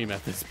really a dream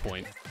at this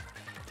point.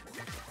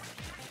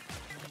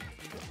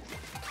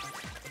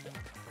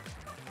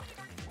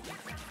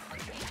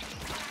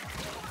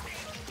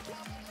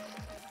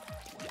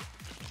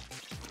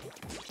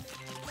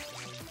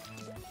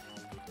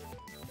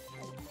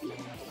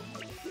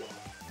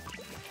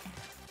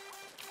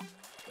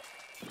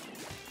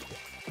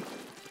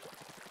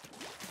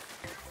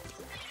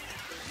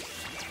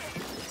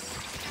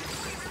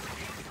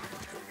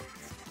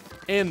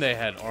 And they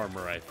had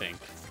armor, I think.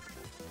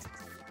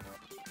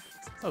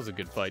 That was a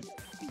good fight.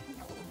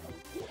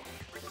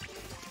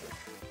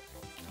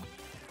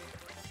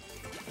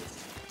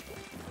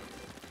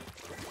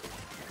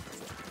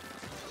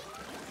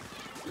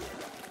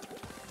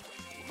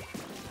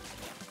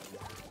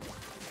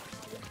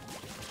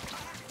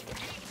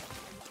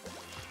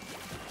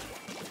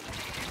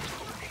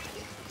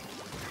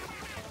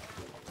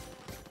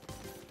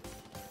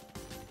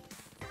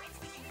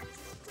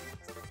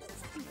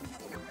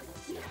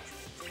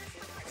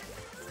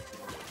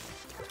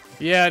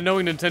 Yeah,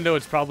 knowing Nintendo,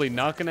 it's probably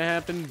not going to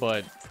happen,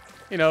 but,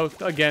 you know,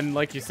 again,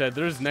 like you said,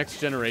 there's next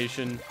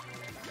generation.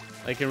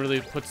 They can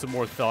really put some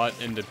more thought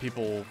into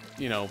people,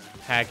 you know,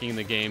 hacking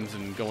the games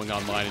and going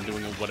online and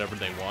doing whatever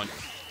they want.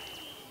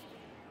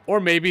 Or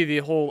maybe the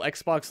whole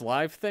Xbox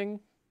Live thing.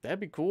 That'd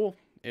be cool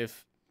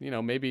if, you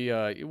know, maybe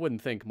you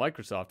wouldn't think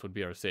Microsoft would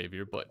be our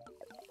savior, but,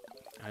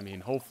 I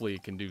mean, hopefully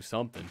it can do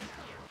something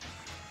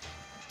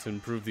to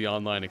improve the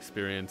online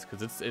experience,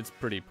 because it's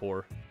pretty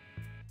poor.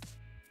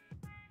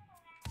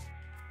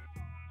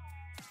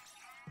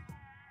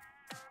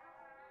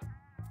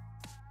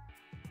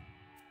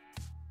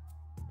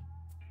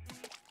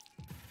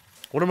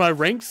 What are my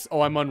ranks? Oh,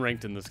 I'm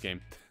unranked in this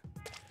game.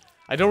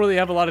 I don't really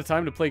have a lot of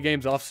time to play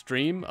games off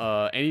stream.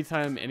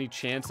 Anytime, any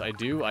chance I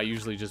do, I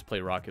usually just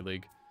play Rocket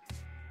League.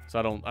 So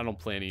I don't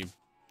play any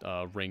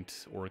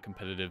ranked or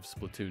competitive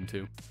Splatoon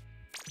 2.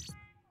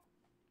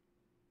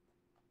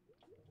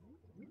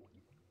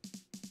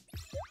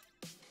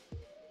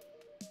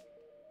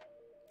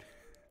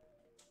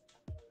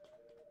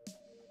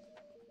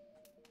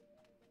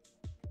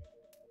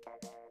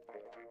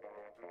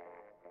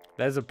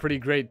 That is a pretty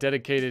great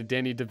dedicated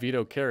Danny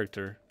DeVito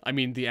character. I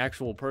mean, the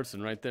actual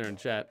person right there in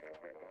chat.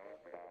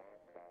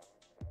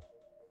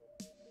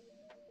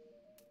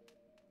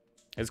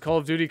 Is Call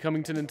of Duty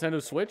coming to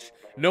Nintendo Switch?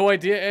 No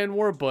idea,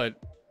 Anwar, but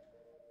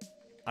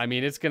I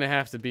mean, it's gonna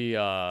have to be,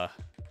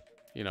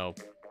 you know,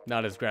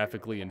 not as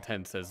graphically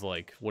intense as,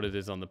 like, what it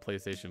is on the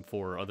PlayStation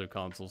 4 or other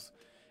consoles.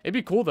 It'd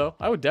be cool, though.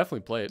 I would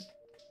definitely play it.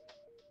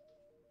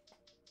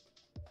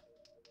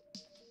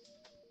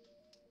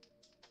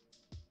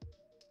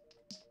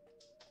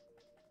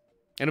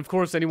 And, of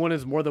course, anyone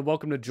is more than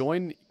welcome to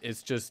join.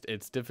 It's just,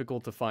 it's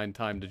difficult to find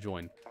time to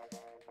join.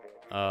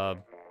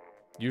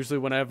 Usually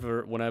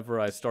whenever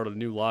I start a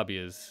new lobby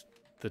is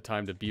the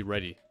time to be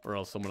ready, or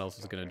else someone else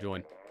is going to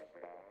join.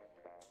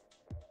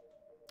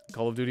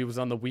 Call of Duty was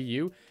on the Wii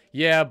U?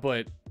 Yeah,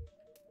 but,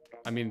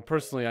 I mean,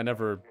 personally, I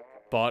never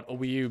bought a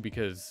Wii U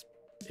because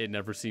it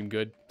never seemed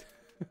good.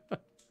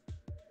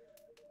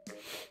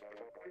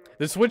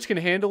 The Switch can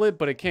handle it,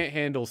 but it can't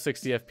handle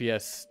 60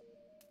 FPS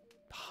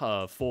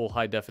full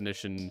high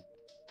definition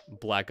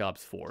Black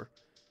Ops 4.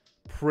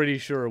 Pretty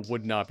sure it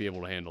would not be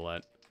able to handle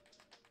that.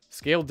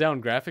 Scaled down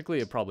graphically,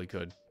 it probably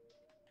could.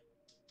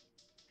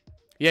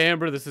 Yeah,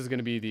 Amber, this is going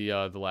to be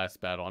the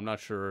last battle. I'm not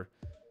sure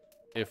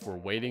if we're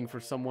waiting for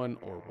someone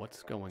or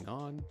what's going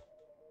on.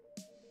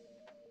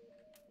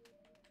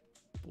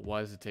 But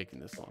why is it taking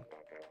this long?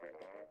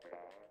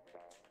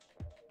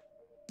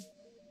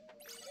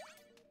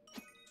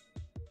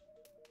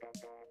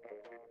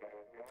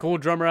 Cool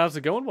drummer, how's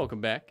it going?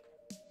 Welcome back.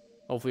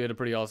 Hopefully you had a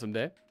pretty awesome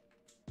day.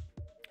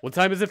 What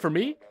time is it for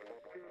me?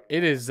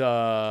 It is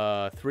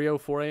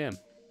 3:04 a.m.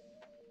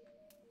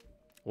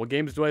 What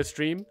games do I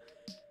stream?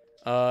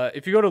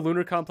 If you go to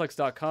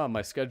Lunarcomplex.com,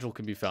 my schedule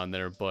can be found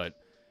there, but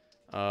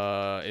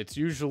it's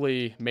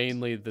usually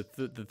mainly the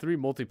three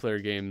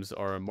multiplayer games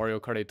are Mario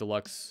Kart 8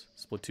 Deluxe,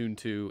 Splatoon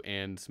 2,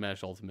 and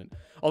Smash Ultimate.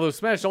 Although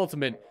Smash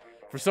Ultimate,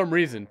 for some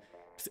reason,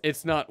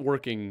 it's not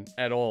working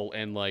at all,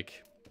 and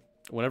like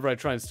whenever I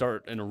try and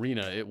start an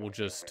arena, it will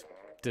just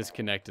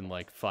disconnect in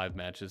like 5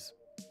 matches.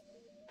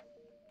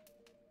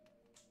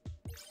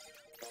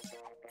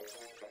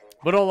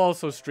 But I'll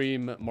also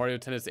stream Mario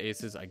Tennis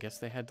Aces. I guess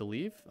they had to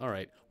leave?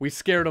 Alright. We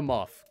scared them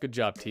off. Good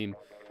job, team.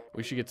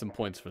 We should get some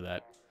points for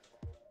that.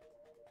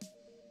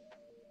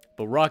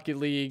 But Rocket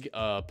League,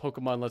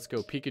 Pokemon Let's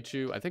Go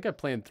Pikachu. I think I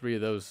planned 3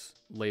 of those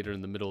later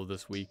in the middle of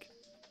this week.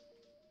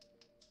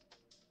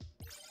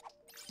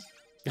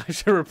 I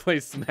should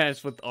replace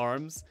Smash with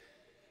ARMS.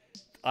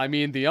 I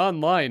mean, the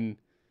online,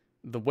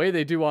 the way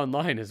they do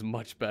online is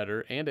much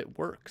better, and it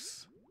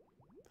works.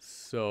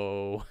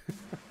 So...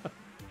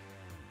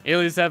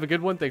 Alias, have a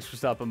good one. Thanks for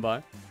stopping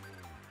by.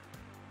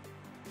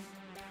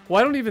 Well,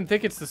 I don't even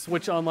think it's the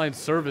Switch Online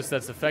service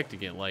that's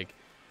affecting it. Like,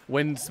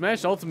 when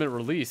Smash Ultimate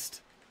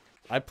released,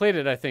 I played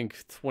it, I think,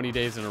 20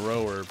 days in a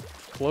row or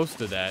close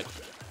to that.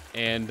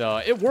 And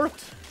it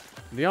worked.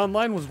 The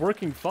online was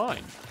working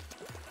fine.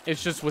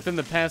 It's just within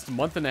the past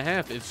month and a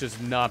half, it's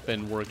just not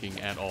been working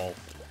at all.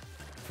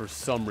 For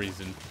some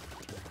reason.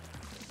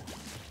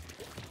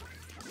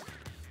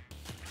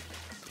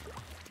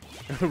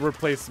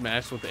 Replace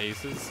Smash with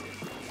Aces.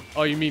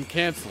 Oh, you mean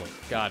cancel it.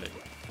 Got it.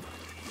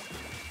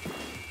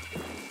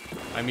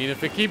 I mean,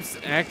 if it keeps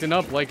acting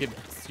up like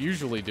it's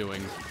usually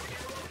doing,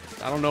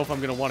 I don't know if I'm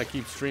going to want to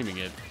keep streaming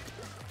it.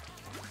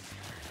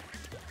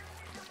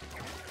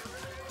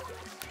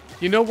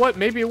 You know what?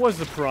 Maybe it was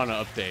the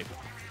Piranha update.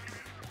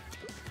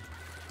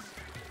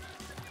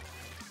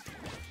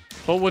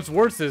 But what's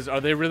worse is,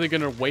 are they really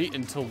going to wait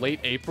until late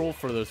April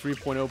for the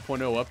 3.0.0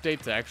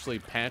 update to actually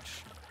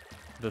patch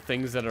the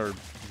things that are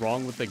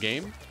wrong with the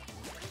game?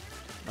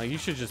 Like, you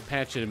should just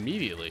patch it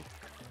immediately.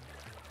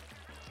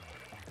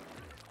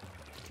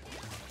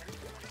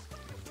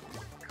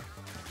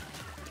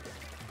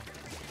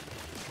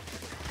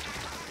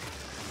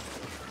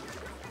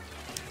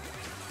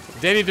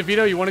 Danny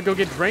DeVito, you want to go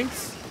get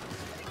drinks?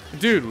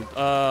 Dude,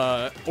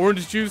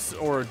 orange juice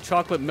or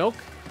chocolate milk?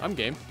 I'm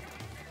game.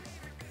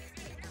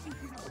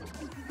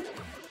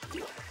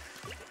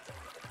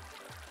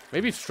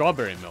 Maybe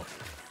strawberry milk.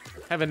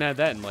 Haven't had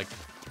that in, like,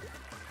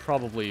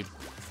 probably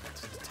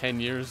 10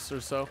 years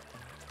or so.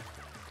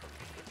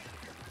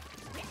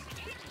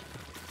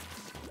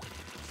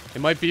 It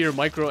might be your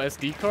micro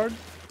SD card.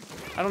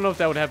 I don't know if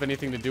that would have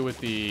anything to do with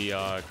the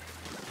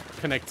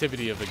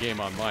connectivity of the game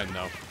online,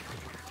 though.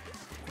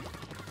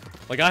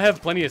 Like, I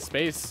have plenty of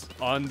space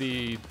on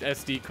the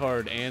SD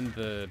card and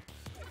the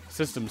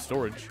system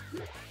storage.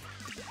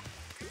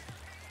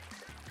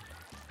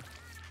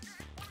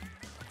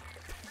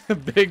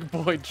 Big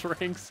boy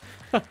drinks.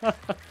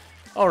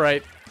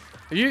 Alright.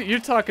 You're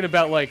talking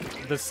about,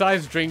 like, the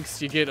size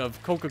drinks you get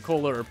of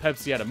Coca-Cola or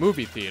Pepsi at a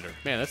movie theater.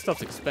 Man, that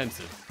stuff's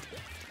expensive.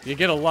 You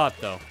get a lot,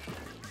 though.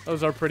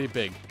 Those are pretty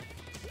big.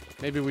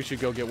 Maybe we should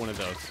go get one of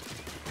those.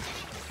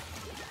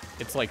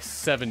 It's like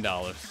 $7.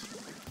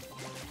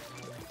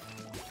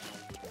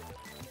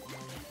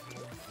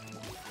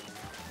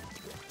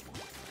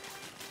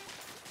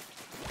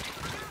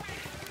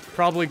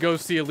 Probably go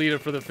see Alita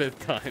for the 5th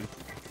time.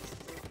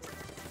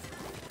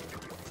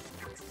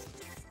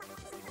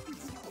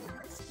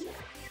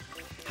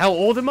 How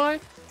old am I?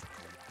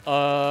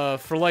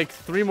 For like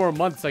 3 more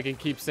months, I can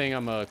keep saying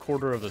I'm a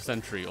quarter of a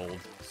century old.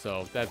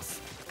 So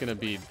that's gonna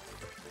be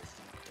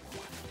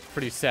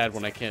pretty sad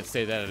when I can't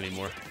say that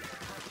anymore.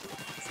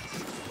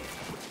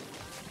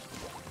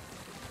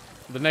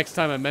 The next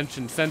time I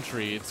mention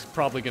century, it's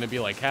probably gonna be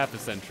like half a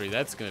century.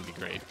 That's gonna be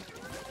great.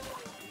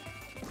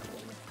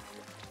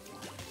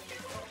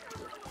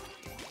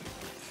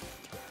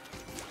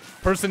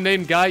 Person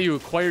named Guy, you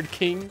acquired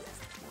King.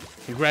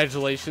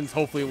 Congratulations.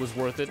 Hopefully it was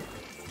worth it.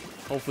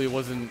 Hopefully it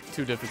wasn't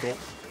too difficult.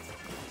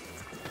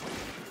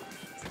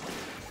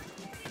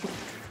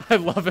 I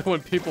love it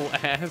when people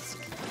ask.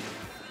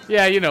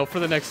 Yeah, you know, for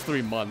the next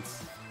 3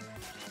 months.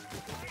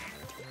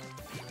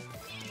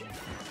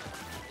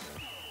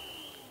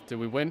 Did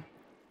we win?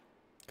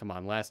 Come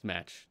on, last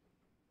match.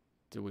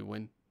 Did we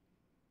win?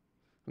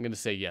 I'm gonna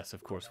say yes,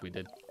 of course we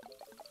did.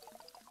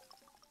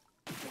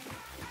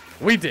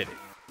 We did it!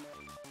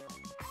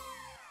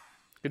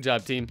 Good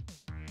job, team.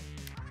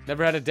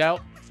 Never had a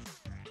doubt,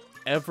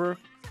 ever,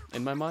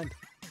 in my mind.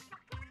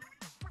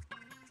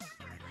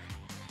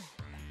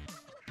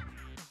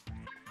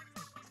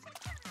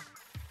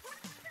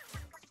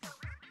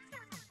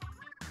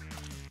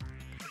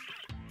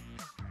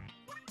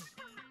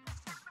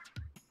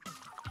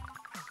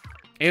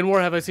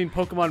 Anwar, have I seen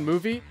Pokemon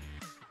movie?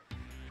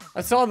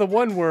 I saw the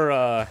one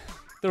where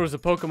there was a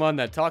Pokemon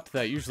that talked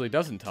that usually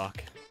doesn't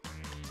talk.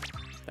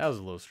 That was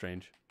a little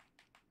strange.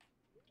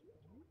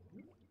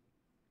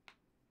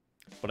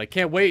 But I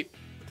can't wait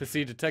to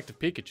see Detective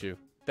Pikachu.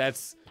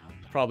 That's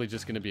probably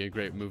just going to be a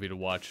great movie to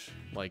watch,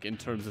 like, in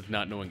terms of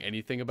not knowing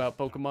anything about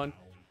Pokemon.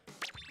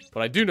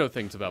 But I do know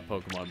things about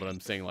Pokemon, but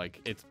I'm saying, like,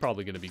 it's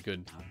probably going to be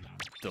good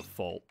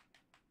default.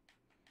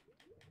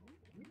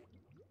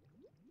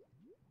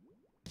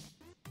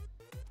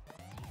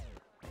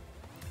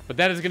 But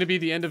that is going to be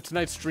the end of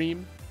tonight's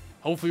stream.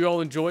 Hopefully you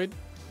all enjoyed.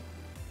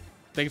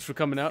 Thanks for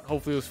coming out.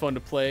 Hopefully it was fun to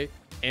play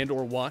and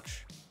or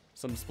watch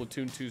some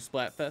Splatoon 2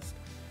 Splatfest.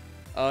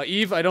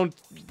 Eve, I don't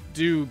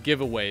do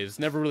giveaways.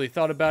 Never really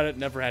thought about it.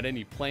 Never had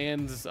any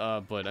plans.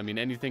 But, I mean,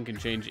 anything can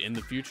change in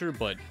the future.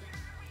 But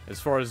as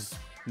far as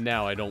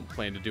now, I don't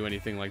plan to do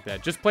anything like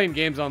that. Just playing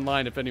games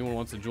online. If anyone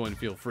wants to join,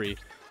 feel free.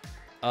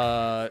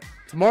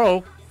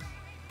 Tomorrow,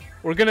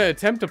 we're going to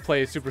attempt to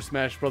play Super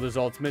Smash Bros.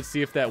 Ultimate.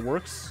 See if that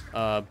works.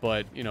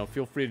 But, you know,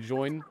 feel free to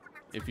join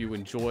if you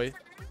enjoy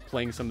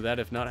playing some of that.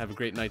 If not, have a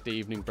great night, day,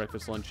 evening,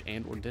 breakfast, lunch,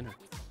 and or dinner.